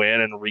gonna go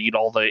in and read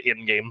all the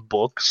in-game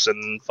books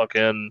and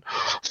fucking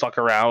fuck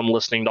around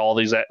listening to all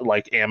these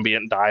like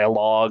ambient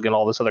dialogue and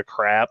all this other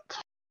crap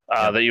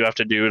that you have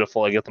to do to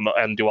fully get them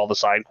and do all the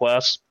side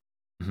quests,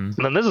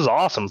 then this is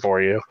awesome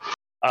for you.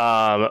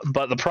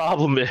 But the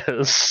problem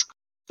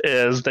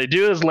is they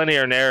do this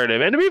linear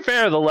narrative, and to be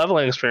fair, the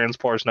leveling experience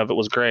portion of it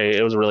was great.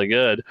 It was really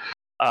good.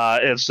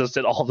 It's just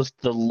that all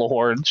the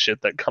lore and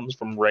shit that comes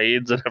from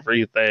raids and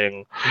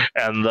everything,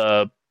 and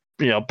the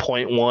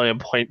 0.1 and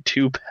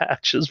 0.2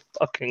 patch is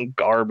fucking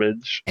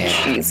garbage.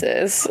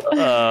 Jesus.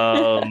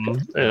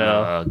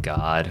 Oh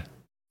God.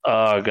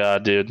 Oh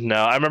god, dude. No,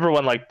 I remember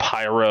when like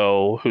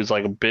Pyro, who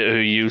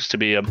used to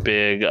be a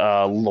big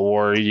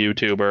lore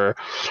YouTuber,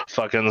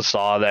 fucking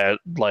saw that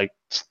like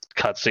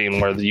cutscene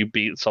where you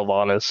beat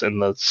Sylvanas in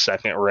the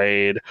second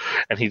raid,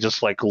 and he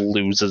just like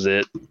loses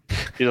it.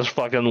 He just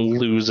fucking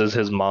loses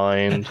his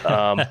mind.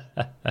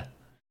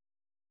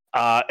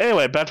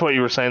 Anyway, back to what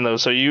you were saying though.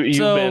 So you've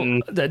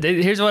been.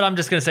 Here's what I'm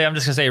just gonna say. I'm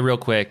just gonna say real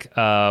quick.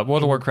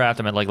 World of Warcraft.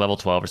 I'm at like level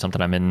 12 or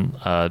something. I'm in.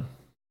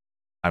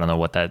 I don't know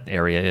what that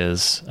area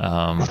is.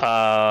 Kul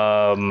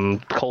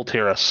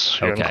Tiras.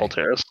 You're in Kul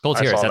Tiras. Kul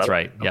Tiras, that's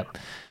right. Yep.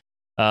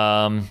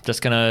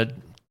 Just gonna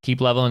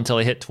keep leveling until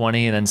I hit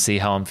 20 and then see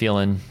how I'm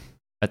feeling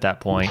at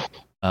that point.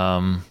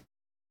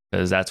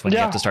 Because that's when you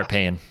have to start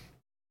paying.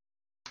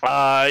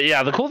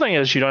 Yeah, the cool thing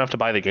is you don't have to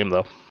buy the game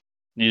though.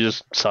 You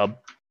just sub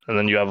and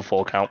then you have a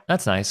full account.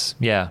 That's nice.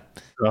 Yeah.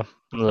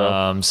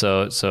 Yeah.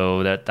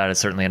 So that is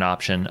certainly an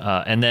option.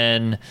 And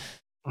then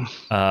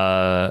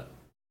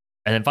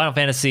Final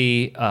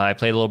Fantasy, I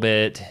played a little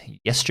bit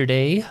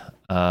yesterday.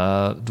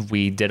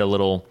 We did a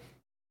little.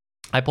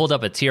 I pulled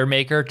up a tier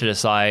maker to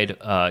decide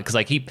because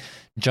I keep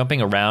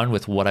jumping around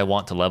with what I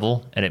want to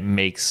level, and it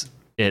makes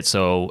it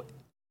so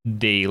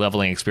the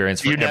leveling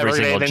experience for every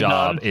single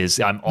job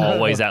is I'm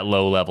always at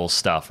low level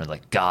stuff, and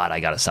like, God, I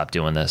gotta stop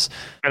doing this.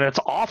 And it's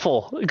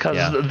awful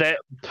because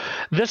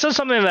this is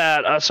something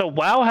that so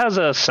WoW has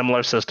a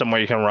similar system where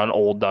you can run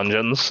old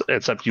dungeons,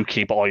 except you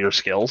keep all your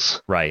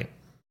skills. Right.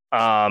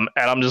 And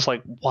I'm just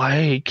like,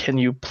 why can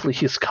you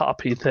please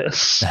copy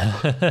this?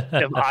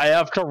 If I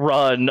have to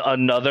run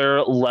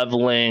another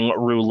leveling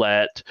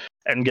roulette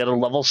and get a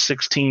level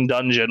 16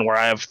 dungeon where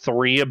I have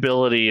 3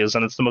 abilities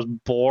and it's the most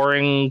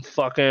boring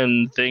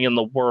fucking thing in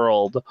the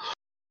world.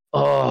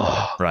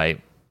 Oh,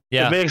 right.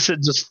 Yeah. It makes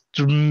it just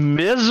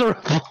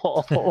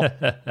miserable.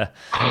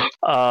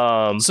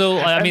 So,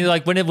 I mean,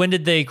 like, when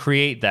did they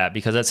create that?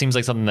 Because that seems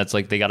like something that's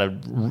like they got to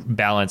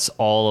balance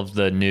all of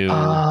the new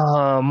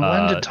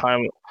when did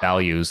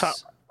values.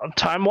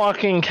 Time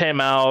Walking came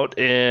out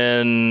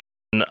in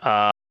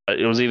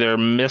it was either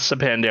Mists of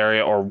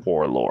Pandaria or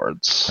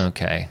Warlords.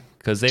 Okay,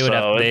 because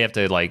they have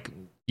to like,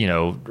 you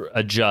know,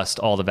 adjust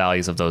all the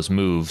values of those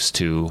moves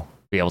to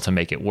be able to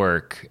make it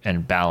work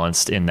and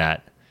balanced in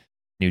that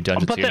new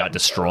dungeon, so you're not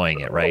destroying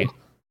it, right?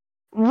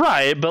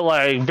 Right, but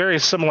like very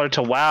similar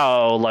to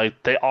WoW,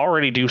 like they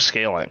already do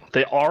scaling.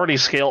 They already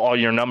scale all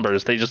your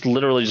numbers. They just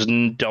literally just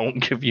don't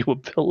give you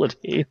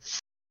abilities.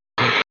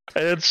 And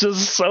it's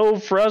just so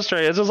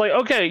frustrating. It's just like,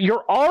 okay,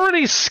 you're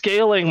already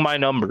scaling my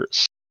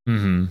numbers.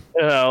 Mm-hmm.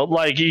 You know,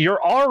 like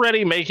you're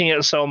already making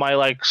it so my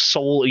like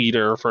Soul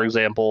Eater, for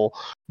example,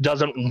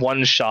 doesn't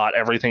one-shot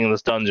everything in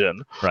this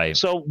dungeon. Right.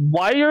 So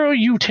why are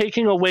you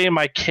taking away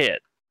my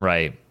kit?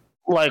 Right.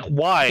 Like,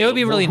 why? It would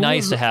be really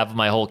nice to have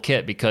my whole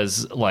kit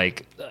because,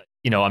 like,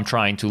 you know, I'm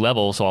trying to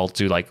level, so I'll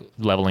do like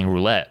leveling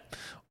roulette,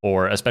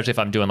 or especially if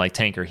I'm doing like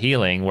tank or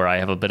healing, where I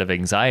have a bit of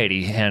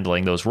anxiety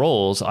handling those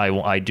roles,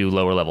 I do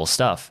lower level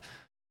stuff,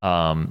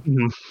 and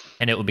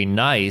it would be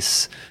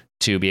nice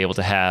to be able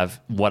to have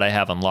what I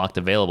have unlocked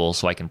available,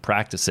 so I can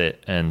practice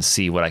it and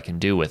see what I can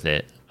do with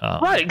it.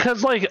 Right,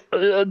 because like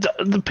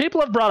the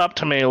people have brought up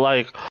to me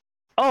like,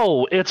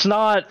 oh, it's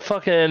not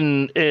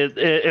fucking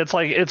it's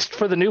like it's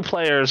for the new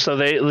players, so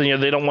they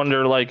don't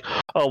wonder like,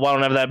 oh, well, I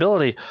don't have that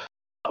ability.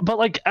 But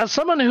like as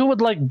someone who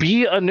would like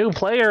be a new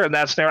player in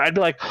that scenario, I'd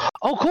be like,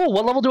 oh, cool,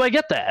 what level do I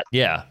get that?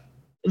 Yeah,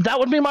 that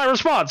would be my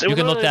response. You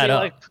can look that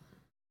up. Like,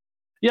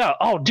 yeah.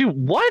 Oh,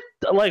 dude, what?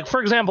 Like,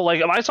 for example,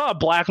 like if I saw a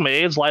black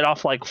mage light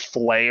off like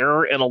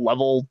flare in a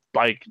level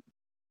like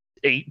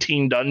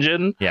 18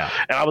 dungeon, yeah,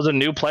 and I was a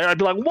new player, I'd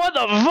be like, what the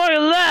fuck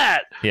is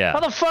that? Yeah, how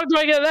the fuck do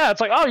I get that?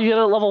 It's like, oh, you get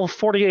it at level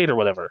 48 or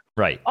whatever.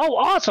 Right. Oh,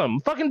 awesome,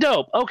 fucking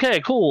dope. Okay,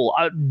 cool.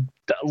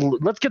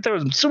 Let's get there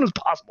as soon as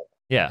possible.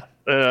 Yeah.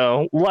 You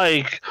know,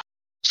 like,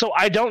 so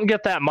I don't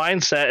get that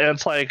mindset, and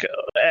it's like,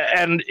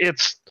 and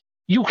it's,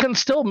 you can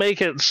still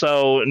make it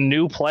so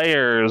new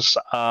players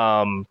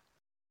are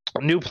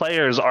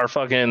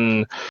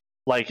fucking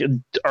like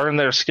earn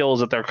their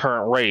skills at their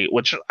current rate,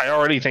 which I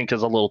already think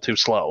is a little too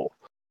slow.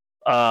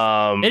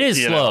 It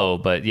is slow,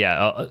 but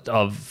yeah,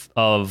 of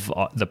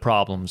the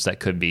problems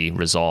that could be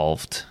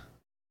resolved,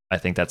 I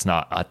think that's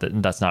not at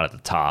the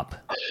top.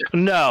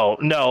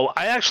 No,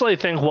 I actually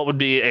think what would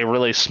be a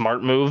really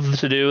smart move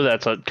to do,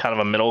 that's a kind of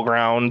a middle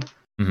ground,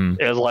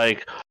 is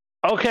like,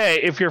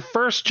 okay, if your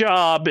first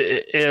job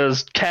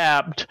is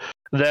capped,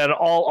 then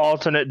all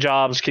alternate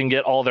jobs can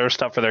get all their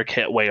stuff for their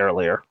kit way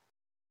earlier.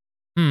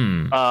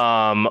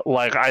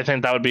 Like I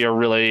think that would be a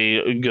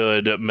really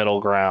good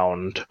middle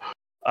ground.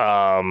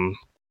 Because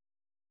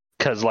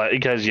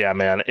yeah,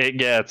 man, it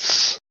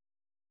gets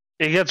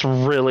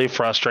really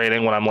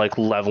frustrating when I'm like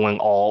leveling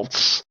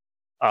alts,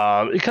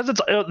 because it's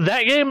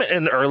that game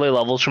in early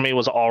levels for me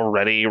was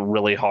already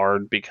really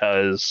hard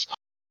because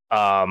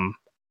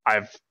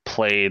I've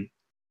played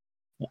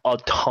a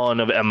ton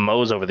of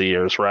MMOs over the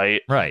years,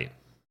 right,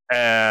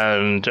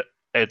 and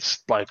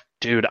it's like,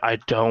 dude, I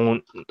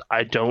don't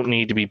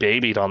need to be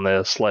babied on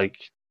this. Like,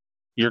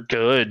 you're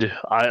good.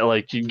 I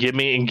like, you give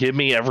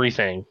me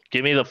everything.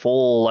 Give me the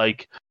full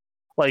like,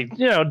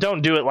 you know,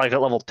 don't do it like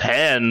at level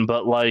 10,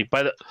 but like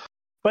by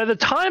the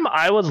time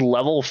I was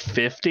level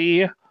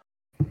 50,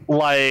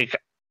 like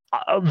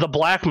the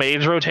black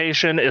mage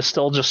rotation is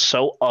still just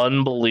so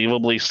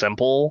unbelievably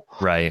simple.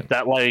 Right.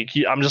 That like,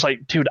 I'm just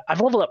like, dude,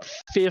 I've leveled up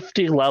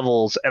 50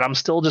 levels and I'm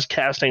still just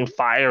casting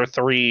Fire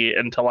 3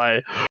 until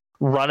I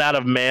run out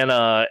of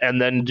mana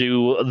and then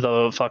do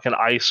the fucking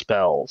ice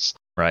spells.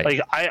 Right.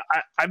 Like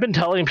I've been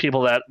telling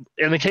people that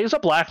in the case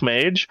of Black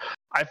Mage,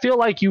 I feel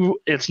like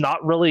it's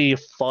not really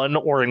fun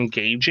or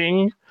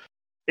engaging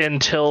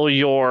until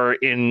you're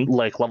in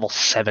like level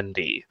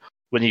 70,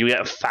 when you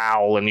get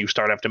foul and you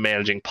start after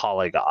managing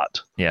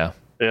Polygot. Yeah.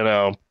 You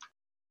know.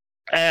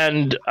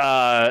 And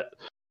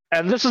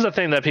this is the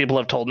thing that people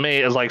have told me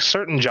is like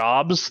certain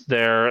jobs,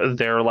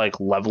 their like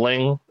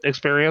leveling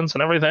experience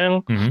and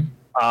everything.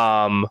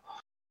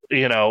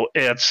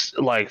 it's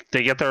like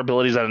they get their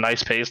abilities at a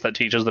nice pace that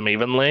teaches them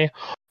evenly,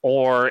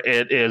 or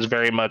it is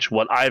very much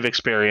what I've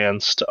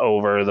experienced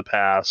over the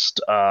past,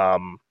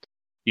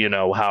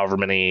 however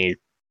many,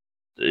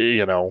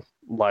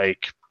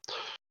 like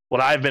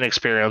what I've been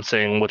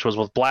experiencing, which was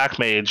with Black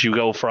Mage, you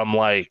go from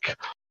like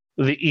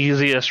the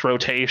easiest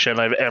rotation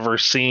I've ever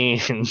seen,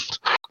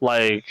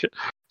 like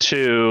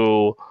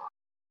to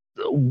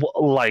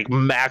like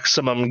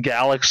maximum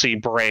galaxy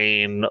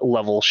brain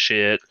level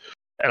shit,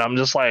 and I'm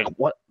just like,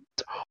 what?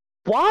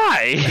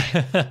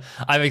 Why?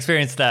 I've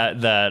experienced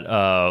that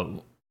a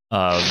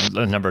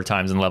number of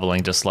times in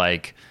leveling, just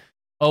like,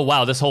 oh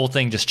wow, this whole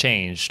thing just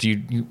changed.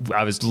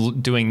 I was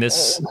doing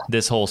this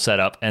whole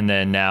setup, and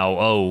then now,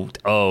 oh,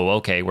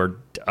 okay, we're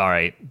all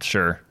right,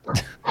 sure,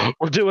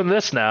 we're doing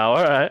this now,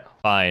 all right,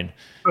 fine.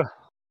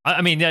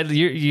 I mean,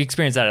 you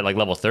experience that at like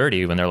level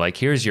 30 when they're like,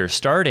 here's your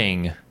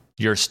starting.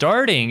 Here's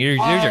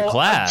your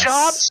class.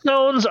 Job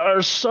stones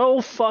are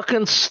so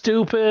fucking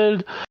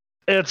stupid.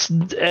 It's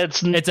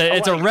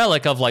a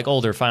relic of like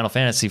older Final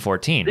Fantasy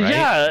 14, right?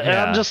 Yeah, and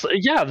I'm just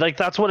like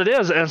that's what it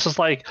is, and it's just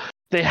like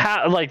they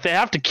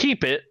have to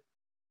keep it,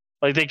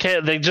 like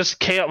they just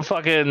can't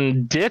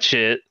fucking ditch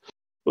it.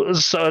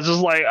 So it's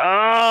just like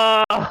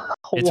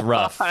it's why?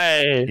 rough.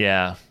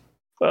 Yeah.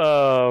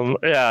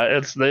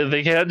 It's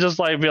they can't just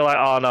like be like,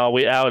 oh no,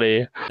 we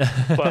outie.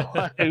 But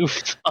like,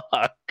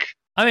 fuck.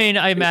 I mean,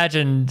 I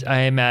imagine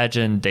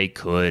they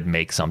could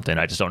make something.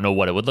 I just don't know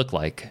what it would look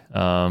like.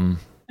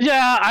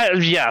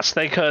 Yes,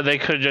 they could. They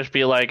could just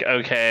be like,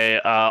 okay,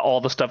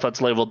 all the stuff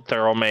that's labeled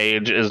Thorough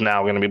Mage is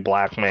now going to be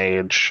Black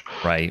Mage,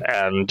 right?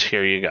 And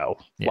here you go.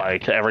 Yeah.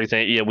 Like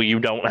everything. Yeah,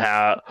 you don't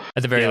have.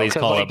 At the very least,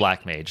 call it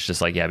Black Mage.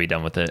 Just like, be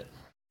done with it.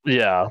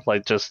 Yeah,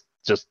 like just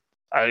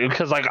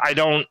because like I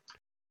don't.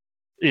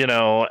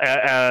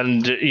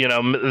 And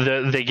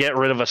they get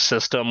rid of a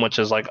system which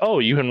is like, oh,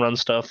 you can run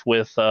stuff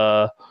with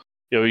without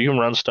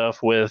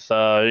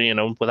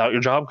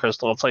your job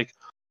crystal. It's like,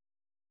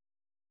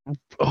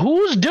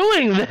 who's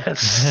doing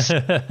this?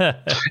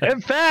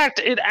 In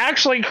fact, it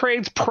actually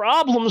creates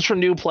problems for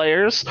new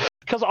players,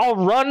 because I'll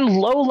run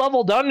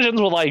low-level dungeons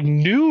with like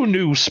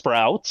new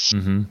sprouts,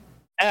 mm-hmm.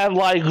 and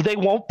like they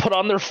won't put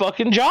on their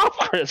fucking job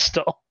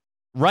crystal.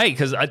 Right,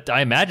 because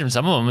I imagine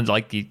some of them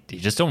like you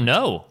just don't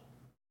know.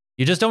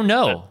 You just don't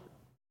know.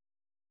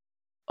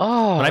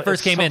 Oh, when I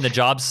first came in, the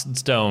job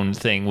stone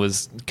thing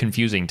was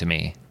confusing to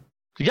me.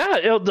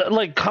 Yeah,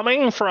 like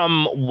coming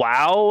from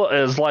WoW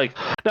is like,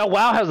 now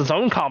WoW has its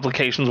own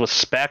complications with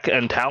spec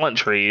and talent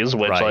trees,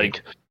 which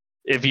like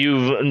if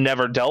you've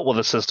never dealt with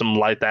a system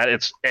like that,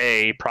 it's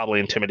probably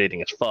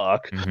intimidating as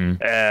fuck,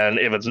 mm-hmm. and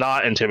if it's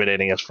not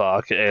intimidating as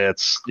fuck,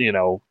 it's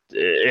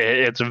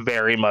it's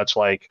very much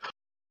like,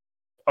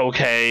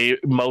 okay,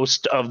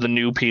 most of the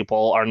new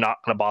people are not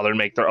going to bother to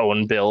make their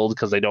own build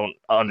because they don't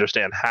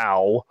understand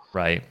how.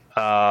 Right.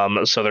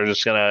 So they're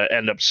just going to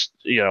end up,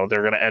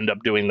 they're going to end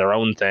up doing their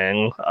own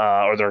thing,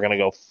 or they're going to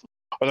go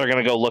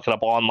look it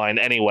up online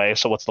anyway.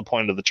 So what's the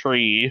point of the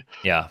tree?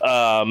 Yeah.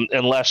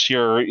 Unless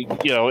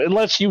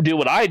unless you do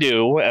what I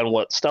do and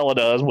what Stella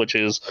does, which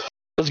is,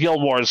 because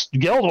Guild Wars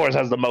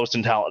has the most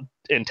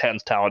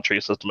intense talent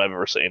tree system I've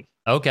ever seen.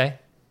 Okay.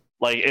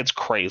 Like, it's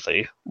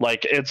crazy.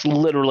 Like, it's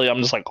literally, I'm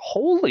just like,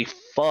 holy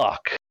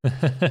fuck.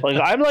 Like,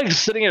 I'm like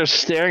sitting here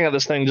staring at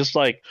this thing, just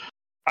like,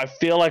 I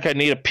feel like I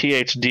need a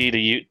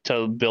PhD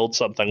to build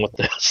something with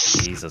this.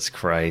 Jesus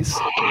Christ.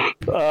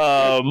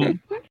 Because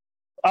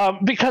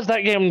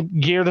that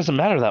game, gear doesn't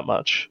matter that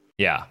much.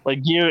 Yeah.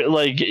 Like, gear,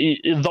 like,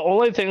 the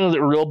only thing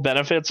that real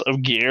benefits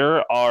of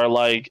gear are,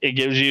 like, it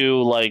gives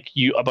you, like,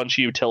 a bunch of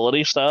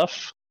utility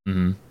stuff.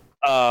 Mm-hmm.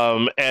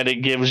 And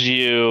it gives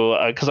you,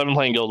 because I've been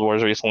playing Guild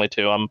Wars recently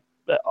too. I'm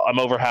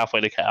over halfway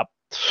to cap.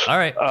 All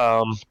right.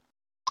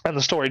 And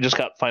the story just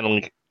got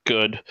finally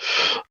good.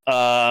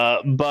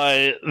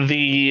 But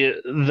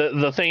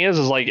the thing is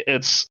like,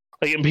 it's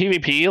like in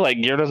PvP,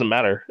 like gear doesn't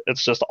matter.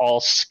 It's just all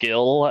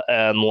skill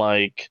and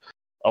like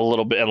a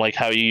little bit, and like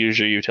how you use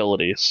your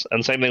utilities.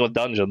 And same thing with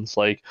dungeons,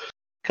 like,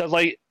 because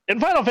like in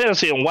Final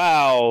Fantasy and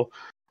WoW,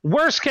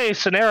 worst case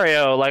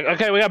scenario, like,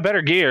 okay, we got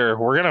better gear,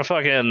 we're gonna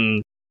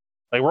fucking,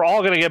 like, we're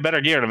all gonna get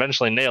better gear and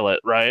eventually nail it,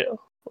 right?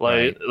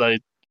 Like,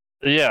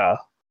 yeah.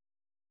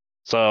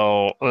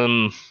 So,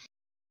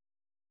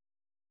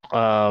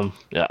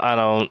 yeah, I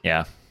don't.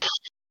 Yeah.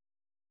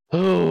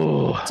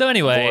 Ooh. So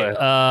anyway,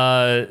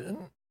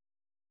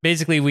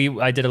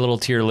 basically, I did a little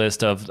tier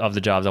list of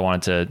the jobs I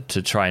wanted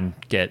to try and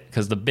get,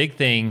 because the big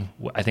thing,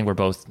 I think we're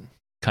both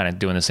kind of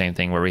doing the same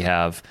thing, where we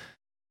have,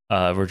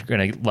 we're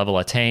going to level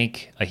a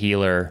tank, a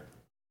healer,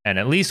 and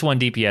at least one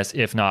DPS,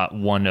 if not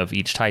one of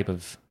each type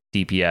of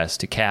DPS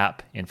to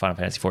cap in Final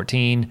Fantasy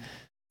 14.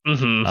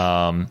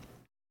 Mm-hmm.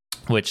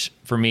 Which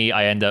for me,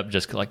 I end up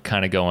just like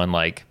kind of going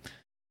like,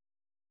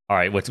 all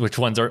right, which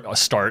ones are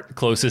start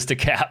closest to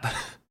cap?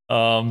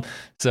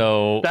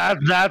 So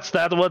that's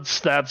kind of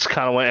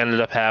what ended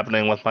up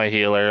happening with my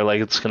healer.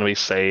 Like, it's gonna be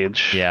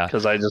Sage. Yeah,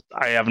 because I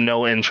have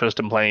no interest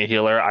in playing a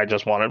healer. I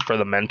just want it for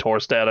the mentor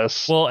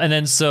status. Well, and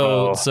then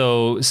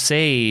so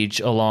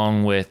Sage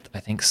along with, I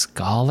think,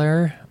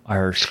 Scholar.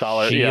 are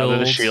Scholar,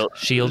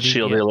 shield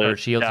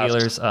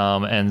healers.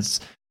 And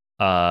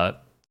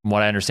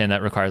what I understand,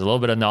 that requires a little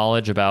bit of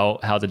knowledge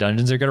about how the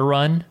dungeons are going to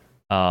run.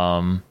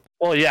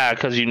 Well, yeah,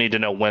 because you need to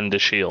know when to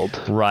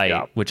shield. Right,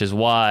 yeah. Which is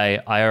why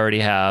I already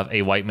have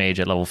a white mage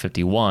at level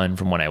 51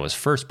 from when I was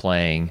first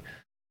playing.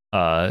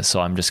 So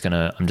I'm just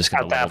gonna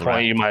at that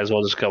point you might as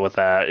well just go with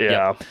that.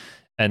 Yeah. Yep.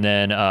 And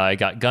then I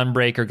got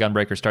Gunbreaker.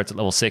 Gunbreaker starts at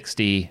level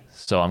 60,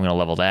 so I'm gonna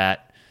level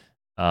that.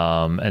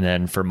 And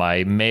then for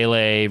my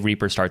melee,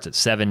 Reaper starts at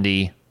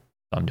 70, so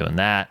I'm doing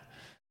that.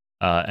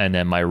 And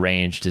then my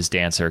ranged is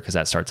Dancer because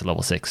that starts at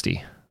level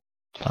 60.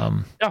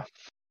 Yeah.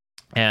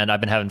 And I've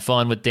been having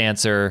fun with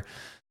Dancer.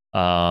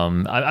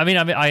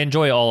 I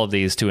enjoy all of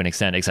these to an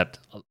extent, except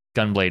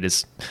Gunblade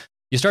is,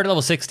 you start at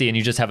level 60 and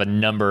you just have a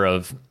number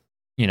of,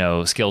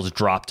 skills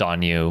dropped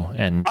on you.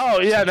 And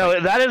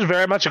that is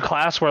very much a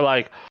class where,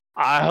 like,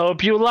 I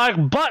hope you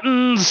like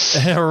buttons.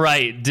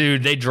 Right,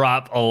 dude, they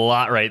drop a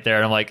lot right there.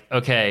 And I'm like,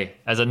 okay,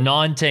 as a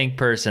non-tank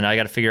person, I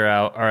got to figure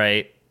out, all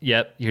right,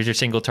 yep, here's your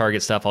single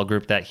target stuff. I'll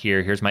group that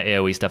here. Here's my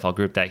AoE stuff. I'll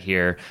group that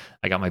here.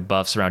 I got my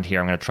buffs around here.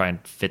 I'm going to try and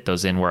fit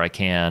those in where I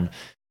can.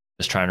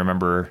 Just trying to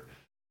remember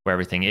where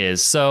everything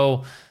is.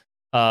 So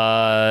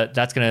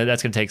that's gonna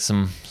take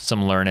some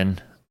learning.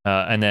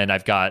 And then I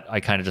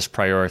kind of just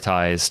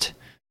prioritized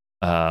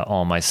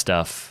all my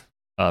stuff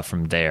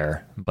from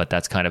there. But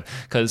that's kind of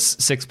because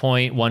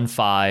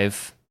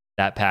 6.15,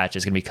 that patch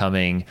is gonna be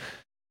coming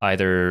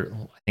either,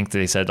 I think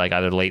they said like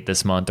either late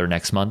this month or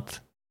next month.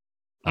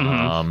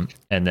 Mm-hmm.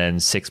 And then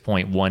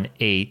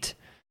 6.18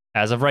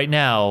 as of right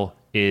now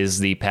is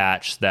the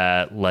patch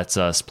that lets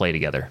us play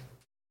together.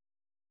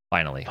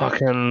 Finally.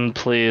 Fucking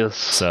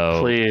please.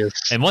 Please.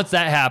 And once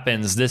that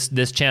happens,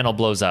 this channel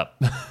blows up.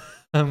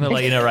 I'm going to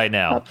let you know right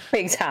now.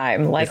 Big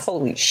time. Like,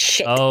 holy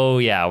shit. Oh,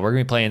 yeah. We're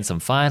going to be playing some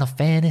Final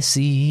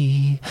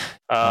Fantasy.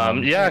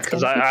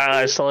 Because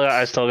I still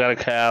got a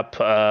cap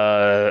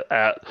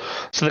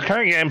so the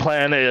current game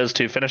plan is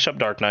to finish up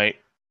Dark Knight.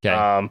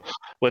 Okay.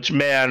 Which,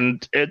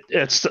 man,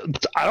 it's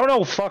I don't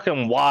know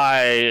fucking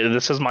why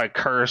this is my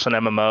curse in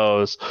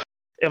MMOs.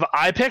 If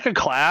I pick a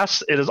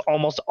class, it is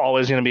almost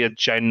always going to be a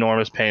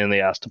ginormous pain in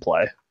the ass to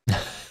play.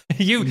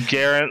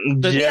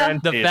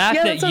 The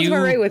fact that you,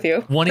 right with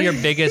you, one of your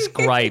biggest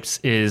gripes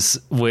is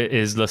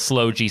the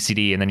slow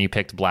GCD, and then you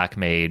picked Black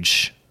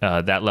Mage.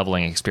 That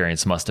leveling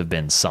experience must have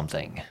been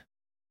something.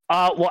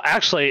 Well,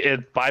 actually,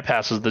 it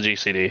bypasses the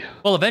GCD.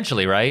 Well,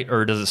 eventually, right?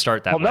 Or does it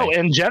start that way? No,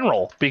 in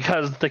general,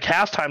 because the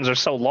cast times are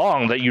so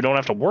long that you don't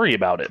have to worry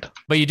about it.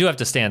 But you do have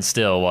to stand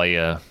still while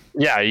you...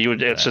 Yeah,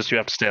 it's just you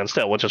have to stand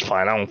still, which is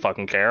fine. I don't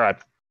fucking care.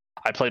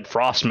 I played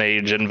Frost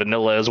Mage in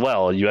Vanilla as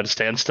well. You had to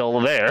stand still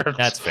there.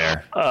 That's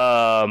fair.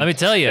 Let me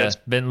tell you,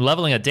 been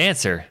leveling a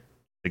Dancer.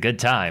 It's a good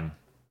time.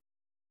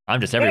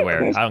 I'm just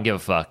everywhere. I don't give a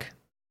fuck.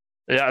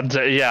 But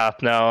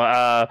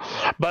the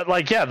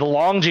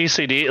long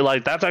GCD,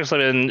 like, that's actually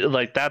been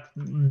like that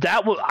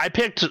I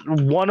picked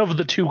one of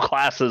the two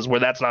classes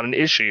where that's not an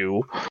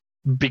issue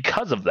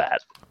because of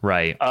that.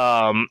 Right.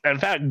 In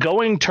fact,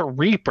 going to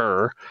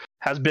Reaper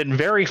has been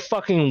very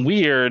fucking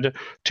weird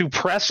to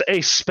press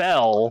a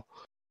spell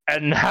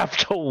and have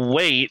to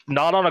wait,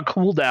 not on a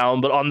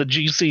cooldown, but on the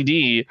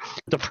GCD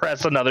to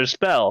press another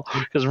spell,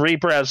 because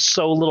Reaper has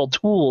so little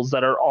tools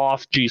that are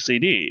off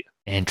GCD.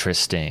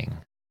 Interesting.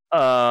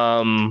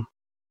 So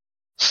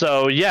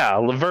yeah,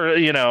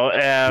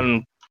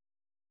 and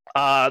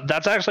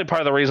that's actually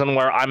part of the reason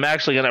where I'm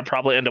actually going to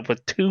probably end up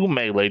with 2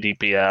 melee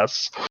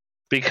DPS,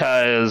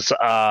 because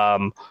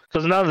none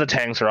of the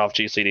tanks are off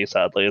GCD.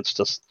 Sadly, it's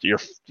just you're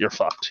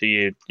fucked.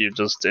 You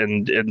just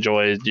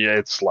enjoy.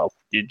 It's slow.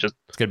 It's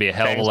gonna be a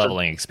hell of a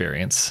leveling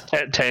experience.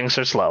 Tanks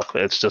are slow.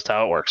 It's just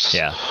how it works.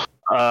 Yeah.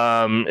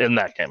 In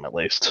that game at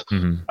least.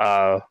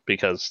 Mm-hmm.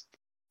 Because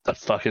the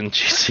fucking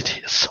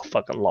GCD is so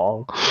fucking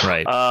long.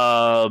 Right.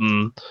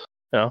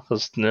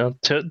 Because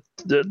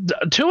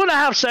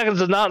 2.5 seconds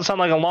does not sound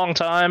like a long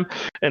time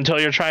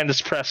until you're trying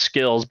to press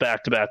skills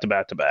back to back to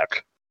back to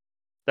back.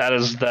 That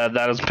is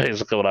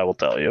basically what I will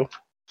tell you.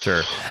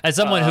 Sure. As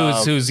someone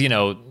who's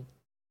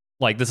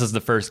like, this is the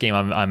first game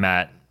I'm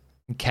at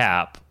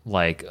cap,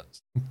 like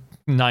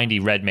 90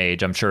 red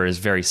mage, I'm sure is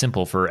very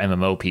simple for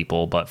MMO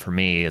people, but for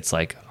me it's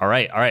like, all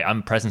right,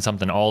 I'm pressing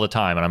something all the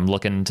time and I'm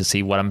looking to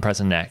see what I'm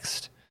pressing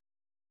next.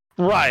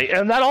 Right,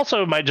 and that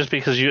also might just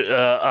because you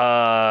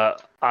that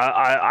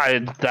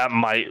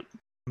might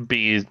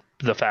be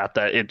the fact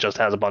that it just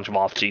has a bunch of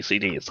off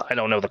GCDs. I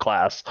don't know the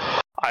class.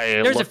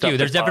 There's a few.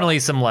 There's definitely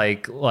some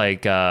like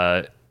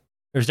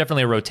there's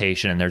definitely a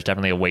rotation, and there's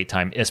definitely a wait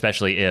time,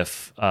 especially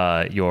if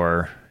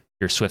your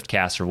Swift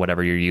cast or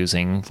whatever you're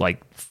using,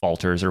 like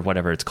falters or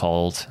whatever it's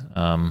called.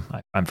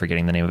 I'm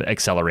forgetting the name of it.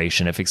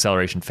 Acceleration. If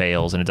acceleration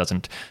fails and it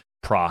doesn't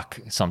proc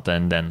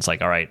something, then it's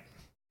like, all right,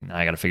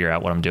 I got to figure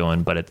out what I'm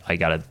doing. But I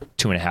got a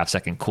 2.5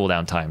 second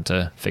cooldown time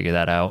to figure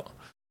that out.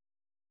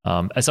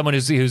 As someone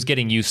who's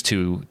getting used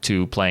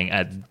to playing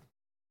at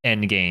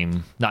end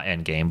game, not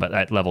end game, but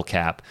at level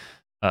cap,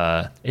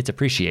 it's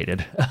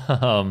appreciated.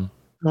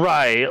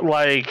 Right,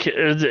 like,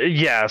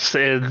 yes,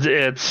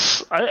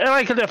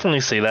 I can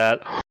definitely see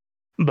that.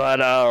 But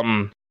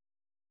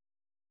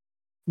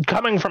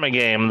coming from a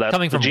game that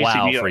Coming from the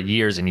WoW GCD for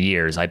years and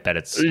years, I bet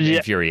it's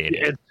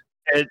infuriating.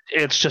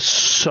 It's just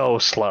so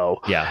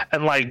slow. Yeah.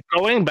 And like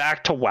going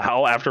back to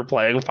WoW after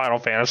playing Final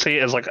Fantasy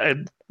is like,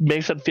 it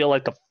makes it feel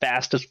like the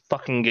fastest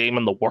fucking game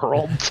in the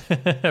world.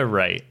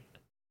 Right.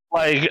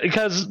 Like,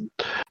 because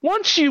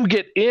once you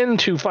get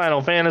into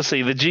Final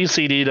Fantasy, the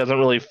GCD doesn't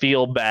really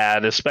feel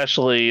bad,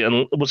 especially,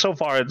 and so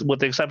far, with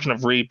the exception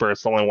of Reaper,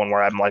 it's the only one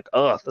where I'm like,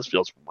 ugh, this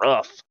feels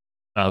rough.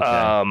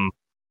 Okay.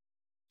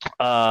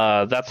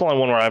 That's the only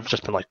one where I've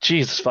just been like,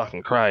 Jesus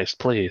fucking Christ,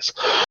 please.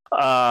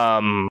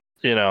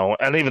 You know,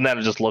 and even then,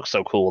 it just looks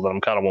so cool that I'm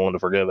kind of willing to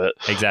forgive it.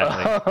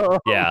 Exactly.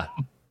 Yeah.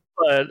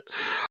 But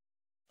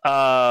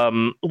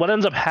what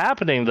ends up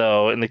happening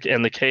though, in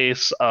the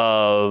case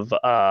of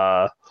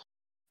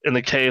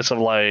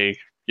like,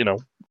 you know,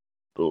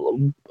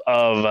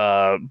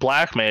 of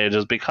Black Mage,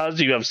 is because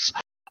you have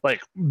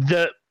like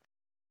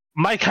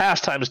my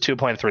cast time is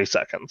 2.3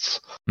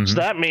 seconds. Mm-hmm. So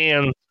that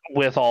means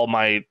with all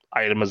my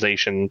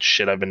itemization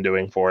shit I've been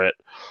doing for it,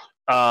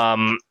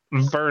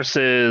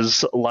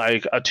 versus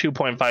like a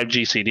 2.5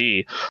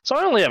 GCD. So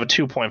I only have a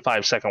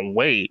 2.5 second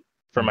wait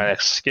for my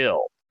next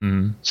skill.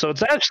 Mm-hmm. So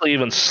it's actually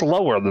even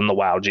slower than the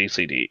WoW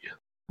GCD.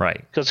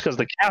 Right. Because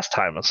the cast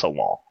time is so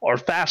long, or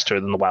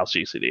faster than the WoW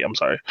GCD. I'm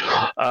sorry.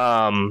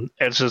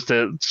 It's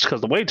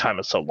because the wait time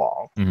is so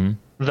long. Mm-hmm.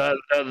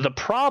 The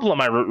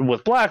problem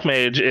with Black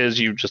Mage is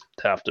you just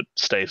have to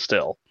stay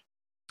still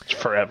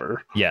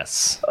forever.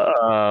 Yes.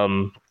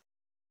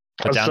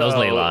 Put down those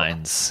ley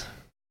lines.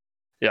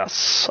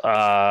 Yes.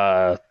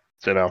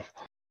 You know,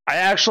 I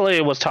actually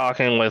was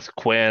talking with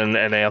Quinn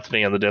and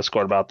Anthony in the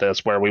Discord about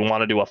this, where we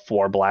want to do a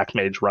 4 Black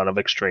Mage run of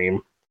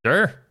Extreme.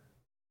 Sure.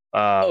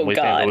 We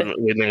think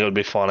it would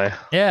be funny.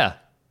 Yeah.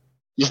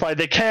 Just like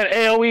they can't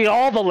AoE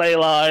all the ley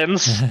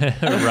lines.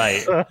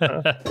 Right.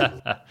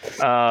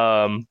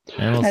 And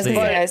we'll see.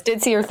 I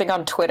did see your thing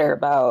on Twitter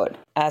about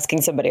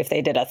asking somebody if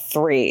they did a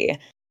 3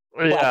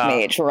 Black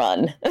Mage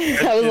run.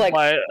 I was like,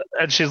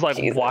 and she's like,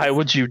 Jesus. Why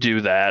would you do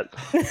that?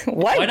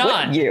 why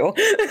not? Would you?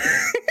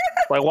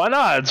 Like, why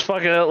not? It's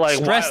fucking like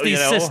stress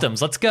these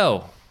systems. Let's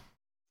go.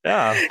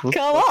 Yeah.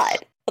 Come on.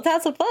 Let's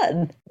have some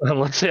fun.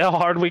 Let's see how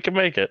hard we can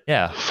make it.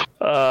 Yeah.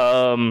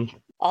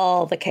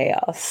 All the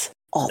chaos.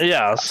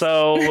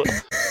 So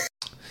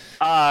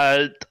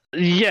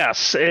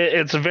yes,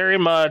 it's very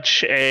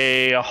much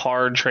a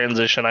hard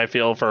transition, I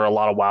feel, for a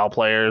lot of WoW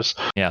players.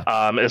 Yeah.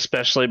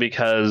 Especially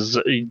because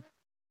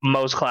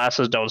most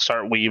classes don't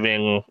start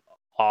weaving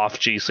off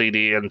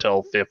GCD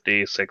until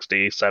 50,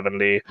 60,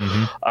 70.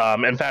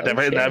 Mm-hmm. In fact,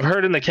 I've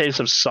heard in the case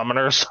of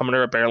Summoner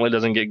apparently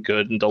doesn't get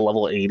good until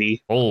level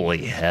 80. Holy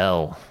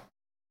hell.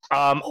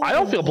 I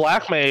don't feel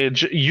Black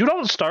Mage. You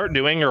don't start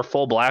doing your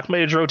full Black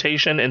Mage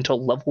rotation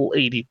until level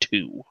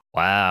 82.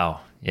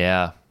 Wow.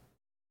 Yeah.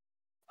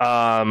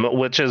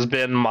 Which has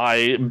been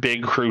my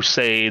big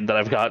crusade that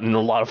I've gotten a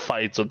lot of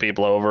fights with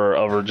people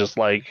over just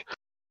like,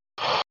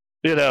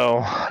 you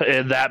know,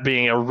 that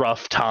being a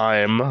rough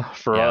time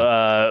for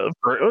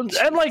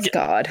and like,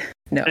 God,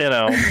 no, you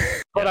know,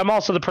 but I'm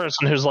also the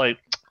person who's like,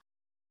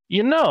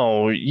 you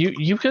know,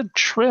 you could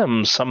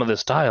trim some of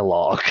this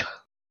dialogue.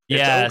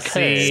 Yeah,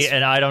 okay. see,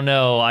 and I don't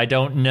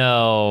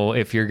know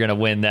if you're gonna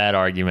win that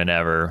argument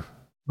ever.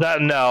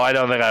 No, I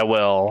don't think I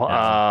will.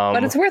 Yeah.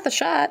 But it's worth a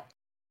shot.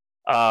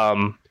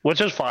 Which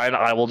is fine.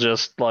 I will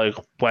just, like,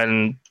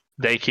 when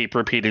they keep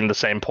repeating the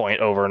same point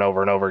over and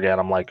over and over again,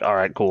 I'm like, all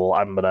right, cool.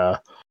 I'm gonna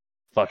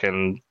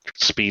fucking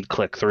speed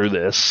click through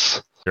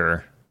this.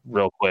 Sure.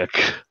 Real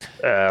quick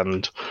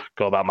and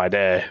go about my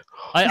day.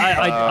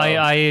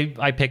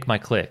 I pick my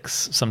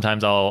clicks.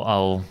 Sometimes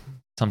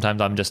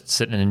Sometimes I'm just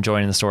sitting and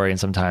enjoying the story, and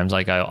sometimes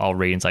like I'll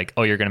read and it's like,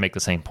 oh, you're gonna make the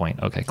same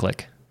point. Okay,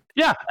 click.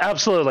 Yeah,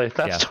 absolutely.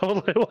 That's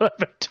totally what I've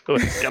been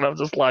doing. And I'm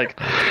just like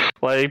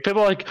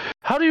people are like,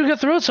 how do you get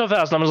through it so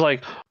fast? And I'm just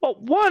like, well,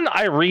 one,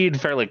 I read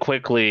fairly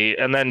quickly,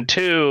 and then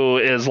two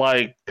is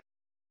like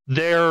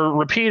they're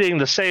repeating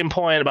the same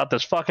point about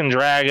this fucking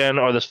dragon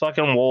or this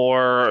fucking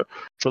war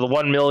for the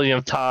 1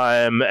 millionth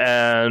time,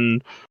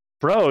 and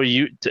bro,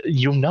 you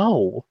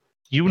know.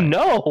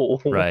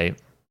 Right.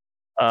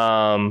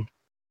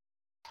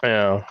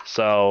 Yeah,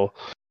 so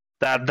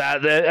that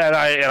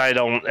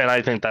and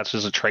I think that's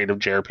just a trait of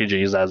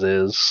JRPGs as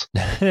is.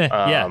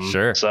 Yeah,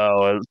 sure.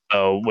 So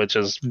which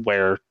is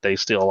where they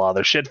steal a lot of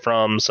their shit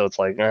from. So it's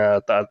like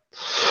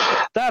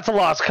that's a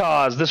lost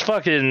cause. This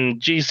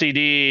fucking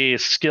GCD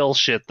skill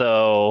shit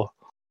though.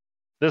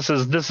 This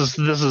is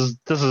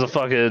a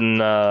fucking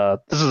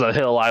this is a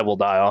hill I will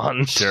die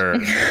on. Sure.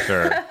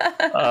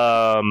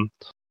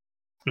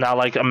 Now,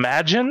 like,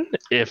 imagine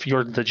if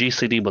the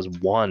GCD was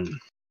 1.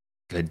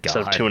 Good God.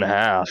 Instead of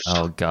 2.5.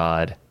 Oh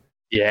God.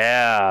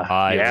 Yeah.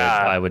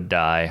 I would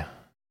die.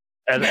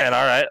 And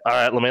all right.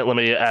 Let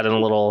me add in a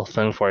little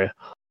thing for you.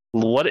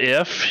 What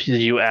if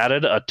you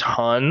added a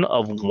ton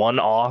of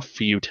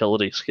one-off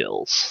utility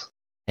skills?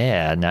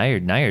 Yeah. Now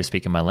you're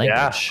speaking my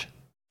language.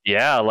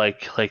 Yeah.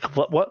 Like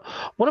what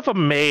if a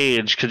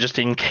mage could just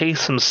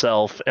encase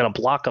himself in a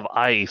block of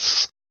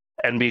ice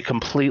and be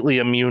completely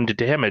immune to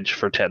damage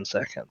for 10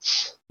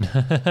 seconds.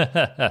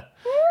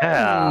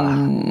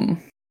 Yeah.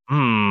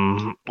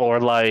 Or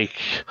like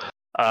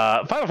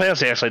Final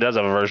Fantasy actually does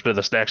have a version of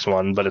this next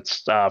one, but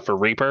it's for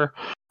Reaper,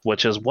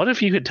 which is what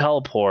if you could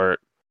teleport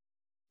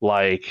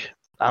like,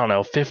 I don't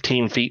know,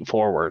 15 feet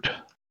forward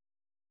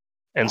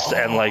and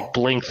like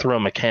blink through a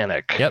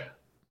mechanic. Yep.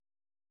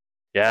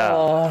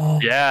 Yeah.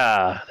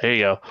 Yeah, there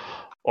you go.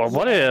 Or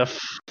what if,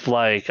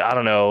 like, I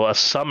don't know, a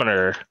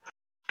summoner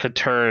could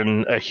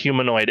turn a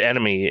humanoid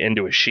enemy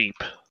into a sheep?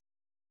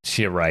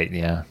 You're right,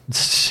 yeah.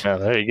 Yeah,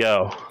 there you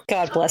go.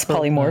 God bless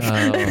polymorph.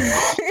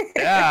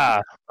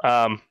 Yeah.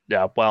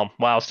 Yeah, well,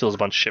 WoW steals a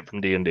bunch of shit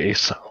from D&D,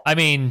 so. I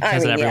mean,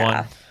 doesn't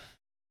everyone?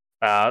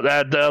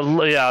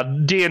 Yeah,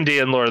 D&D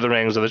and Lord of the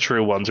Rings are the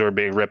true ones who are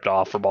being ripped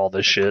off from all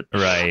this shit.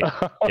 Right.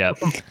 Yep.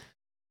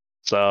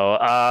 So,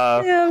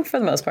 yeah, for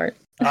the most part.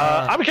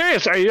 I'm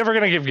curious, are you ever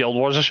going to give Guild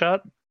Wars a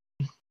shot?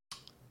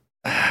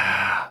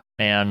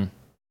 Man.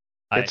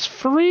 It's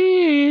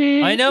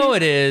free. I know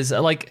it is.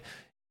 Like,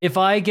 if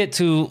I get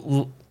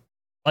to,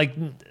 like,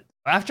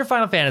 after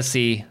Final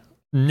Fantasy,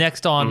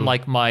 next on,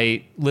 like,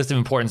 my list of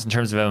importance in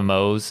terms of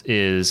MMOs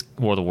is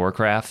World of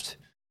Warcraft.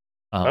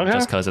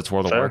 Just because it's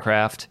World of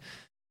Warcraft.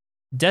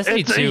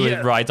 Destiny 2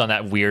 it rides on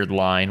that weird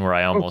line where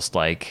I almost,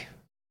 like,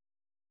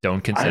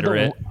 don't consider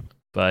it.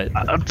 But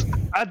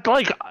I'd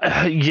like,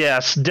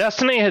 yes,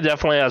 Destiny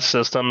definitely has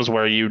systems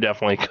where you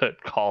definitely could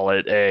call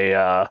it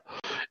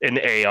an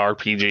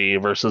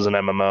ARPG versus an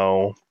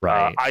MMO.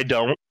 Right. I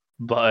don't,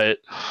 but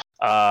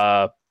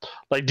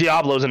like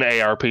Diablo's an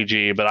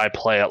ARPG, but I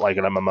play it like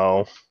an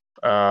MMO.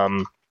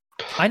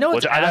 I know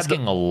it's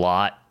asking a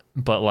lot,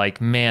 but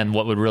like, man,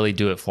 what would really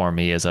do it for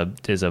me is a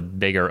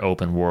bigger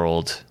open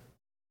world,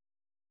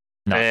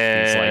 not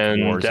these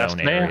like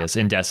Warzone areas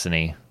in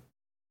Destiny.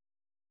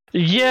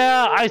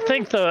 Yeah, I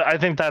think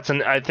that's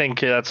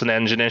an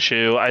engine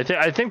issue. I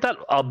think that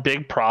a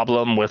big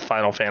problem with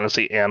Final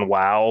Fantasy and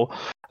WoW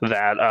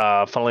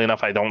that funnily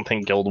enough I don't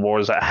think Guild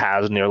Wars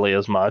has nearly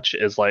as much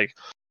is like,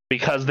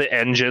 because the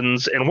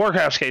engines in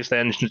Warcraft's case, the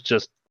engine's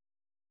just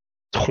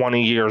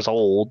 20 years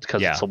old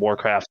because it's a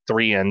Warcraft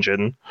 3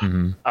 engine.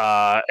 And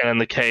in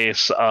the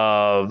case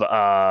of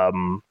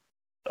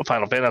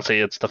Final Fantasy,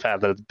 it's the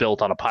fact that it's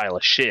built on a pile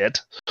of shit.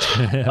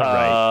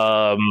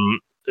 Right.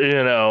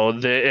 You know,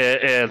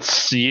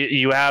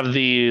 you have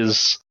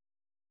these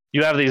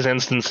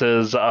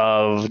instances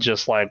of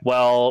just like,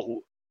 well,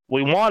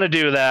 we want to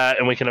do that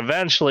and we can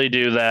eventually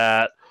do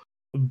that,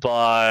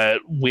 but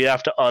we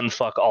have to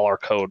unfuck all our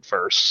code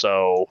first.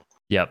 So,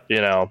 yep. You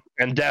know,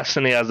 and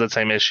Destiny has that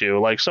same issue.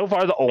 Like, so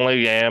far, the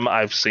only game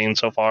I've seen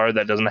so far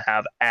that doesn't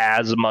have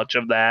as much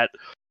of that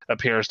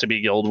appears to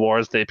be Guild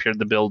Wars. They appeared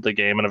to build the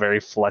game in a very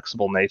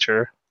flexible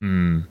nature.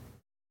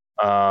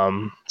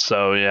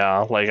 So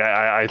yeah, like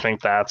I think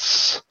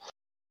that's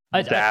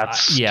what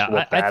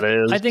that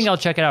is. I think I'll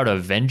check it out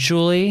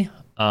eventually.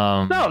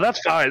 No, that's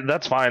fine.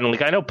 That's fine.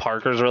 Like, I know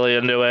Parker's really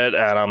into it,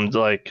 and I'm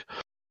like,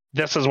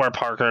 this is where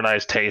Parker and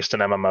I's taste in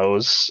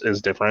MMOs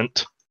is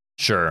different.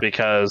 Sure.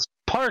 Because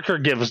Parker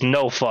gives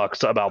no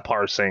fucks about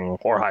parsing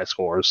or high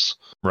scores.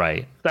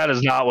 Right. That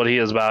is not what he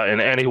is about in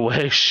any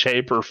way,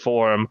 shape, or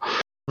form.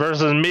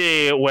 Versus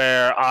me,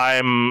 where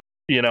I'm,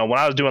 you know, when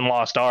I was doing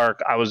Lost Ark,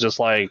 I was just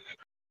like,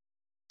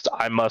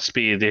 I must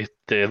be the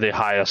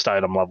highest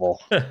item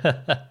level.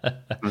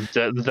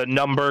 the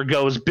number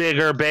goes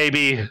bigger,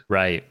 baby.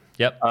 Right.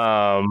 Yep.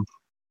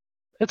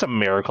 It's a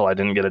miracle I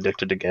didn't get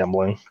addicted to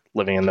gambling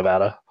living in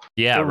Nevada.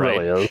 Yeah, it right.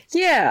 Really is.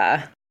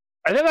 Yeah.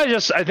 I think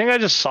I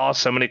just saw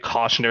so many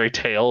cautionary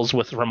tales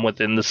from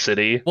within the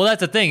city. Well,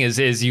 that's the thing is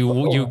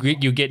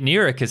you get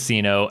near a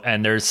casino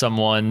and there's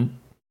someone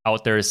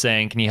out there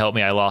saying, "Can you help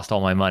me? I lost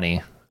all my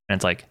money." And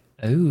it's like,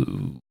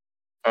 "Oh."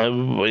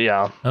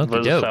 Yeah.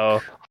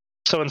 Okay,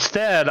 So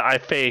instead, I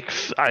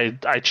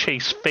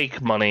chase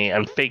fake money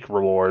and fake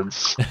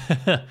rewards.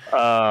 And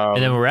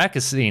then when we're at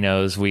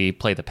casinos, we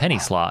play the penny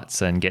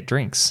slots and get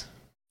drinks.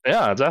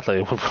 Yeah,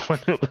 exactly.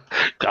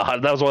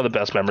 God, that was one of the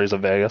best memories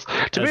of Vegas.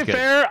 To be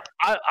fair,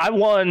 I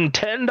won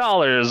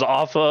 $10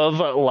 off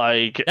of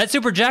like that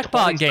Super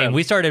Jackpot game.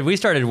 We started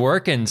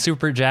working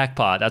Super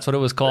Jackpot. That's what it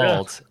was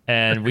called,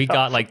 and we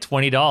got like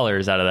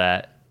 $20 out of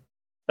that.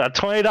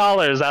 $20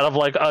 out of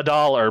like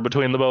 $1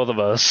 between the both of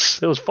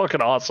us. It was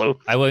fucking awesome.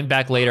 I went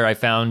back later. I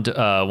found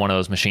one of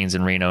those machines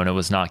in Reno, and it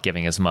was not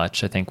giving as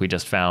much. I think we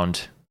just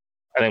got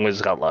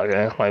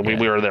lucky. Like we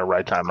were there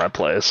right time, right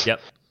place. Yep.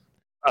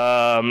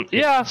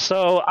 Yeah.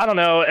 So I don't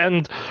know.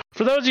 And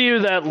for those of you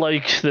that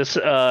like this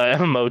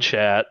MMO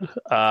chat,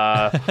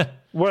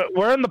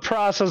 we're in the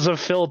process of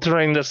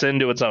filtering this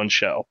into its own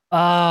show.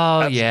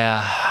 Oh,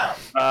 yeah.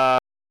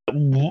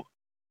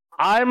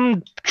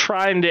 I'm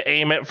trying to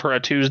aim it for a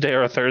Tuesday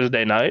or a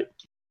Thursday night.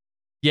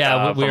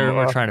 Yeah,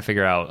 we're trying to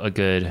figure out a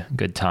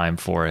good time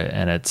for it,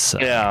 and it's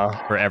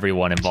for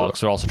everyone involved.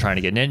 So we're also trying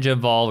to get Ninja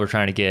involved. We're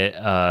trying to get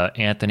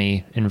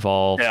Anthony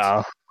involved.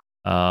 Yeah.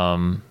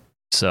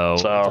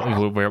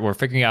 So we're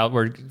figuring out.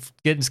 We're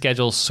getting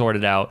schedules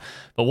sorted out.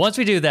 But once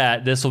we do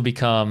that, this will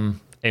become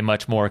a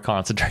much more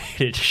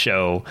concentrated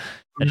show.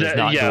 and does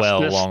not Yes,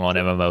 dwell this- long on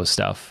MMO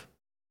stuff.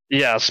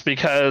 Yes,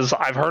 because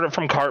I've heard it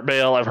from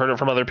Cartbale. I've heard it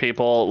from other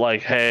people.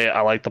 Like, hey, I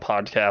like the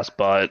podcast,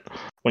 but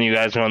when you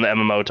guys are on the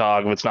MMO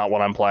talk, if it's not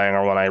what I'm playing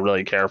or what I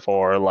really care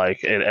for,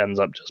 like, it ends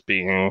up just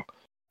being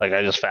like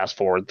I just fast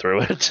forward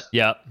through it.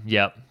 Yep.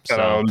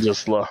 So,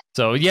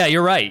 So yeah,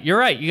 you're right. You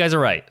guys are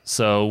right.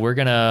 So we're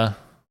gonna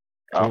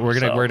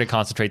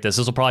concentrate this.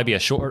 This will probably be a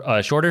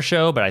shorter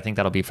show, but I think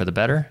that'll be for the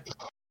better.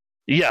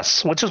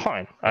 yes, which is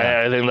fine.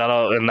 Yeah. I think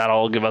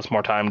that'll give us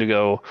more time to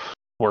go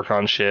work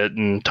on shit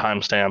and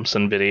timestamps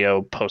and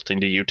video posting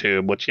to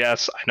YouTube. Which,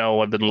 yes, I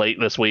know I've been late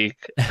this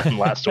week and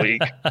last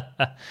week.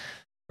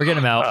 We're getting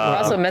them out.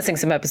 We're also missing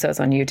some episodes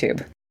on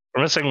YouTube.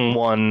 We're missing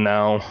one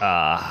now.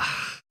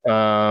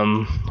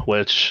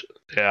 Which,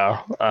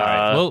 yeah. All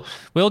right.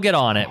 We'll get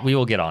on it. We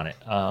will get on it.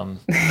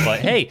 But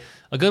hey,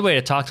 a good way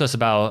to talk to us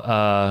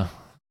about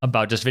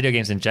just video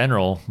games in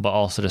general, but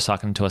also just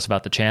talking to us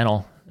about the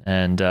channel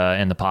and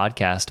the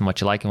podcast and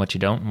what you like and what you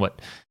don't, and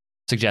what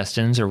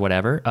suggestions or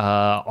whatever.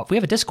 We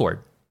have a Discord.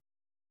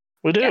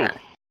 We do. Yeah.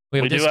 We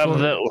have a do Discord,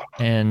 have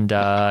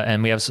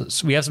and we have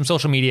some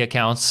social media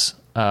accounts.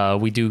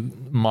 We do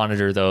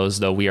monitor those,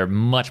 though we are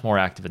much more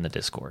active in the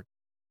Discord.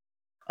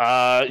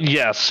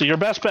 Yes. So your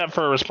best bet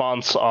for a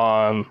response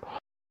on.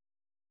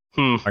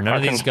 Are none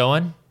of these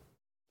going?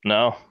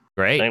 No.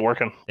 Great. Ain't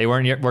working. They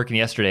weren't working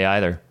yesterday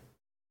either.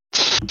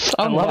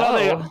 I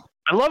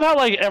love how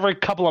like every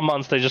couple of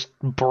months they just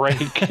break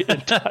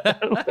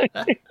entirely.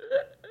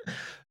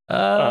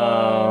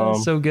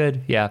 So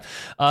good. Yeah.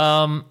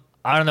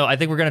 I don't know. I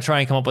think we're going to try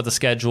and come up with a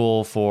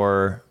schedule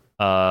for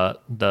the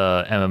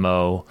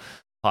MMO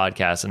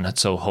podcast. And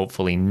so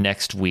hopefully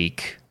next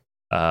week,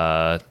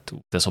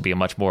 this will be a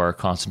much more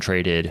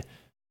concentrated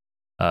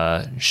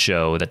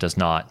show that does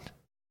not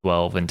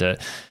delve into...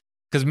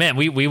 Because, man,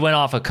 we went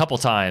off a couple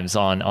times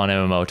on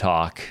MMO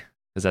talk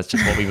because that's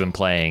just what we've been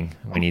playing.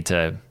 We need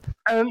to...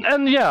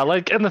 And yeah,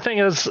 like, and the thing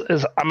is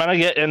I'm going to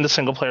get into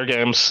single player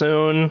games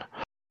soon.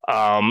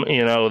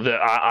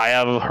 I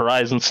have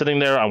Horizon sitting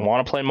there. I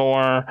want to play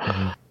more.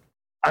 Mm-hmm.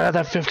 I got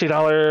that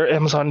 $50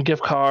 Amazon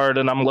gift card,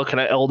 and I'm looking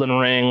at Elden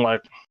Ring.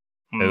 Like,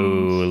 Oh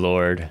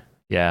Lord,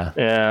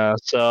 yeah.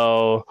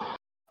 So,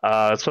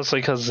 especially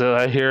because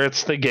I hear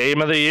it's the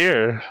game of the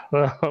year.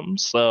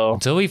 So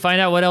until we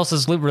find out what else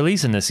is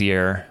releasing this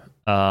year,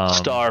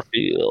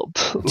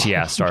 Starfield.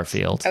 Yeah,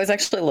 Starfield. I was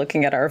actually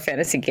looking at our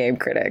fantasy game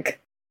critic.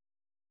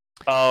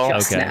 Oh,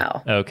 Just okay.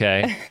 now.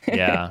 Okay.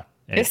 Yeah.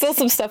 There's still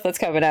some stuff that's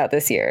coming out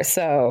this year,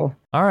 so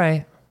All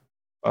right.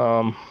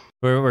 um,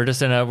 We're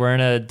just in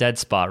a dead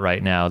spot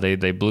right now. They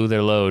blew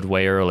their load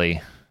way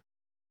early,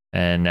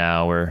 and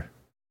now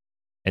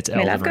it's I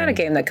mean, Elden I've got a Ring.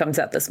 game that comes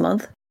out this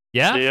month.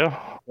 Yeah. yeah.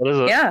 What is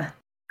it? Yeah,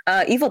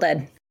 Evil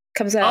Dead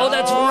comes out. Oh,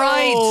 that's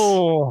right.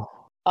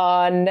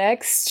 Oh,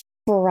 Next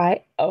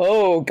Friday.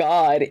 Oh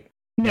God,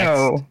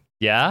 no!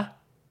 Yeah.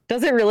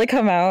 Does it really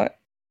come out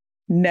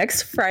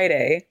next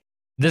Friday?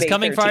 This May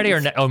coming Friday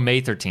or 13th.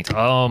 May 13th?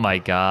 Oh my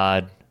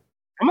God.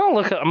 I'm gonna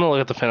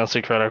look at the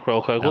fantasy critic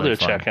real quick. We'll do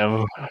That'll a be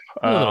fun. check-in.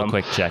 A little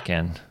quick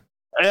check-in.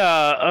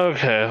 Yeah.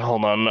 Okay.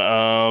 Hold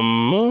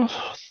on.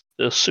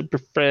 The Super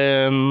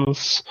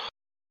Friends.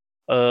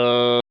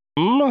 All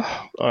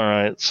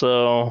right.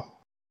 So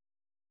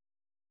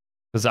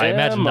Because I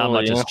imagine not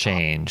much has Emily.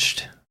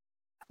 changed.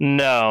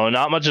 no,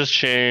 not much has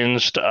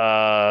changed.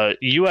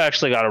 You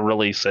actually got a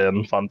release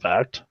in. Fun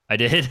fact. I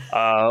did.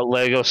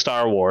 Lego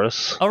Star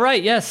Wars. All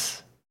right.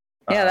 Yes.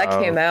 Yeah, that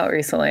Um, came out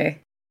recently.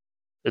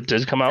 It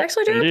did come out. It's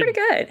actually doing indeed. pretty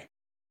good.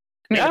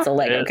 I mean, Yeah, it's a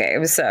Lego it-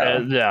 game,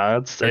 so Yeah,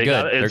 They're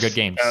good. They're good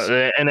games.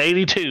 An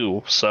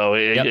 82, so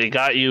Yep. it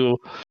got you.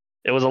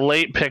 It was a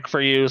late pick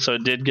for you, so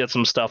it did get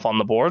some stuff on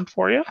the board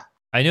for you.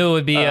 I knew it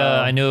would be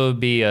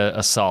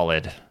a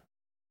solid.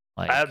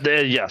 Like,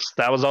 Yes,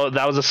 that was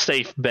a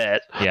safe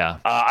bet. yeah.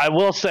 I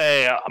will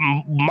say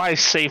my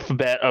safe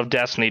bet of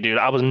Destiny, dude.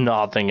 I was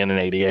not thinking an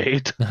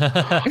 88.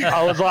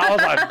 I was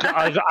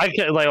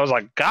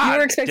like, God. you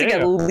were expecting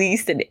damn. at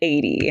least an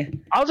 80.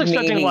 I was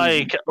expecting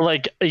maybe.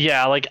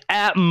 like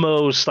at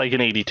most like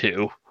an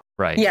 82.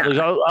 Right. Yeah. Like,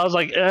 I was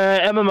like,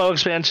 MMO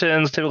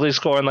expansions typically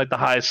score in like the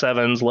high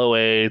 7s, low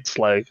 8s.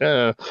 Like,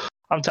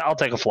 I'll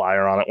take a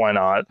flyer on it. Why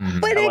not?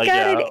 Mhm. But it like, got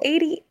yeah. an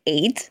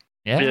 88.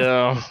 Yeah.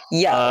 Yeah.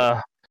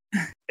 Yeah.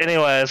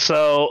 Anyway,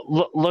 so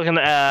looking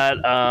at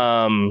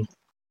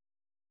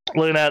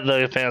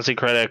the fantasy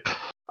critic,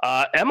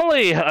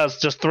 Emily has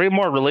just 3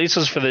 more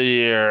releases for the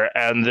year,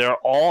 and they're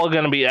all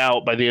going to be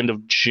out by the end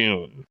of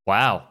June.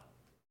 Wow.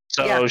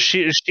 So Yeah.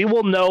 she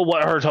will know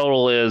what her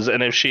total is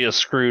and if she is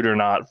screwed or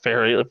not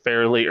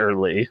fairly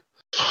early.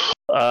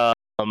 Yeah,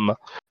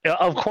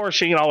 of course,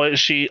 she can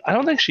always. I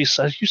don't think she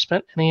says you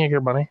spent any of your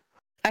money.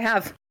 I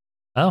have.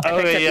 Oh. picked up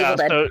Okay, yeah.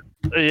 Evil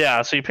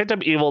Dead. So you picked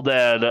up Evil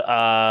Dead.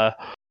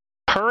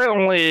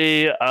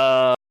 Currently,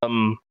 I've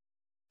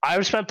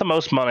spent the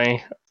most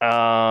money.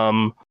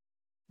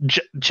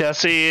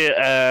 Jesse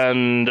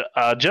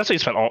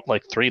spent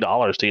like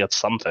 $3 to get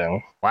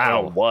something. I don't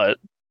know Wow. what?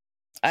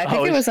 I think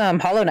Oh, it was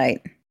Hollow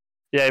Knight.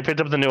 Yeah, he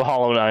picked up the new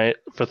Hollow Knight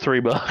for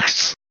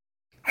 $3.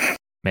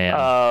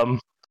 Man.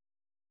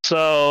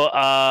 So,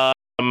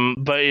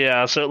 but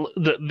yeah, so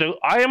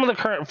I am the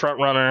current front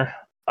runner,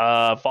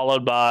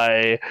 followed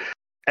by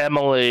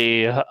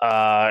Emily.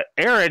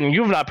 Aaron,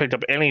 you've not picked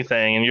up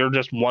anything, and you're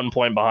just 1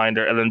 point behind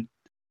her. And then,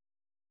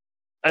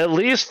 at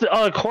least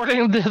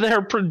according to their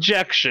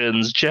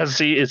projections,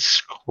 Jesse is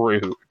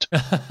screwed.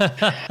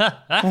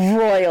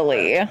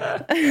 Royally.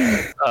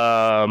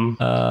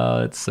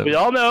 It's so... We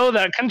all know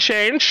that can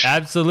change.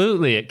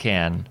 Absolutely, it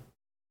can.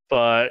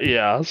 But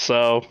yeah,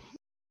 so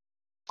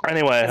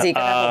anyway, So you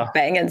can have a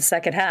banging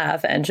second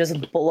half and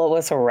just blow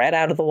us right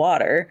out of the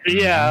water.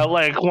 Yeah,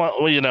 like,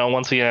 you know,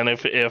 once again,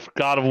 if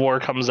God of War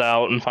comes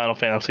out and Final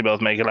Fantasy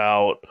both make it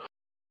out,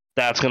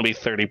 that's going to be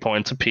 30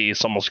 points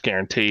apiece, almost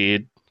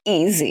guaranteed.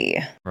 Easy.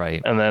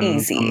 Right. And then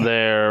from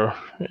there,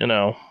 you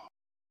know,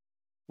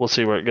 we'll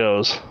see where it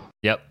goes.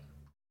 Yep.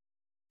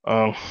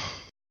 All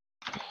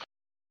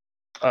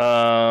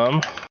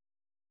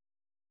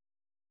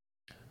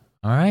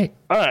right.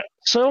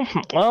 So,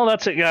 well,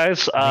 that's it,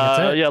 guys.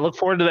 That's it. Yeah, look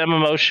forward to the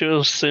MMO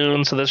show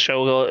soon. So this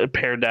show will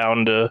pare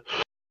down to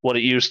what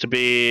it used to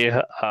be.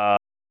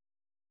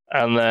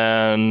 And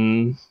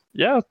then,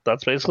 yeah,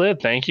 that's basically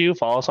it. Thank you.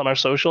 Follow us on our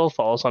socials.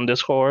 Follow us on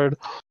Discord.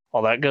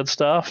 All that good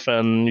stuff.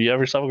 And you have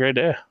yourself a great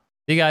day.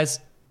 See you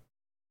guys.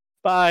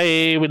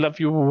 Bye. We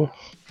love you.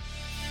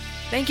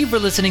 Thank you for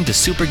listening to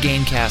Super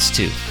Gamecast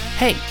 2.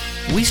 Hey,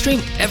 we stream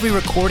every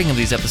recording of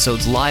these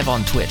episodes live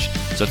on Twitch,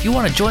 so if you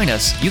want to join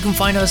us, you can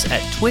find us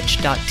at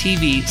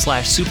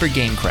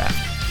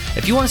twitch.tv/supergamecraft.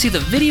 If you want to see the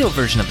video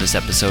version of this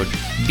episode,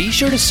 be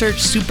sure to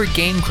search Super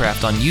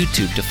Gamecraft on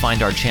YouTube to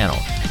find our channel,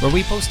 where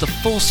we post a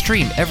full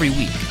stream every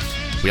week.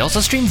 We also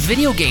stream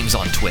video games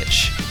on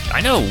Twitch.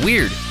 I know,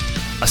 weird.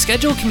 A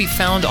schedule can be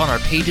found on our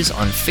pages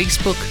on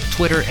Facebook,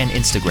 Twitter, and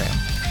Instagram.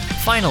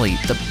 Finally,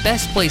 the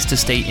best place to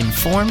stay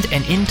informed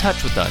and in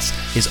touch with us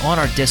is on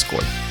our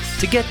Discord.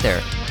 To get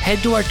there,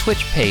 head to our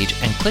Twitch page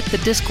and click the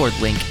Discord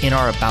link in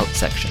our About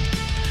section.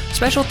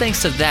 Special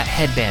thanks to That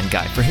Headband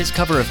Guy for his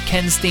cover of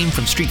Ken's theme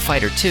from Street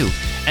Fighter 2,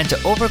 and to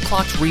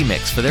Overclocked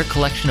Remix for their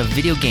collection of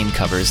video game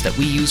covers that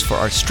we use for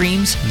our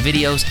streams,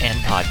 videos, and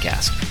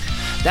podcast.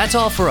 That's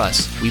all for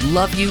us. We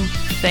love you,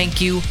 thank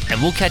you,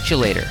 and we'll catch you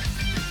later.